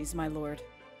apologies, my lord.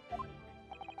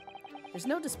 There's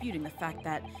no disputing the fact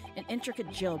that an intricate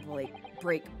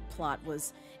jailbreak plot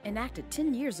was enacted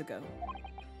 10 years ago.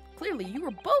 Clearly, you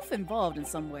were both involved in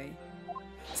some way.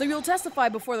 So you'll testify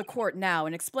before the court now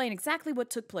and explain exactly what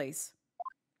took place.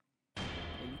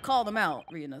 You call them out,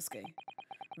 Ryunosuke.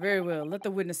 Very well, let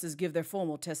the witnesses give their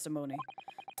formal testimony.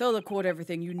 Tell the court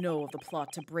everything you know of the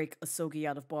plot to break Asogi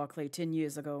out of Barclay 10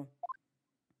 years ago.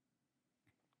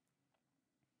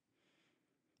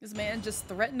 This man just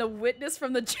threatened a witness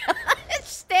from the judge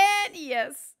stand.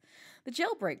 Yes. The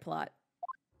jailbreak plot.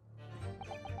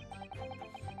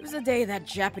 It was a day that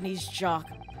Japanese jock...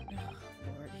 Oh,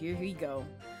 Lord. here we go.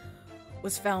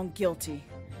 Was found guilty.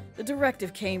 The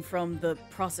directive came from the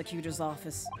prosecutor's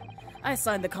office. I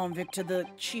assigned the convict to the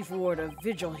chief warder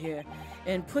Vigil here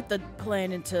and put the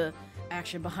plan into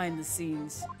action behind the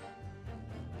scenes.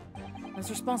 I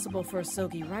was responsible for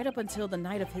Asogi right up until the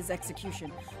night of his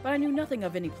execution, but I knew nothing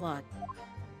of any plot.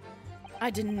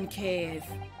 I didn't care if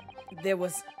there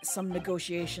was some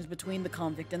negotiations between the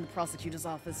convict and the prosecutor's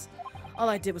office. All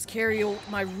I did was carry out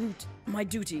my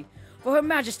duty for Her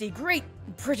Majesty, Great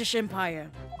British Empire.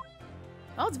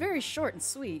 Oh, it's very short and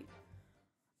sweet.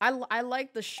 I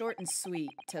like the short and sweet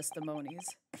testimonies.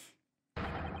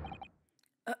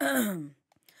 A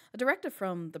directive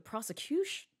from the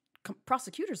prosecutor's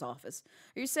office.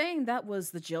 Are you saying that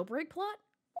was the jailbreak plot?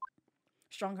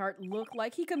 Strongheart looked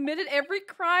like he committed every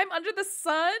crime under the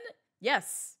sun?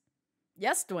 Yes.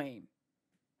 Yes, Dwayne.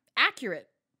 Accurate.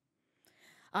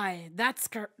 Aye, that's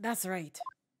right.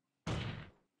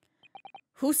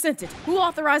 Who sent it? Who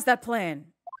authorized that plan?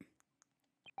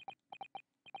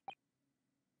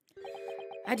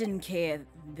 I didn't care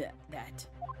that.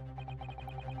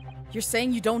 You're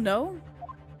saying you don't know?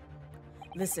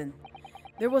 Listen,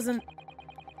 There wasn't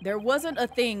a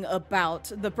thing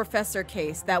about the professor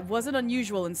case that wasn't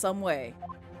unusual in some way.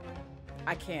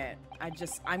 I can't.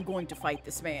 I'm going to fight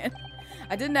this man.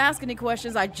 I didn't ask any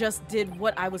questions. I just did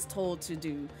what I was told to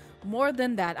do. More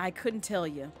than that, I couldn't tell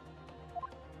you.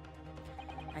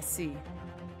 I see.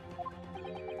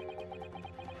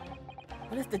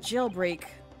 What if the jailbreak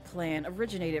plan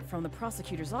originated from the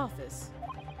prosecutor's office?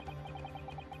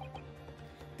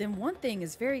 Then one thing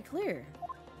is very clear.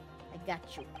 I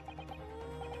got you.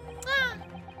 Ah.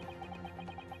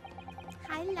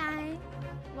 Hi, Lai.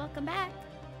 Welcome back.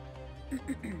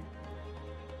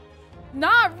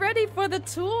 Not ready for the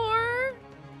tour.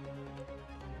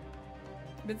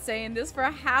 Been saying this for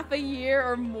half a year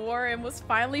or more and was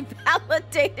finally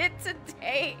validated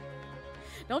today.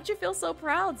 Don't you feel so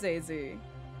proud, Zazu?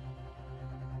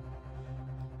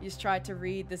 You just tried to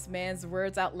read this man's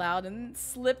words out loud and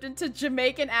slipped into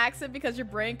Jamaican accent because your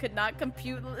brain could not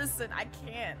compute. Listen, I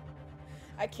can't.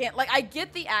 Like, I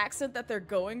get the accent that they're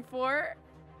going for.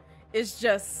 It's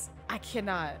just, I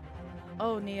cannot.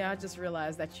 Oh, Nia, I just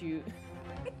realized that you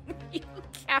you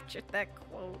captured that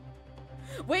quote.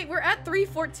 Wait, we're at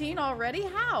 314 already?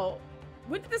 How?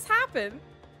 When did this happen?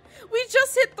 We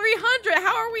just hit 300.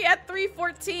 How are we at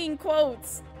 314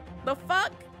 quotes? The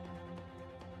fuck?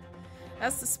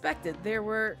 As suspected, there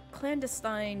were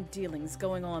clandestine dealings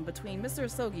going on between Mr.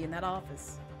 Asogi and that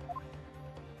office.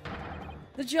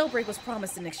 The jailbreak was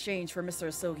promised in exchange for Mr.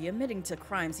 Asogi admitting to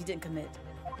crimes he didn't commit.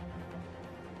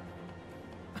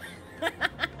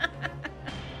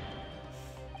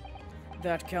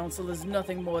 That counsel is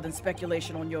nothing more than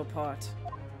speculation on your part.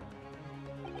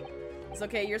 It's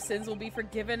okay, your sins will be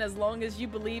forgiven as long as you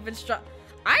believe in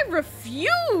I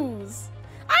refuse!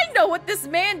 I know what this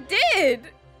man did!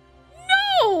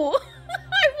 No!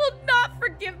 I will not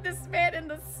forgive this man in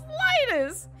the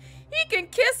slightest! He can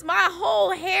kiss my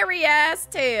whole hairy ass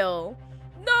tail!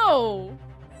 No!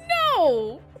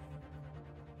 No!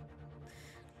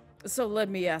 So let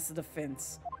me ask the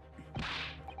defense.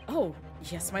 Oh,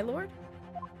 yes, my lord?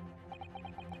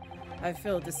 I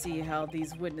failed to see how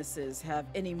these witnesses have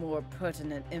any more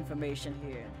pertinent information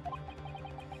here.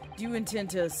 Do you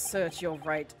intend to assert your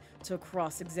right to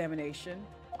cross-examination?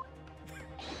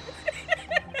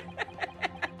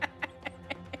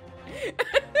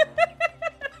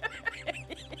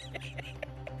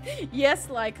 Yes,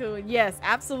 Lycoon. Yes,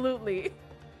 absolutely.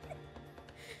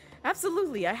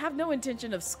 Absolutely. I have no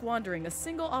intention of squandering a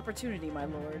single opportunity, my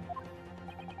lord.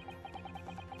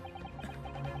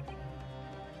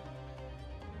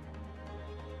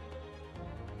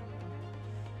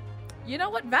 You know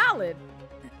what? Valid.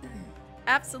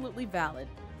 Absolutely valid.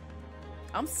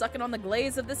 I'm sucking on the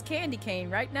glaze of this candy cane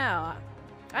right now.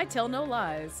 I tell no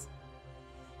lies.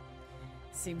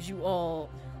 Seems you all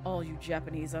you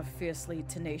Japanese are fiercely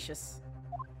tenacious.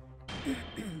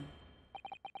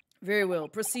 Very well,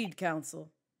 proceed,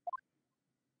 counsel.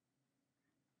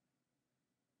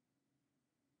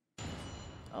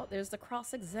 Oh, there's the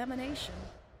cross-examination.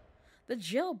 The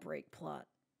jailbreak plot.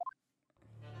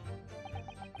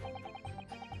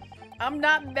 I'm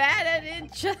not mad at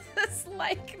it, just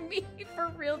like me,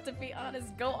 for real, to be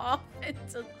honest. Go off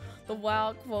into the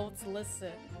wild quotes,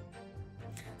 listen.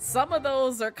 Some of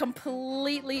those are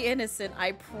completely innocent,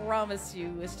 I promise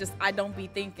you. It's just, I don't be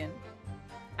thinking.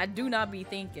 I do not be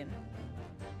thinking.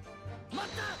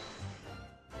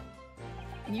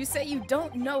 And you say you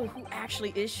don't know who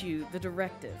actually issued the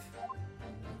directive.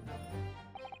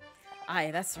 Aye,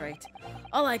 that's right.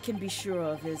 All I can be sure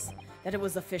of is that it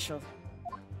was official.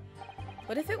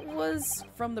 But if it was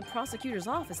from the prosecutor's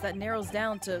office, that narrows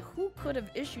down to who could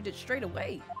have issued it straight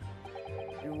away.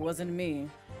 It wasn't me.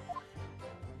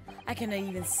 I can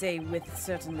even say with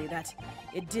certainty that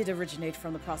it did originate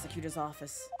from the prosecutor's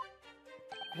office.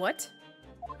 What?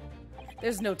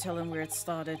 There's no telling where it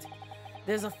started.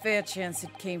 There's a fair chance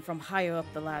it came from higher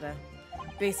up the ladder.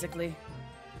 Basically,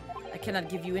 I cannot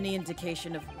give you any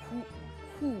indication of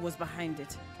who was behind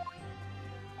it.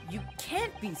 You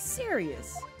can't be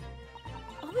serious.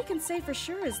 All we can say for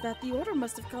sure is that the order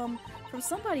must have come from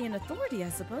somebody in authority, I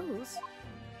suppose.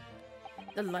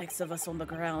 The likes of us on the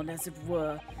ground, as it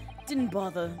were, didn't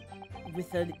bother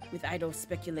with idle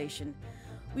speculation.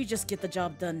 We just get the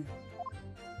job done.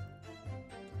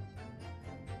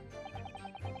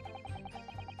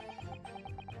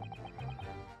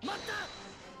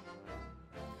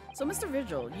 So, Mr.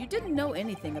 Vigil, you didn't know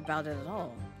anything about it at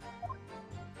all.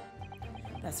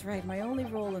 That's right, my only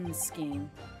role in the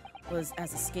scheme was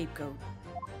as a scapegoat.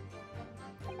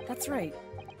 That's right,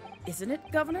 isn't it,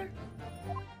 Governor?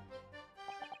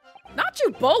 Not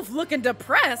you both looking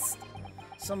depressed!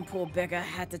 Some poor beggar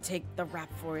had to take the rap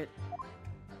for it.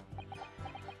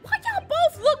 Why y'all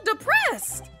both look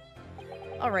depressed?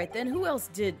 Alright then, who else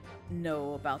did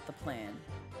know about the plan?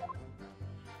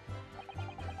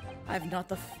 I've not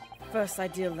the first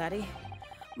idea, laddie.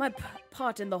 My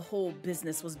part in the whole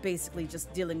business was basically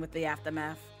just dealing with the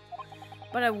aftermath.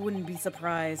 But I wouldn't be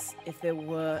surprised if there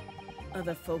were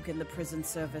other folk in the prison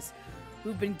service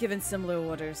who've been given similar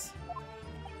orders.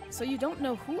 So you don't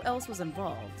know who else was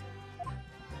involved?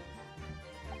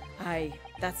 Aye,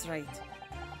 that's right.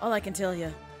 All I can tell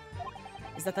you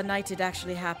is that the night it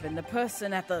actually happened, the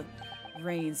person at the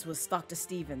reins was Dr.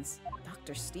 Stevens.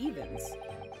 Dr. Stevens?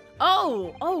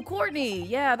 Oh, Courtney!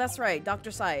 Yeah, that's right,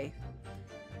 Dr. Scythe.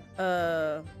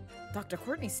 Dr.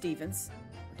 Courtney Stevens.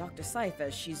 Dr. Scythe,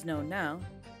 as she's known now.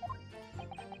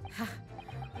 Ha!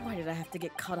 Why did I have to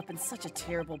get caught up in such a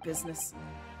terrible business?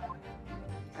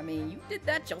 I mean, you did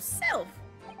that yourself!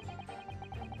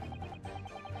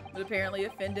 But apparently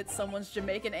offended someone's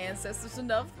Jamaican ancestors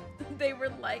enough. They were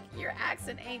like, your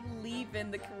accent ain't leaving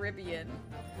the Caribbean.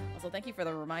 Also, thank you for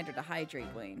the reminder to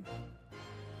hydrate, Wayne.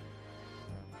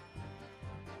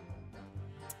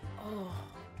 Oh,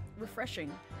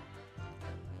 refreshing.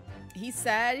 He's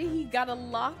sad he gotta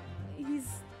lock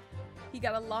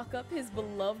up his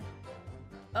beloved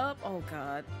up. Oh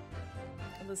god.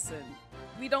 Listen,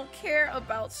 we don't care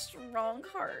about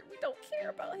Strongheart. We don't care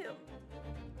about him.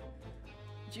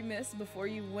 Did you miss before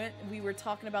you went? We were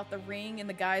talking about the ring in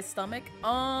the guy's stomach.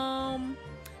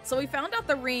 So we found out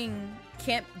the ring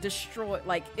can't destroy,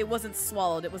 like, it wasn't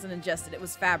swallowed, it wasn't ingested, it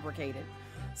was fabricated.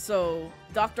 So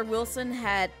Dr. Wilson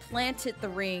had planted the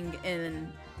ring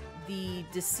in the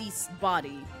deceased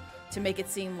body to make it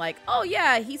seem like, oh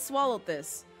yeah, he swallowed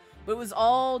this. But it was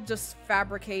all just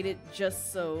fabricated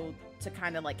just so to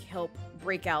kind of like help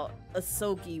break out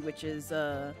Asogi, which is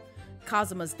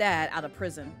Kazuma's dad, out of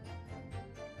prison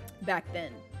back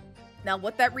then. Now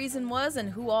what that reason was and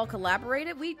who all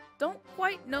collaborated, we don't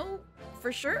quite know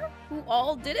for sure who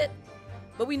all did it,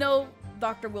 but we know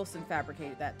Dr. Wilson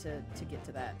fabricated that to get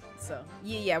to that. So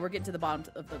yeah, we're getting to the bottom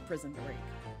of the prison break.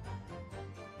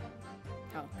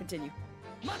 Oh, continue.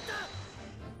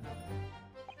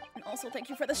 And also thank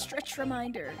you for the stretch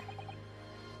reminder.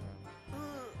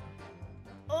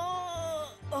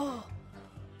 Oh,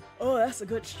 that's a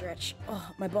good stretch.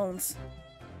 Oh, my bones.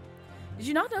 Did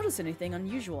you not notice anything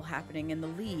unusual happening in the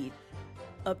lead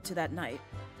up to that night?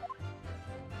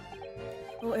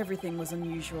 Oh, everything was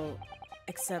unusual,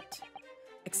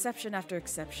 exception after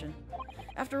exception.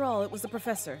 After all, it was the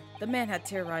professor. The man had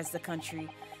terrorized the country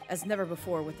as never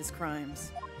before with his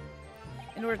crimes.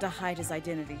 In order to hide his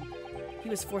identity, he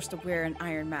was forced to wear an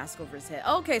iron mask over his head.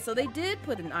 Okay, so they did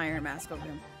put an iron mask over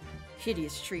him.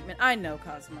 Hideous treatment. I know,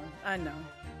 Cosmo. I know.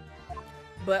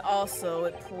 But also,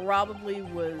 it probably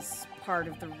was part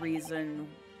of the reason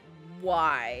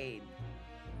why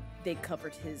they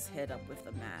covered his head up with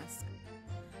the mask.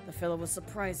 The fellow was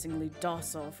surprisingly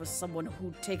docile for someone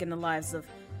who'd taken the lives of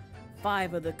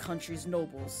 5 of the country's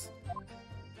nobles.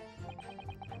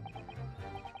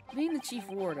 Being the chief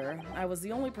warder, I was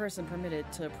the only person permitted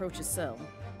to approach his cell.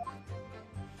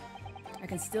 I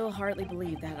can still hardly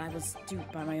believe that I was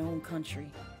duped by my own country.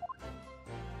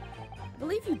 I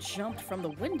believe you jumped from the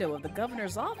window of the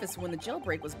governor's office when the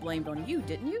jailbreak was blamed on you,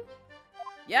 didn't you?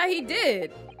 Yeah, he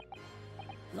did!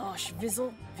 Losh,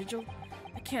 Vigil,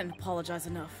 I can't apologize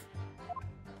enough.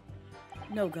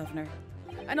 No, Governor.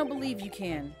 I don't believe you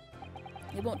can.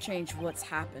 It won't change what's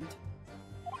happened.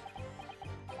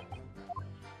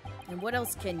 And what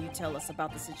else can you tell us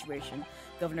about the situation,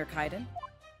 Governor Kaiden?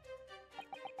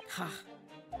 Ha,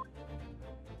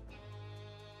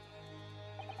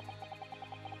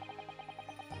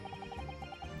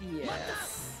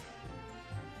 Yes.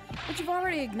 But you've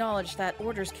already acknowledged that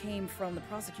orders came from the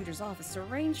prosecutor's office to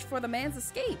arrange for the man's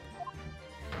escape.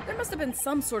 There must have been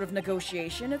some sort of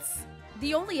negotiation. It's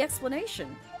the only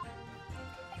explanation.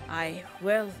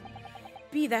 Well,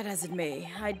 be that as it may,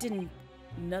 I didn't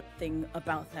nothing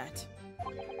about that.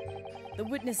 The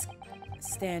witness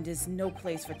stand is no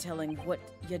place for telling what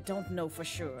you don't know for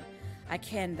sure. I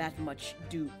can that much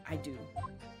I do.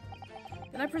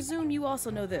 Then I presume you also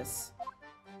know this.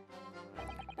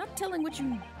 Not telling what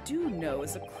you do know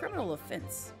is a criminal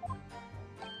offense.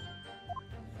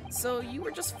 So you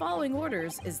were just following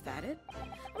orders, is that it?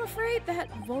 I'm afraid that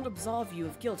won't absolve you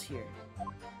of guilt here.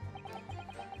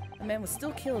 The man was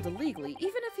still killed illegally,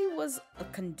 even if he was a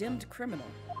condemned criminal.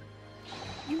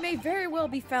 You may very well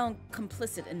be found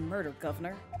complicit in murder,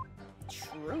 Governor.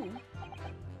 True.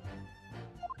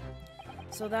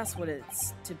 So that's what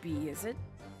it's to be, is it?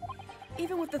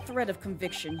 Even with the threat of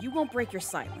conviction, you won't break your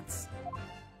silence.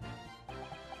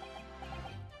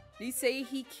 Did he say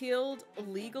he killed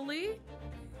illegally?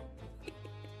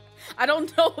 I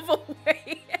don't know of a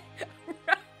way.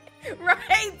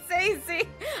 Right, Stacey?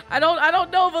 I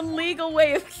don't know of a legal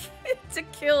way to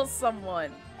kill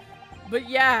someone. But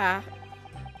yeah.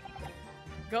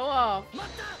 Go off.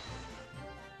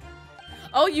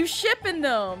 Oh, you shipping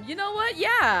them. You know what?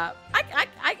 Yeah.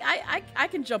 I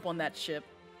can jump on that ship.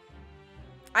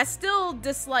 I still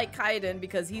dislike Kaiden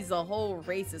because he's a whole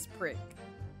racist prick.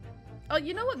 Oh,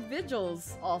 you know what?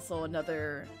 Vigil's also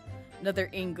another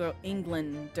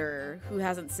Englander who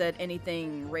hasn't said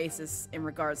anything racist in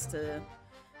regards to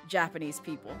Japanese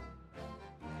people.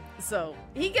 So,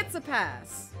 he gets a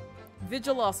pass.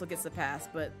 Vigil also gets a pass,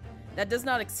 but that does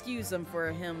not excuse him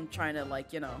for him trying to,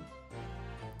 like, you know,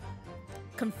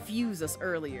 confuse us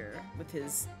earlier with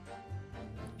his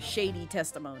shady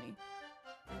testimony.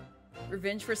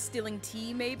 Revenge for stealing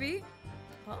tea, maybe?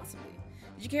 Possibly.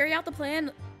 Did you carry out the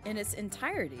plan in its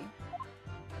entirety?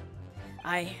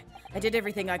 I did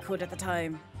everything I could at the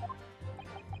time.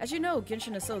 As you know,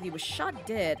 Genshin Asogi was shot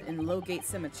dead in Lowgate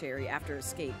Cemetery after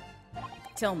escape.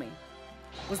 Tell me,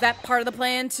 was that part of the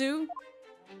plan too?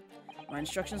 My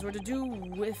instructions were to do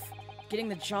with getting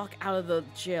the jock out of the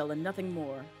jail and nothing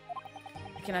more.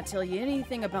 I cannot tell you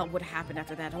anything about what happened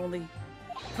after that, only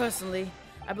personally,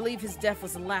 I believe his death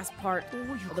was the last part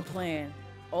of the plan.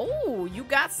 Oh, you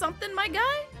got something, my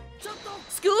guy?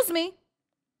 Excuse me.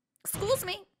 Excuse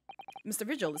me. Mr.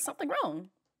 Vigil, is something wrong?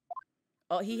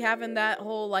 Oh, he having that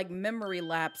whole, like, memory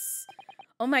lapse.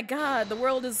 Oh my god, the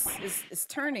world is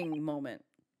turning moment.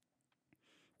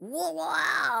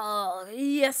 Wow.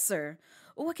 Yes, sir.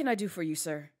 What can I do for you,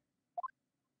 sir?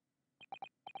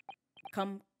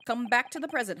 Come back to the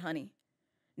present, honey.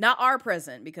 Not our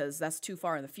present, because that's too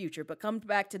far in the future, but come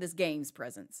back to this game's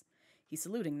presence. He's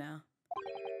saluting now.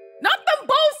 Not them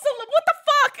both salute. What the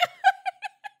fuck?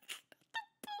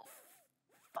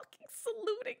 Fucking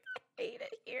saluting. I hate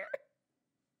it here.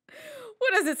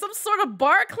 What is it? Some sort of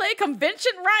Barclay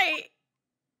convention? Right.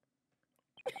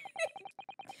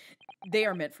 They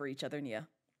are meant for each other, Nia.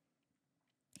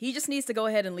 He just needs to go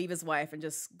ahead and leave his wife and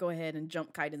just go ahead and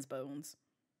jump Kaiden's bones.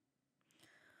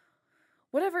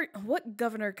 What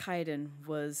Governor Kaiden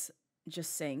was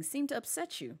just saying seemed to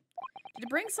upset you. Did it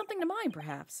bring something to mind,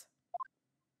 perhaps?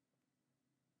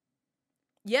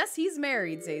 Yes, he's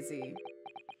married, Zazie.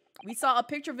 We saw a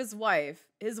picture of his wife.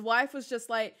 His wife was just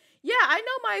like, yeah, I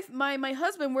know my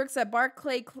husband works at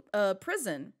Barclay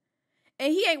prison.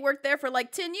 And he ain't worked there for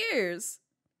like 10 years.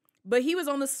 But he was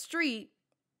on the street,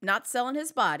 not selling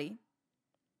his body.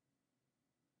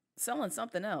 Selling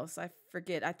something else. I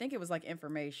forget. I think it was like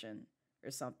information or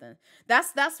something.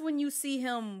 That's when you see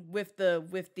him with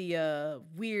the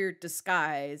weird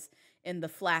disguise and the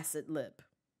flaccid lip.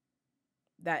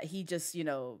 That he just, you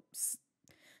know,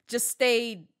 just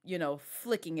stayed, you know,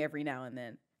 flicking every now and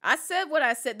then. I said what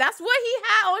I said. That's what he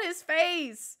had on his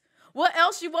face. What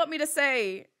else you want me to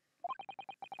say?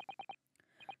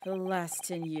 For the last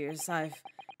 10 years, I've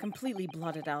completely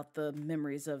blotted out the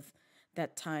memories of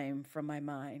that time from my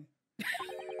mind.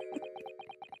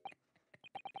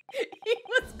 He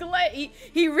was glad.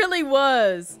 He really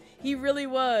was. He really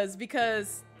was,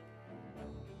 because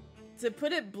to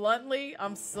put it bluntly,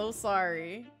 I'm so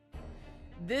sorry.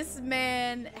 This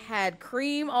man had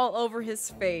cream all over his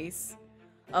face,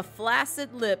 a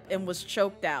flaccid lip, and was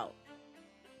choked out.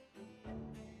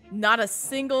 Not a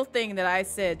single thing that I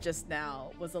said just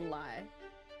now was a lie.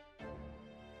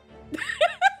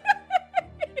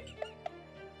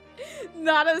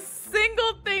 Not a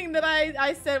single thing that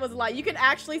I said was a lie. You can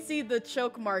actually see the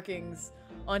choke markings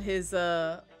on his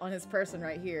person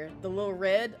right here. The little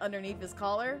red underneath his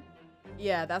collar.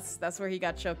 Yeah, that's where he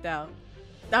got choked out.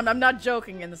 I'm not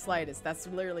joking in the slightest. That's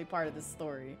literally part of the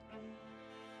story.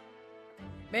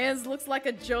 Man's looks like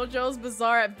a JoJo's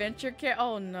Bizarre Adventure kit.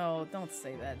 Oh no, don't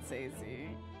say that, Zazie.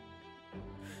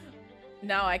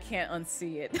 Now I can't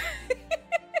unsee it.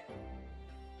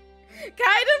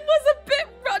 Kaiden was a bit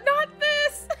not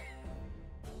this.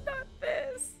 Not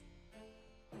this.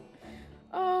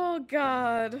 Oh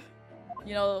god.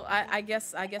 You know, I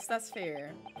guess that's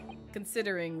fair.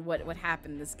 Considering what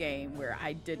happened in this game where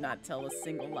I did not tell a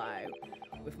single lie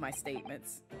with my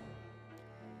statements.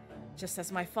 Just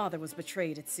as my father was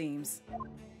betrayed, it seems.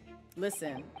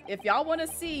 Listen, if y'all want to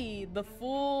see the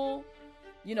full,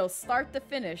 you know, start to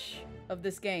finish of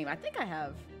this game, I think I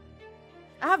have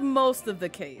most of the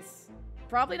case.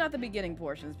 Probably not the beginning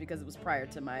portions because it was prior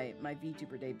to my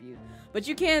VTuber debut. But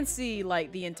you can see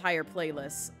like the entire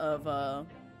playlist of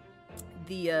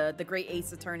the Great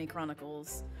Ace Attorney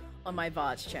Chronicles on my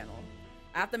VODs channel.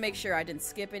 I have to make sure I didn't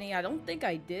skip any. I don't think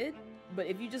I did, but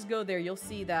if you just go there, you'll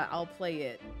see that I'll play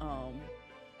it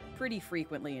pretty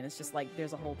frequently, and it's just like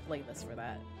there's a whole playlist for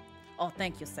that. Oh,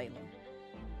 thank you, Salem.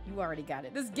 You already got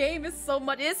it. This game is so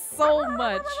much. It's so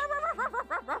much.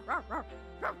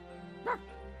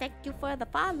 Thank you for the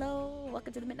follow.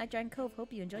 Welcome to the Midnight Dragon Cove.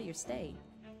 Hope you enjoy your stay.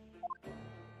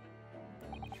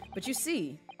 But you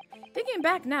see, thinking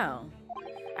back now,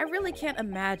 I really can't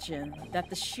imagine that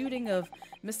the shooting of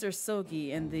Mr.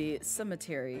 Sogi in the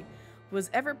cemetery was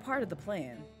ever part of the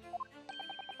plan.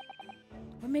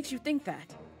 What makes you think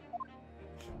that?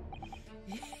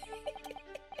 He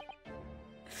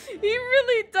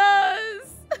really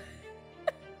does!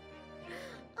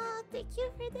 Oh, thank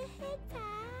you for the head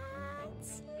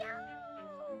pats. No.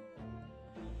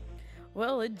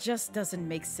 Well, it just doesn't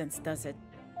make sense, does it?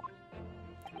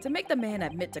 To make the man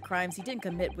admit to crimes he didn't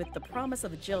commit with the promise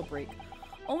of a jailbreak,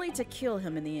 only to kill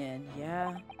him in the end,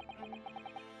 yeah.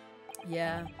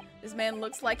 Yeah, this man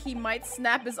looks like he might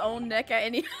snap his own neck at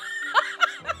any...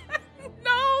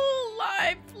 No,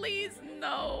 lie, please,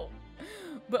 no.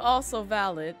 But also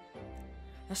valid.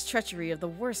 That's treachery of the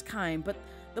worst kind, but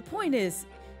the point is,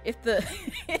 if the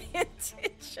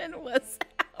intention was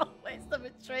always to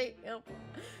betray him...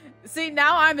 See,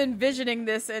 now I'm envisioning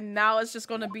this, and now it's just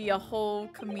going to be a whole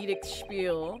comedic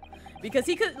spiel. Because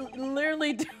he could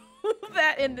literally do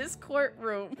that in this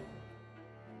courtroom.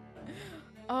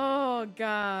 Oh,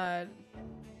 God.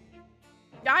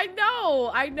 I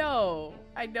know.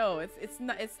 It's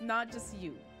not just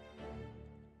you.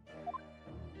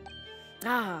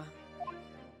 Ah.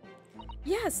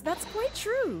 Yes, that's quite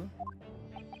true.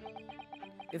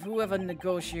 If whoever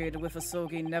negotiated with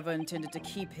Asogi never intended to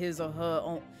keep his or her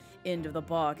own end of the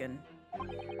bargain,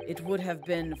 it would have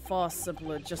been far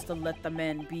simpler just to let the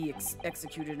man be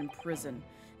executed in prison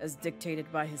as dictated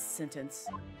by his sentence.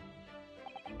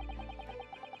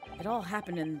 It all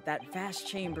happened in that vast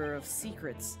chamber of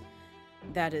secrets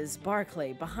that is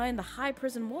Barclay, behind the high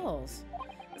prison walls.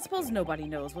 I suppose nobody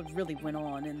knows what really went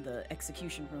on in the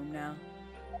execution room now.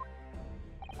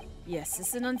 Yes,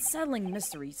 it's an unsettling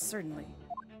mystery, certainly.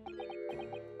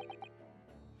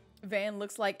 Van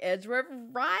looks like Edgeworth,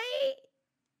 right?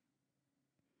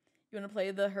 You want to play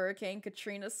the Hurricane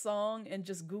Katrina song and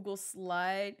just Google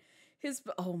slide his...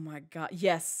 Oh my god,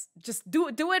 yes. Just do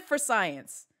it for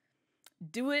science.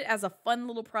 Do it as a fun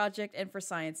little project and for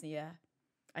science, yeah.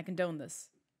 I condone this.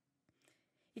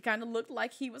 He kind of looked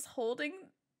like he was holding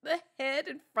the head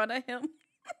in front of him.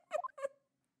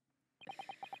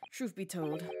 Truth be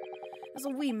told, there's a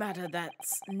wee matter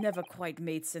that's never quite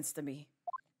made sense to me.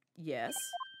 Yes?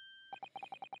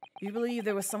 You believe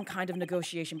there was some kind of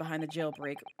negotiation behind the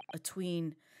jailbreak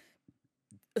between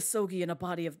Asogi and a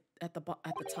body at the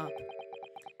top.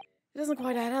 It doesn't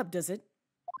quite add up, does it?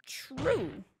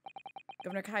 True.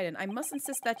 Governor Kaiden, I must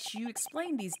insist that you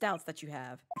explain these doubts that you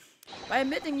have by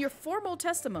admitting your formal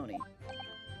testimony.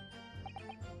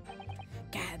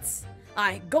 Gads.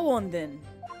 Aye, go on then.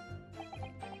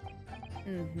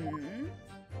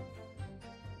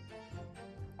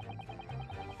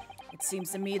 It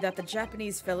seems to me that the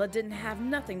Japanese fella didn't have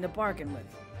nothing to bargain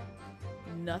with.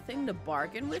 Nothing to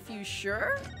bargain with? You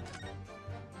sure?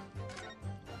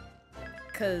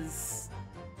 'Cause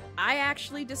I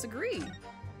actually disagree.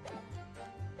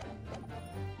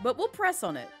 But we'll press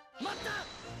on it.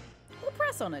 We'll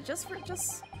press on it just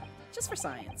for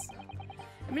science.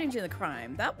 Admitting to the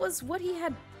crime, that was what he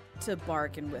had to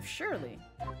bargain with, surely.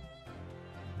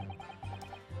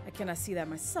 I cannot see that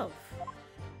myself.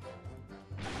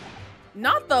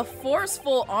 Not the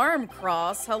forceful arm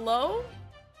cross, hello?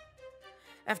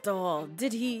 After all,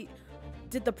 did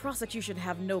the prosecution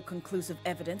have no conclusive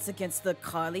evidence against the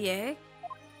Carlier?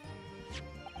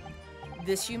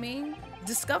 This, you mean?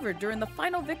 discovered during the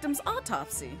final victim's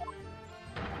autopsy.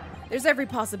 There's every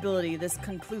possibility this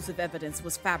conclusive evidence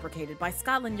was fabricated by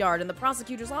Scotland Yard and the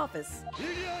prosecutor's office.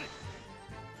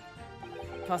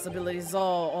 Possibilities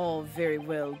all very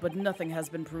well, but nothing has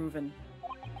been proven.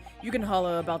 You can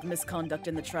holler about misconduct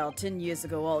in the trial 10 years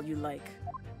ago all you like.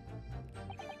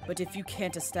 But if you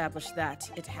can't establish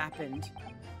that it happened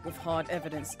with hard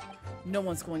evidence, no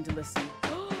one's going to listen.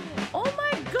 Oh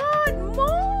my god,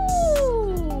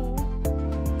 Mo!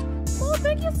 Mo,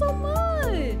 thank you so much!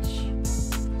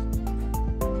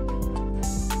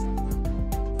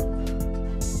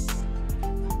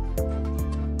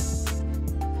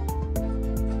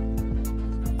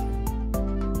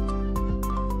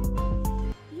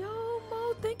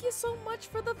 So much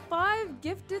for the 5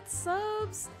 gifted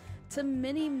subs to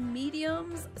many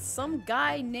mediums. Some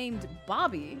guy named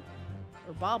Bobby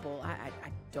or Bobble, I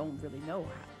don't really know how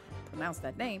to pronounce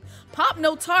that name. Pop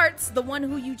No Tarts, the one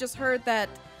who you just heard that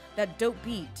dope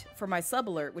beat for my sub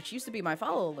alert, which used to be my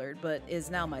follow alert but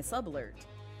is now my sub alert.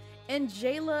 And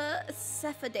Jayla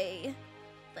Cephade,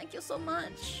 thank you so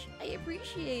much. I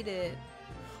appreciate it.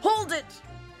 Hold it!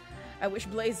 I wish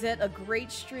Blazette a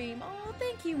great stream. Oh,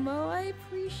 thank you, Mo. I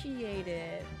appreciate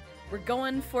it. We're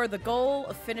going for the goal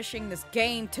of finishing this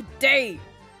game today.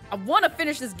 I want to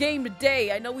finish this game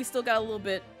today. I know we still got a little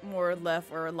bit more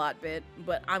left, or a lot bit,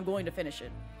 but I'm going to finish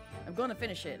it. I'm going to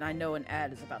finish it, and I know an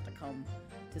ad is about to come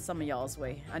to some of y'all's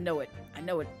way. I know it. I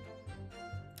know it.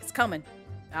 It's coming.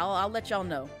 I'll let y'all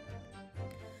know.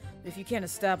 If you can't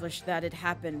establish that it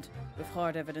happened with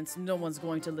hard evidence, no one's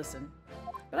going to listen.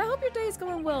 But I hope your day's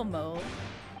going well, Mo.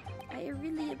 I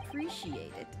really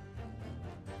appreciate it.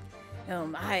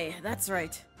 That's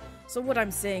right. So what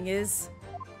I'm saying is,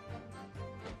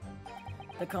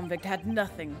 the convict had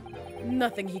nothing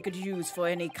he could use for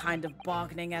any kind of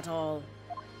bargaining at all.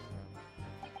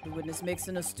 The witness makes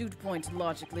an astute point.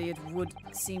 Logically, it would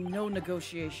seem no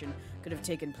negotiation could have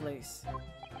taken place.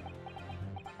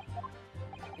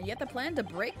 And yet the plan to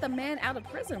break the man out of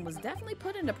prison was definitely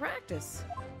put into practice.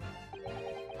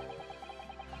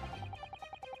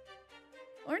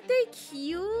 Aren't they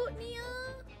cute, Nia?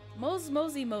 Most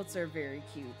emotes are very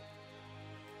cute.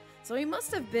 So he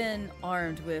must have been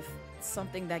armed with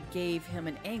something that gave him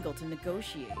an angle to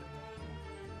negotiate.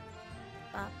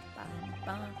 Ba, ba,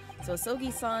 ba. So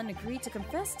Asogi-san agreed to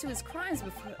confess to his crimes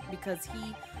because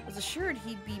he was assured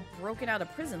he'd be broken out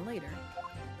of prison later.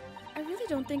 I really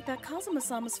don't think that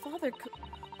Kazuma-sama's father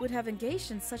would have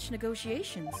engaged in such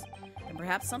negotiations, and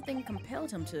perhaps something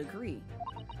compelled him to agree.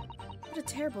 What a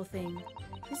terrible thing.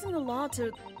 Using the law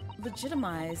to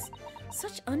legitimize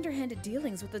such underhanded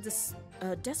dealings with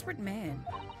a desperate man.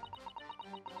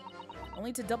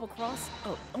 Only to double cross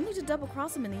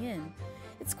him in the end.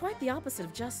 It's quite the opposite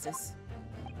of justice.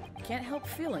 I can't help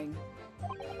feeling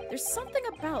there's something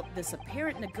about this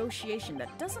apparent negotiation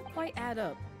that doesn't quite add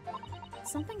up.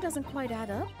 Something doesn't quite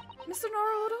add up, Mr.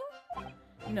 Naruhodo?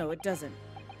 No, it doesn't.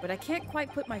 But I can't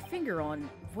quite put my finger on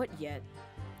what yet.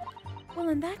 Well,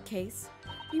 in that case,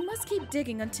 we must keep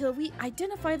digging until we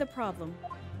identify the problem.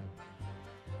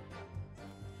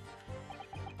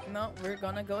 No, we're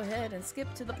gonna go ahead and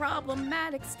skip to the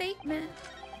problematic statement.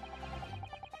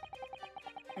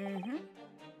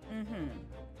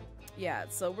 Yeah,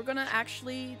 so we're gonna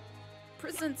actually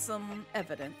present some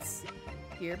evidence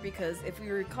here, because if we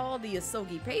recall the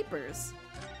Asogi papers,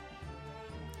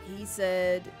 he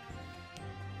said,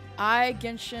 I,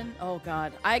 Genshin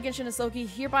Asogi,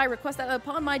 hereby request that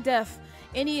upon my death,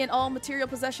 any and all material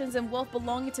possessions and wealth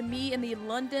belonging to me in the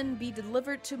London be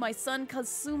delivered to my son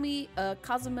Kazuma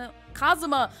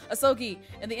Asogi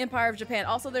in the Empire of Japan.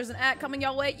 Also, there's an ad coming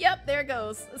your way. Yep, there it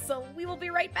goes. So we will be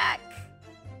right back.